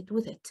associated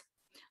with it.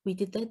 We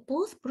did that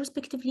both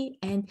prospectively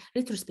and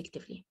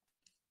retrospectively.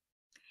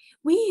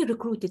 We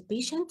recruited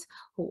patients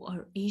who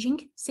are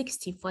aging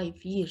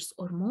 65 years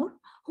or more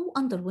who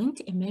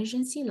underwent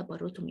emergency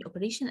laparotomy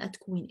operation at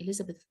Queen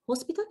Elizabeth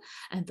Hospital,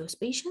 and those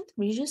patients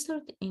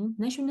registered in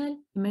National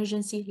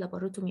Emergency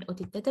Laparotomy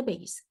Audit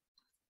Database.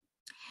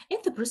 In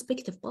the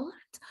prospective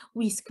part,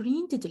 we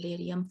screened the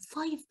delirium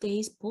 5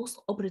 days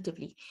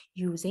post-operatively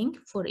using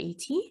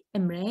 480,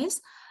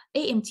 MRAS,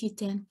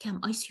 AMT10,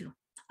 CAM-ICU.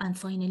 And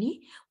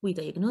finally, we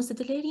diagnosed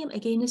the delirium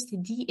against the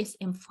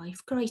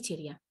DSM-5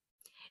 criteria.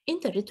 In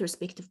the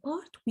retrospective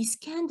part, we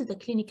scanned the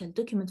clinical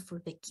document for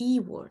the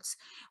keywords.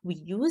 We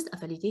used a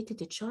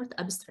validated chart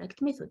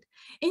abstract method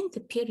in the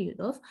period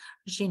of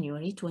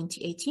January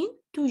 2018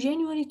 to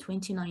January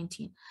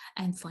 2019.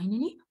 And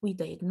finally, we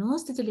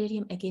diagnosed the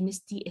delirium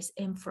against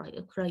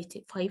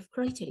DSM-5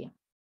 criteria.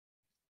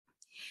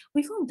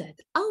 We found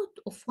that out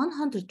of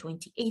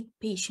 128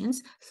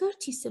 patients,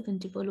 37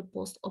 developed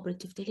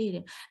post-operative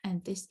delirium,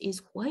 and this is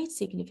quite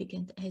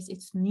significant as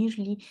it's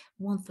nearly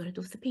 1/3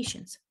 of the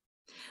patients.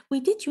 We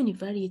did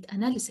univariate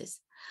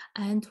analysis.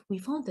 And we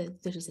found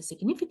that there is a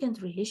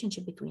significant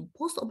relationship between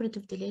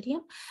postoperative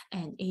delirium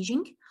and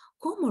aging,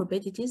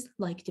 comorbidities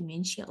like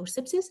dementia or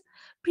sepsis,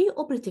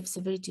 preoperative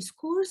severity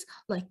scores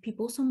like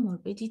P-boson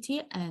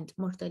morbidity and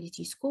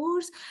mortality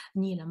scores,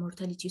 NELA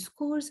mortality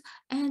scores,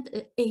 and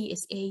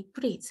ASA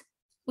rates.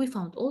 We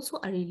found also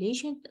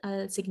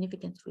a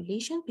significant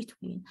relation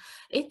between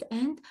it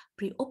and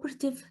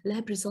preoperative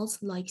lab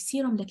results like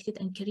serum lactate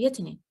and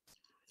creatinine.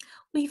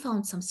 We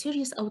found some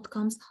serious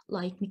outcomes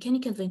like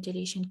mechanical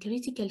ventilation,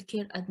 critical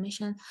care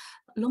admission,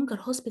 longer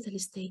hospital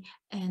stay,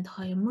 and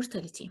higher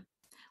mortality.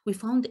 We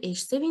found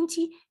age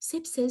 70,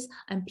 sepsis,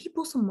 and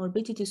P-boson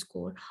morbidity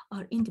score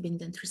are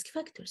independent risk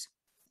factors.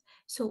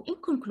 So in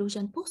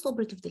conclusion,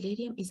 postoperative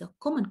delirium is a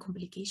common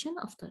complication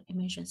after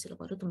emergency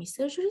laparotomy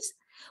surgeries.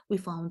 We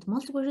found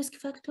multiple risk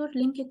factors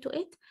linked to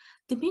it.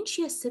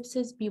 Dementia,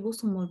 sepsis,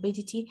 P-boson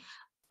morbidity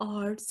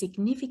are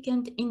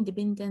significant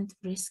independent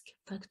risk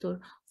factor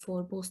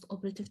for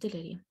postoperative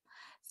delirium.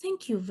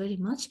 Thank you very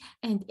much.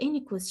 And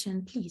any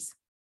question, please.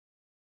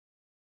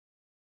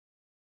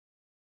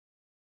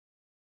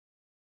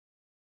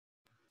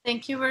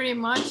 Thank you very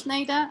much,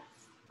 Naida.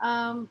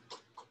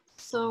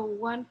 So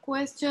one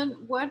question,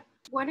 what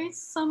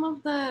is some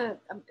of the,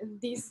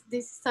 this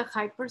is a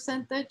high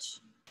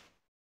percentage,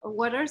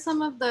 what are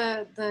some of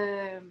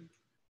the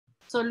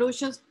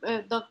solutions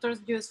doctors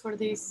use for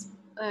this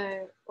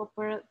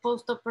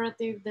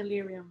post-operative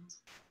delirium?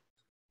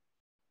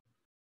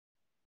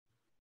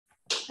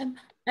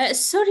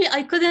 Sorry,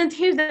 I couldn't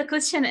hear the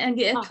question.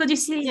 Could you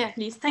say it,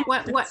 please? Thank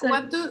you.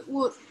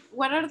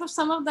 What are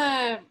some of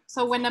the,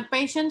 so when a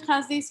patient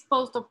has this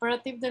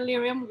post-operative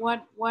delirium,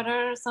 what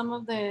are some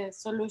of the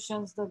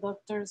solutions the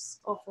doctors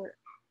offer?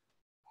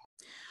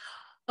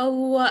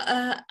 Oh,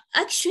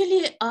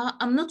 actually,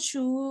 I'm not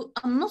sure.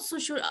 I'm not so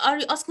sure. Are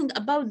you asking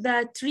about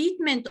the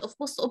treatment of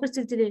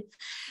post-operative delirium?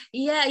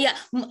 Yeah.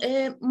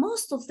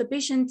 Most of the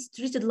patients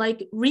treated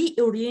like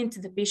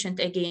reorient the patient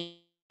again.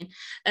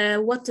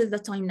 What is the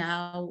time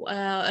now?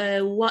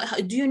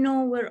 Do you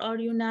know where are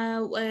you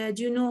now?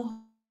 Do you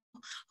know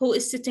who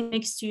is sitting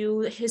next to you,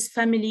 his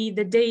family,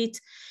 the date?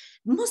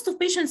 Most of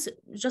patients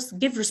just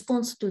give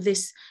response to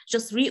this,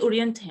 just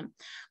reorient him.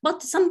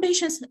 But some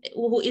patients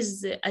who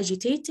is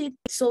agitated,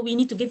 so we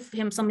need to give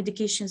him some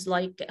medications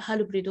like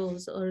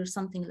haloperidol or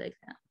something like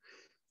that.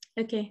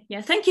 Okay,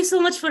 yeah, thank you so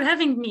much for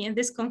having me in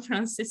this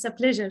conference. It's a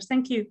pleasure,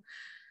 thank you.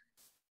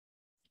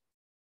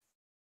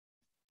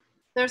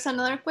 There's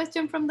another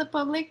question from the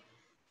public.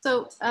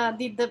 So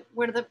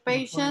were the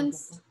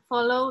patients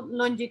followed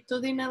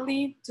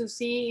longitudinally to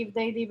see if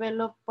they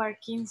develop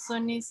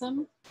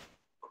Parkinsonism?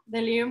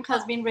 Delirium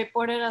has been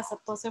reported as a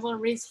possible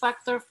risk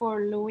factor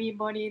for Lewy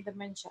body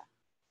dementia.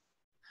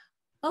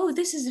 Oh,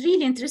 this is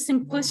really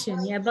interesting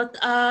question. Yeah, but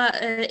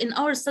in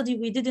our study,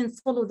 we didn't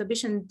follow the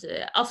patient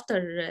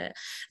after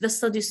the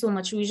study so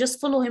much. We just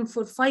follow him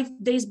for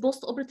 5 days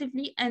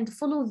post-operatively and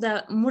follow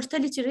the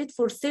mortality rate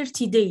for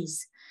 30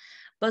 days.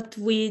 But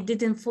we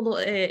didn't follow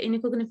any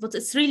cognitive, but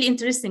it's really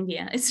interesting.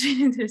 Yeah, it's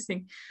really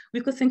interesting.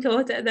 We could think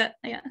about that.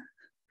 Yeah.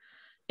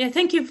 Yeah,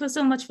 thank you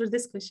so much for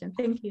this question.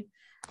 Thank you.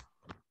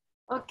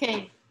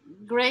 Okay,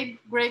 great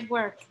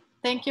work.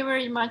 Thank you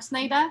very much,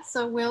 Naida.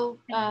 So we'll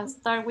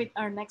start with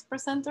our next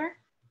presenter.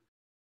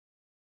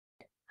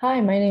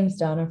 Hi, my name is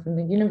Dana from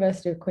the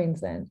University of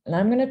Queensland, and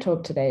I'm going to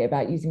talk today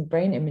about using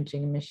brain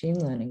imaging and machine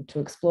learning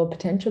to explore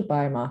potential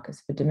biomarkers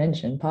for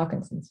dementia and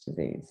Parkinson's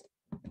disease.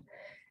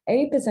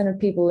 80% of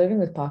people living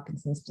with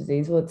Parkinson's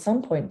disease will at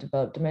some point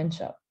develop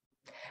dementia.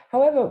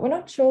 However, we're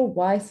not sure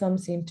why some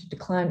seem to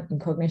decline in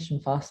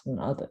cognition faster than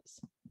others.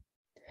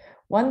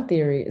 One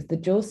theory is the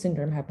dual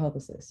syndrome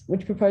hypothesis,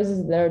 which proposes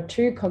that there are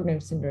 2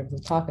 cognitive syndromes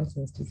of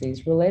Parkinson's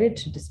disease related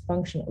to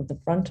dysfunction of the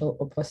frontal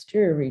or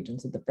posterior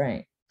regions of the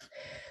brain.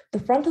 The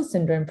frontal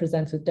syndrome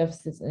presents with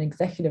deficits in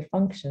executive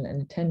function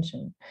and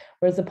attention,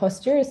 whereas the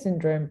posterior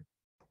syndrome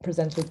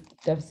presents with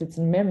deficits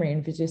in memory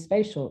and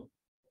visuospatial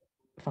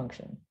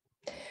function.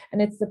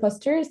 And it's the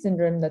posterior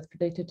syndrome that's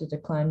predicted to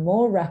decline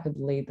more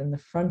rapidly than the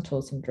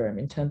frontal syndrome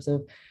in terms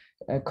of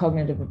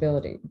cognitive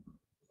ability.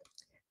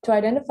 To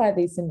identify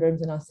these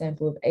syndromes in our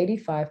sample of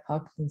 85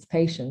 Parkinson's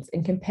patients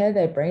and compare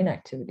their brain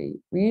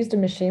activity, we used a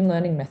machine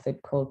learning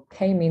method called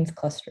k-means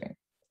clustering.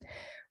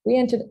 We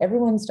entered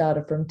everyone's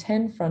data from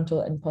 10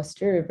 frontal and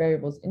posterior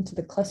variables into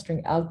the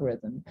clustering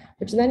algorithm,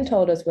 which then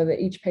told us whether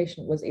each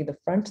patient was either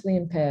frontally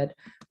impaired,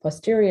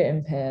 posterior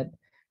impaired,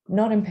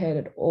 not impaired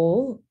at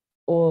all,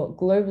 or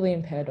globally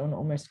impaired on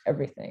almost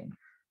everything.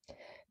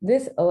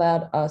 This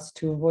allowed us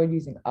to avoid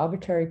using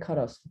arbitrary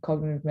cutoffs for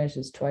cognitive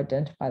measures to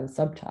identify the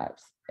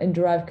subtypes and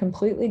derive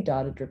completely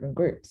data-driven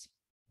groups.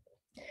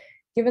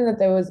 Given that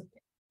there was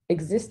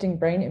existing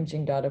brain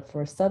imaging data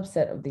for a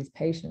subset of these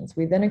patients,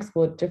 we then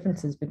explored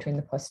differences between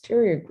the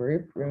posterior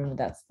group, remember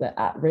that's the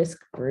at-risk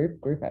group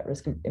at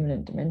risk of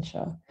imminent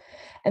dementia,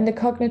 and the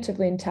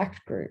cognitively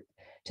intact group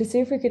to see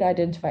if we could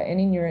identify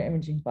any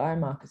neuroimaging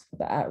biomarkers for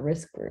the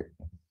at-risk group.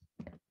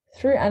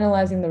 Through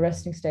analyzing the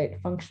resting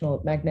state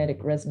functional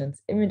magnetic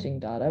resonance imaging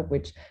data,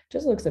 which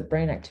just looks at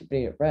brain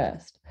activity at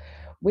rest,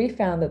 we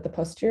found that the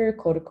posterior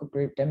cortical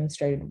group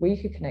demonstrated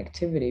weaker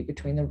connectivity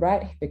between the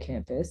right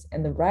hippocampus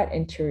and the right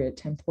anterior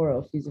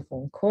temporal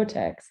fusiform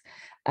cortex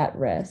at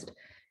rest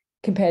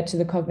compared to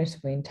the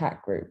cognitively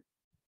intact group.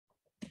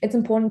 It's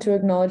important to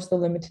acknowledge the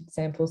limited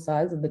sample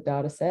size of the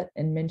data set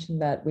and mention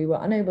that we were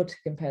unable to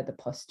compare the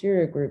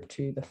posterior group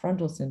to the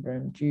frontal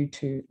syndrome due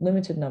to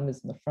limited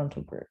numbers in the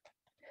frontal group.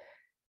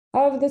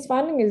 However, this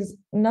finding is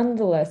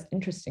nonetheless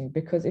interesting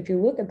because if you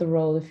look at the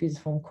role of the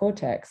fusiform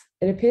cortex,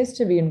 it appears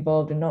to be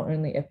involved in not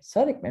only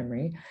episodic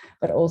memory,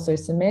 but also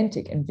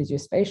semantic and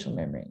visuospatial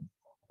memory.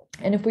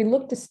 And if we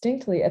look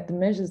distinctly at the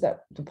measures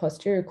that the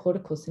posterior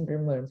cortical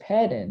syndrome were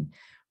impaired in,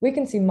 we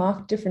can see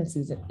marked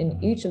differences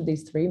in each of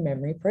these three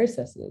memory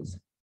processes.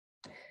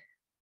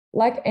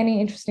 Like any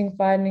interesting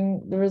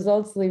finding, the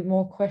results leave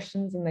more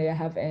questions than they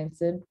have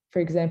answered. For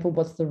example,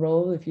 what's the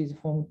role of the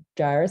fusiform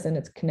gyrus and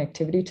its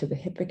connectivity to the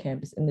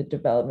hippocampus in the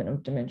development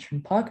of dementia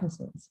and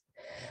Parkinson's?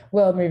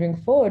 Well, moving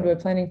forward, we're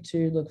planning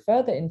to look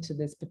further into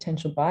this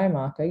potential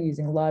biomarker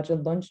using larger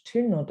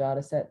longitudinal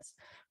data sets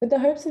with the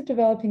hopes of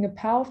developing a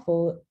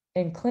powerful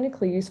and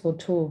clinically useful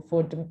tool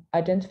for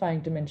identifying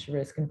dementia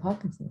risk in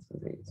Parkinson's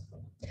disease.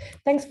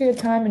 Thanks for your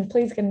time, and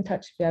please get in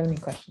touch if you have any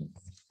questions.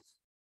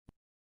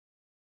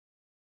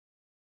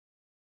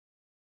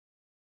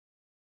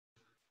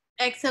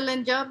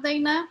 Excellent job,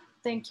 Dana.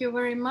 Thank you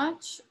very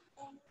much.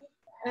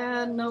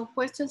 No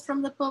questions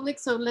from the public,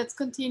 so let's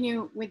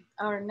continue with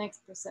our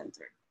next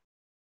presenter.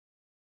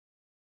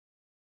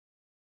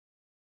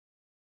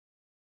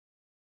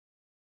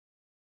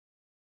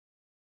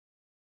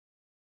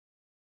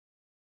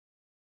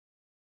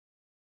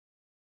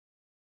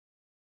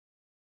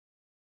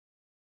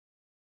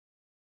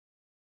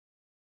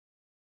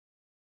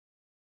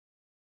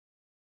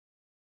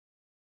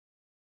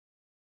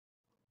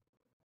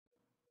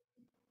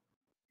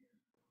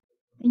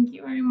 Thank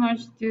you very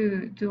much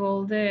to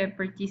all the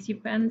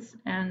participants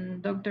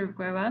and Dr.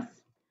 Cuevas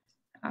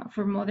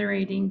for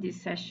moderating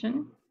this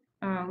session.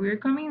 We're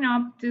coming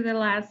up to the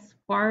last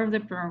part of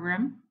the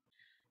program.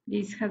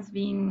 This has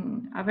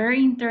been a very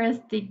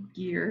interesting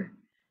year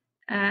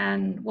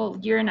and, well,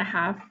 year and a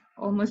half,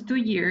 almost 2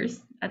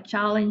 years, a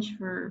challenge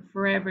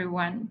for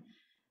everyone.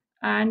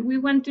 And we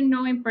want to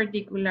know in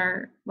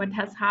particular what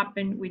has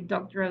happened with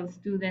doctoral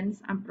students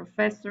and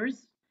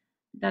professors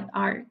that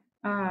are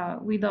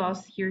with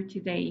us here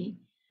today.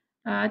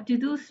 To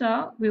do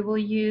so, we will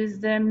use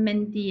the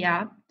Menti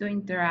app to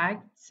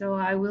interact. So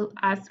I will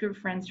ask your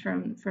friends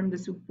from the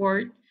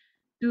support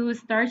to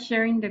start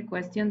sharing the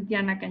question.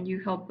 Diana, can you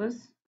help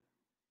us?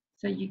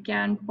 So you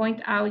can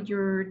point out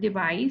your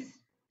device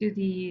to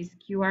this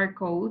QR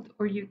code,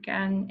 or you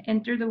can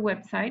enter the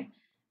website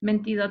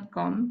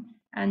menti.com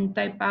and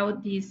type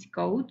out these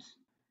codes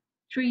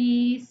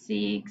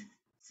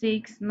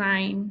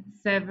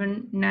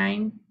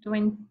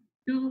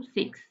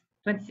 36697926.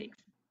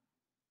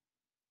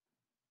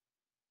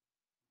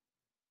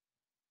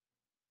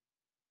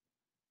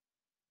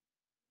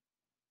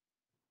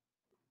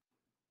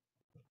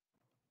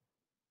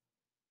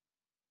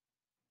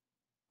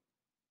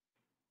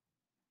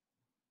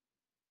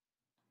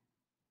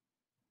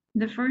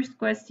 The first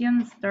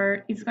question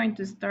is going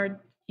to start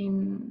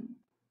in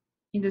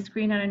the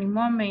screen at any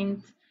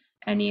moment,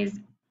 and is,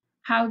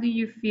 how do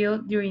you feel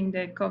during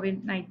the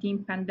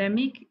COVID-19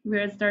 pandemic? We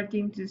are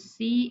starting to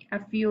see a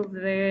few of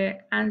the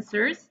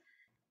answers,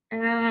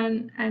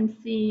 and I'm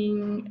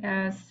seeing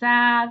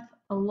sad,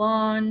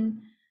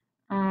 alone,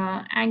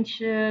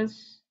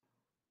 anxious.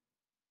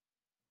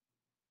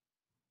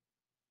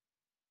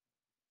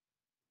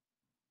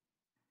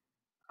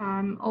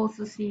 I'm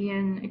also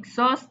seeing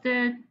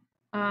exhausted,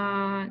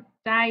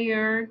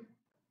 tired,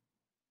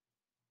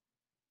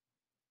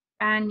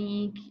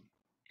 panic,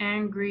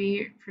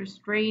 angry,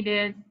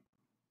 frustrated.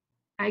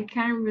 I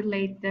can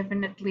relate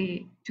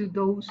definitely to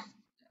those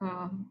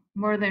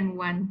more than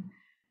one.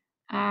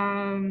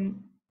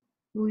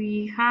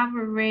 We have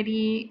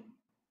already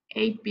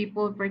 8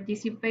 people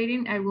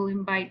participating. I will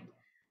invite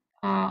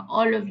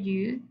all of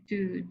you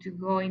to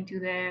go into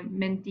the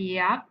Menti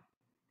app.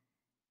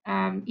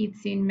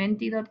 It's in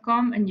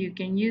menti.com, and you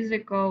can use the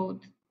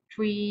code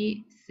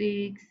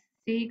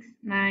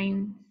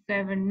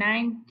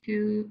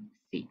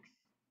 36697926.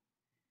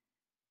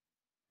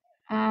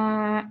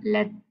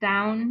 Let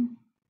down.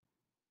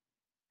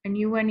 A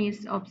new one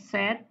is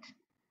upset.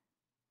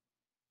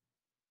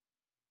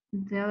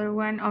 The other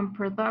one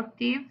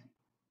unproductive,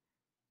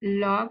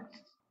 locked,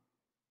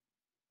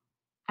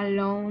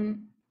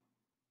 alone,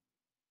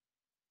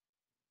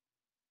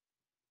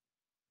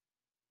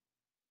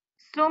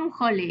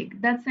 Zoomholic.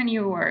 That's a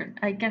new word.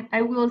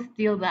 I will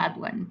steal that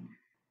one.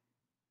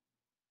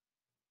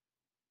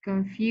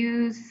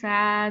 Confused,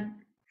 sad,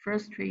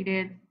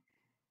 frustrated.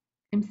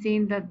 I'm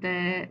seeing that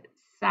the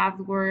sad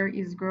word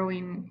is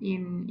growing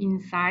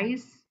in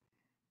size.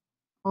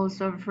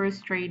 Also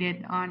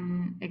frustrated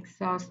and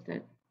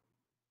exhausted.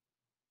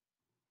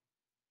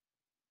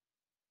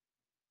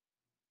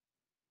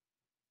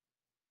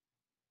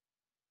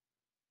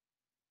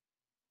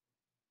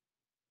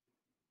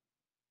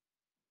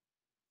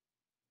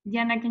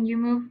 Diana, can you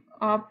move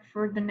up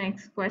for the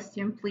next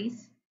question,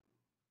 please?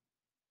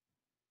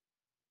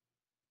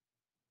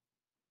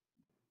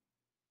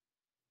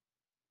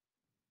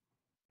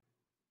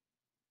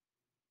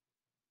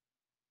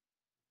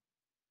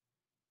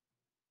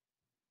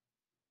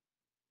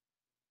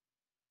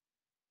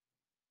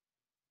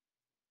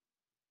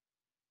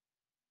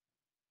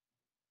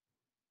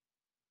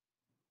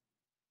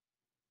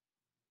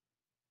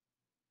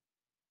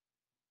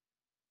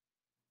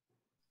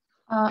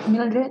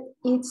 Mildred,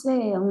 it's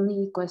the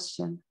only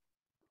question.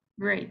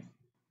 Great.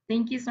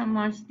 Thank you so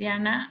much,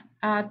 Diana.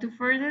 To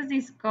further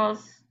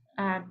discuss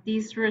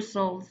these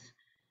results,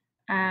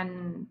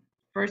 and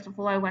first of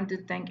all, I want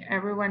to thank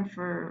everyone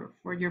for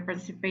your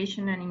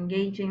participation and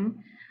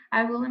engaging.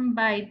 I will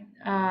invite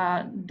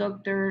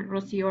Dr.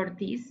 Rocío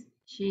Ortiz.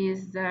 She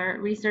is the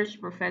research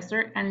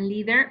professor and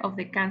leader of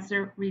the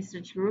Cancer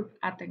Research Group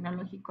at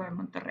Tecnológico de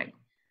Monterrey.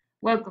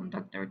 Welcome,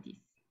 Dr. Ortiz.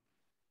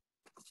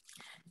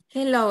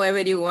 Hello,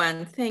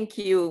 everyone. Thank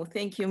you,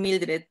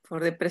 Mildred,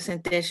 for the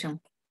presentation.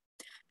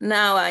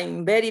 Now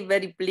I'm very,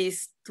 very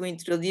pleased to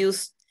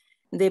introduce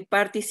the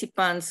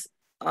participants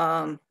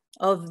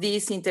of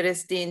this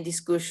interesting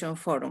discussion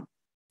forum.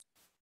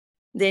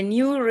 The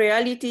new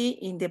reality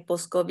in the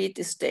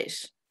post-COVID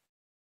stage,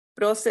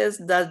 process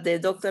that the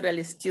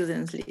doctoral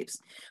students live.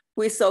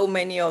 We saw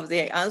many of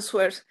the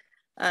answers,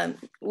 and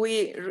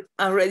we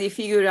already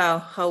figured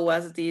out how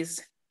was this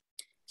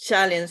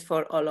challenge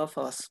for all of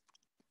us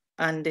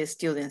and the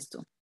students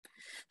too.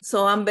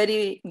 So I'm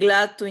very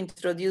glad to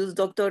introduce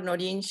Dr.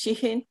 Noreen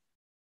Sheehan.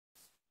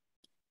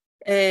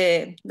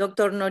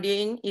 Dr.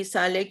 Noreen is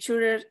a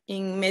lecturer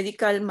in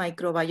medical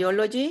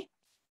microbiology,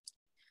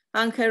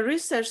 and her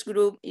research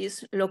group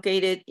is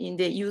located in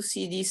the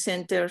UCD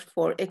Center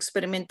for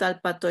Experimental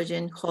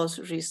Pathogen Host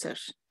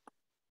Research.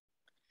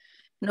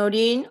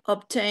 Noreen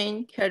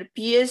obtained her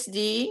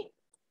PhD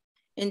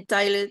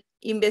entitled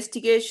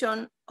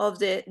Investigation of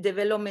the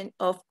Development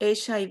of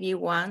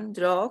HIV-1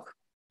 Drug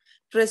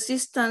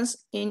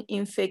Resistance in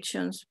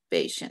Infectious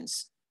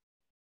Patients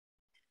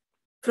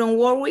from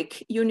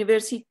Warwick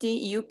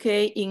University, UK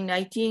in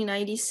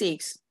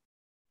 1996.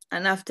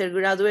 And after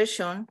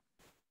graduation,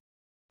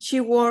 she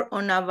worked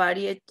on a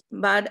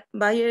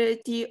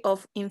variety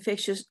of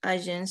infectious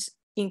agents,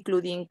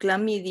 including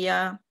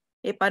chlamydia,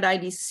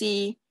 hepatitis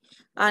C,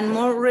 and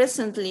more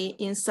recently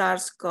in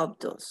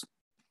SARS-CoV-2.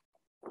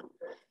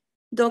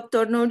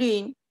 Dr.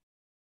 Noreen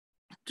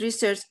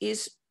research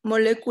is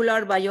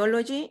molecular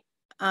biology,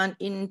 and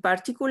in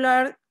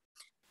particular,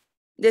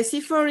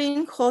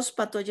 deciphering host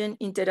pathogen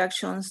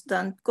interactions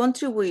that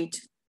contribute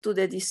to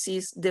the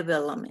disease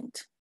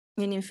development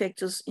in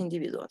infectious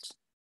individuals.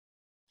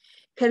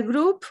 Her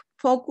group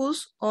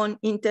focused on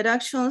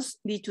interactions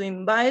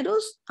between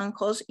virus and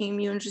host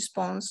immune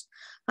response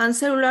and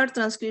cellular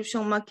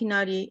transcription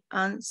machinery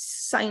and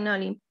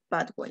signaling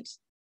pathways.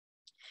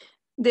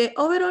 The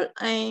overall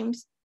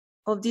aims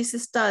of this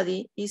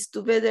study is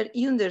to better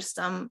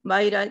understand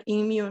viral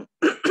immune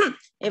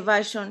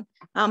evasion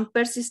and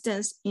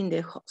persistence in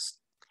the host.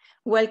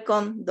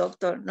 Welcome,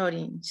 Dr.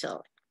 Noreen Sheehan.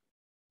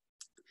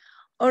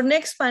 Our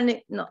next panel,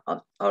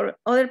 our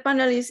other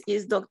panelist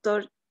is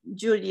Dr.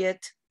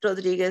 Juliet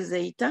Rodriguez de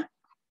Ita.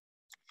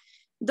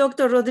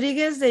 Dr.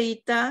 Rodriguez de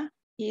Ita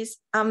is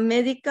a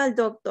medical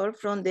doctor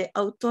from the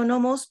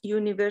Autonomous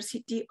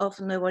University of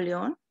Nuevo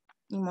León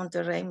in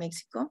Monterrey,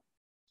 Mexico.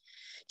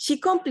 She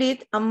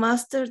completed a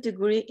master's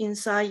degree in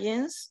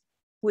science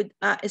with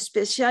a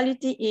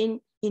specialty in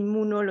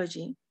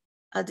immunology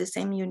at the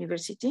same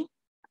university.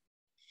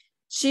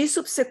 She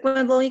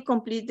subsequently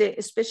completed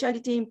the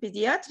specialty in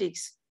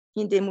pediatrics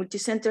in the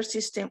multicenter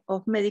system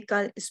of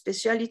medical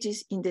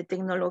specialties in the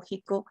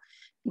Tecnológico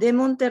de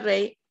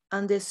Monterrey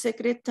and the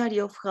Secretary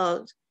of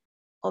Health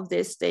of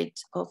the State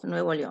of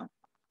Nuevo León,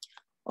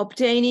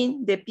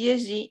 obtaining the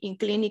PhD in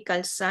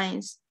clinical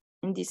science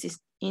in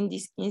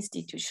this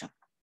institution.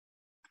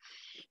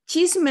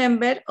 She is a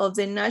member of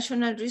the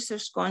National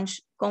Research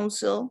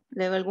Council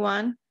Level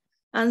 1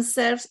 and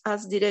serves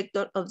as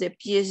director of the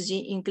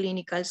PhD in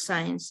clinical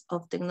science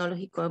of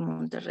Tecnológico de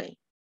Monterrey.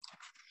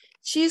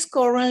 She is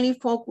currently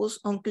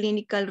focused on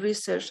clinical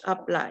research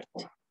applied,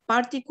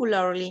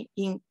 particularly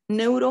in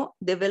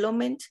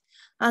neurodevelopment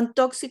and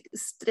toxic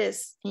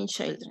stress in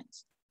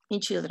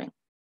children.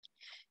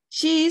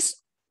 She is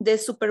the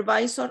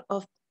supervisor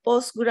of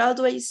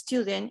postgraduate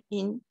student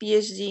in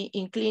PhD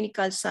in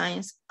clinical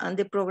science and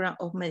the program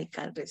of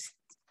medical research.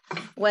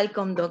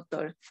 Welcome,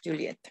 Dr.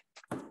 Juliet.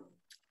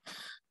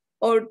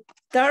 Our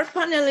third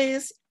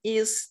panelist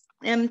is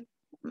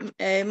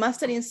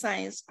Master in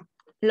Science,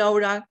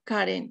 Laura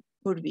Karen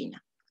Urbina.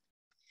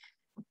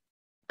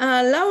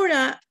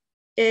 Laura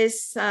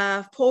is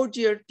a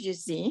fourth-year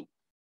PhD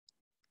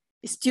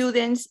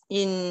student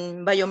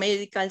in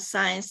biomedical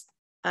science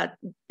at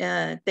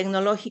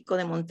Tecnológico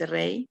de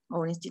Monterrey,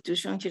 our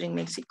institution here in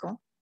Mexico.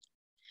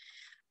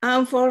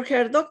 And for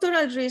her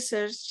doctoral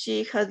research,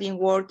 she has been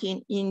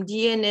working in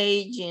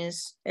DNA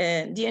genes,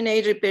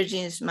 DNA repair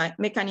genes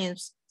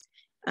mechanisms,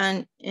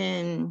 and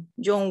in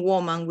young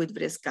women with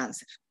breast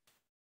cancer.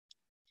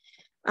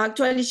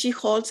 Actually, she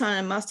holds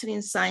a Master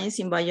in Science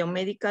in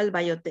Biomedical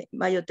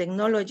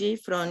Biotechnology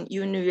from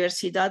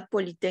Universidad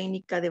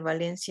Politécnica de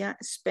Valencia,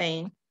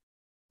 Spain,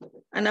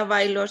 and a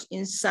Bachelor's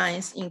in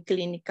Science in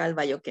Clinical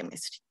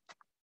Biochemistry.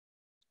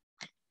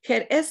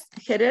 Her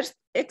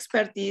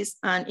expertise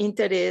and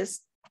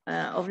interests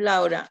of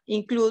Laura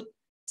include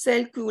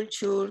cell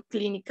culture,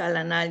 clinical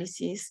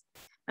analysis,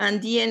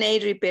 and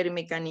DNA repair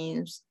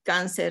mechanisms,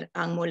 cancer,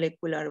 and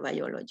molecular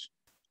biology.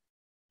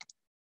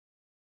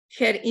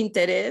 Her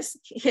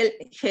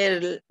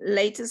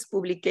latest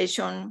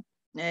publication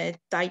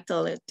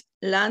titled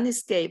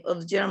Landscape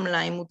of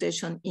Germline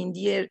Mutation in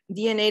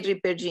DNA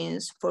Repair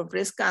Genes for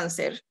Breast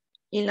Cancer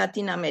in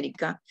Latin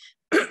America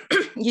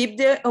give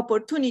the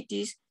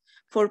opportunities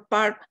for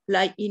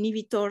PARP-like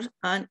inhibitors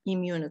and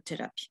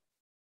immunotherapy.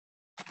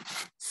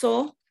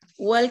 So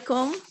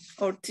welcome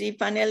our three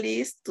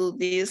panelists to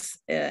these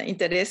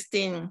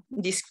interesting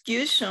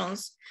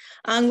discussions,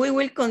 and we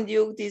will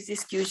conduct this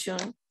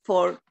discussion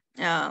for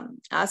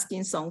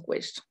asking some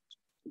questions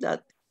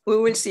that we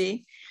will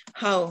see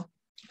how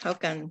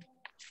can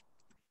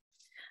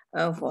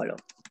follow.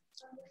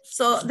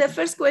 So the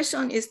first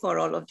question is for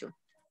all of you,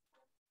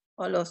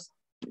 all of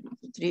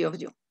three of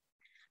you.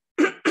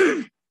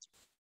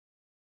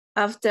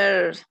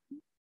 After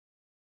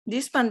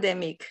this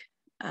pandemic,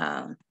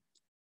 COVID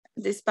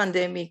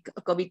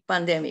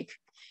pandemic,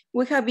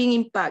 we have been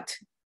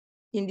impacted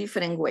in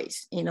different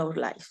ways in our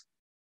life.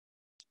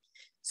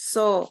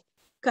 So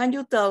can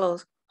you tell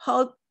us,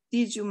 how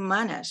did you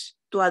manage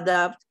to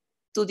adapt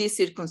to these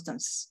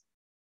circumstances?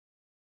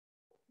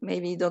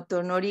 Maybe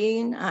Dr.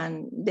 Noreen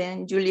and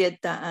then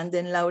Julieta and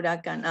then Laura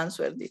can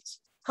answer this.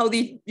 How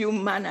did you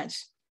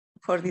manage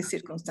for these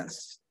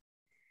circumstances?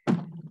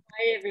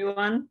 Hi,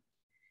 everyone.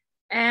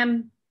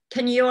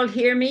 Can you all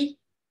hear me?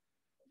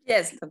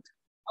 Yes, Doctor.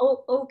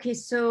 Oh, okay.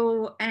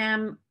 So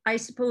I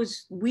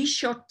suppose we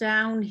shut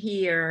down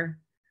here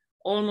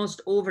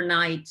almost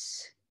overnight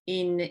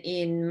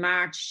in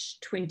March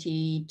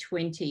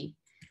 2020.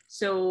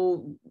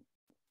 So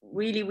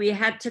really we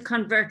had to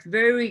convert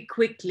very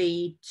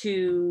quickly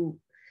to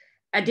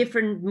a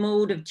different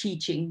mode of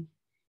teaching.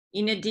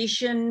 In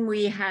addition,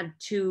 we had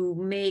to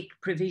make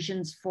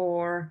provisions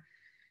for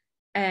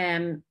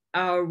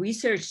our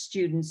research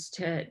students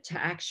to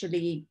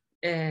actually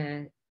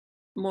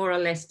more or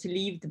less to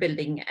leave the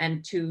building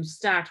and to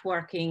start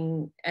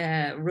working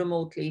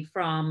remotely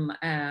from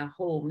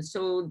home.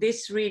 So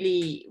this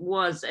really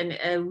was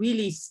a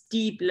really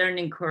steep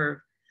learning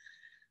curve,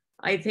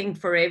 I think,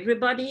 for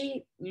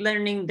everybody,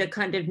 learning the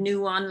kind of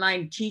new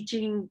online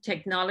teaching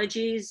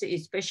technologies,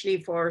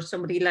 especially for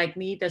somebody like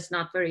me that's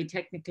not very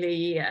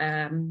technically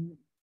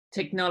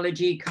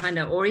technology kind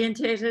of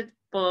orientated.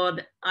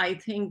 But I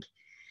think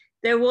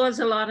there was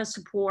a lot of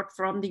support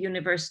from the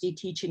university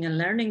teaching and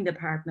learning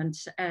department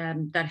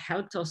that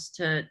helped us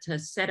to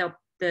set up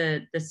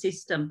the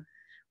system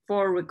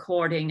for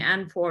recording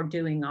and for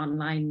doing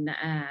online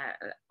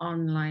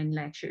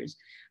lectures.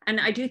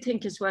 And I do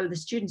think as well, the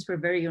students were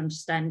very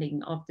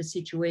understanding of the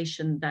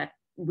situation that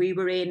we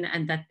were in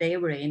and that they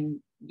were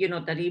in, you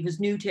know, that it was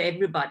new to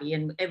everybody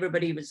and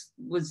everybody was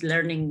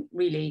learning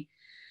really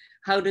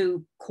how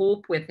to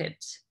cope with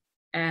it.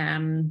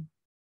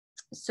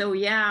 So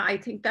yeah, I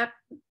think that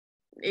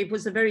it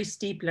was a very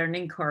steep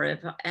learning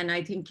curve. And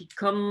I think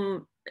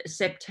come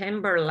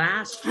September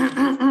last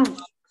year,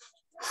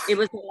 it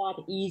was a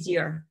lot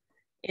easier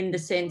in the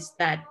sense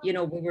that, you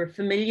know, we were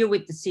familiar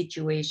with the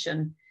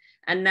situation.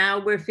 And now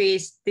we're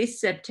faced this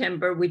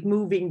September with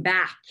moving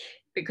back,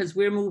 because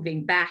we're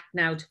moving back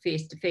now to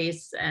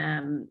face-to-face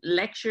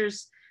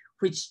lectures,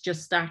 which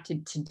just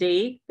started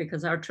today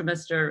because our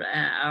trimester,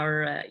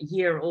 our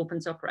year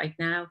opens up right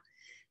now.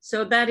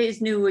 So that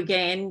is new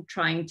again,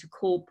 trying to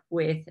cope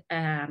with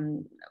that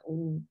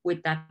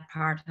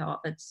part of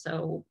it.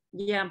 So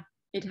yeah,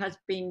 it has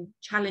been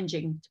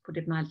challenging, to put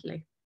it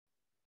mildly.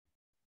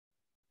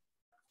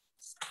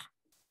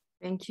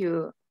 Thank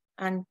you.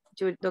 And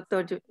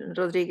Dr.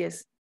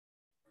 Rodriguez.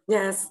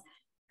 Yes,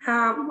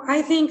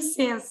 I think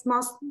since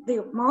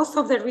most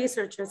of the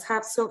researchers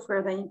have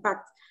suffered the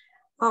impact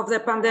of the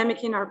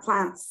pandemic in our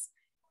plans.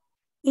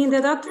 In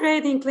the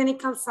doctorate in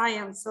clinical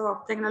science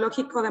of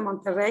Tecnológico de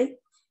Monterrey,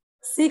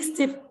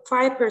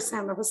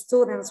 65% of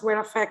students were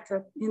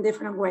affected in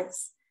different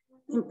ways.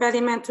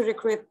 Impediment to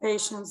recruit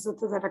patients due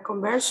to the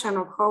reconversion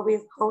of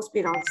COVID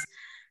hospitals,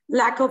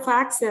 lack of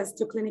access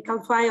to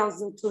clinical files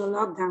due to the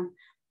lockdown,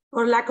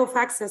 or lack of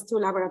access to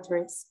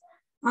laboratories.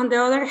 On the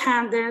other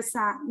hand, there's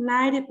a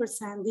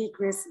 90%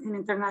 decrease in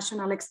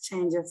international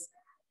exchanges.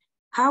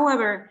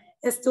 However,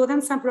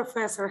 students and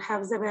professors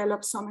have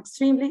developed some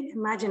extremely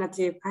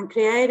imaginative and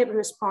creative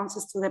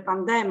responses to the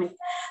pandemic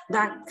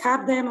that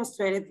have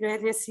demonstrated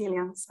great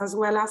resilience, as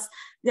well as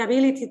the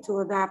ability to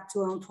adapt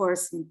to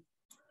unforeseen.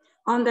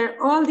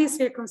 Under all these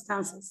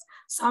circumstances,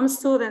 some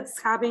students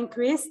have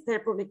increased their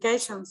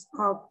publications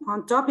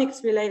on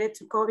topics related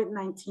to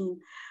COVID-19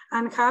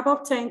 and have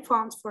obtained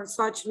funds for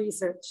such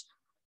research.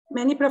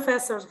 Many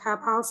professors have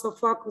also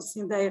focused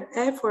in their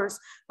efforts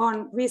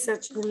on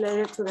research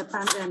related to the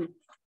pandemic.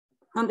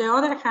 On the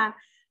other hand,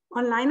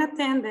 online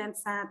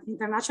attendance at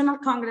international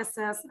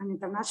congresses and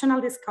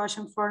international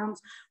discussion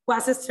forums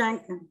was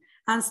strengthened,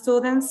 and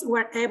students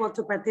were able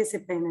to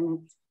participate in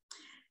it.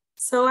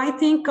 So I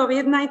think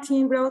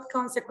COVID-19 brought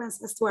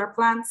consequences to our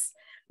plans,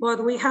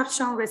 but we have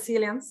shown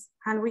resilience,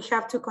 and we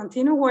have to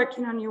continue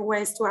working on new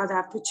ways to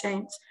adapt to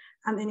change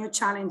and the new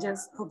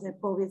challenges of the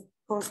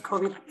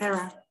post-COVID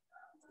era.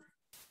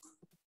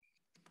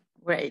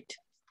 Great,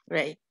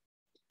 great.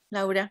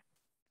 Laura?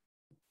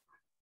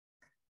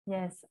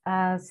 Yes,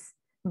 as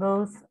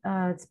both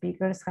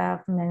speakers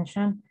have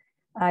mentioned,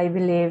 I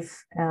believe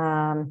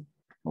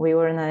we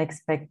were not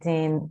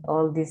expecting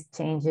all these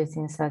changes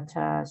in such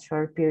a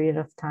short period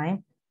of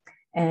time.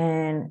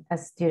 And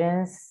as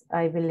students,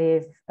 I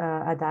believe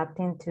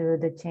adapting to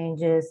the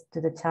changes,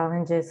 to the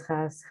challenges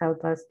has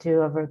helped us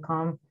to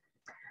overcome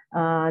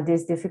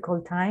these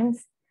difficult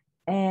times.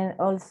 And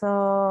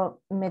also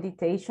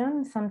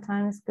meditation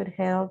sometimes could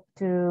help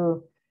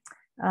to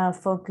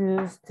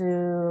focus, to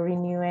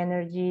renew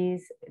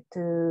energies,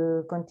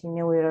 to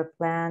continue with our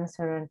plans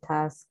or our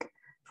tasks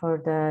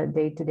for the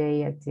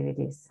day-to-day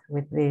activities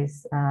with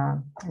these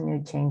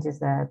new changes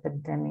that the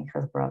pandemic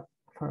has brought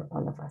for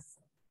all of us.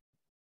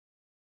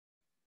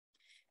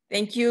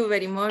 Thank you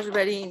very much,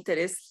 very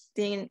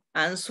interesting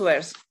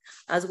answers.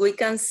 As we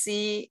can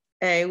see,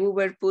 we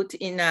were put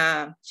in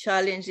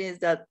challenges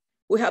that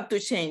we have to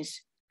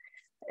change.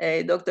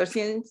 Dr.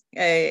 Sin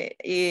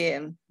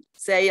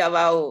say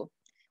about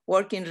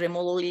working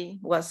remotely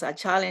was a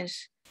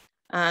challenge.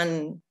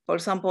 And for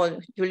example,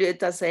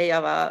 Julieta say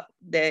about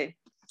the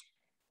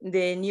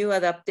new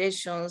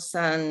adaptations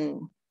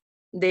and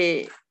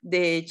the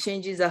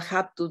changes that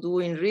have to do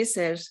in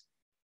research.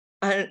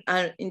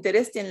 And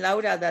interesting,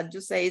 Laura, that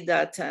you say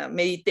that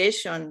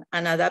meditation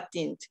and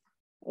adapting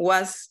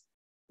was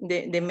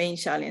the main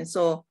challenge.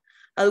 So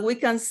as we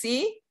can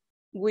see,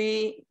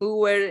 we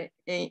were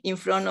in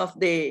front of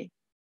the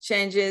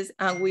changes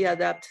and we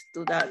adapt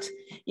to that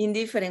in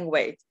different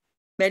ways.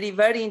 Very,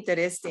 very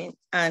interesting.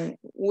 And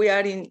we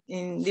are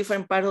in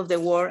different parts of the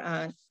world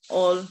and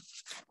all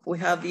we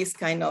have this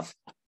kind of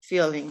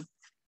feeling.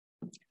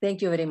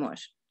 Thank you very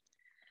much.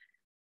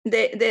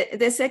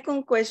 The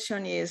second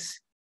question is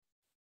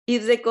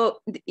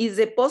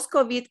the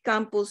post-COVID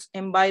campus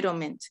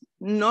environment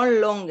no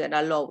longer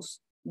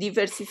allows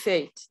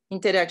diversified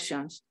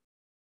interactions,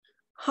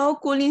 how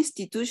could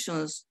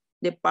institutions,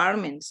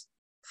 departments,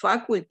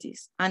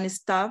 faculties, and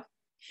staff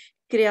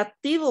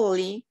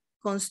creatively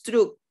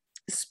construct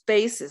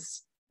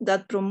spaces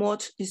that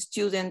promote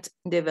student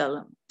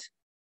development?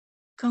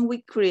 Can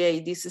we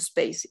create these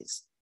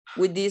spaces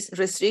with this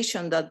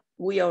restriction that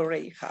we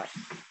already have?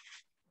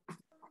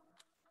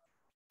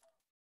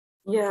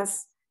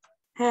 Yes.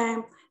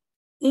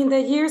 In the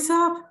years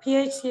of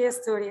PhD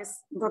studies,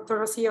 Dr.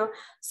 Rocio,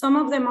 some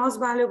of the most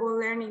valuable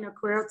learning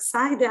occurred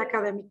outside the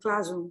academic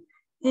classroom,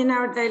 in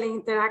our daily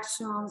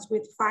interactions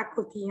with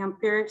faculty and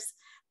peers,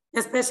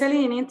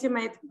 especially in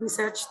intimate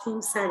research team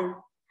setting.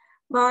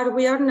 But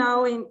we are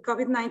now in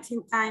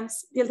COVID-19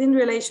 times, building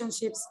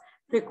relationships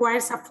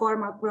requires a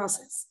formal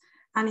process,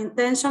 an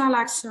intentional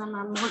action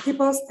on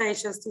multiple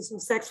stages to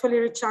successfully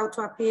reach out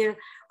to a peer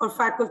or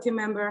faculty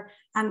member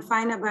and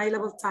find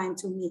available time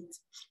to meet.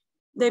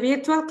 The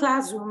virtual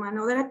classroom and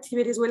other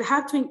activities will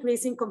have to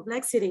increase in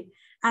complexity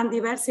and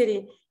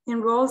diversity in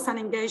roles and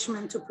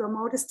engagement to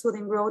promote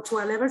student growth to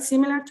a level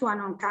similar to an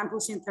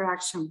on-campus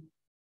interaction.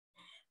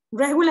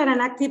 Regular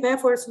and active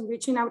efforts in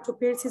reaching out to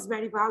peers is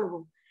very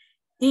valuable.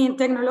 In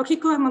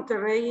Tecnológico and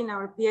Monterrey, in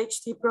our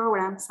PhD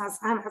programs, as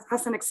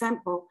an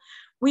example,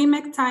 we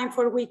make time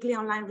for weekly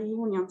online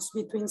reunions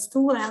between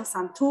students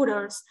and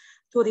tutors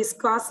to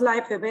discuss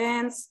live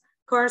events,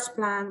 course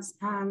plans,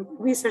 and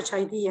research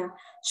ideas,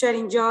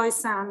 sharing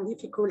joys and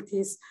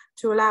difficulties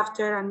through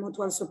laughter and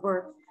mutual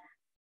support.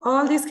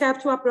 All this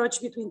help to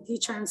approach between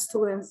teacher and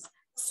students,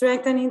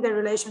 strengthening the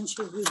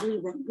relationship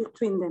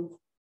between them.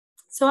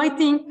 So I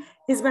think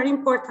it's very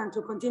important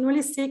to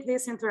continually seek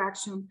this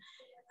interaction,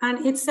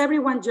 and it's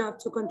everyone's job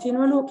to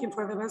continue looking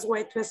for the best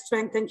way to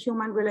strengthen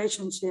human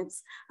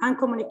relationships and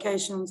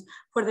communications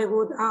for the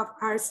good of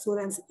our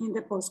students in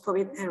the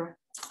post-COVID era.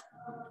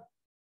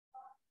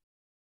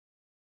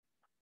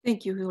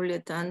 Thank you,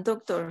 Julieta. And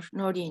Dr.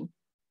 Noreen,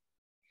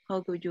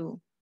 how do you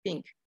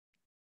think?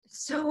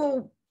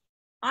 So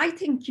I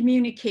think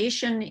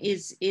communication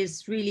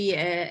is really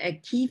a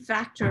key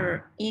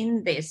factor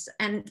in this,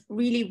 and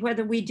really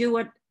whether we do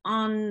it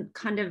on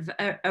kind of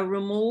a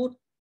remote,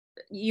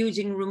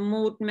 using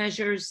remote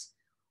measures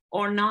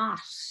or not,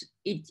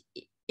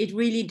 it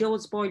really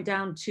does boil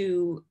down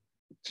to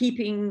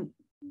keeping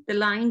the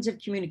lines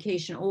of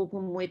communication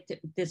open with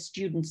the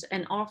students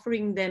and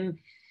offering them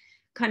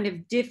kind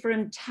of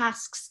different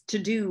tasks to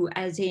do,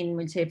 as in,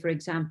 we'll say, for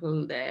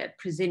example,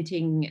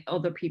 presenting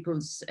other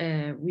people's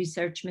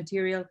research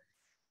material,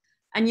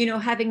 and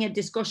having a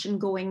discussion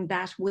going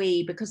that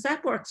way, because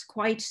that works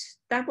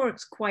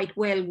quite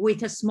well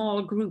with a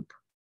small group,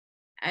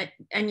 and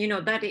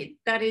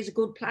that is a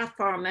good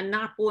platform, and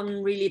not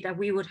one really that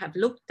we would have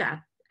looked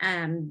at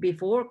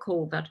before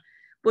COVID,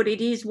 but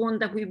it is one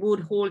that we would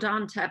hold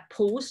on to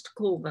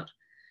post-COVID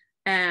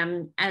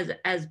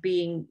as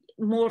being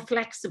more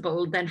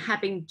flexible than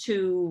having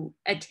to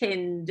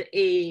attend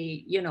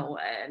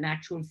an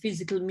actual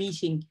physical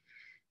meeting,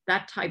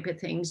 that type of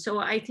thing. So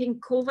I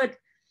think COVID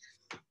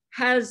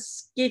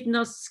has given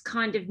us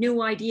kind of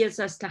new ideas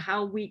as to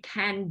how we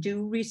can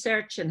do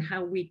research and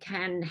how we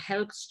can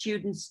help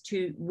students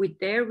with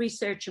their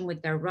research and with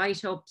their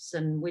write-ups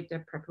and with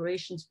their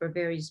preparations for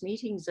various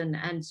meetings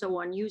and so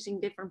on,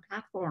 using different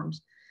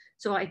platforms.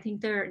 So I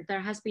think there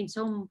has been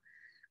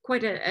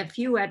quite a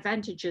few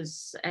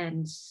advantages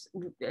and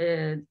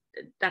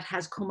that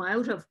has come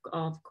out of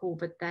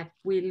COVID that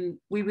we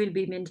will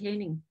be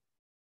maintaining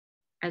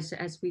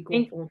as we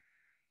go forward.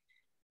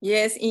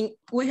 Yes,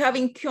 we have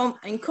in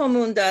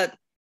common that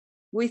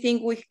we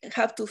think we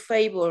have to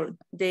favor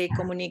the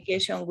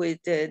communication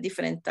with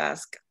different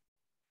tasks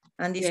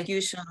and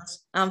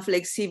discussions and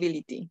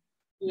flexibility.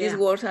 These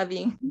words have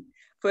been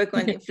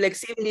frequently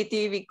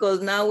flexibility,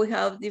 because now we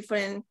have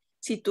different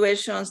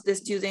situations the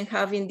students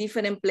have in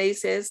different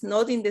places,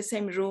 not in the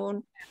same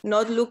room,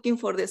 not looking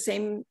for the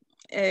same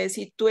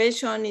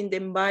situation in the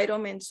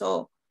environment.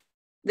 So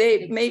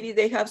maybe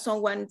they have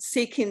someone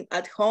sick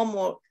at home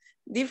or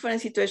different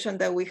situation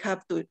that we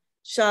have to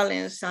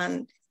challenge,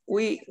 and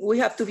we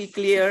have to be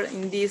clear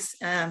in these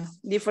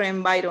different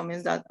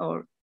environments that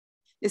our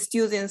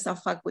students and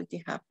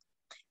faculty have.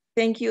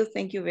 Thank you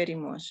very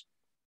much.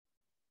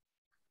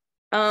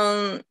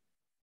 For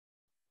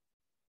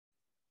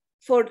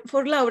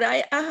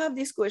Laura, I have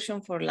this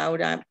question for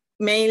Laura,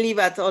 mainly,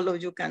 but all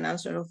of you can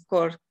answer, of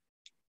course.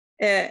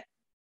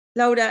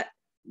 Laura,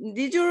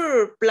 did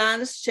your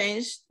plans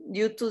change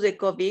due to the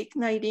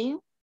COVID-19?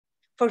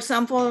 For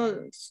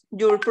example,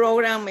 your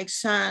program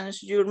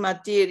exams, your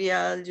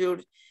material,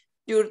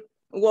 your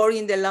work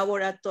in the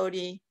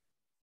laboratory,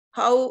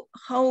 how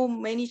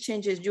many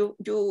changes you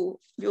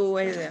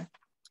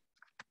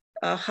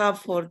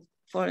have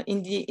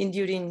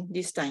during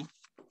this time?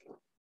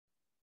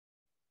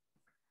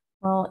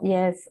 Well,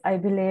 yes, I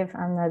believe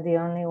I'm not the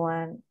only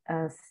one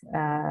as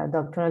a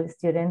doctoral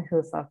student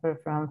who suffer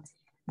from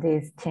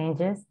these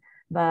changes,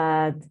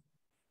 but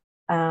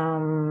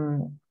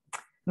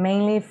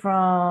mainly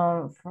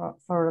when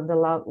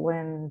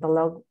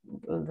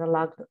the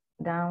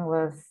lockdown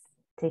was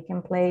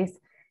taking place,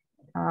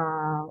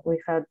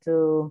 we had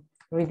to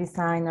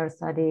redesign our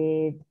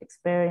study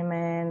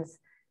experiments.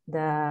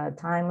 The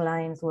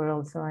timelines were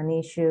also an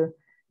issue,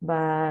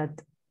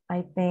 but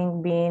I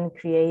think being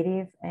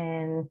creative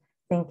and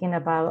thinking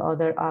about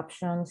other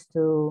options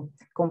to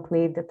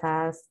complete the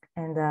task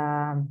and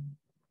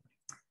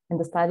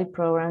the study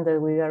program that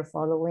we are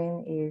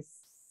following is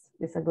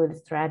a good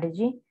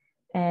strategy.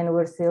 And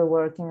we're still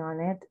working on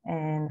it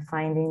and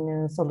finding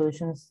new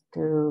solutions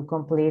to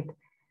complete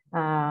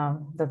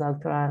the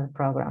doctoral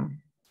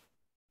program.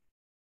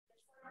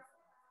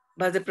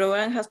 But the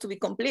program has to be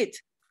complete.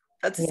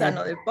 That's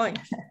another point.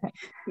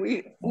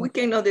 We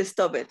cannot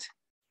stop it.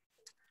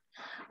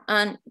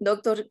 And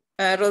Dr.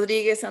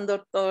 Rodriguez and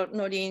Dr.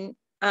 Norin,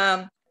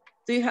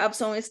 do you have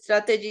some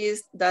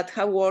strategies that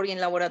have worked in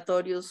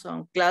laboratories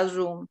or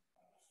classroom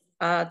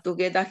to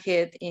get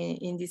ahead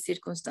in these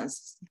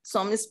circumstances?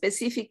 Some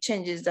specific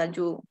changes that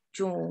you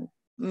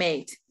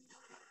made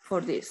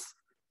for this?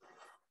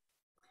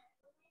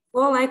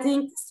 Well, I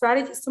think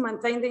strategies to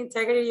maintain the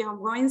integrity of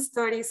ongoing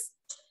studies,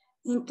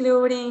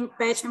 including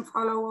patient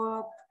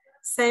follow-up,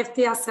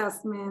 safety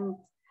assessment,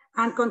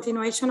 and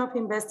continuation of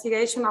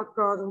investigational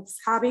products,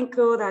 have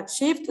included a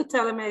shift to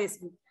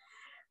telemedicine,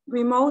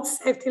 remote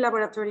safety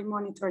laboratory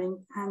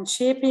monitoring, and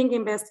shipping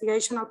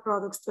investigational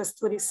products to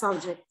study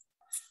subjects.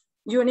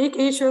 Unique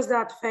issues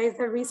that face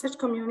the research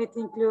community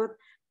include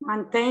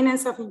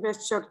maintenance of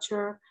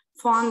infrastructure,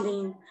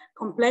 funding,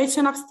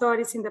 completion of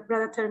studies in the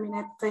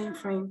predetermined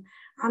timeframe,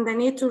 and the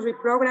need to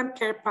reprogram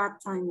career path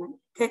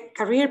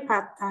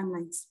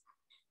timelines.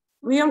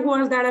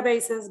 Real-world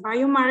databases,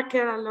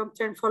 biomarker and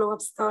long-term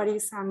follow-up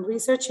studies, and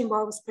research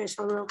involves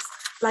special groups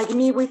like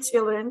me with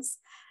children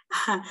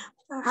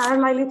are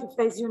likely to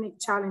face unique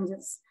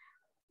challenges.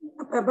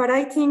 But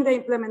I think the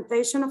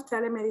implementation of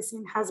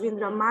telemedicine has been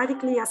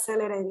dramatically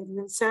accelerated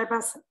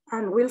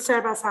and will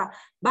serve as a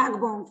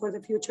backbone for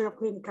the future of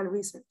clinical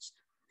research.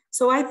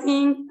 So I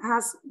think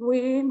as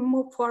we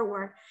move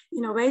forward,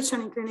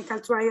 innovation in clinical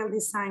trial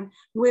design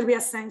will be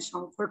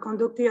essential for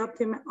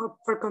conducting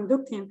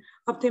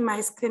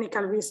optimized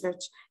clinical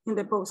research in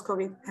the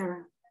post-COVID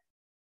era.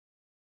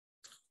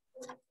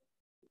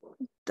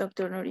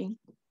 Dr. Norin.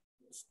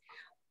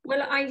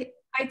 Well, I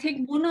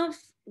think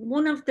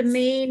one of the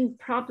main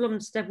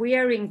problems that we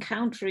are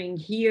encountering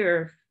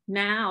here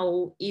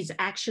now is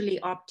actually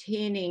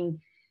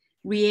obtaining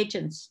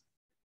reagents.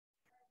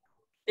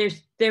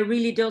 There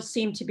really does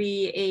seem to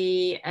be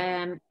a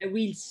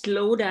real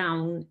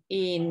slowdown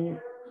in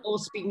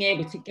us being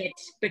able to get,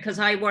 because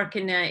I work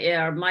in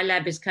my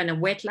lab is kind of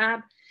wet lab,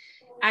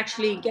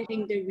 actually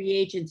getting the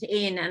reagents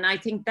in. And I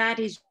think that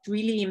is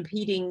really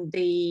impeding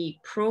the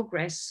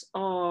progress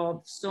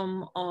of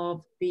some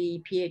of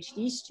the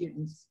PhD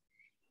students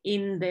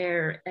in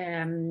their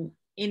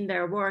in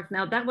their work.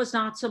 Now, that was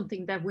not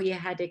something that we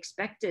had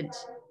expected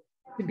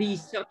to be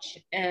such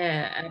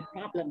a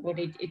problem, but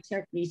it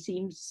certainly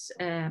seems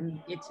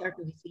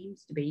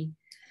to be.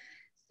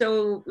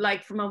 So,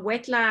 like from a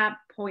wet lab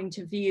point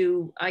of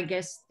view, I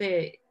guess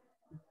the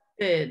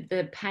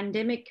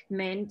pandemic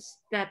meant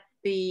that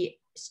the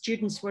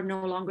students were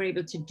no longer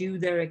able to do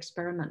their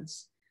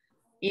experiments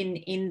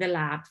in the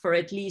lab for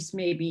at least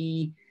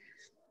maybe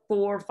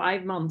 4 or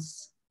 5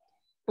 months.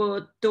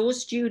 But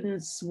those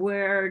students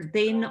were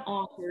then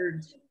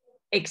offered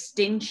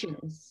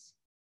extensions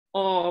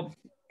of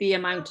the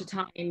amount of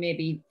time,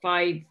 maybe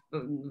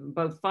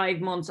about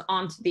 5 months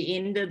onto the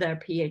end of their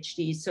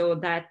PhD, so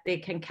that they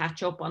can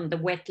catch up on the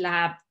wet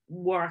lab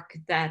work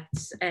that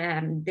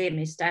they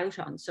missed out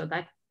on. So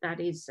that's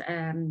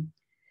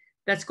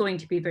going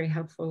to be very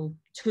helpful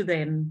to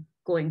them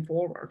going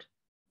forward.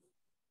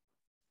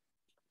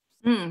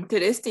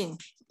 Interesting,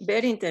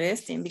 very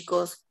interesting,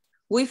 because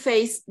we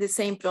face the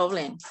same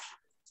problem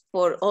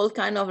for all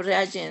kinds of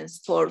reagents.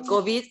 For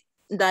COVID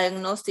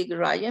diagnostic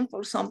reagent,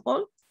 for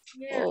example,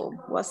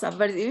 was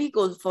very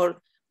difficult for,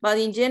 but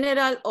in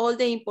general, all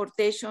the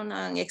importation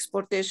and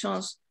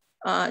exportations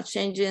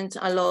changing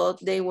a lot.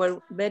 They were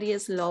very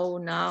slow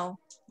now,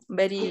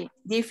 very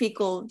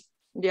difficult.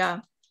 Yeah,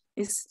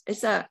 it's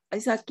a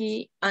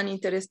key and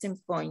interesting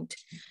point.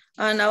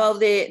 And about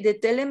the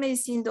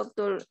telemedicine,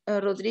 Dr.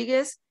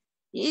 Rodriguez,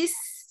 is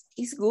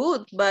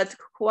good, but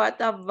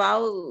what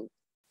about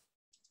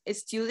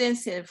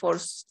students for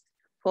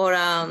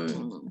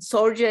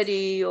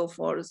surgery or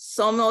for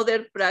some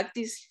other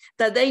practice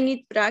that they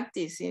need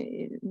practice?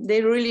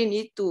 They really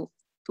need to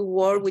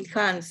work with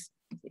hands.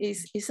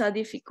 It's a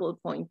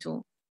difficult point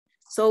too.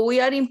 So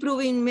we are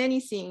improving many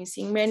things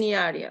in many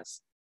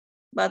areas,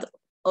 but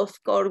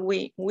of course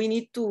we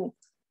need to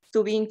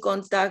be in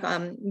contact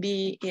and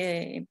be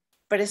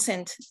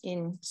present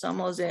in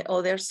some of the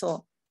others.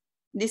 So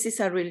this is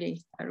a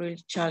really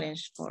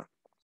challenge for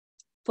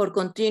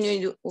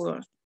continuing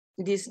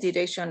this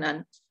direction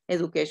and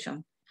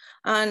education.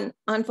 And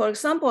for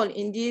example,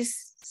 in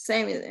this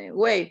same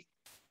way,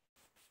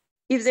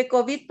 if the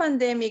COVID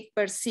pandemic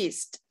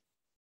persists,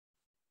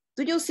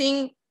 do you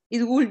think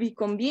it will be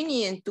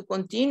convenient to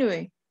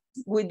continue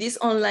with these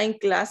online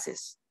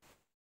classes?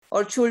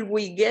 Or should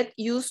we get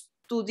used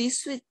to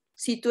this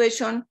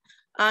situation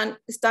and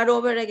start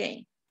over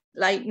again,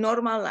 like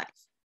normal life?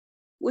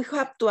 We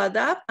have to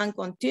adapt and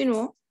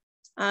continue,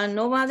 and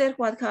no matter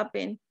what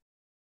happened,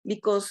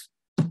 because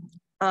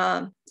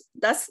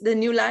that's the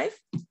new life,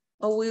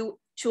 or we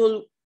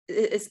should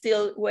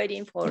still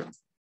waiting for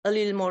a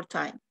little more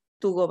time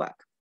to go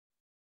back.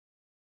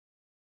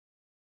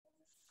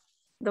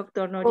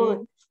 Dr.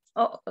 Norin,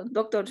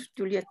 Dr.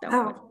 Julieta.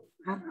 Oh,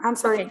 I'm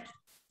sorry. Okay.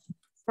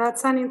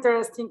 That's an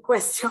interesting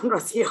question,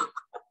 Rocio.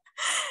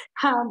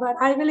 But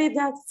I believe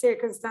that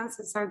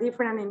circumstances are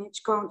different in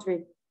each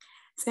country,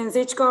 since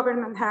each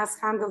government has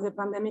handled the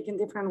pandemic in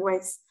different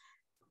ways.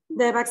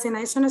 The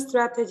vaccination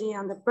strategy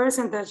and the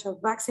percentage of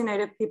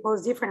vaccinated people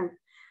is different.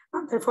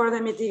 Therefore,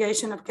 the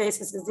mitigation of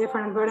cases is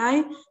different. But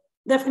I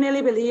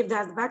definitely believe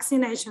that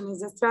vaccination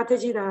is a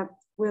strategy that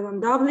will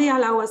undoubtedly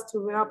allow us to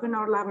reopen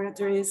our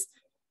laboratories,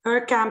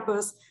 our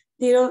campuses,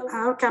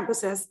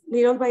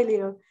 little by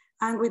little,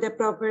 and with the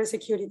proper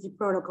security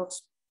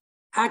protocols.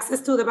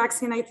 Access to the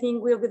vaccine, I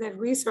think, will be the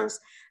resource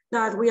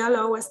that will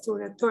allow us to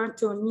return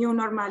to new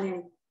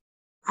normality,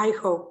 I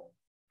hope.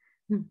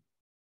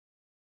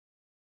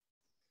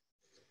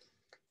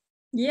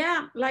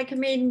 Yeah, like, I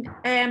mean,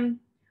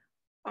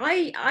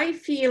 I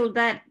feel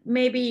that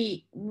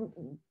maybe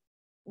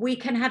we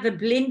can have a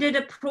blended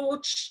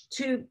approach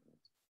to,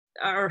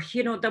 or,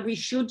 you know, that we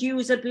should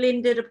use a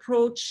blended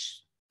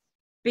approach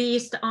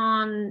based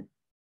on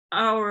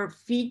our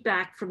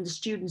feedback from the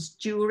students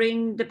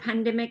during the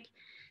pandemic.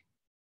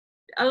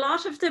 A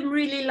lot of them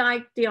really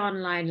liked the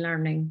online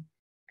learning.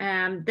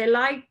 They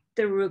liked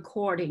the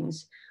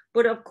recordings.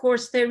 But of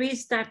course, there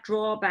is that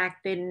drawback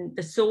in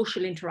the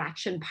social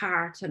interaction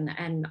part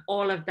and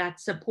all of that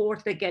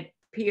support they get,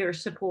 peer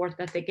support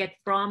that they get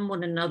from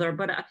one another.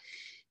 But,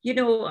 you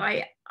know,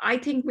 I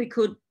think we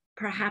could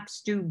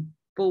perhaps do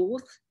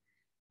both,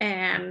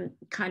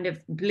 kind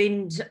of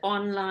blend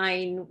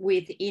online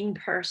with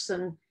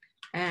in-person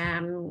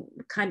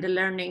kind of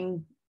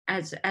learning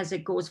as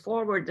it goes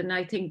forward. And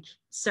I think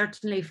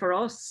certainly for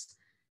us,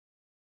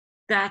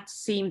 that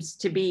seems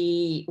to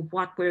be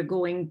what we're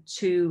going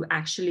to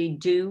actually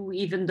do,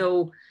 even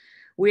though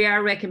we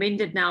are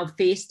recommended now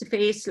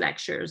face-to-face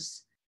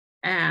lectures.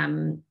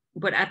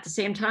 But at the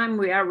same time,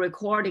 we are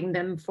recording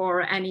them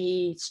for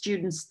any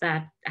students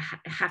that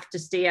have to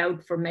stay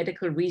out for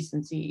medical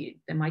reasons. They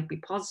might be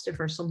positive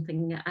or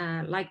something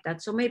like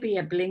that. So maybe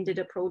a blended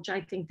approach.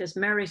 I think there's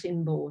merit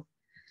in both.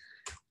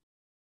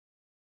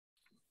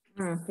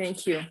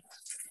 Thank you.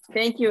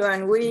 Thank you.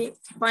 And we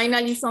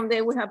finally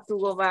someday we have to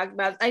go back,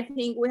 but I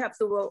think we have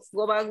to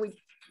go back with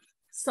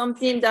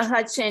something that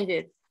had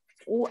changed.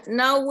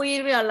 Now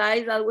we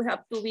realize that we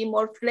have to be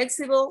more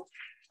flexible,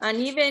 and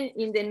even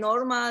in the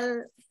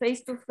normal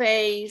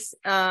face-to-face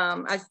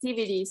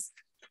activities,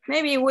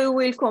 maybe we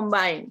will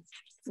combine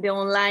the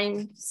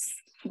online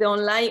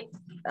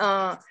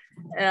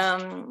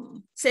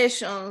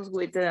sessions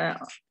with the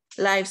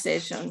live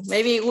session.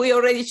 Maybe we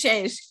already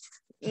changed.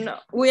 No,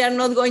 we are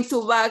not going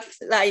to back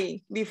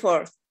like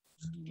before.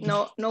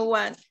 No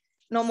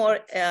more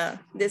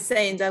the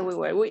same that we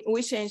were.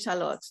 We changed a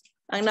lot.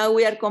 And now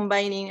we are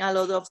combining a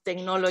lot of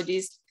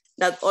technologies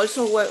that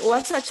also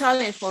was a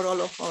challenge for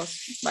all of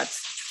us. But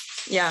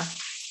yeah,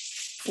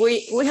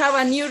 we have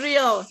a new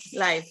real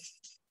life.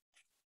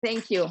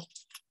 Thank you.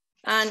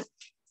 And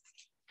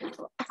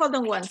hold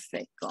on one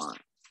second.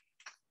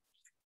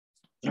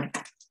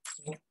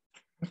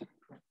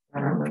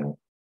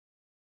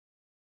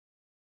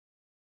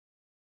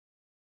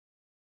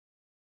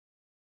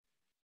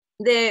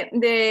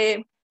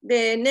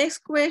 The next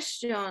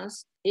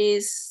questions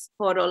is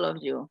for all of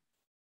you.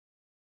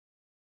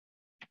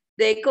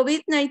 The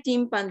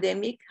COVID-19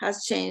 pandemic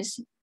has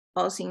changed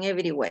us in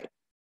every way,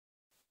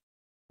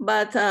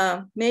 but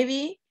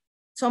maybe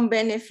some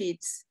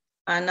benefits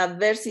and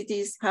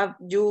adversities have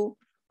you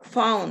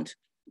found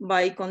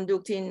by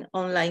conducting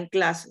online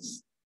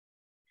classes.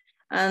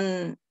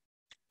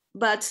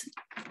 But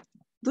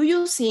do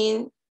you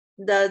think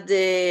that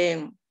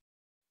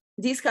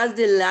this has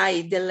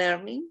delayed the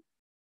learning?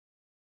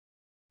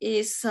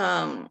 Is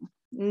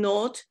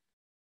not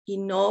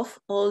enough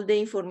all the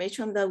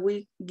information that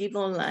we give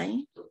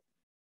online?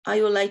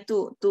 I would like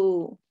to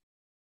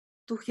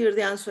hear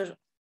the answer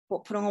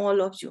from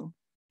all of you.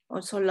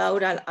 Also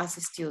Laura as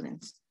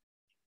students.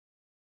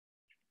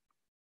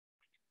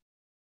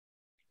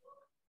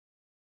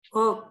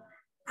 Well,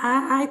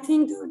 I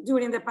think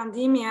during the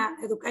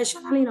pandemic,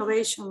 educational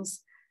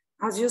innovations,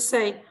 as you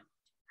say,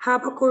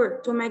 have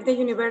occurred to make the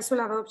universal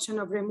adoption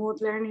of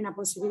remote learning a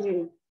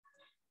possibility.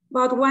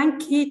 But one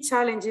key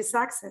challenge is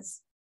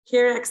access.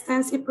 Here,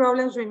 extensive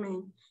problems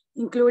remain,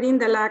 including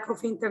the lack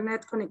of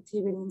internet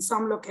connectivity in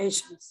some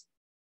locations.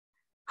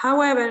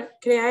 However,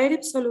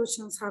 creative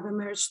solutions have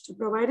emerged to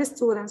provide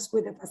students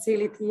with the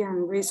facility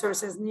and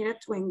resources needed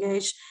to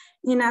engage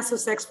in a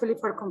successfully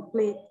for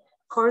complete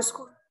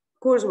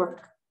coursework.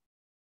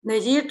 The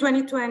year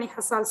 2020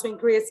 has also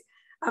increased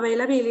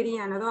availability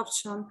and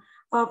adoption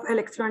of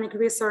electronic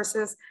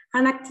resources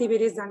and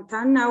activities that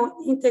can now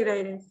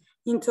integrated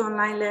into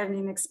online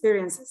learning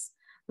experiences,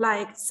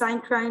 like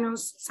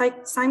synchronous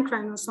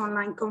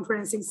online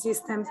conferencing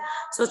systems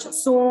such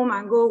as Zoom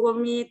and Google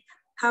Meet,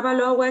 have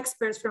allowed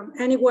experts from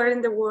anywhere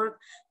in the world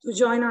to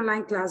join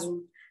online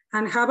classroom,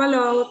 and have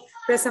allowed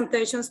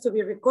presentations to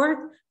be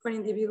recorded for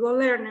individual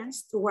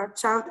learners to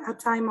watch out at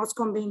time most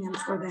convenient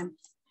for them.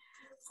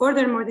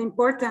 Furthermore, the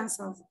importance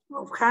of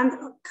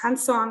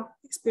hands-on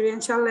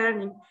experiential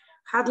learning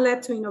had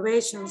led to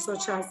innovations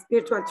such as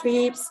virtual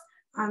trips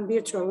and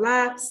virtual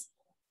labs.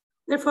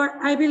 Therefore,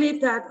 I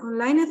believe that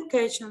online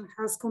education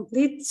has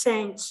completely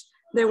changed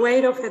the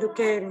way of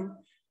educating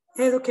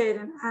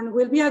and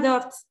will be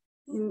adopted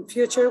in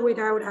future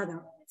without a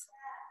doubt.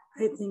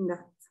 I think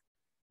that.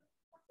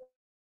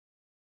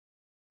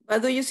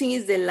 What do you think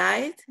is the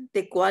light?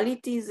 The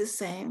quality is the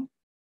same?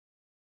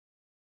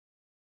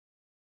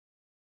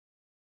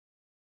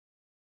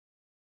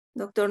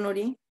 Dr.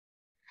 Nuri?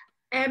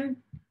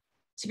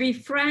 To be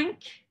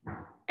frank,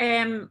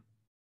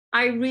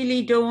 I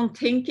really don't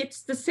think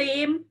it's the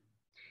same.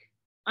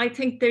 I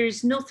think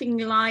there's nothing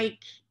like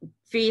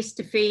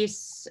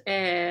face-to-face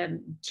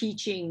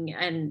teaching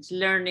and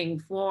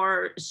learning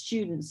for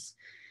students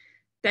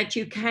that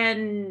you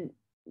can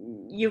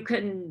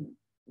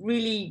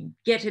really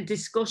get a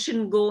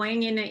discussion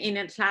going in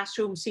a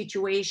classroom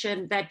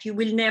situation that you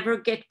will never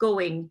get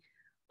going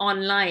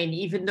online,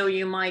 even though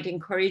you might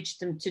encourage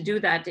them to do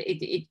that.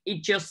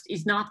 It just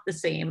is not the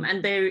same,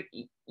 and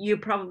you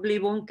probably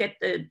won't get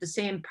the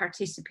same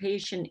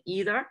participation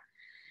either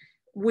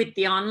with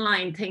the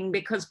online thing,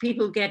 because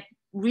people get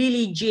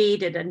really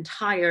jaded and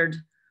tired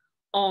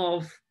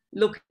of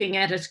looking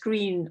at a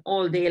screen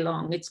all day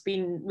long. It's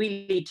been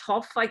really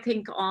tough, I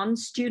think, on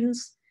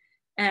students,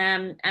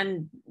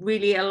 and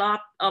really a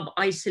lot of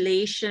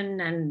isolation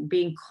and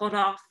being cut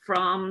off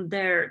from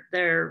their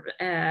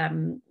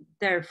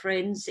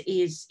friends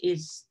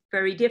is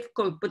very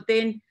difficult. But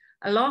then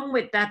along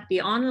with that,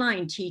 the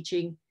online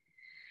teaching,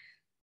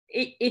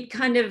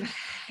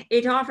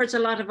 it offers a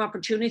lot of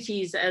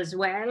opportunities as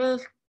well.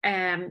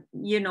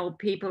 You know,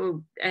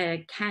 people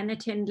can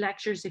attend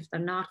lectures if they're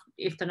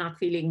not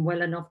feeling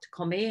well enough to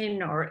come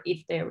in, or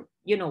if they're,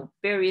 you know,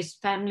 various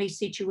family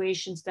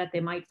situations that they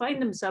might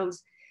find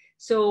themselves.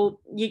 So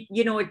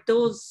you know, it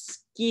does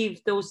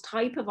give those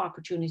type of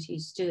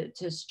opportunities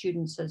to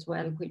students as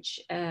well, which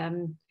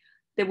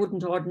they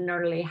wouldn't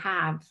ordinarily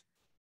have.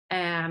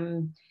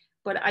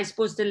 But I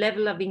suppose the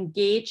level of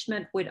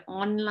engagement with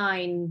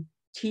online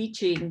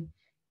teaching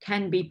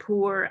can be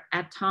poor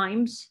at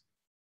times,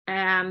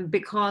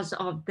 because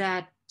of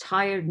that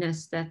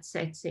tiredness that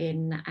sets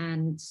in,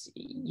 and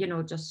you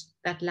know, just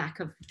that lack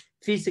of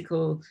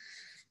visual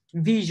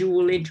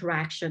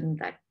interaction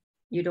that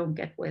you don't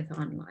get with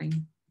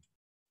online.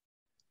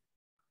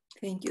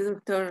 Thank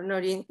you, Dr.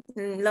 Norin.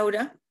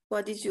 Laura?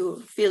 What is your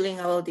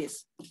feeling about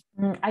this?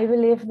 I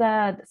believe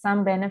that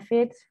some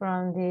benefits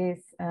from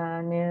this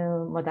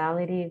new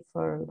modality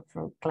for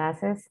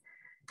classes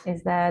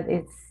is that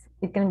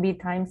it can be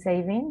time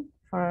saving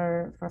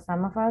for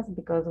some of us,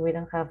 because we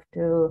don't have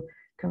to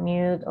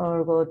commute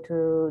or go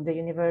to the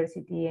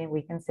university, and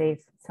we can save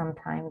some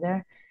time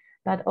there.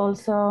 But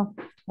also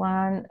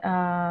one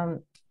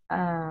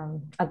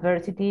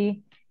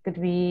adversity could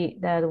be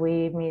that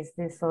we miss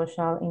the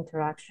social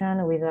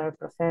interaction with our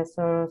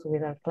professors,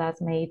 with our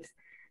classmates,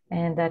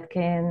 and that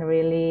can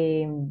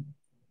really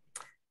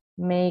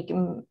make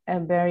a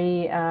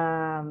very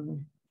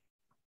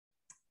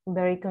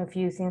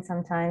confusing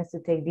sometimes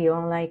to take the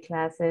online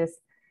classes.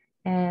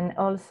 And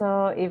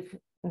also, if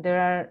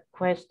there are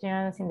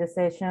questions in the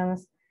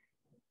sessions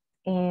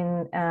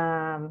in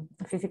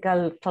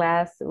physical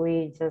class,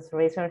 we just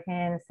raise our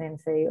hands and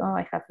say, oh,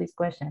 I have this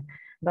question.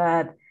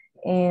 But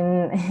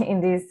in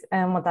this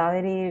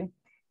modality,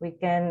 we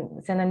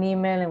can send an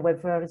email and wait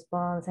for a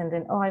response, and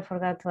then, oh, I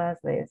forgot to ask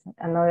this,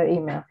 another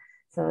email.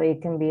 So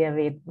it can be a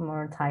bit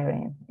more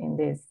tiring in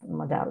this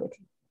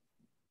modality.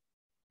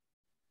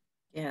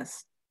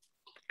 Yes,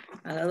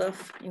 a lot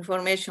of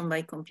information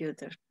by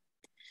computer.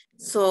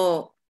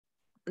 So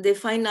the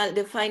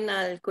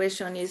final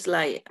question is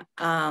like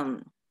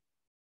an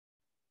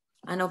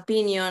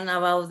opinion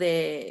about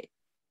do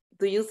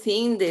you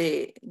think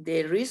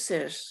the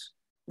research,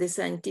 the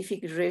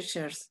scientific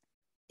research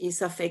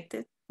is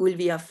affected, will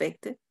be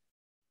affected?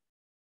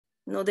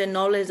 No, the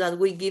knowledge that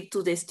we give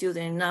to the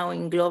student now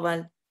in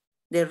global,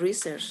 the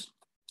research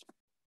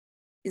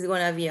is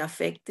gonna be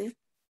affected.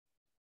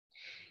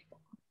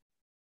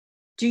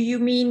 Do you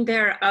mean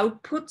their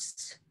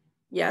outputs?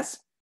 Yes,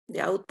 the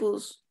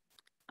outputs,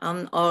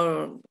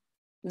 or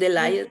the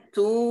light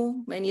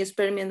too many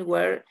experiments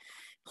were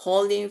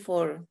holding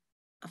for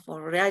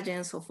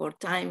reagents or for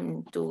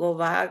time to go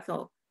back,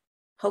 or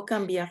how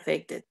can be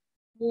affected?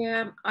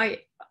 Yeah,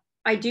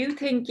 I do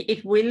think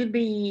it will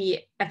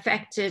be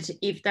affected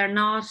if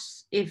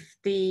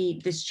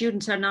the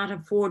students are not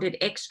afforded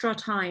extra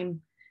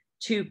time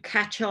to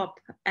catch up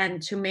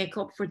and to make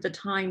up for the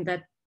time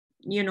that,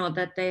 you know,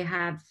 that they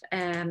have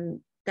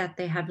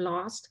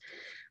lost.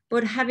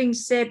 But having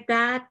said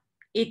that,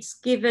 it's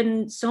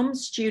given some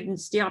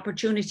students the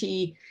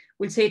opportunity,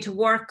 we'll say, to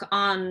work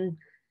on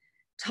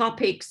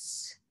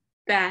topics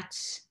that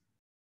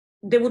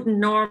they wouldn't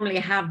normally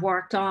have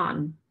worked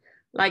on.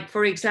 Like,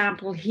 for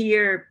example,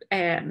 here,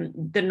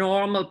 the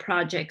normal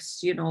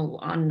projects, you know,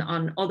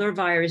 on other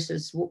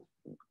viruses,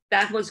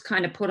 that was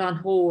kind of put on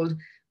hold,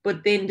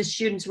 but then the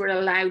students were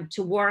allowed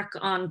to work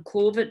on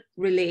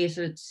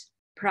COVID-related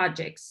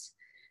projects.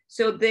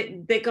 So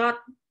they got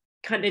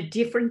kind of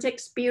different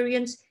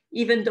experience,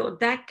 even though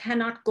that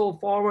cannot go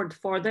forward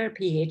for their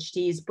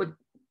PhDs, but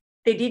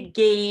they did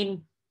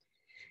gain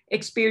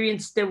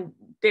experience that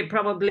they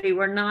probably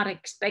were not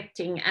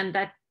expecting, and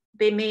that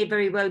they may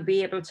very well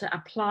be able to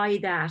apply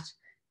that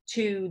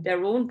to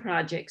their own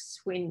projects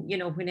when, you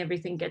know, when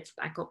everything gets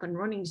back up and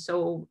running.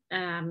 So,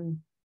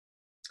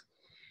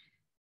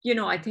 you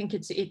know, I think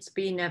it's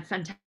been a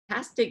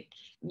fantastic,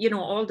 you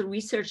know, all the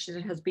research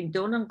that has been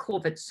done on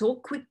COVID so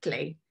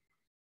quickly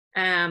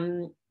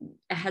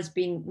has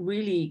been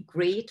really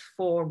great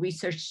for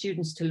research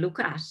students to look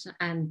at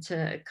and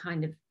to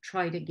kind of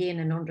try to gain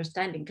an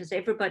understanding, because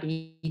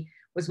everybody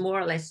was more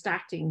or less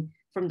starting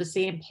from the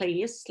same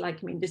place.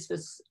 Like, I mean, this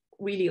was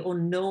really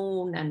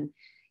unknown, and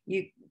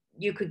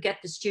you could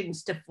get the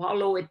students to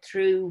follow it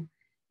through,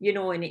 you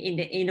know,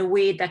 in a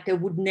way that they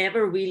would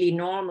never really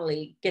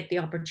normally get the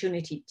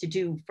opportunity to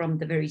do from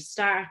the very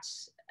start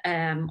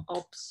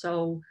up.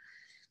 So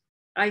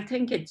I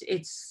think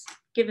it's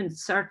given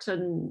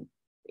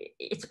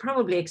it's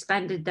probably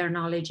expanded their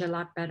knowledge a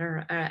lot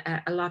better,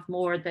 a lot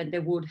more than they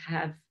would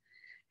have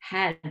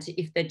had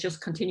if they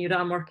just continued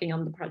on working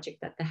on the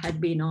project that they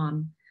had been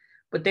on.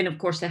 But then, of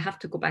course, they have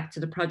to go back to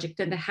the project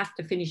and they have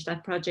to finish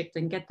that project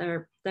and get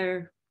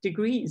their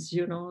degrees,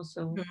 you know,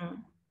 so.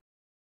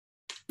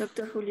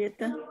 Dr.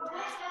 Julieta?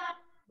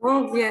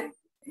 Well, yeah.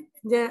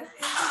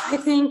 I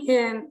think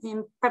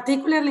in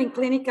particularly in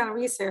clinical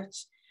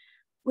research,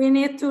 we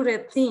need to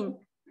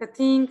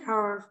rethink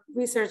our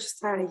research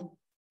strategy,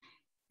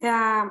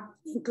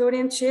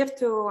 including shift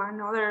to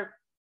another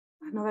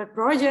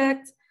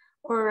project,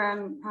 or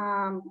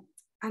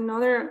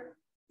another,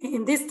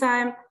 in this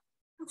time,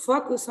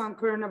 focus on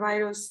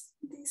coronavirus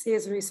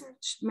disease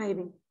research,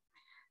 maybe.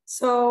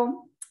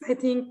 So I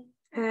think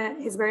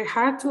it's very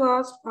hard to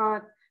us,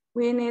 but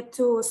we need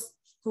to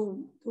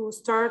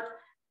start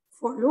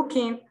for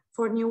looking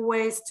for new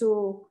ways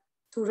to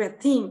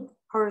rethink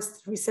our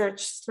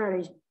research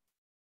strategy.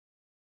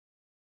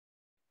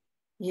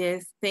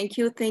 Yes, thank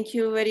you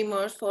very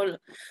much for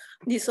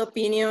this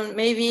opinion.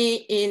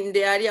 Maybe in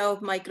the area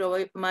of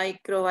microbiology,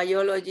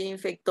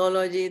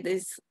 infectology,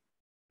 there's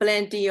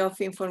plenty of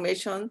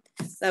information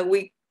that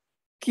we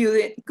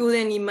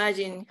couldn't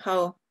imagine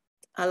how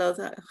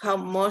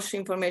much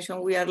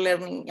information we are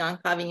learning and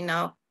having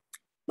now.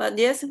 But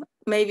yes,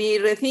 maybe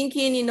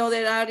rethinking in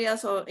other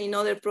areas or in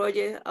other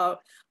projects, or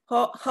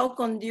how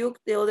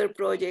conduct the other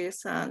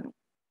projects and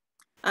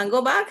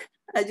go back,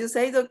 as you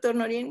say, Dr.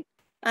 Norin,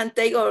 and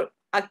take our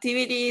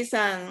activities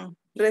and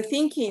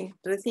rethinking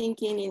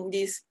in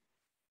these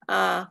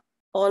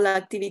all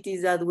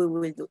activities that we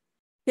will do.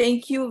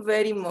 Thank you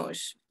very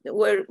much.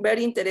 We're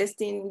very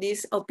interested in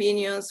these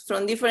opinions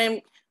from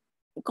different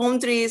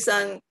countries,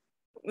 and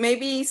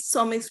maybe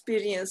some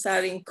experience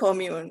are in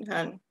common,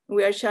 and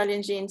we are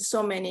challenging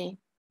so many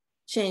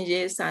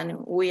changes, and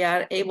we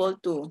are able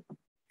to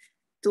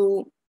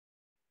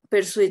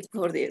pursue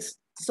for this.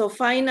 So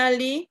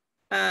finally,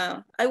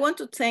 I want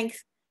to thank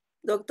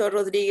Dr.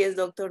 Rodriguez,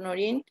 Dr.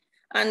 Norin,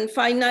 and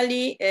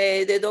finally,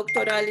 the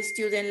doctoral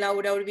student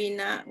Laura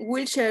Urbina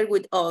will share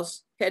with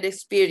us her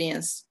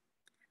experience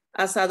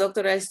as a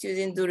doctoral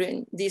student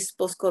during this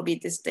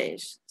post-COVID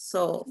stage.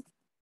 So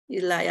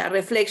it's like a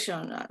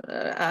reflection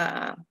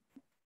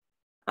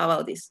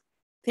about this.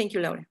 Thank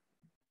you, Laura.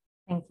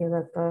 Thank you,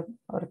 Dr.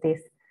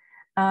 Ortiz.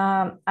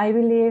 I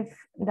believe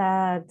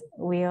that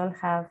we all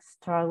have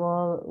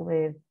struggled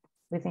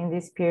within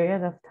this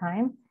period of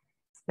time,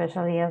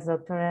 especially as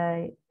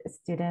doctoral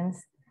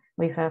students.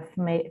 We have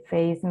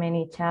faced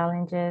many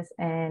challenges,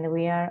 and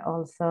we are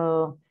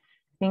also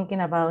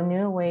thinking about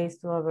new ways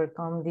to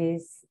overcome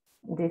these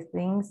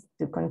things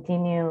to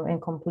continue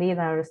and complete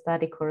our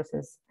study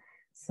courses.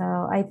 So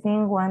I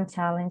think one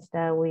challenge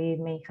that we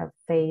may have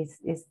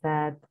faced is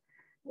that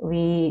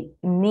we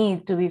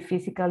need to be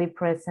physically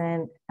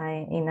present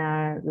in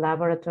our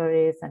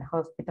laboratories and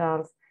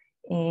hospitals,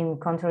 in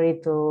contrary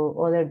to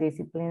other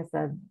disciplines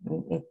that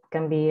it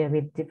can be a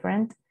bit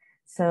different.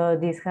 So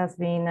this has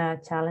been a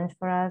challenge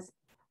for us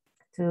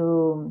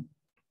to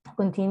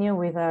continue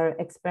with our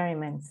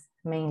experiments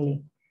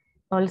mainly.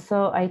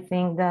 Also, I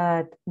think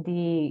that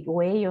the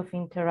way of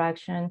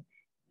interaction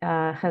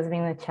has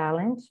been a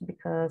challenge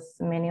because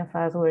many of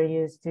us were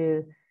used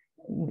to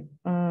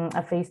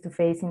a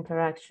face-to-face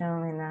interaction,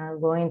 and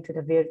going to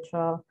the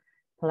virtual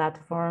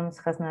platforms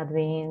has not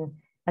been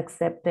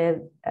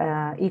accepted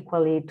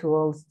equally to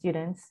all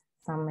students.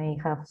 Some may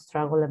have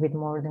struggled a bit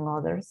more than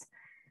others.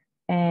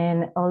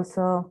 And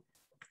also,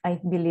 I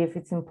believe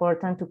it's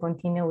important to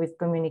continue with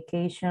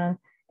communication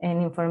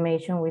and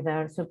information with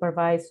our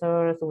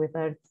supervisors, with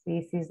our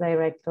thesis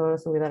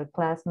directors, with our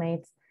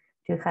classmates,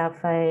 to have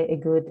a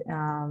good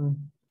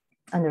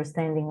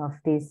understanding of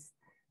this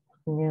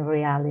new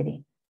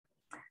reality.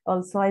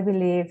 Also, I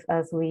believe,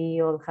 as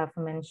we all have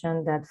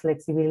mentioned, that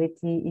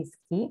flexibility is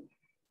key.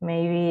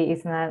 Maybe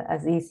it's not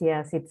as easy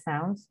as it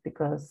sounds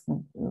because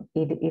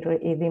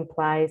it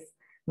implies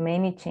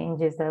many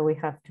changes that we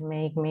have to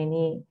make,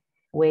 many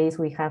ways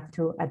we have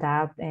to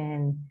adapt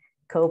and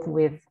cope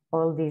with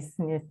all these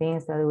new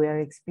things that we are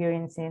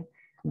experiencing.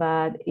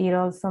 But it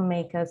also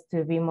makes us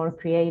to be more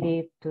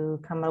creative,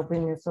 to come up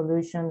with new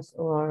solutions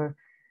or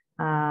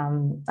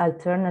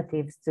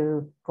alternatives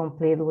to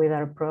complete with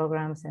our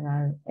programs and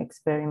our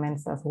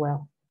experiments as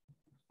well.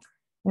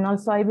 And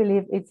also, I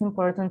believe it's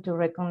important to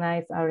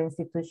recognize our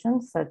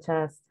institutions, such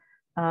as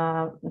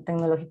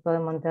Tecnológico de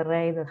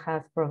Monterrey, that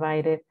has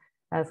provided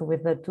us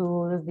with the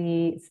tools,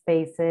 the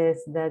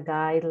spaces, the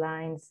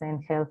guidelines,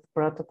 and health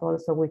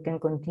protocols, so we can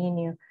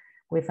continue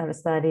with our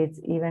studies,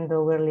 even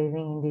though we're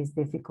living in these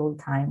difficult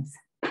times.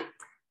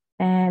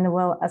 And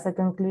well, as a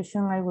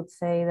conclusion, I would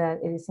say that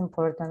it is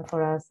important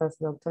for us as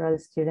doctoral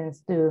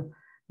students to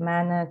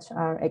manage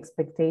our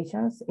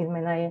expectations. It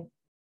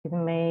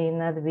may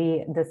not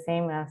be the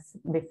same as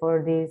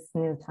before these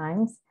new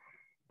times.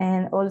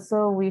 And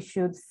also we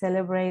should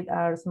celebrate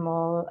our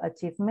small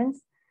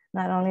achievements,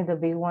 not only the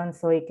big ones,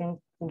 so it can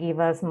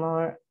give us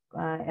more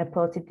a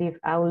positive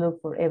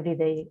outlook for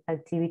everyday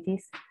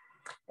activities.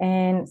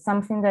 And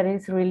something that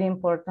is really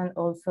important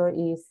also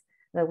is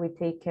that we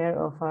take care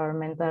of our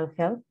mental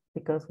health,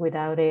 because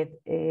without it,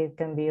 it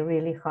can be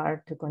really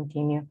hard to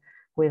continue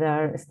with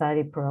our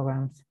study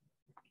programs.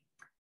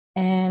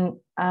 And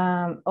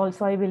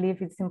also, I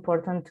believe it's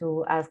important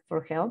to ask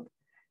for help.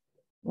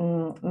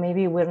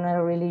 Maybe we're not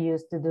really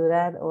used to do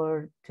that,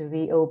 or to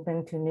be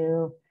open to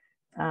new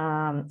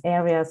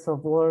areas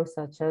of work,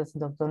 such as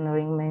Dr.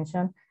 Norin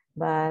mentioned,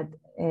 but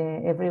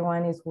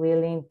everyone is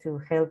willing to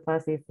help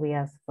us if we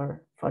ask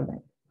for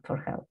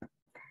help.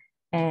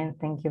 And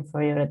thank you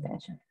for your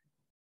attention.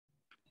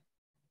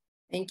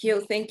 Thank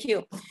you, thank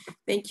you.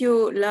 Thank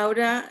you,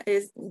 Laura.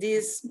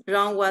 This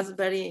round was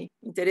very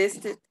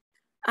interesting.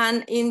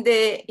 And in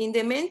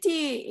the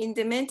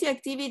Menti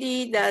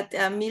activity that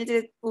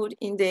Mildred put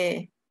in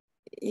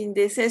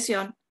the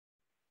session,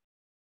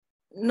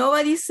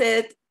 nobody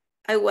said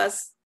I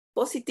was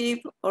positive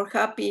or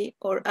happy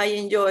or I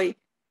enjoy.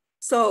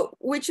 So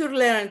we should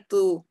learn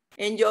to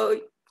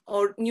enjoy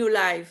our new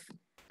life,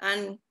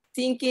 and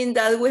thinking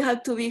that we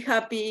have to be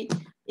happy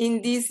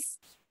in this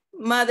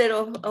matter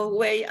of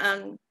way,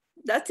 and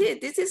that's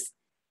it. This is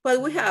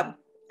what we have,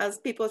 as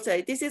people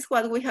say, this is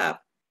what we have.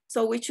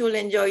 So we should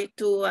enjoy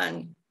too,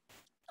 and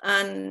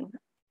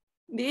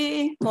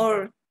be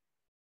more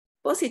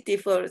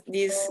positive for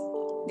this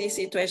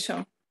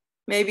situation.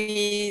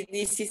 Maybe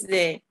this is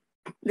the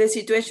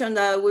situation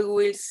that we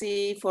will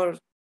see for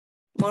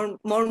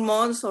more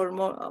months or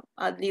more,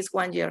 at least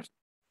 1 year.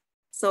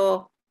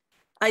 So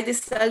I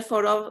desire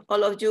for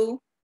all of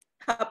you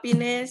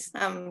happiness,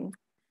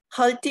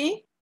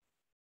 healthy,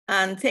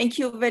 and thank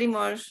you very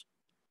much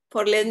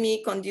for letting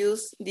me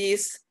conduct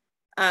this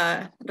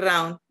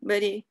round.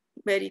 Very,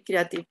 very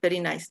creative, very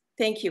nice.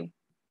 Thank you.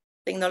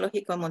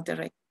 Tecnológico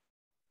Monterrey.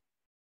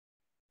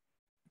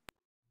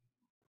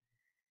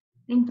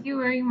 Thank you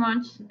very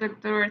much,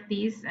 Dr.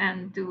 Ortiz,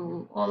 and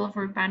to all of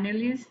our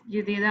panelists.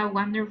 You did a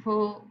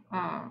wonderful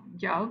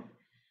job.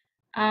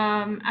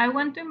 I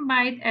want to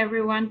invite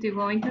everyone to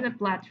go into the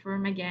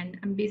platform again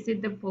and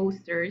visit the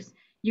posters.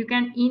 You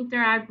can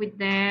interact with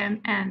them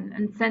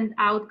and send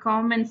out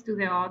comments to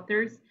the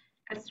authors.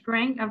 A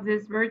strength of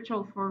this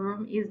virtual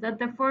forum is that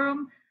the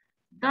forum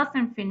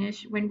doesn't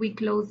finish when we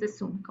close the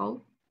Zoom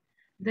call.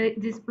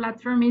 This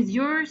platform is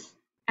yours,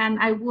 and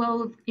I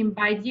will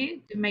invite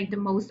you to make the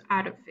most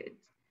out of it.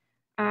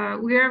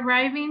 We are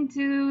arriving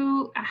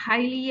to a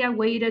highly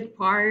awaited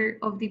part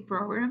of the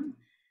program,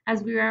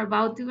 as we are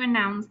about to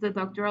announce the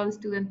doctoral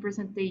student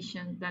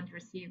presentation that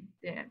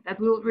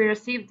will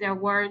receive the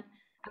award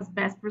as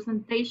best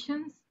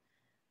presentations.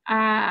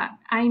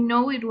 I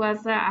know it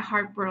was a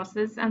hard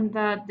process and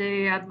that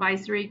the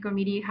advisory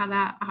committee had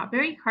a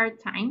very hard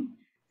time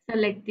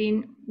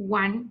selecting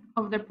one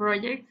of the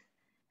projects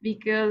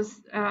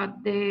because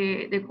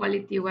the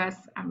quality was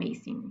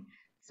amazing.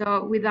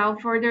 So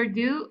without further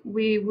ado,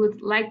 we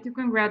would like to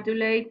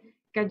congratulate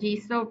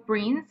Kagiso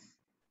Prince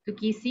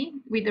Tukisi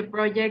with the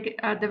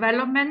project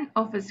development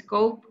of a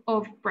scope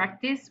of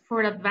practice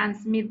for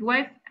advanced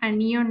midwife and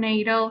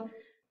neonatal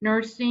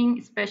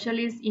nursing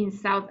specialists in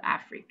South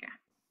Africa.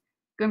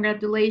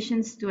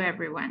 Congratulations to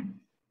everyone.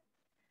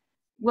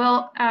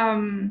 Well,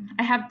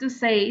 I have to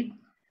say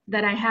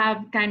that I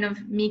have kind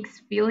of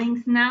mixed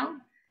feelings now,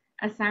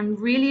 as I'm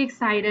really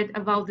excited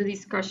about the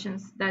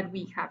discussions that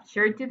we have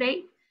shared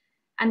today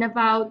and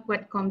about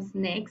what comes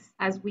next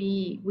as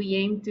we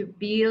aim to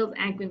build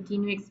and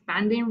continue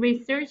expanding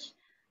research,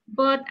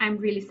 but I'm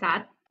really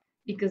sad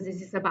because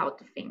this is about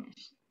to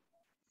finish.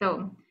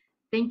 So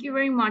thank you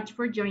very much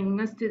for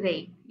joining us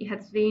today. It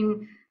has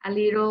been a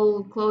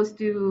little close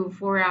to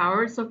 4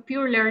 hours of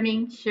pure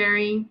learning,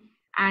 sharing,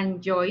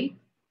 and joy.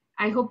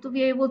 I hope to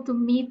be able to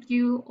meet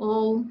you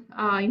all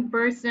in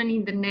person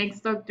in the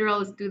next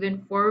Doctoral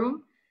Student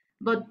Forum,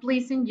 but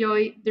please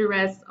enjoy the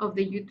rest of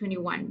the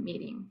U21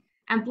 meeting.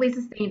 And please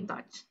stay in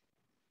touch.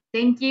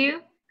 Thank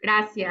you.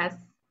 Gracias.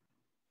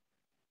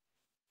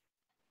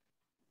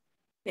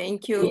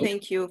 Thank you.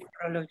 Thank you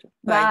for all of you.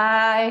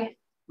 Bye.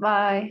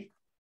 Bye.